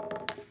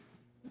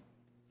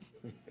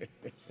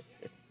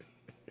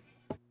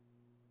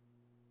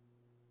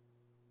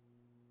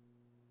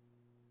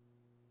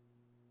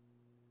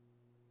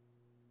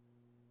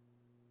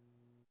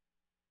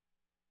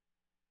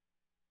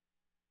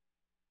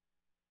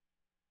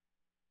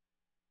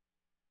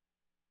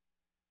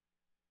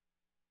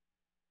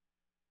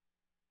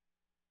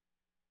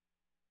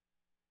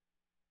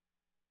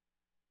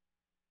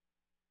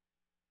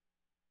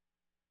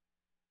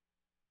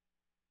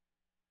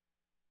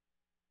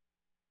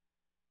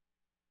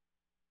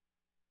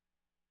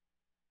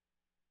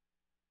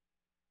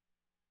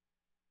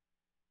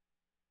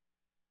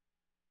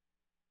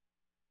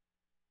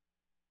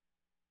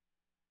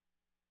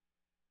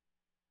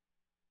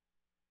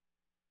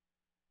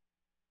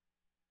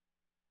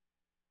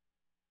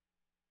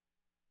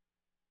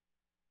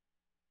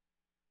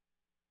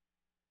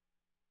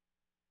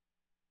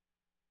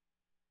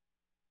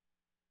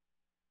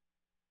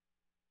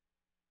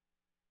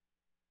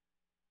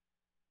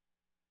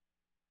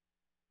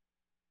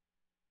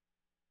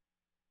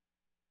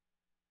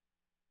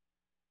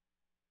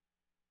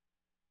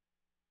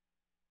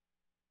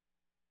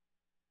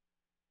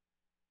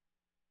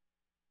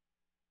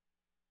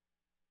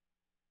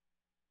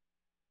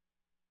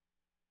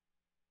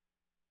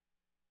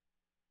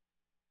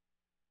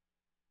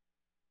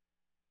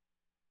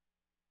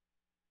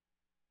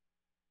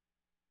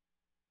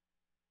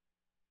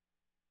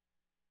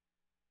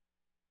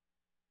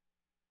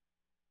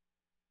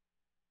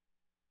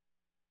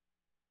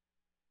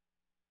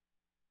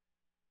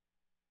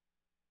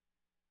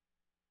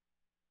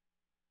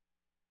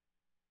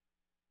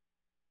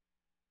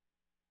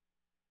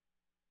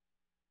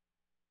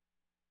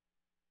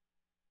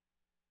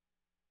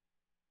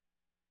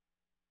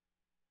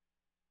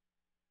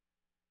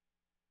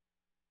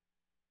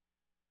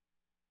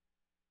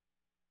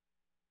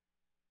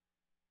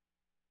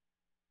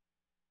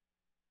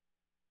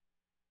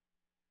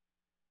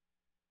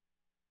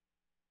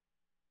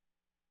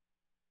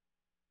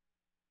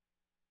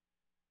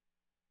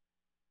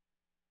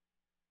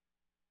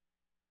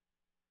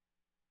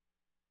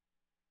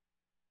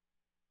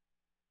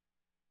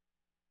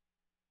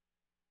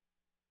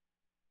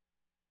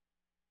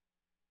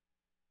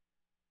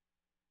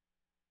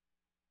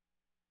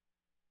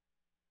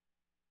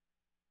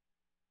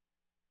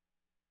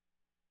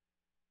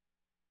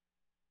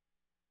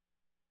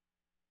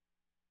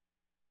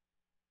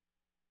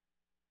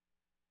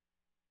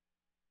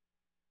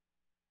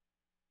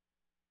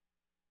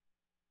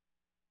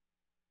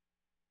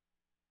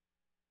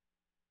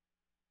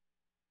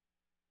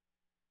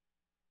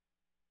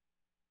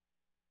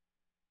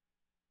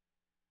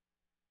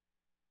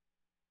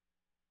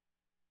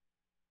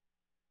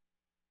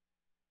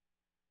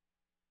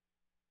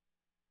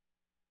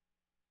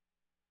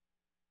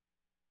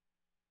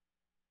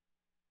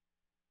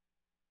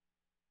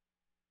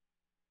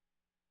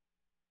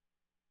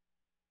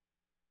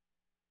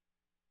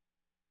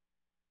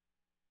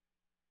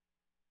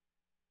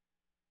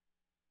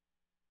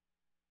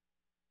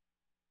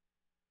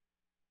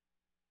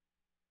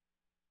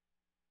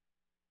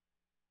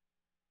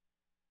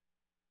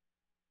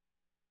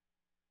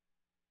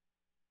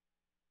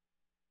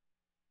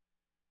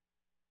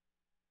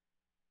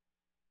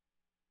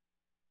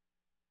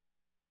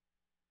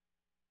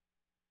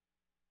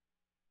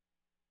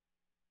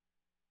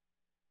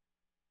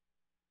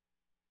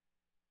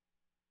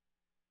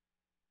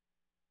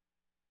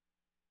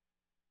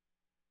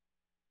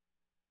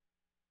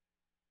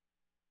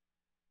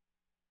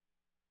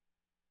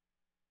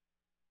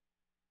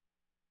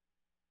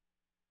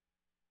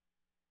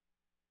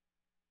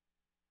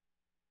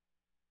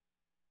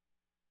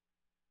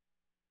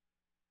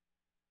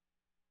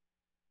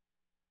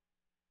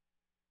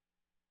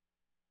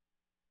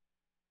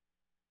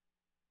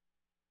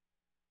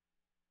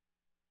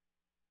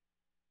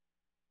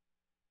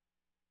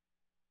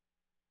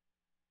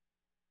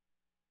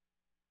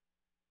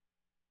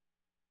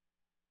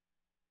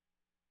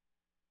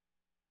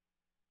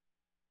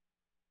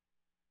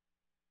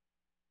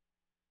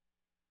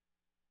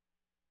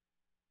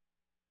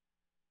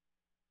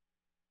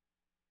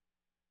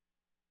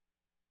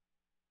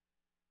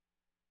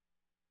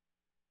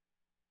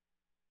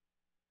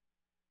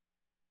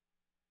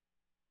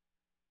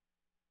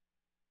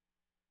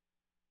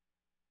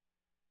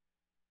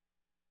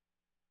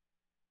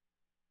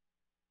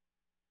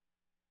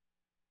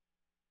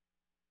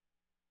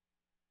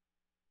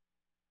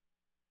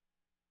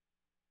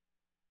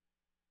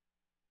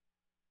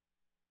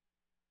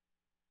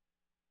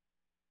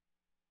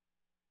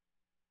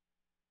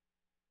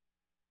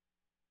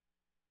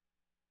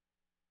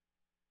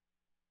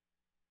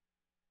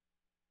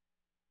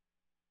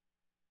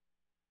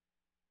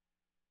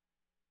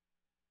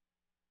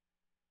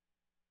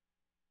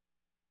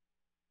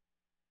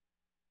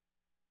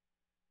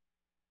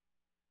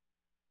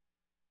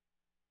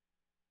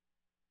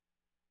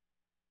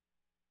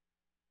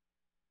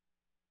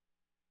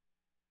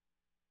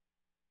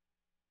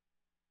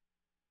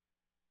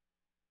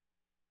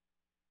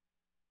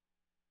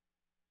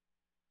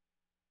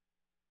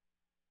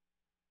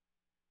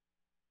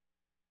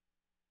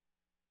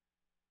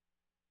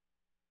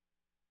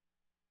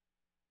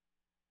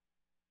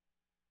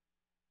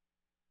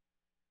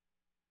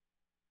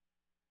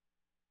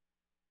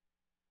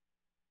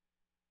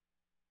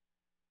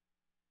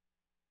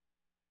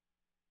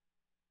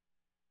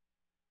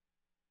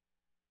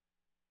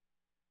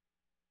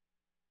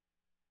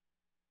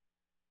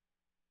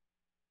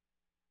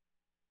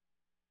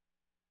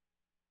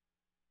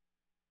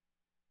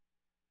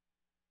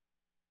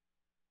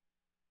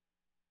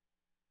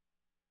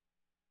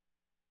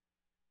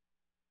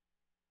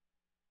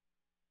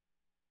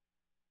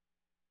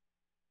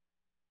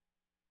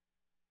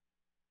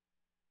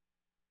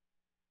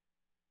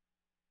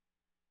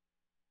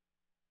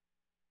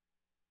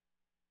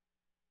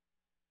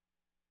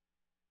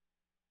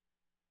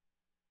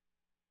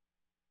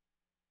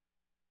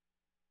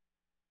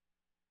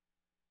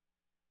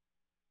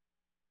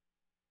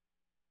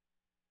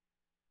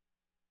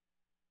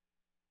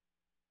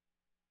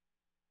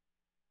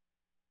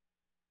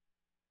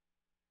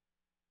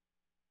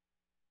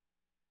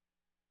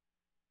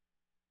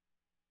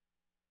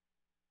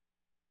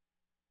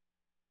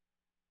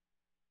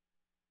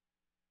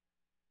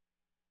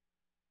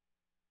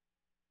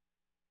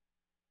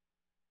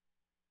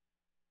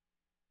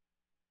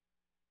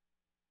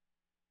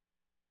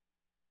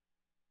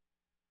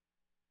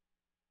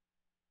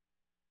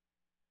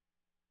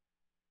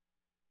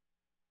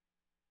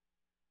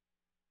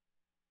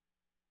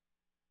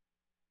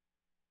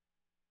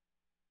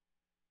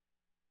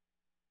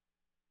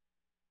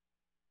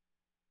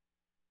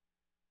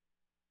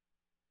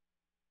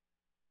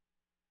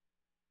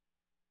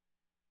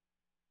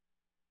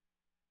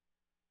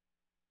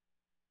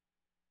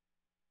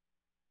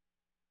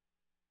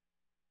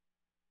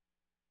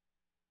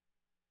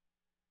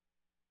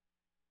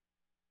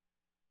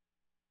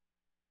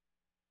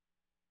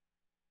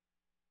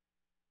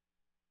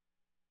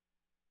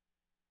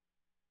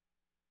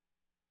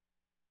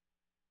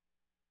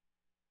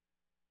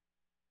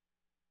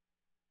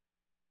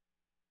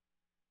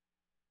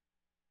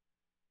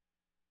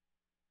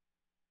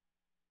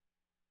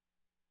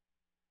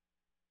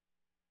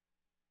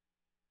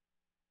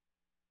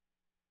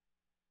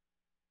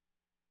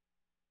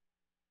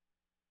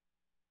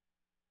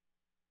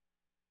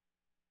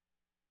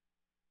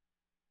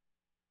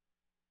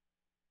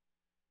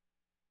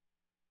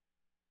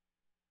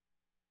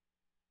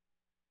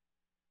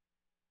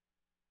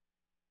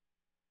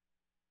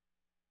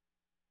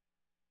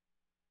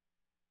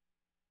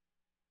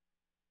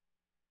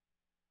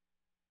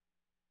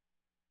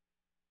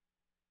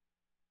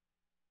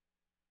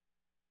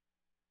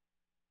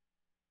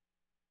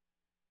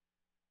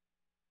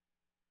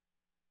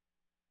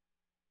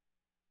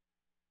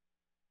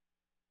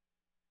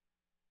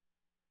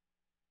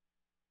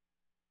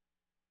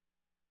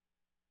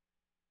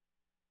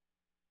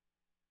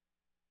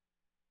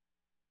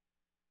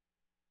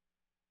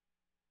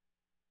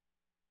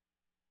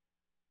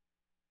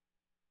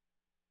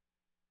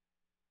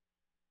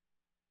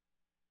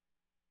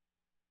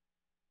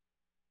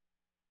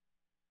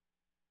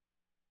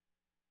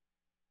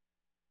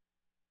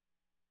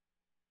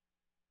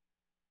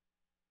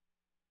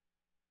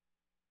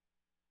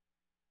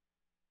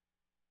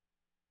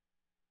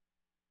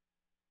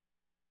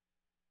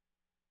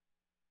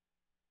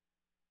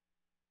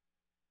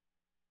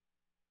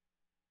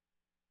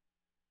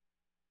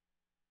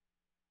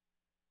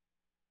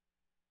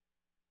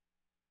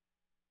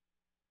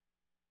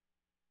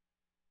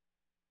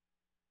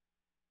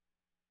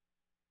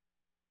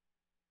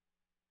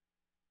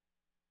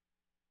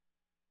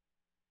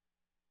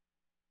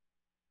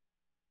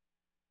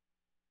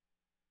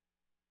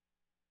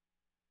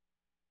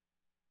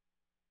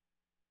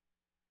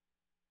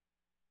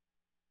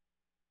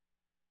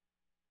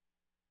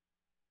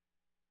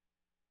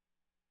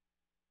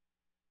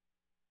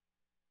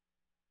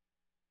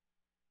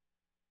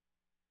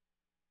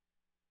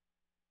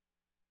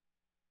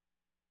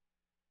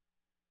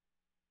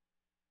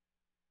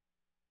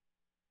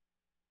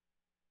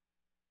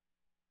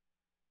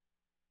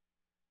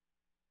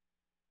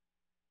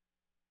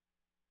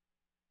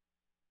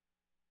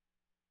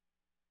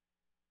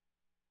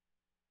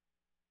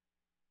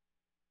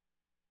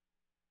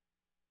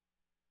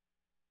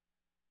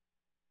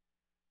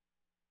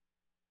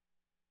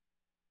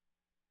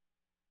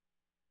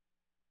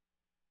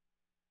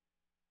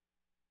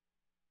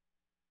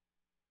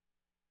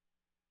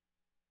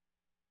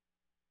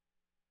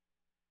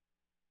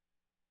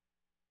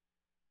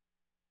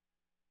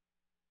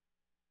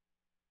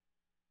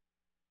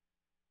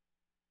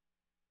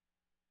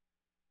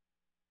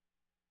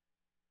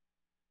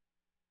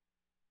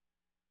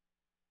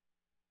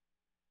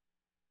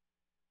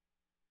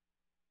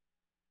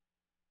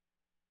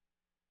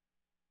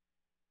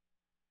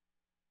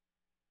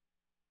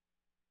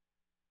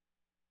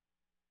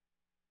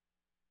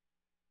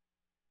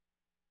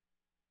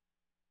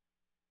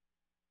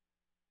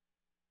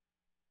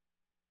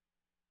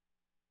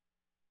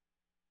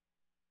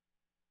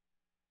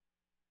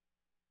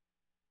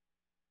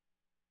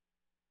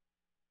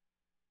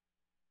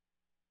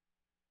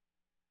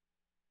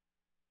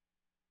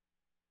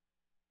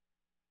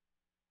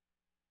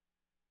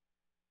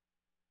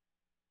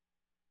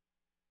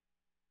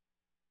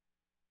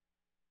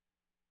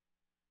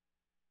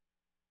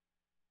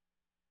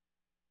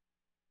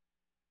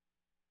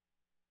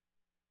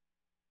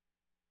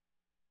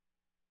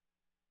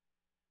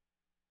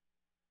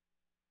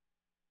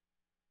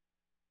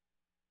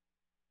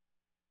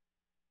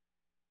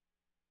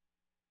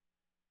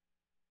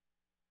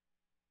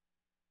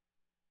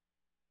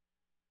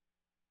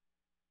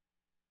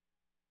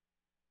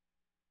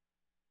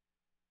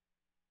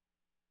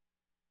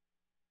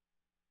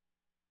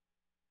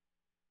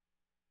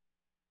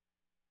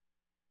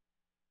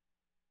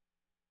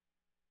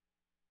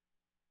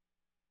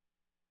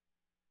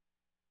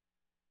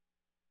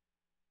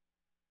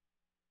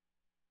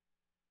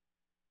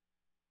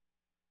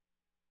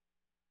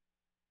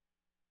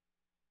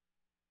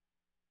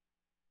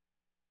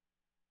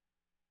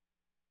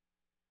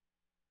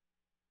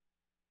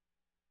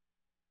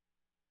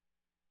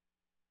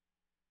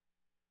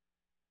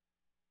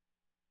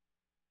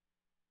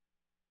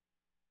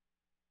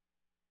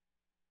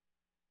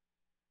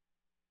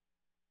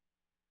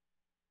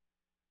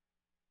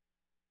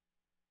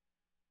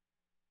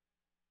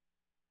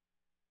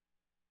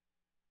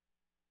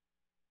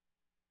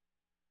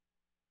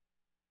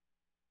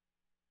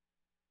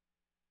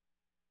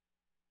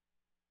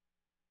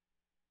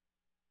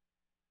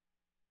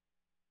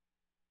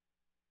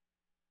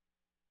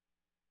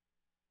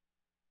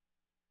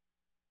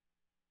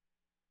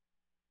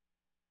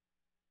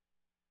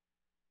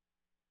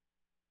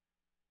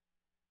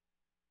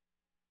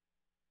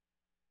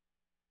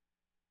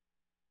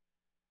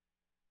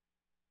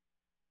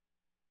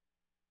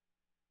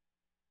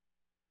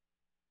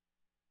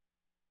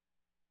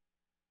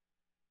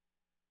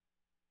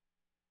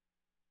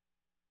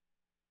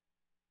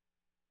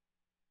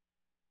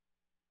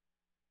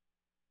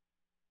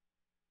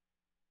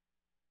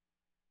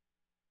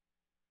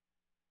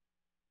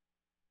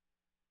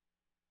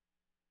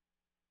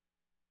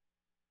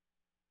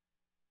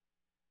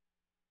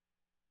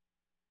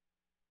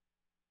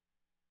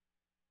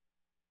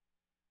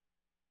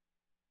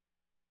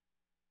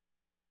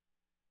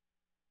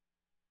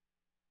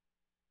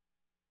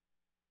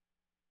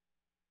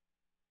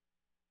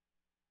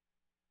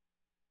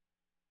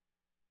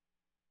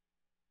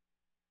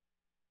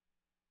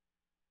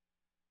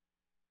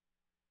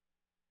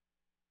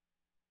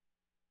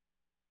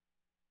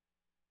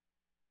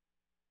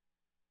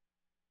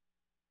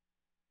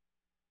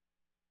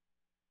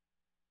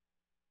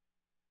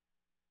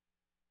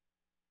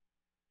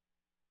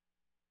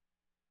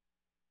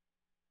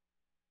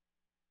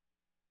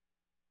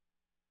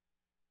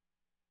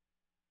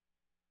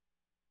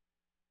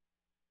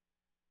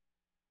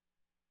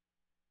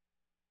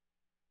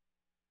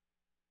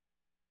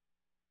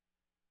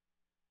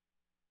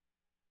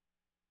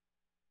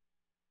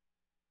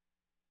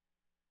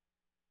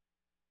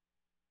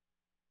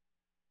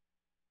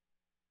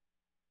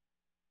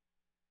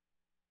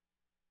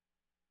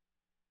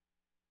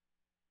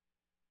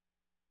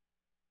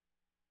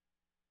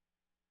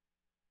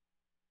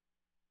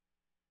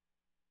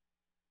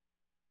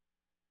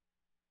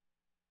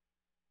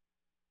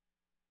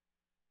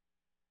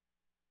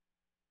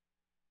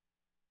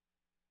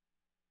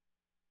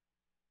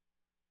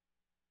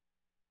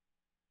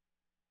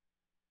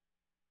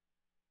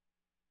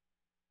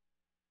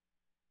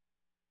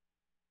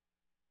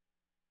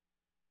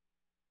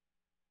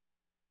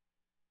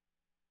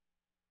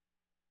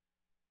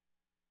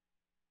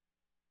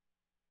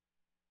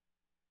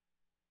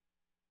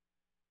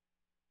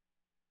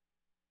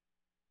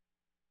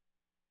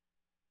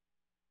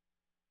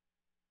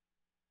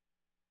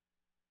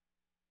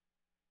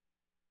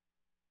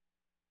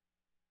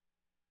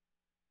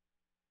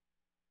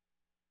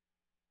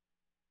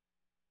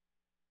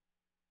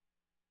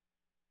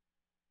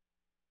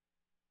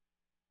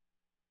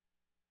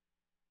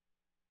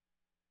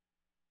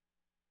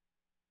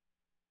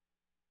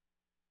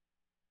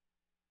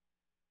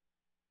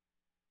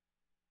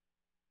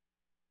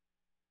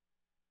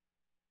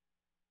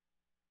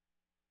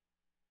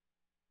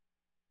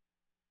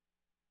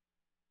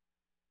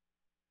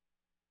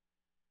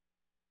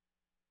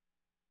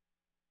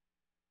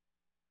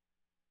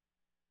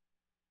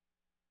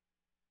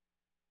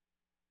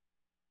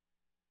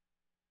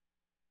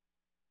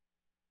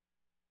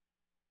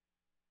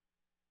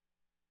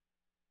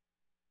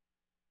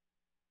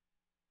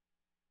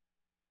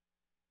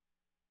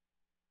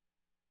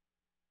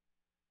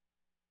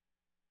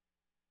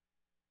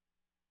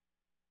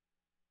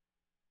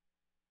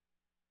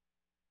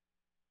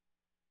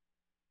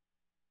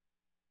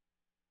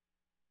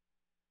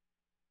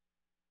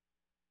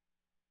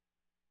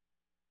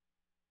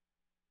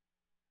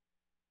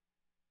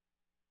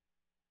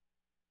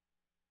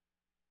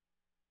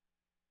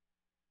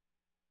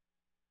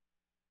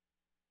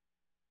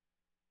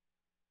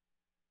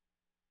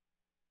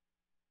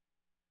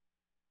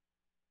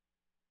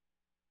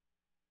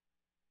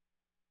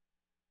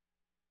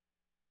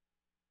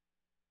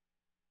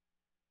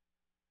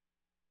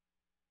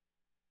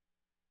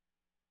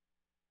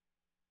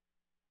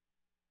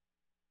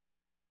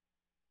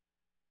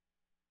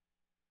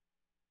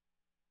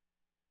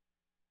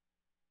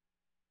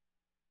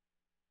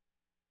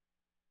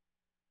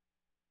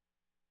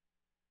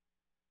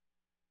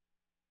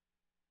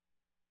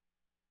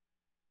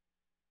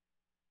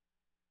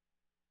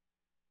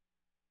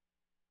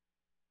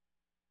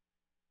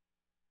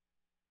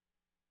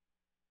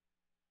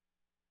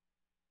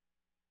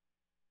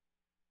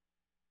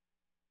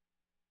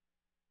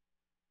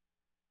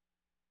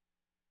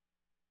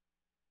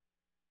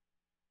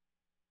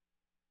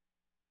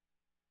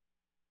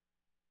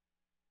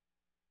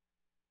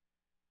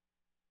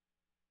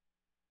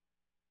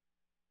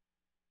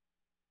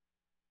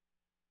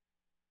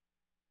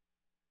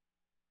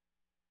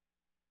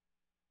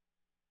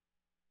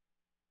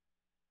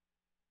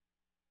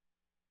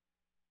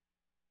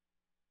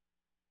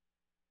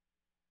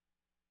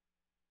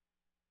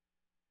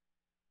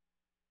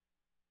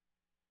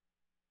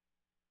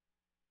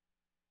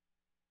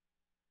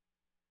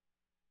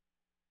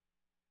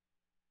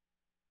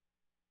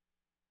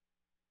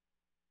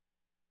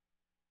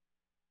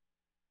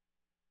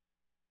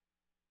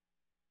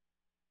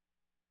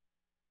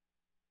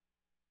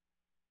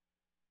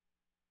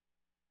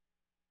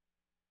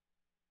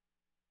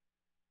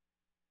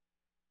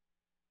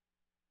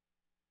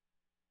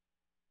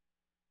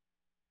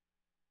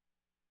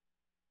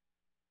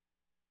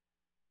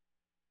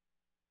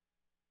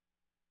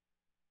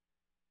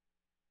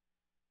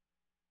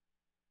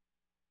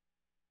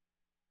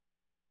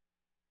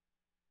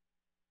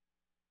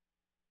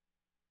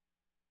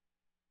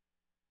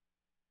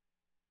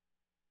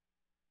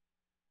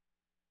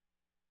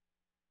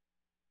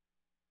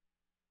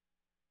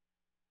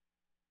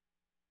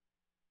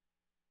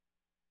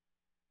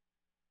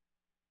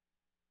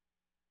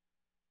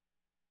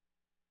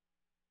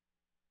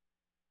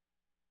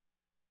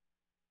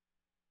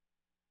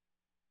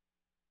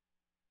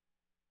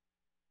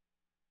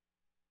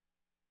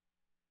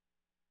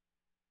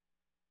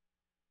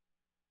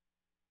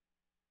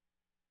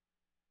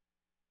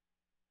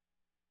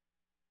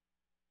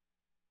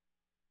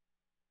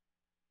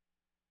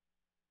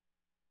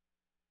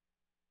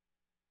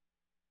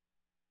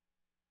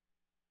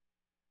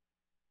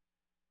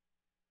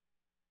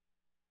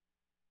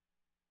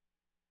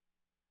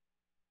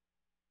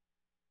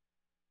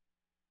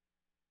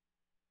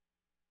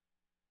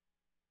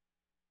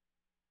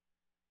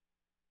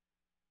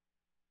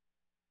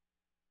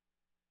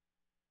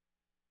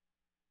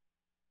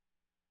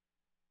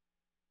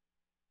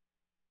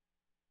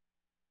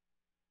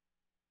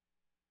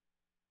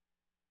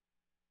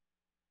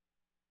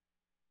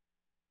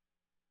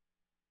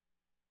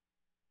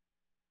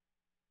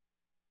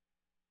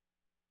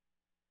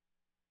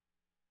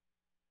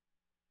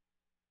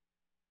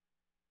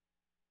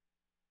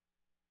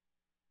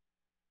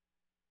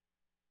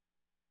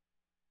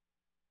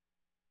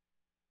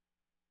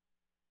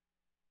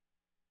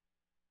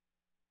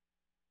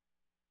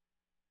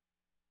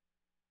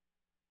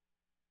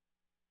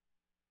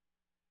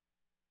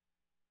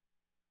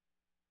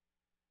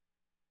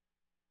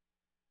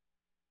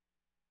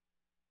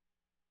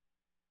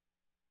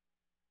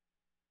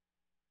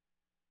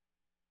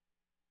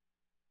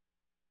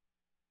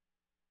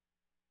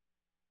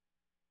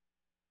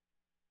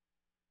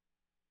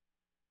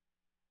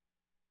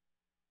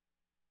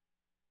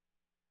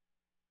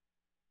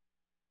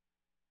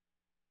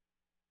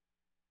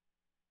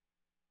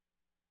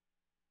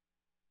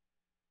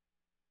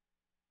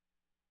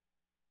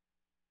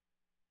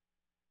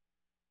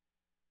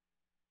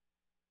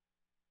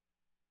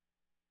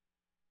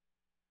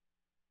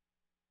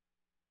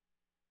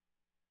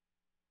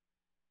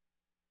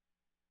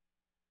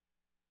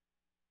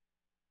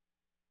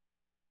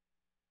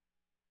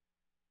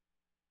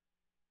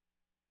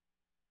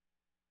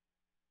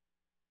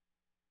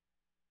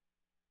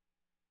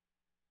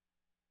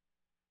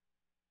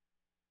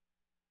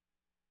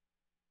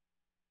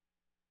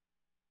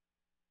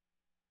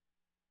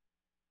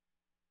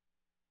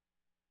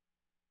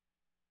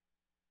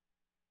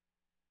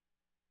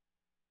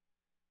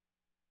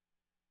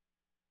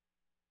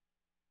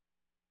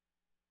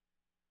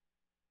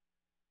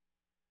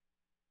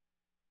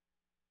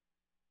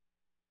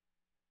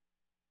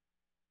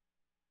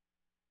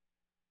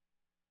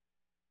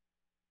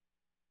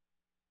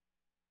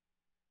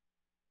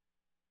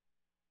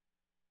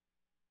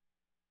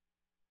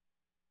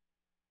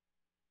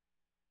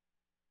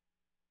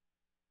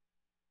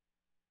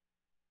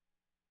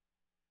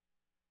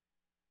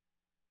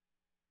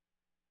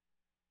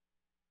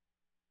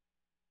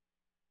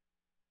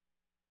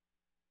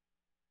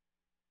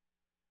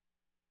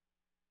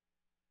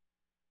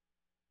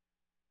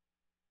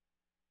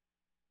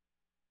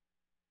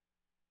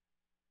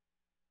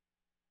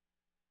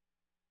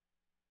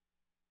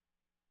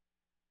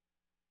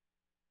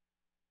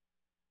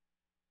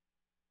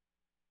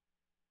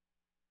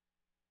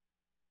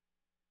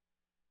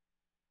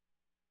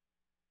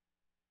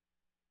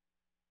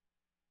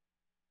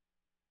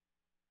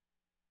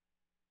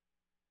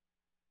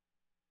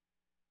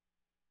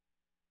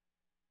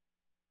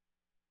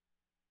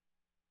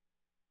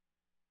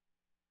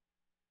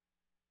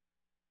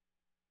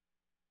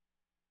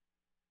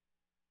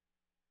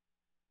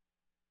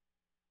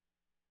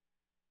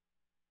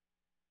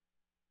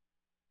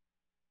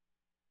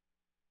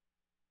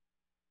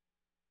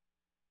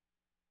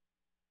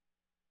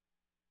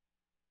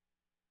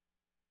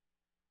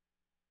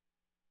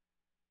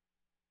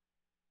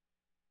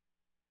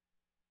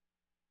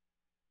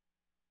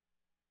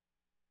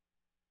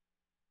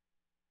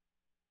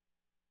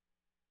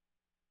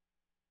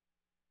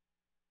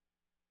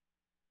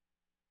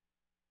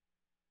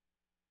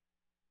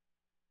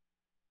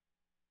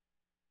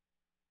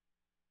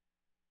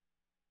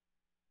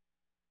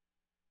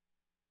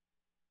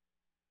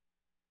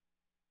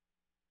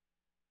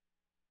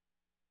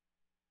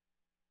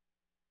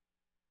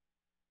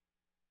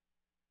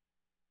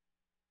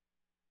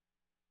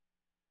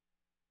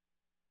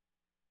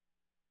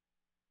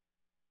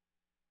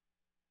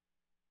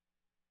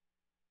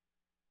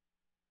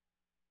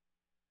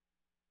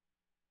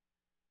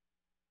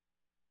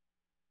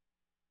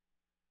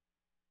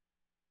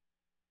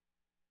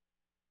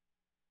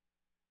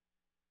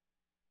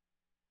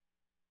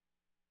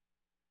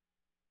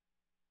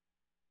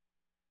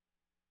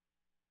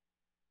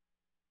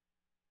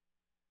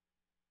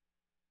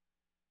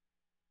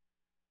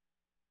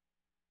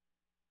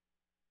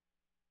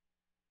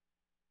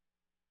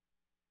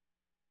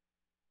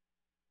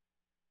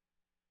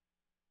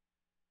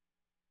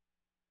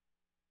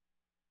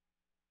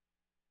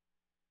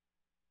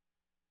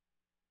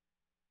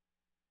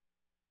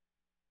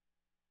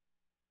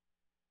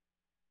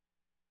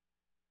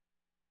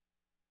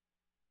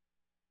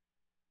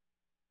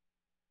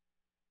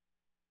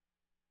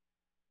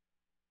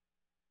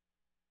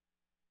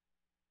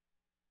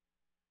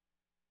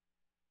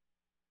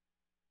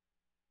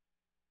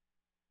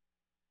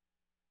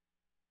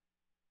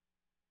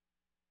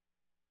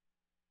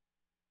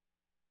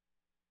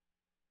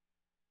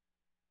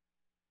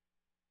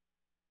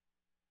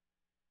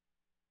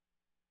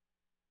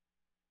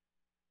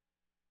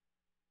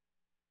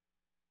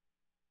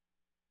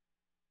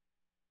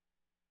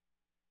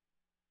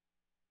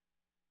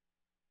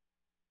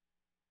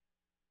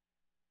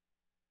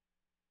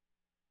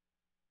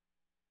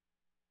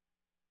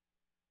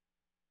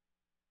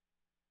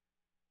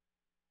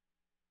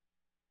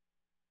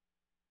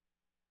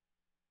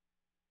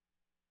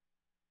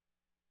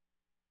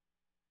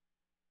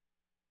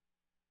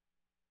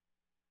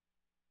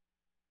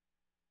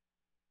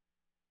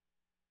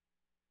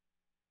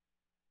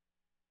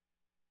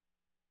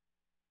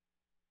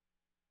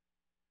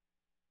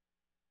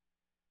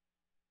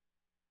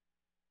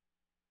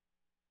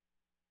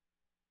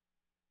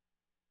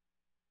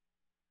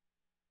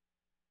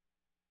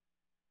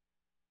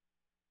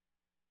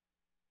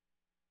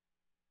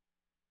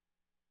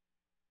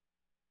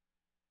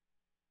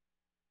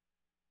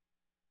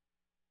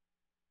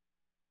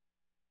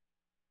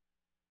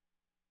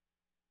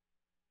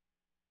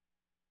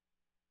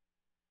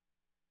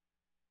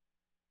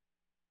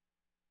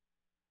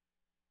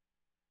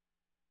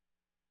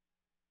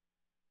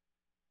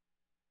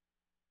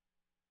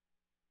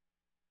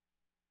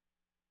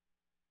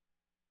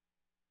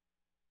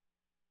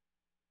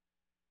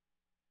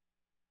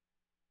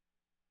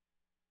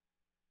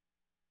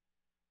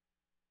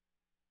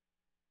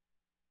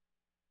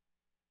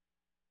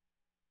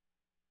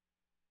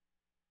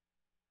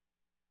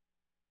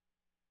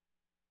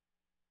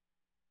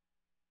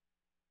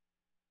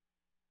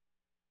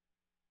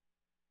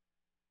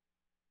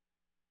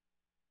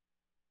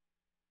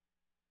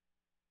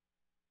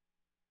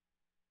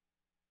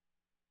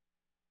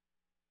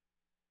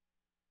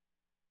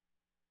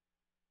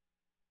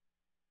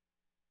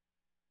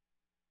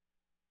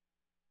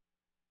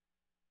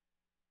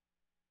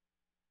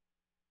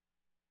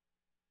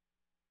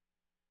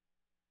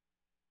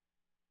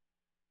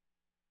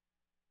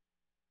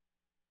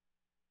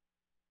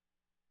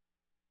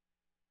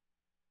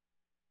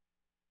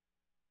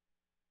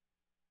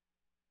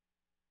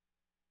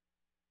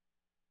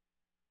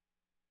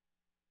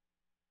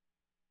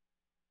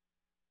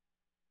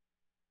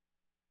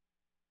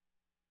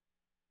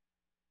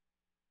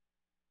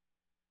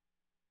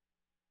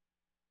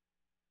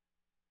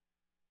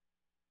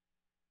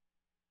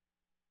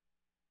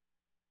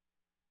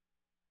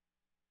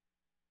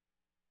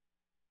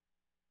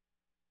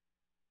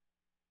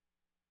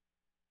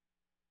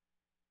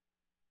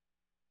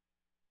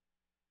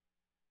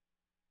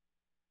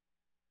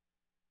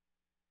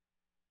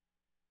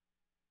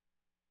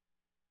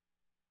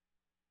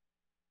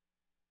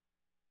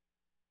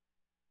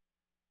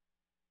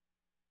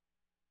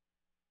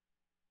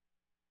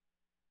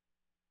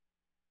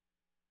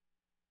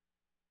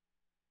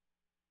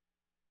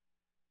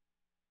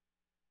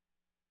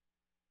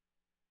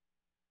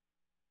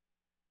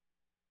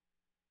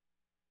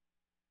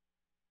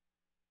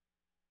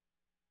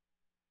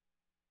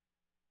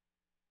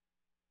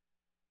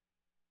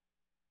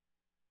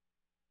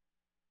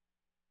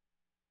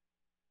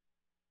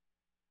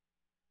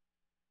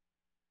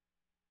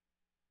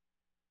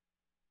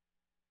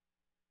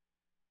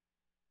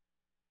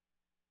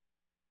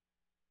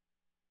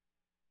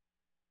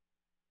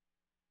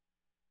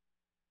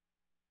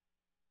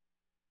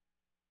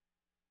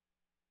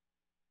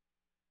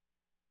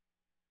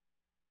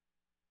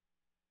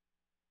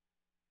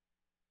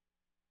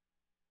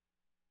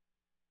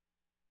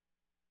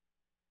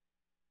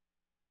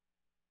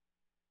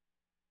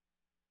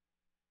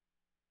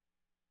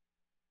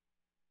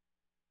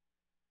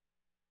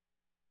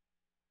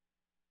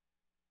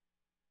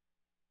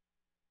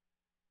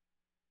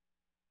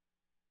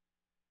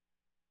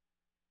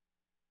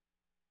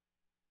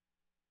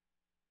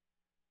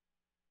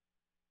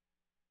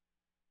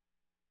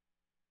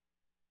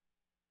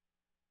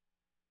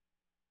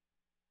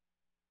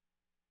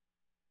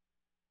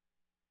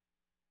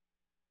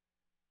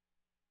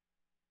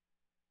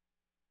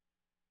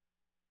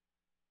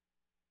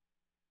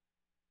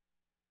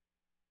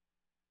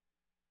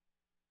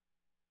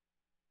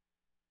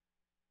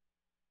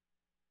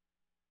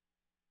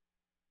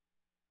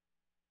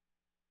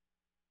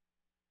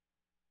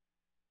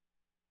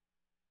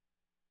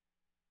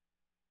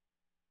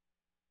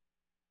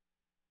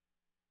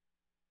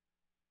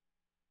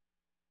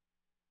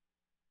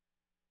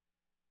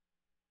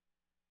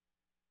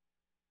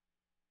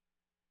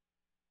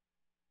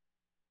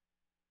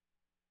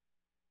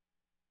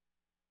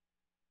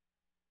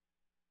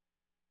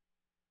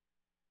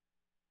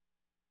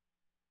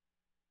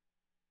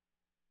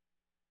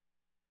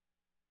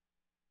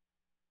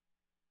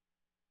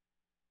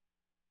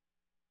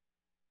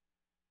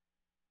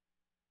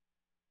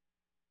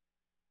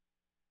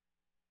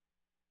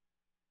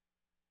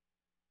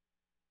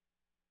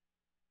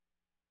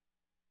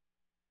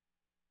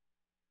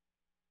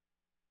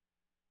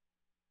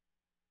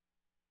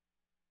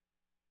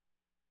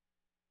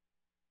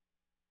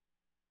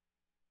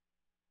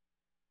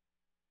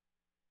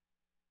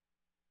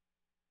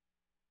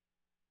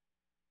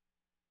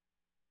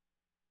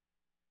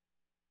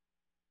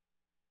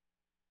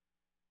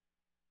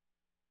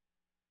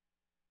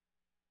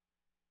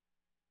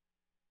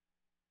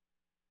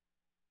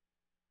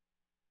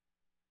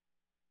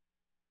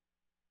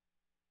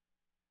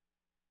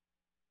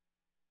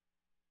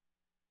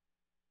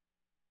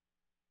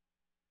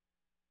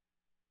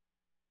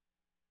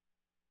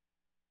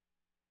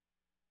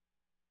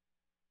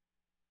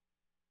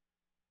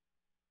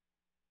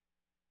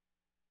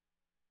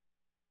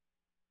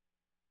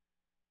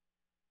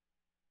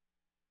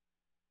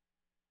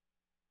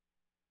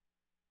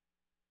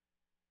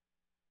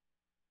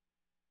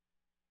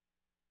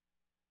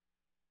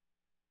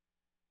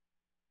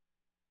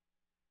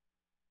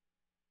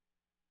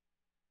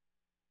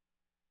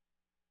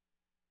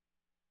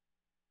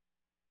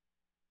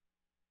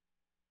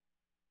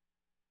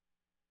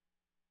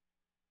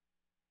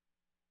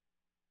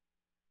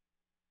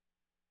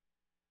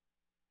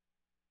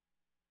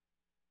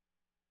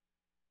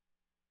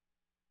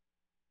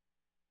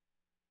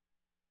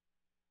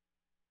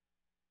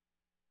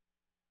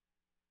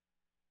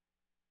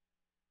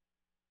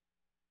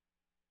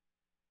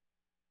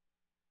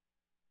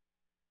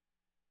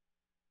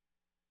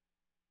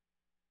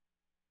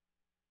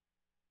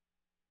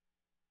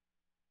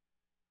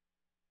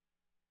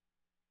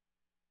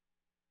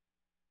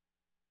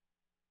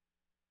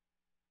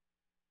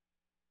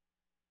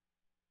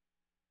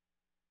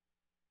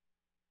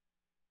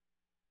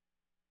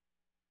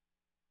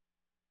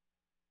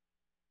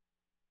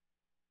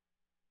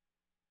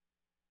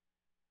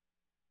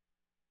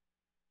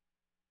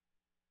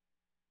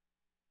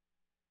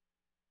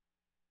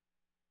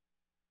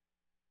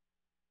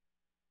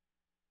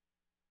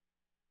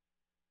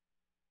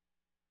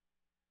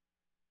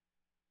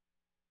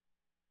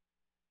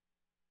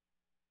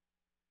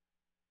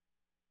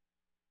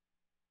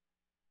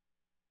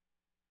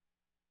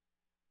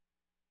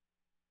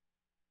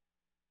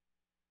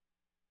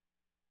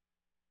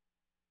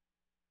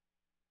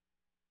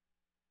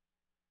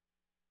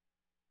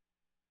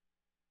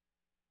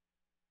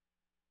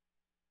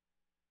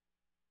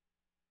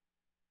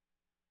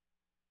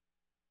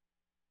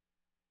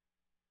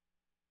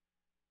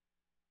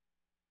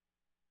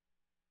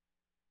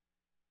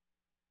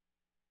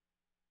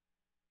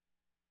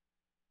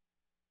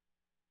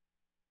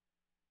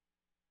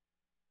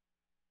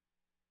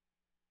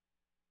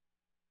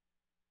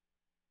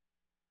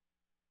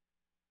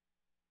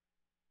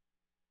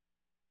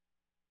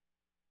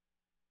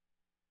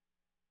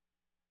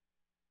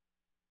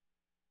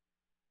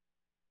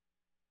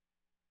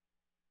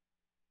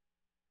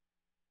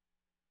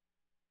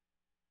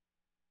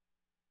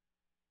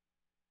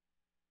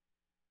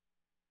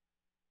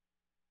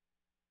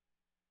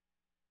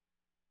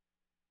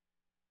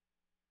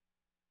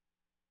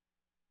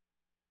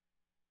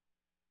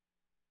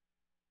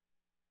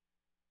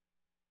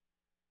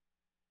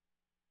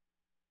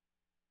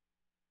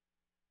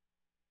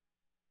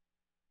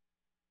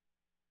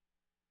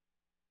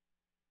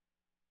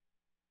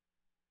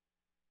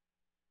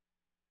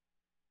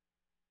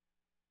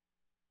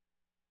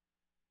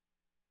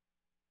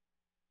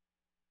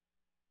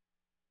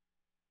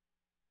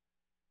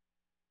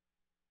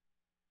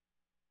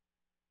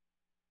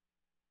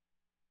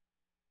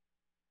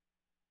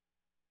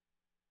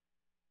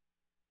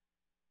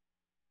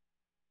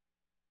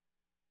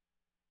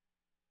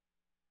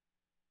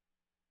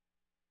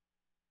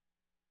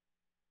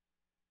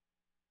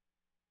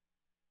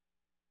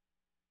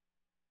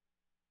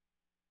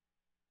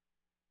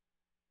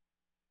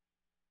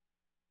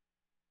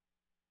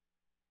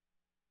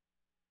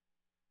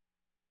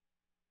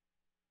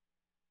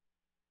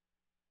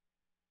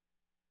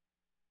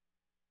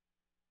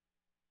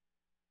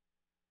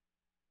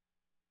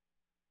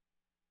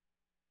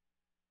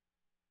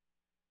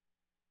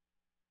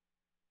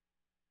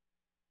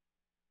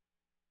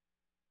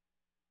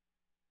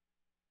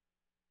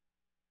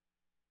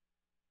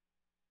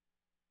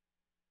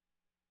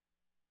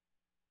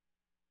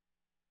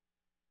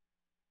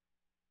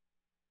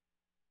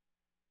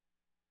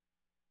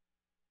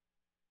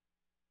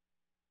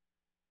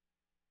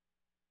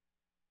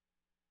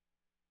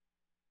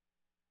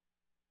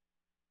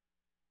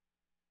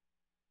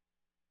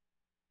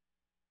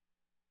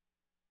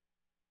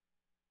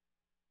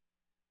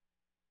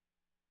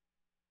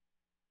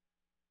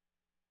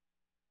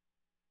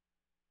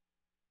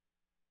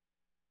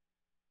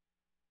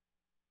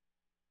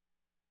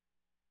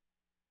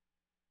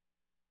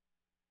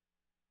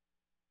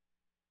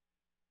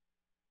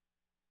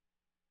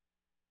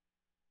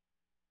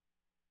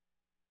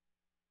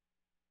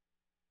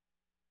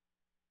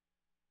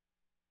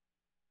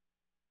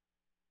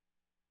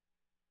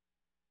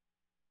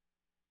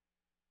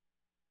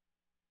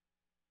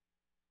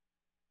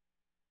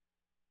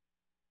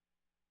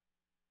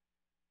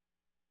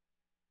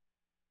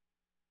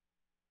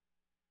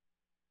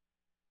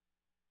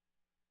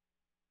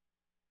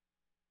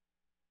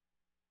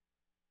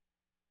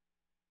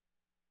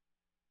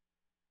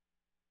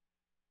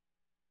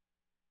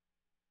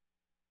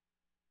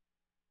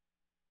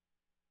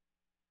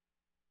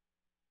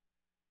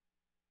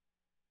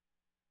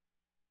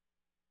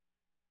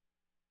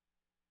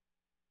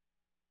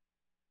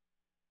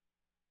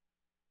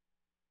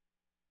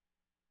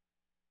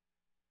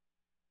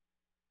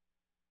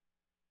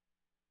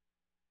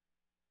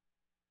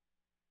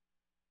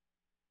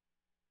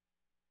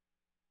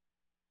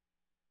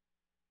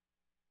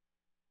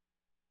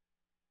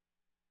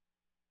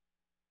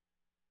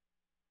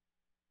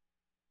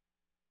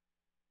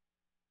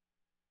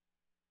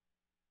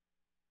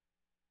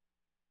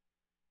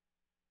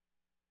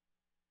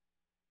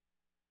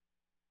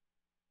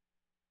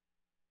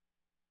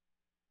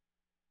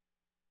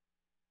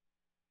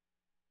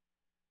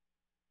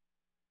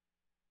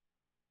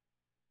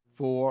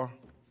 4,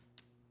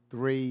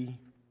 3,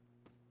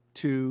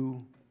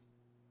 2,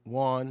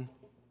 1.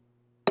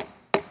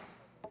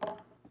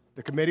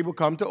 The committee will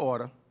come to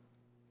order.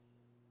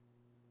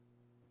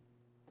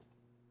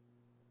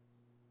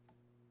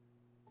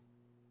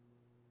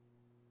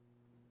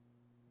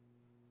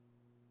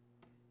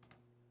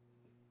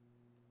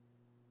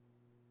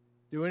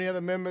 Do any other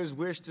members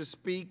wish to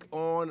speak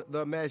on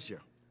the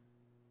measure?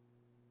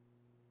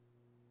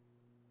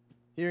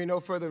 Hearing no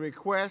further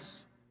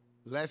requests,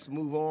 let's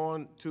move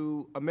on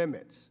to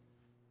amendments.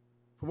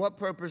 For what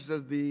purpose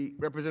does the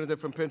representative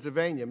from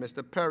Pennsylvania,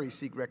 Mr. Perry,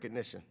 seek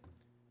recognition?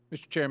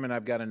 Mr. Chairman,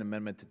 I've got an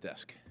amendment to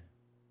desk.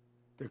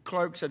 The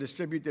clerk shall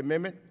distribute the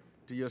amendment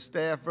to your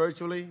staff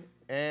virtually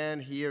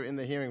and here in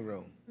the hearing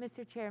room.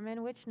 Mr.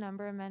 Chairman, which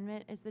number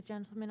amendment is the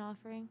gentleman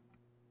offering?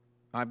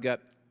 I've got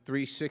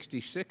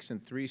 366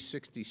 and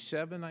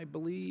 367, I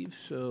believe,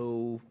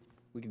 so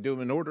we can do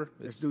them in order.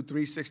 Let's do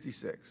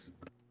 366.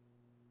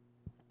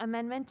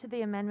 Amendment to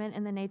the amendment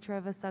in the nature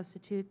of a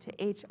substitute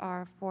to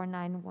H.R.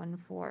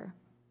 4914.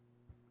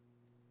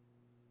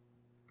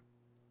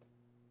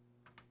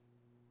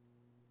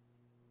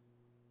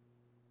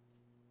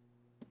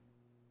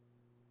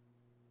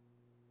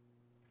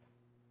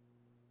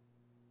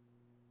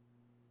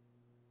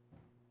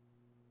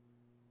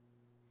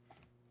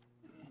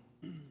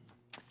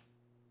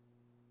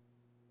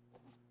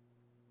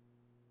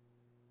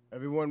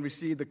 Everyone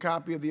received a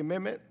copy of the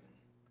amendment?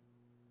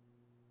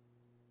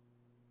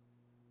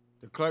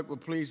 The clerk will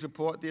please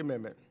report the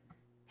amendment.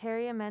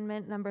 Harry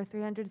Amendment number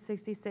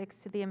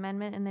 366 to the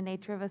amendment in the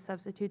nature of a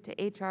substitute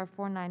to H.R.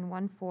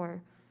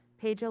 4914,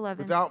 page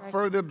 11.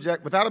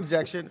 Without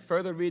objection,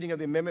 further reading of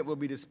the amendment will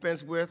be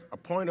dispensed with. A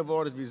point of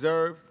order is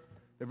reserved.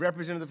 The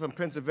representative from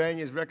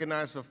Pennsylvania is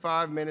recognized for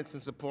 5 minutes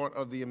in support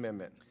of the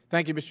amendment.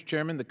 Thank you, Mr.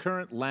 Chairman. The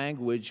current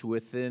language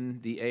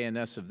within the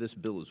ANS of this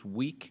bill is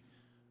weak.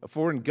 A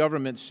foreign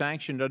government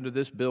sanctioned under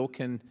this bill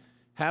can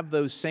have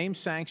those same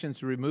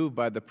sanctions removed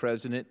by the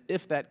President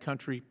if that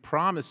country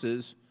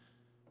promises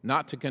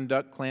not to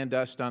conduct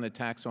clandestine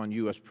attacks on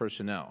U.S.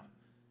 personnel.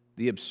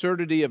 The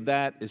absurdity of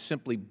that is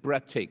simply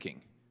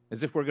breathtaking,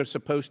 as if we're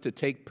supposed to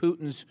take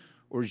Putin's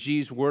or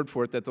Xi's word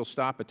for it that they'll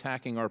stop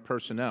attacking our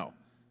personnel.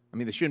 I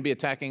mean, they shouldn't be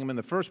attacking them in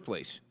the first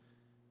place.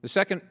 The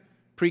second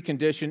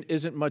precondition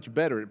isn't much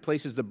better. It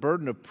places the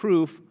burden of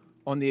proof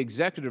on the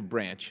executive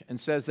branch and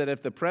says that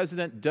if the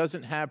President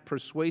doesn't have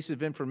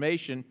persuasive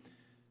information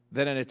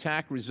that an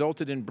attack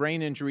resulted in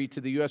brain injury to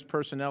the U.S.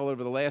 personnel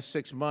over the last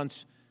 6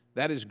 months,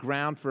 that is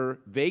ground for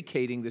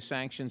vacating the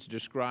sanctions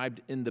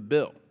described in the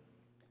bill.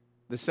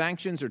 The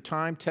sanctions are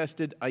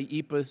time-tested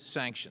IEPA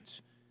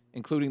sanctions,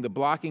 including the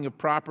blocking of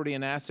property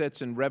and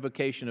assets and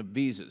revocation of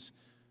visas.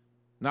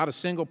 Not a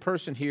single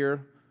person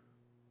here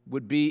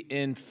would be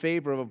in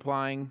favor of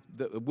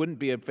wouldn't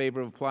be in favor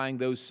of applying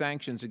those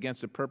sanctions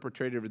against the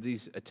perpetrator of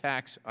these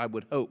attacks, I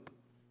would hope.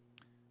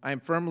 I am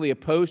firmly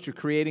opposed to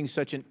creating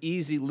such an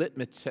easy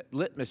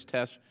litmus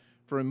test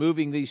for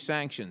removing these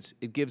sanctions.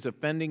 It gives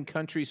offending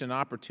countries an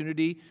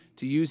opportunity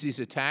to use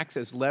these attacks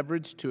as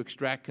leverage to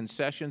extract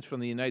concessions from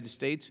the United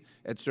States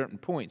at certain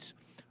points,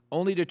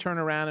 only to turn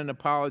around and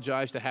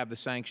apologize to have the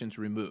sanctions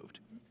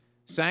removed.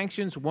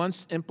 Sanctions,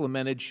 once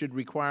implemented, should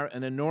require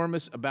an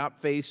enormous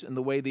about-face in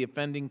the way the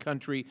offending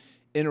country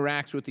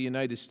interacts with the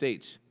United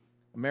States.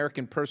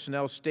 American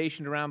personnel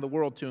stationed around the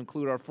world, to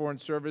include our Foreign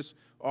Service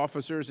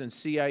officers and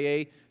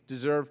CIA,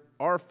 deserve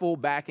our full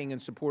backing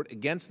and support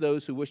against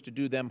those who wish to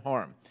do them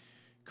harm.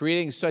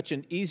 Creating such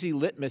an easy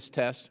litmus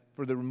test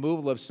for the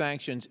removal of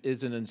sanctions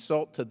is an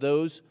insult to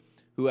those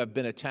who have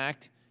been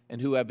attacked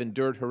and who have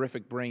endured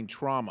horrific brain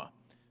trauma.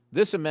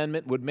 This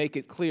amendment would make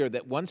it clear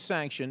that once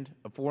sanctioned,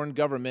 a foreign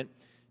government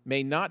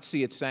may not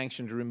see its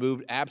sanctions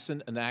removed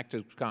absent an act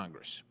of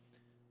Congress.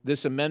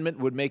 This amendment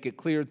would make it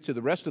clear to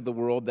the rest of the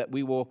world that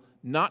we will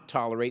not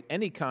tolerate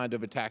any kind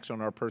of attacks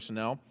on our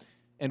personnel,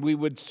 and we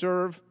would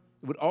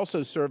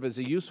also serve as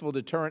a useful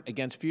deterrent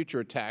against future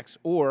attacks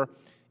or,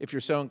 if you're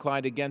so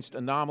inclined, against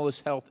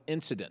anomalous health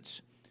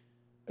incidents.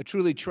 A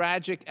truly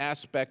tragic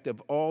aspect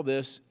of all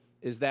this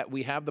is that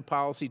we have the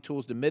policy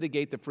tools to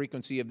mitigate the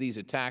frequency of these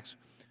attacks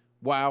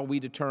while we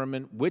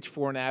determine which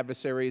foreign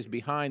adversary is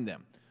behind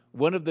them.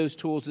 One of those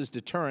tools is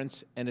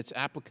deterrence, and its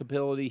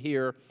applicability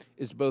here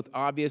is both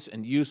obvious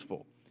and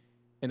useful.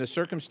 In a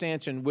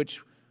circumstance in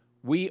which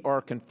we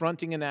are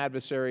confronting an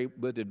adversary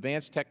with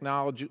advanced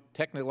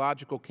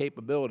technological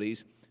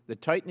capabilities, the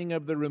tightening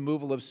of the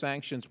removal of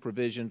sanctions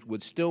provisions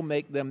would still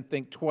make them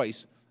think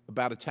twice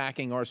about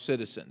attacking our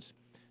citizens.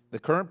 The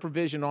current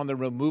provision on the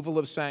removal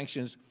of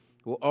sanctions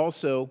will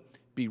also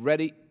be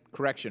read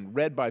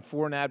by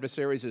foreign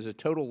adversaries as a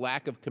total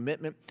lack of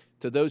commitment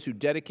to those who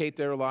dedicate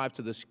their lives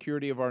to the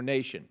security of our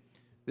nation.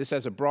 This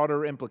has a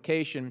broader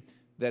implication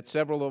that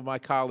several of my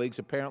colleagues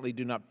apparently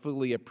do not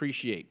fully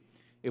appreciate.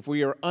 If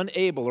we are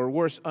unable, or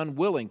worse,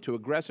 unwilling, to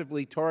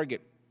aggressively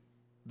target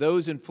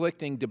those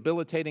inflicting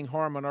debilitating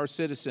harm on our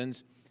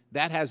citizens,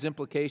 that has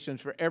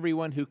implications for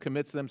everyone who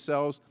commits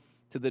themselves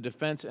to the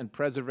defense and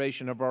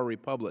preservation of our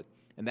republic,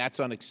 and that's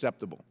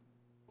unacceptable.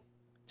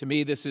 To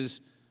me, this is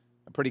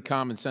a pretty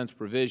common sense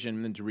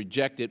provision, and to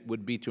reject it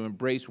would be to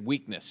embrace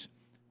weakness.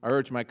 I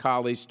urge my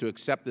colleagues to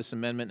accept this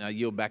amendment, and I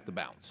yield back the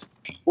balance.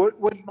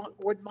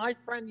 Would my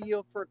friend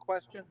yield for a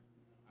question?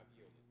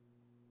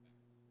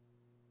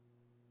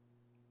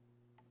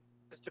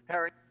 Mr.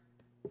 Perry?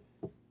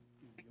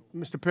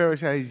 Mr.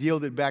 Parrish has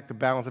yielded back the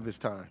balance of his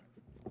time.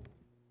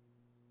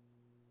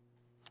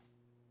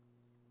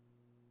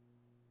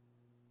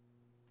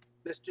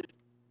 Mr.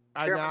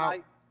 I Chairman, now-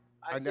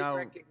 I seek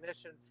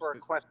recognition for a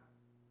question.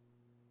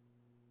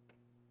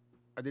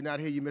 I did not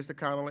hear you, Mr.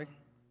 Connolly.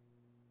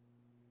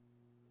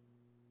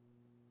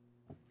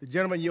 The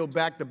gentleman yield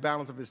back the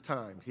balance of his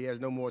time. He has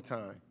no more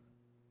time.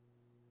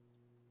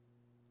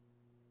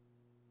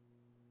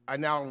 I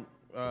now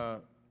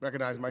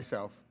recognize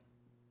myself.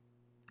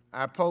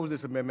 I oppose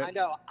this amendment. I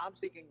know, I'm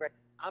seeking,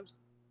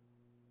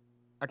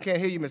 I can't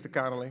hear you, Mr.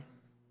 Connolly.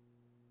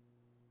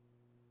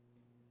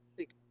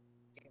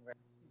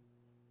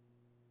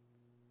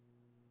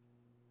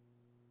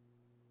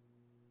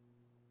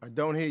 I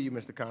don't hear you,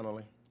 Mr.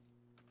 Connolly.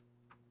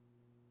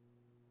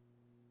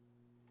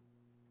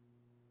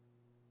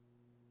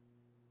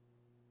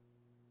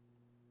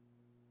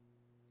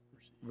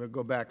 We'll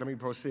go back. Let me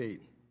proceed.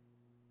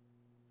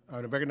 I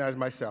recognize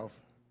myself.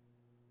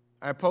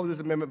 I oppose this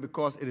amendment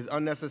because it is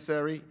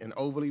unnecessary and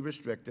overly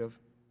restrictive,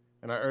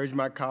 and I urge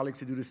my colleagues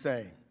to do the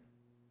same.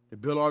 The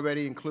bill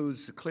already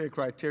includes clear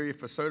criteria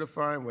for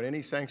certifying when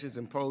any sanctions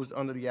imposed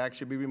under the act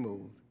should be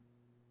removed.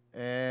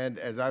 And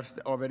as I've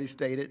already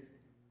stated,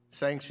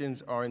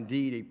 sanctions are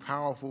indeed a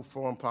powerful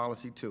foreign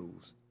policy tool.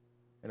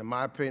 And in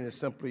my opinion, it's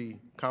simply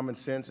common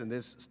sense in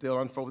this still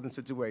unfolding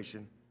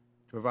situation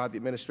to provide the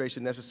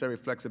administration necessary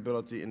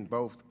flexibility in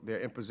both their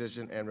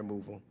imposition and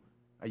removal.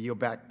 I yield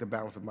back the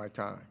balance of my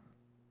time.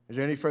 Is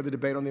there any further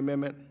debate on the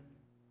amendment?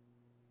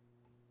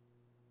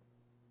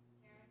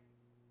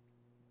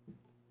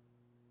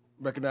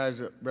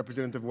 Recognize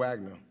Representative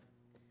Wagner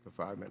for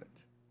 5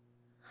 minutes.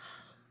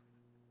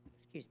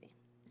 Excuse me.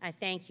 I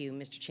thank you,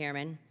 Mr.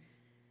 Chairman.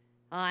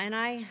 And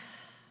I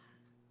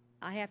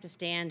have to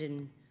stand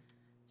in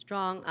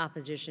strong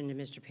opposition to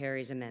Mr.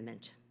 Perry's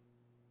amendment.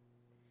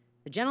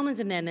 The gentleman's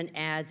amendment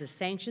adds a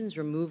sanctions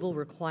removal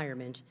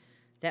requirement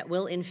that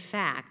will, in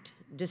fact,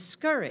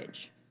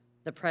 discourage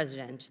the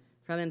president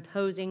from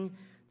imposing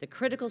the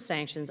critical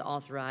sanctions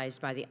authorized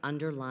by the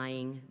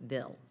underlying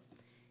bill.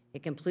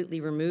 It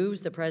completely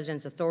removes the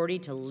president's authority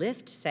to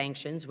lift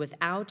sanctions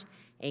without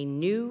a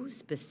new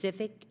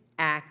specific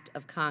act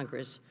of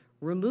Congress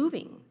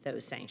removing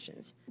those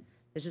sanctions.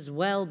 This is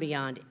well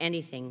beyond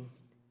anything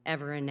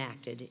ever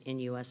enacted in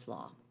U.S.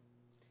 law.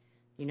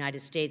 The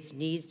United States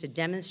needs to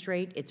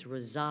demonstrate its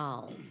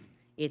resolve,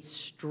 its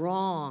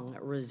strong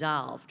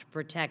resolve to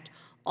protect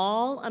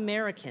all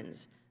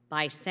Americans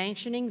by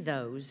sanctioning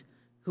those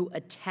who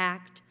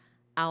attacked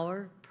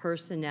our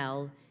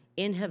personnel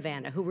in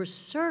Havana, who were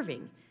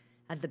serving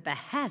at the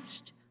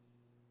behest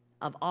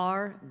of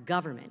our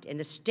government in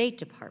the State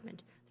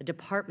Department, the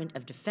Department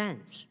of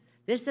Defense.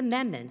 This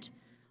amendment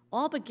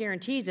all but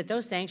guarantees that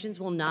those sanctions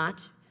will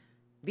not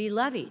be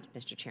levied,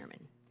 Mr.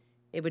 Chairman.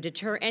 It would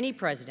deter any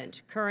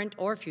president, current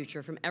or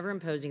future, from ever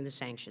imposing the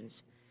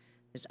sanctions.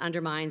 This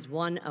undermines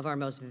one of our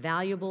most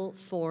valuable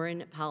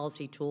foreign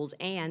policy tools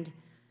and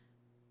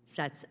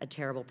sets a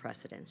terrible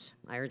precedent.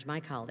 I urge my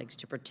colleagues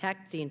to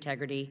protect the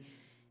integrity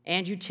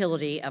and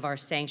utility of our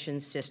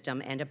sanctions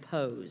system and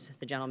oppose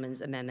the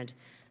gentleman's amendment.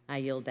 I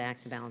yield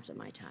back the balance of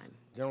my time.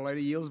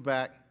 Gentlelady yields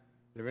back.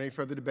 Is there any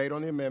further debate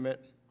on the amendment?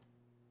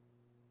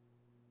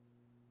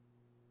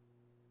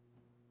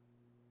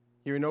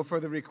 Hearing no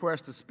further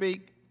requests to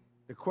speak,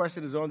 the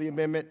question is on the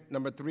amendment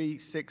number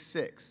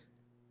 366.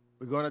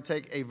 We're going to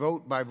take a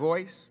vote by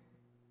voice.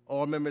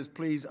 All members,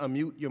 please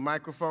unmute your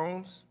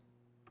microphones.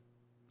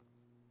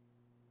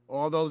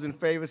 All those in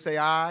favor say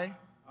aye.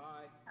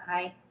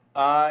 Aye.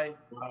 Aye.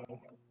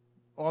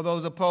 All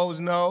those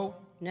opposed, no.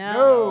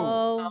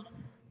 No.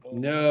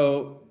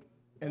 No.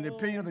 In the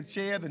opinion of the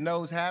chair, the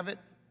noes have it,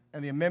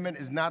 and the amendment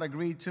is not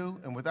agreed to,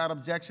 and without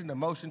objection, the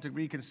motion to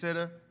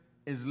reconsider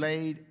is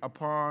laid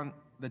upon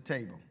the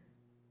table.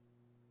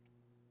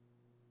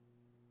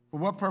 For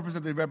what purpose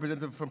did the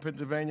representative from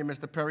Pennsylvania,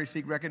 Mr. Perry,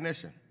 seek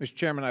recognition? Mr.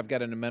 Chairman, I've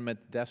got an amendment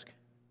at the desk.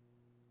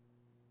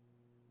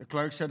 The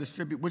clerk shall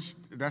distribute, which,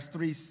 that's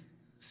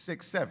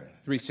 367.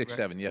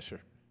 367, yes, sir.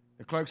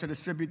 The clerk shall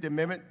distribute the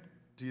amendment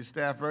to your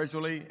staff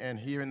virtually and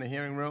here in the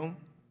hearing room.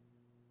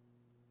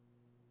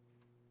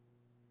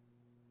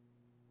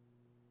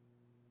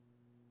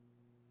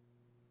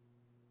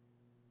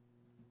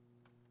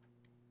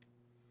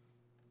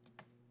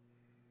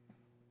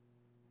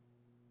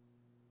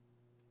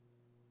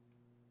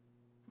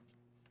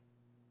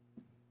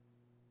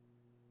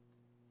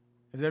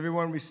 Has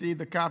everyone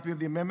received a copy of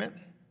the amendment?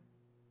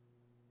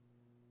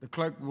 The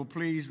clerk will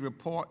please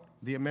report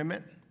the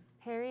amendment.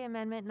 Perry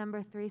Amendment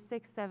Number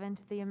 367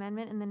 to the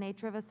amendment in the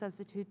nature of a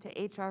substitute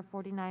to H.R.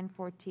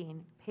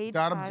 4914. Page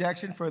Without 5.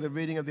 objection, further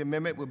reading of the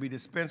amendment will be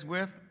dispensed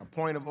with. A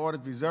point of order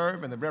is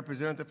reserved, and the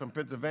representative from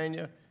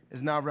Pennsylvania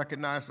is now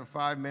recognized for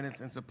 5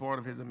 minutes in support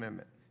of his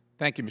amendment.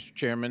 Thank you, Mr.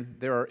 Chairman.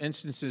 There are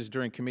instances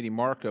during committee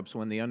markups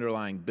when the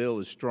underlying bill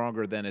is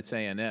stronger than its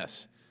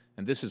ANS,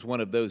 and this is one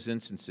of those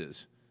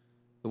instances.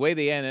 The way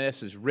the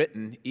ANS is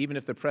written, even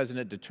if the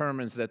President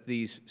determines that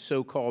these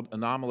so-called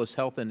anomalous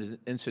health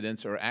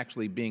incidents are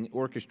actually being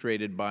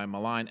orchestrated by a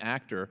malign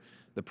actor,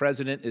 the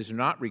President is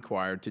not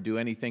required to do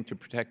anything to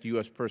protect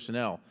U.S.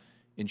 personnel.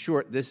 In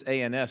short, this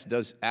ANS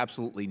does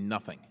absolutely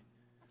nothing.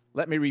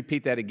 Let me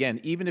repeat that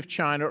again. Even if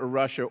China or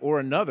Russia or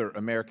another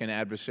American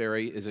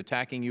adversary is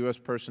attacking U.S.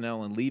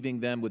 personnel and leaving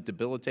them with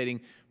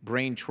debilitating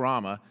brain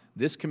trauma,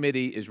 this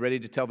committee is ready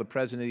to tell the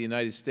President of the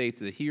United States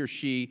that he or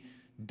she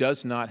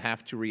does not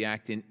have to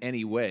react in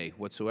any way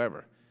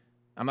whatsoever.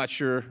 I'm not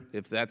sure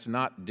if that's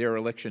not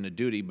dereliction of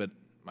duty, but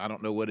I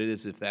don't know what it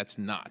is if that's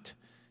not.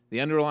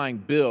 The underlying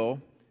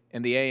bill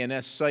and the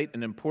ANS cite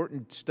an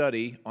important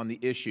study on the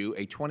issue,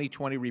 a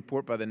 2020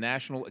 report by the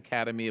National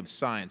Academy of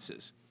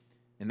Sciences.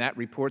 In that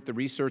report, the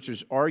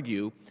researchers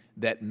argue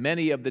that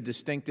many of the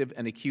distinctive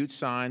and acute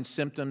signs,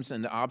 symptoms,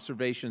 and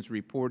observations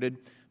reported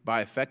by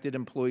affected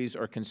employees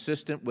are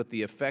consistent with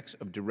the effects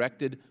of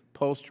directed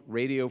pulsed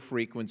radio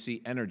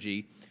frequency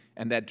energy,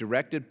 and that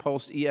directed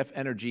pulsed EF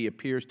energy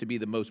appears to be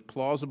the most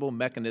plausible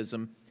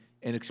mechanism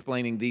in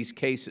explaining these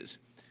cases.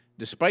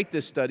 Despite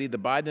this study, the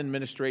Biden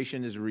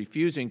administration is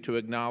refusing to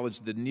acknowledge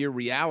the near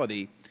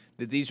reality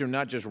that these are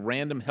not just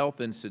random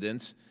health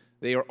incidents.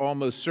 They are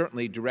almost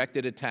certainly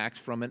directed attacks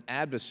from an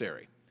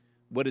adversary.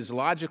 What is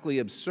logically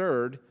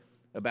absurd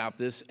about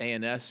this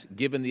ANS,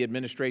 given the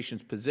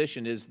administration's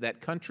position, is that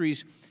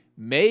countries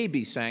may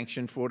be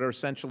sanctioned for what are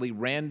essentially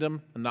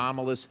random,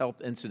 anomalous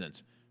health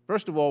incidents.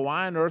 First of all,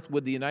 why on earth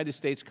would the United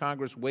States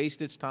Congress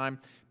waste its time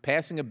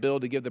passing a bill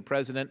to give the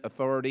President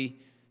authority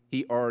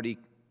he already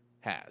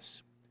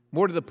has?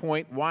 More to the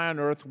point, why on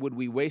earth would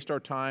we waste our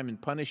time in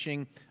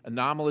punishing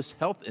anomalous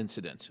health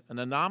incidents? An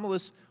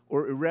anomalous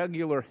or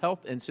irregular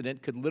health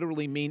incident could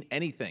literally mean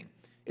anything.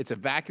 It's a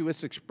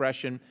vacuous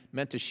expression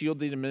meant to shield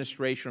the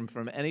administration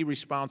from any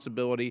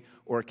responsibility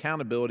or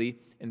accountability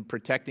in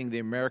protecting the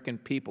American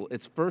people,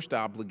 its first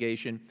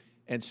obligation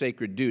and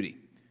sacred duty.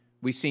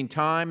 We've seen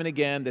time and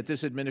again that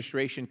this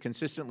administration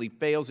consistently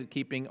fails at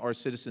keeping our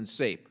citizens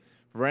safe.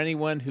 For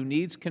anyone who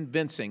needs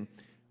convincing,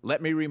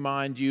 let me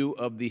remind you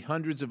of the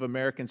hundreds of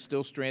Americans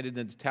still stranded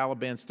in the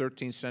Taliban's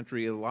 13th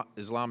century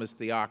Islamist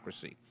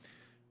theocracy.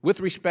 With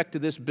respect to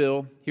this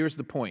bill, here's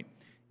the point.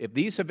 If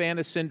these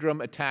Havana syndrome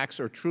attacks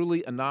are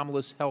truly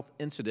anomalous health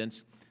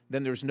incidents,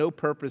 then there's no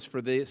purpose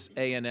for this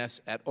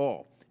ANS at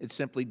all. It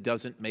simply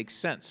doesn't make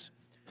sense.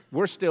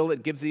 Worse still,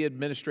 it gives the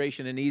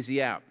administration an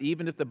easy out.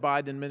 Even if the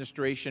Biden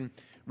administration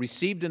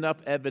received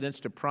enough evidence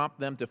to prompt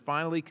them to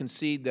finally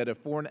concede that a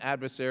foreign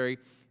adversary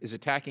is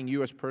attacking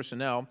U.S.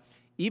 personnel,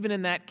 even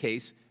in that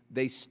case,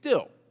 they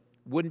still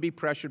wouldn't be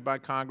pressured by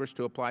Congress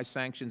to apply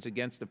sanctions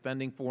against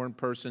offending foreign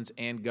persons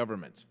and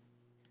governments.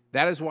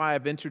 That is why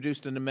I've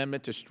introduced an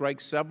amendment to strike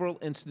several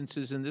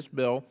instances in this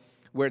bill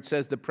where it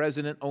says the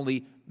President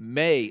only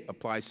may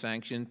apply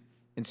sanctions,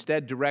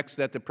 instead directs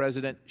that the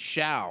President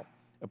shall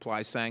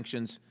apply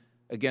sanctions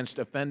against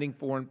offending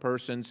foreign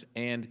persons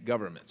and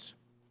governments.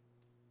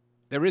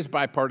 There is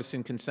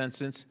bipartisan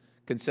consensus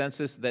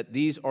that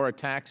these are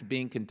attacks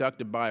being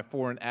conducted by a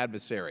foreign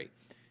adversary.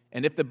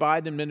 And if the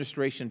Biden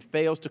administration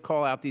fails to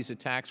call out these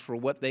attacks for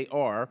what they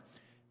are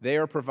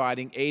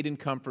providing aid and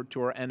comfort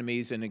to our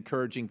enemies and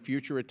encouraging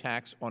future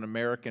attacks on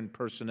American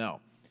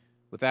personnel.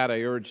 With that,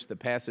 I urge the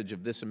passage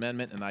of this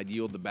amendment, and I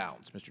yield the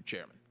balance, Mr.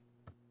 Chairman.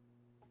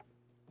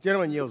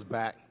 Gentleman yields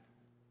back.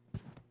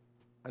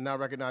 I now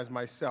recognize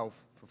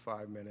myself for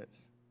 5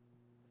 minutes.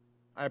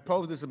 I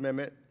oppose this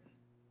amendment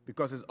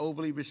because it's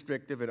overly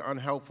restrictive and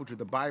unhelpful to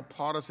the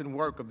bipartisan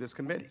work of this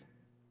committee,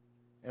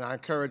 and I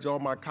encourage all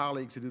my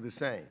colleagues to do the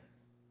same.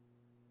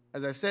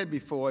 As I said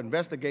before,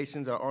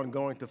 investigations are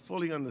ongoing to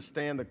fully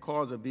understand the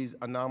cause of these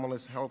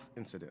anomalous health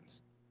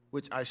incidents,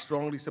 which I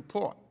strongly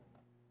support,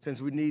 since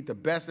we need the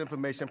best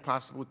information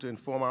possible to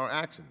inform our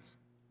actions.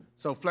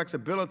 So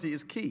flexibility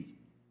is key.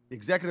 The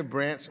executive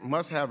branch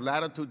must have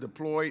latitude to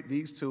deploy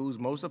these tools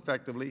most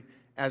effectively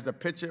as the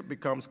picture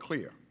becomes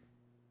clear.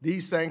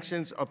 These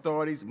sanctions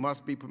authorities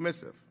must be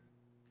permissive.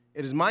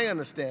 It is my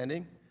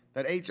understanding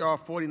that H.R.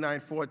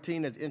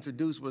 4914, as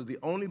introduced, was the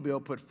only bill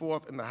put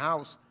forth in the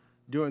House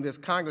during this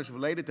Congress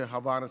related to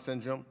Havana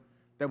syndrome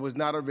that was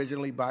not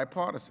originally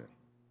bipartisan.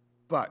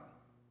 But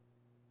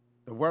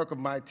the work of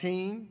my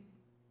team,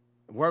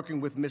 working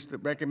with Mr.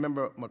 Ranking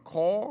Member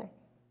McCall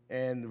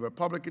and the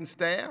Republican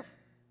staff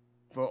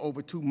for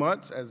over 2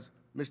 months, as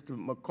Mr.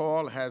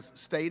 McCall has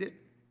stated,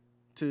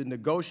 to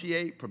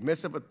negotiate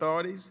permissive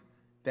authorities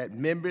that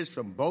members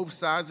from both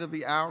sides of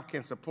the aisle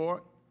can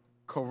support,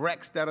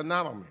 corrects that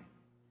anomaly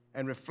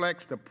and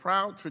reflects the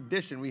proud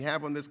tradition we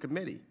have on this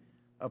committee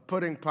of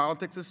putting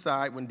politics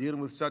aside when dealing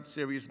with such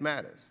serious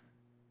matters.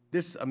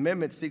 This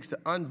amendment seeks to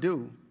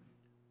undo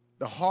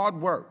the hard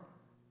work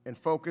and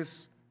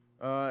focus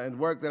and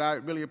work that I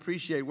really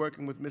appreciate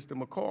working with Mr.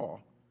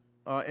 McCall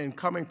in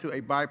coming to a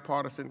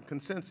bipartisan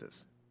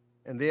consensus,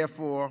 and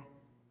therefore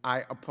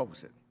I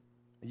oppose it.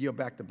 I yield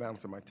back the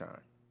balance of my time.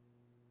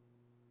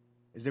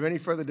 Is there any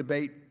further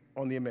debate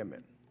on the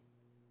amendment?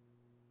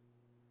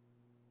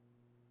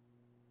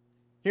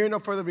 Hearing no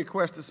further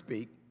request to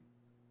speak,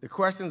 the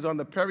questions on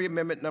the Perry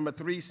Amendment number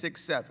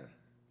 367.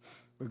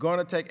 We're going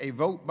to take a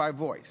vote by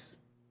voice.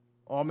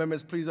 All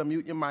members, please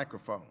unmute your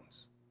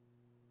microphones.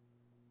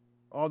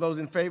 All those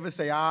in favor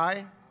say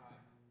aye.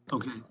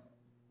 Okay.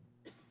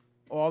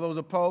 All those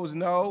opposed,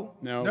 no.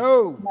 No.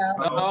 No.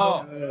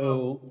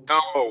 No.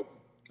 No.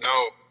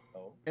 No.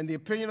 In the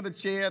opinion of the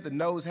chair, the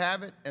noes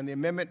have it, and the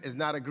amendment is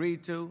not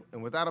agreed to,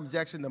 and without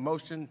objection, the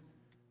motion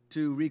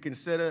to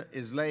reconsider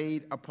is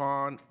laid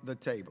upon the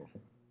table.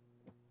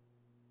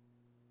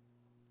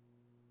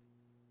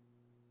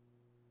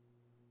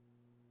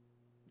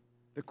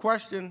 The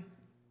question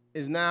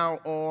is now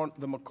on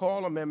the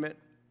McCall Amendment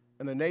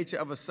and the nature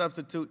of a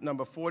substitute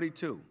number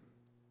 42.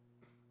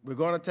 We're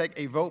going to take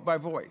a vote by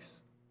voice.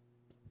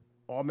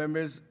 All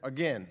members,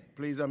 again,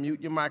 please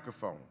unmute your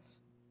microphones.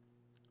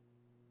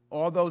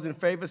 All those in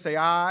favor say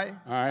aye.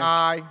 Aye.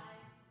 Aye.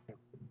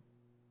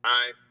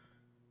 Aye.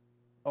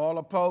 All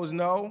opposed,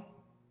 no.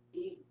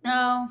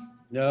 No.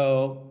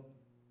 No.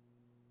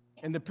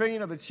 In the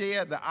opinion of the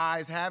chair, the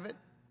ayes have it,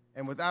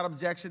 and without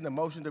objection, the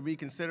motion to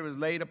reconsider is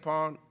laid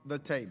upon the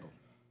table.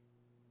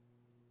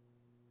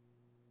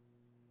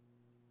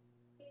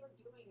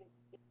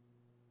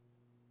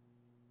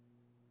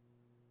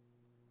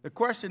 The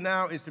question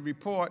now is to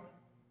report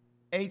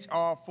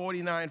H.R.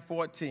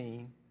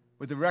 4914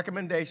 with the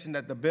recommendation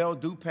that the bill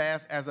do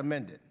pass as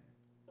amended.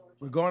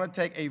 We're going to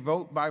take a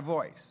vote by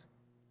voice.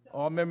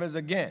 All members,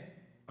 again,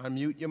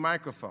 unmute your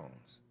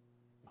microphones.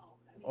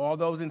 All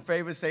those in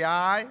favor say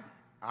aye.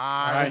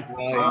 Aye.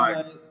 Aye.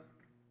 Aye.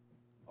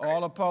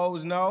 All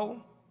opposed,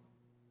 no.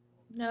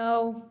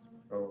 No.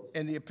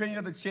 In the opinion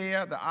of the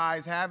chair, the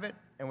ayes have it,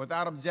 and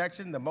without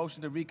objection, the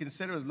motion to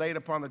reconsider is laid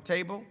upon the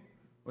table.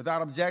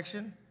 Without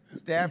objection,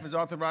 staff is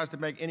authorized to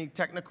make any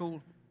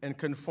technical and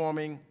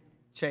conforming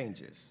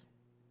changes.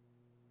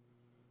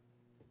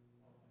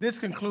 This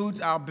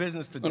concludes our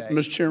business today.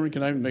 Mr. Chairman,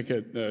 can I make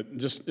a,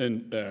 just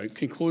in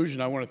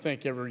conclusion, I want to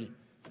thank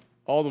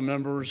all the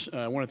members.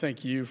 I want to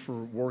thank you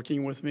for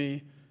working with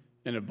me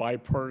in a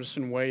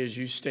bipartisan way. As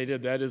you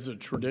stated, that is a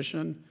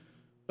tradition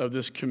of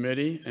this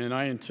committee, and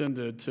I intend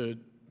to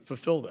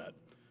fulfill that.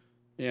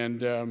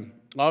 And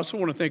I also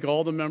want to thank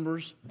all the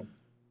members,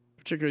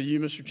 particularly you,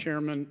 Mr.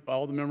 Chairman,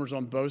 all the members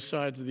on both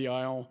sides of the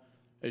aisle.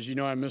 As you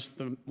know, I missed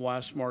the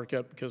last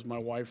markup because my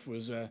wife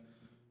was at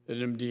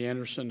MD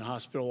Anderson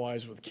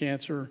hospitalized with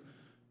cancer.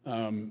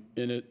 And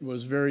it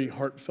was very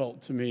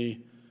heartfelt to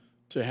me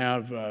to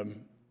have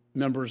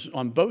members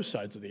on both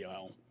sides of the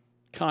aisle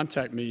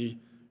contact me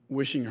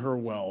wishing her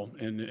well,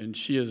 and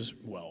she is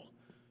well.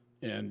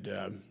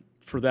 And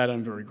for that,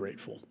 I'm very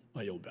grateful.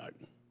 I yield back.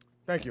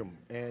 Thank you.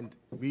 And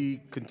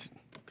we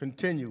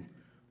continue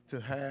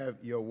to have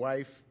your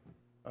wife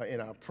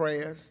in our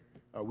prayers.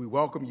 We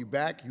welcome you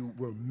back. You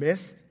were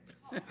missed.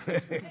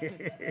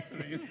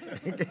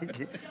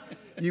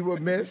 You were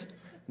missed.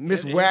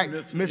 Miss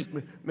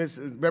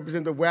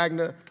Representative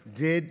Wagner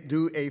did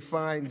do a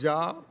fine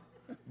job,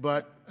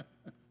 but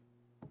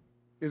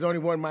there's only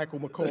one Michael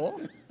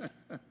McCall.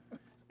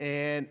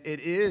 And it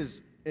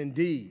is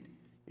indeed,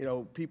 you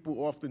know,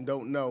 people often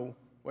don't know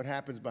what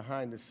happens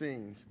behind the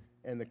scenes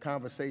and the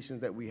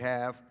conversations that we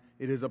have.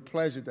 It is a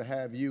pleasure to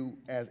have you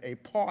as a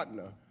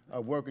partner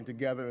working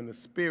together in the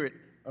spirit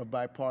of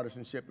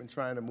bipartisanship and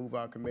trying to move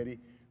our committee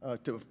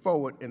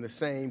forward in the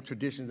same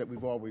traditions that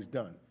we've always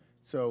done.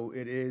 So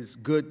it is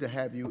good to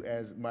have you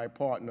as my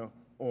partner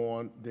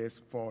on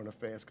this Foreign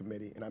Affairs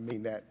Committee, and I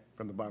mean that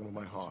from the bottom of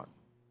my heart.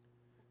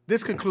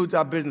 This concludes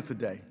our business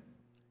today.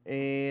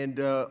 And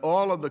and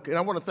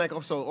I want to thank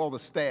also all the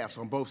staffs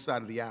on both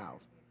sides of the aisle,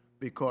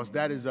 because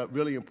that is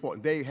really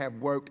important. They have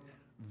worked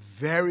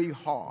very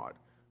hard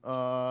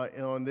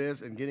on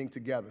this and getting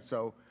together.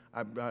 So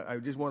I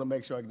just want to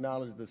make sure I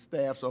acknowledge the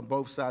staffs on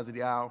both sides of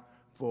the aisle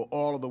for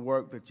all of the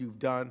work that you've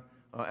done,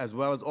 as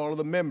well as all of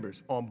the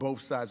members on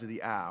both sides of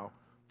the aisle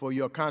for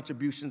your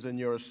contributions and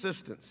your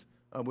assistance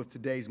with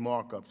today's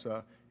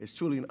markups. It's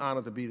truly an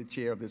honor to be the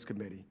chair of this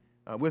committee.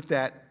 With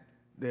that,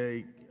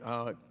 this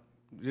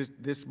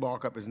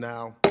markup is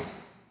now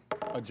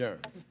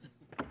adjourned.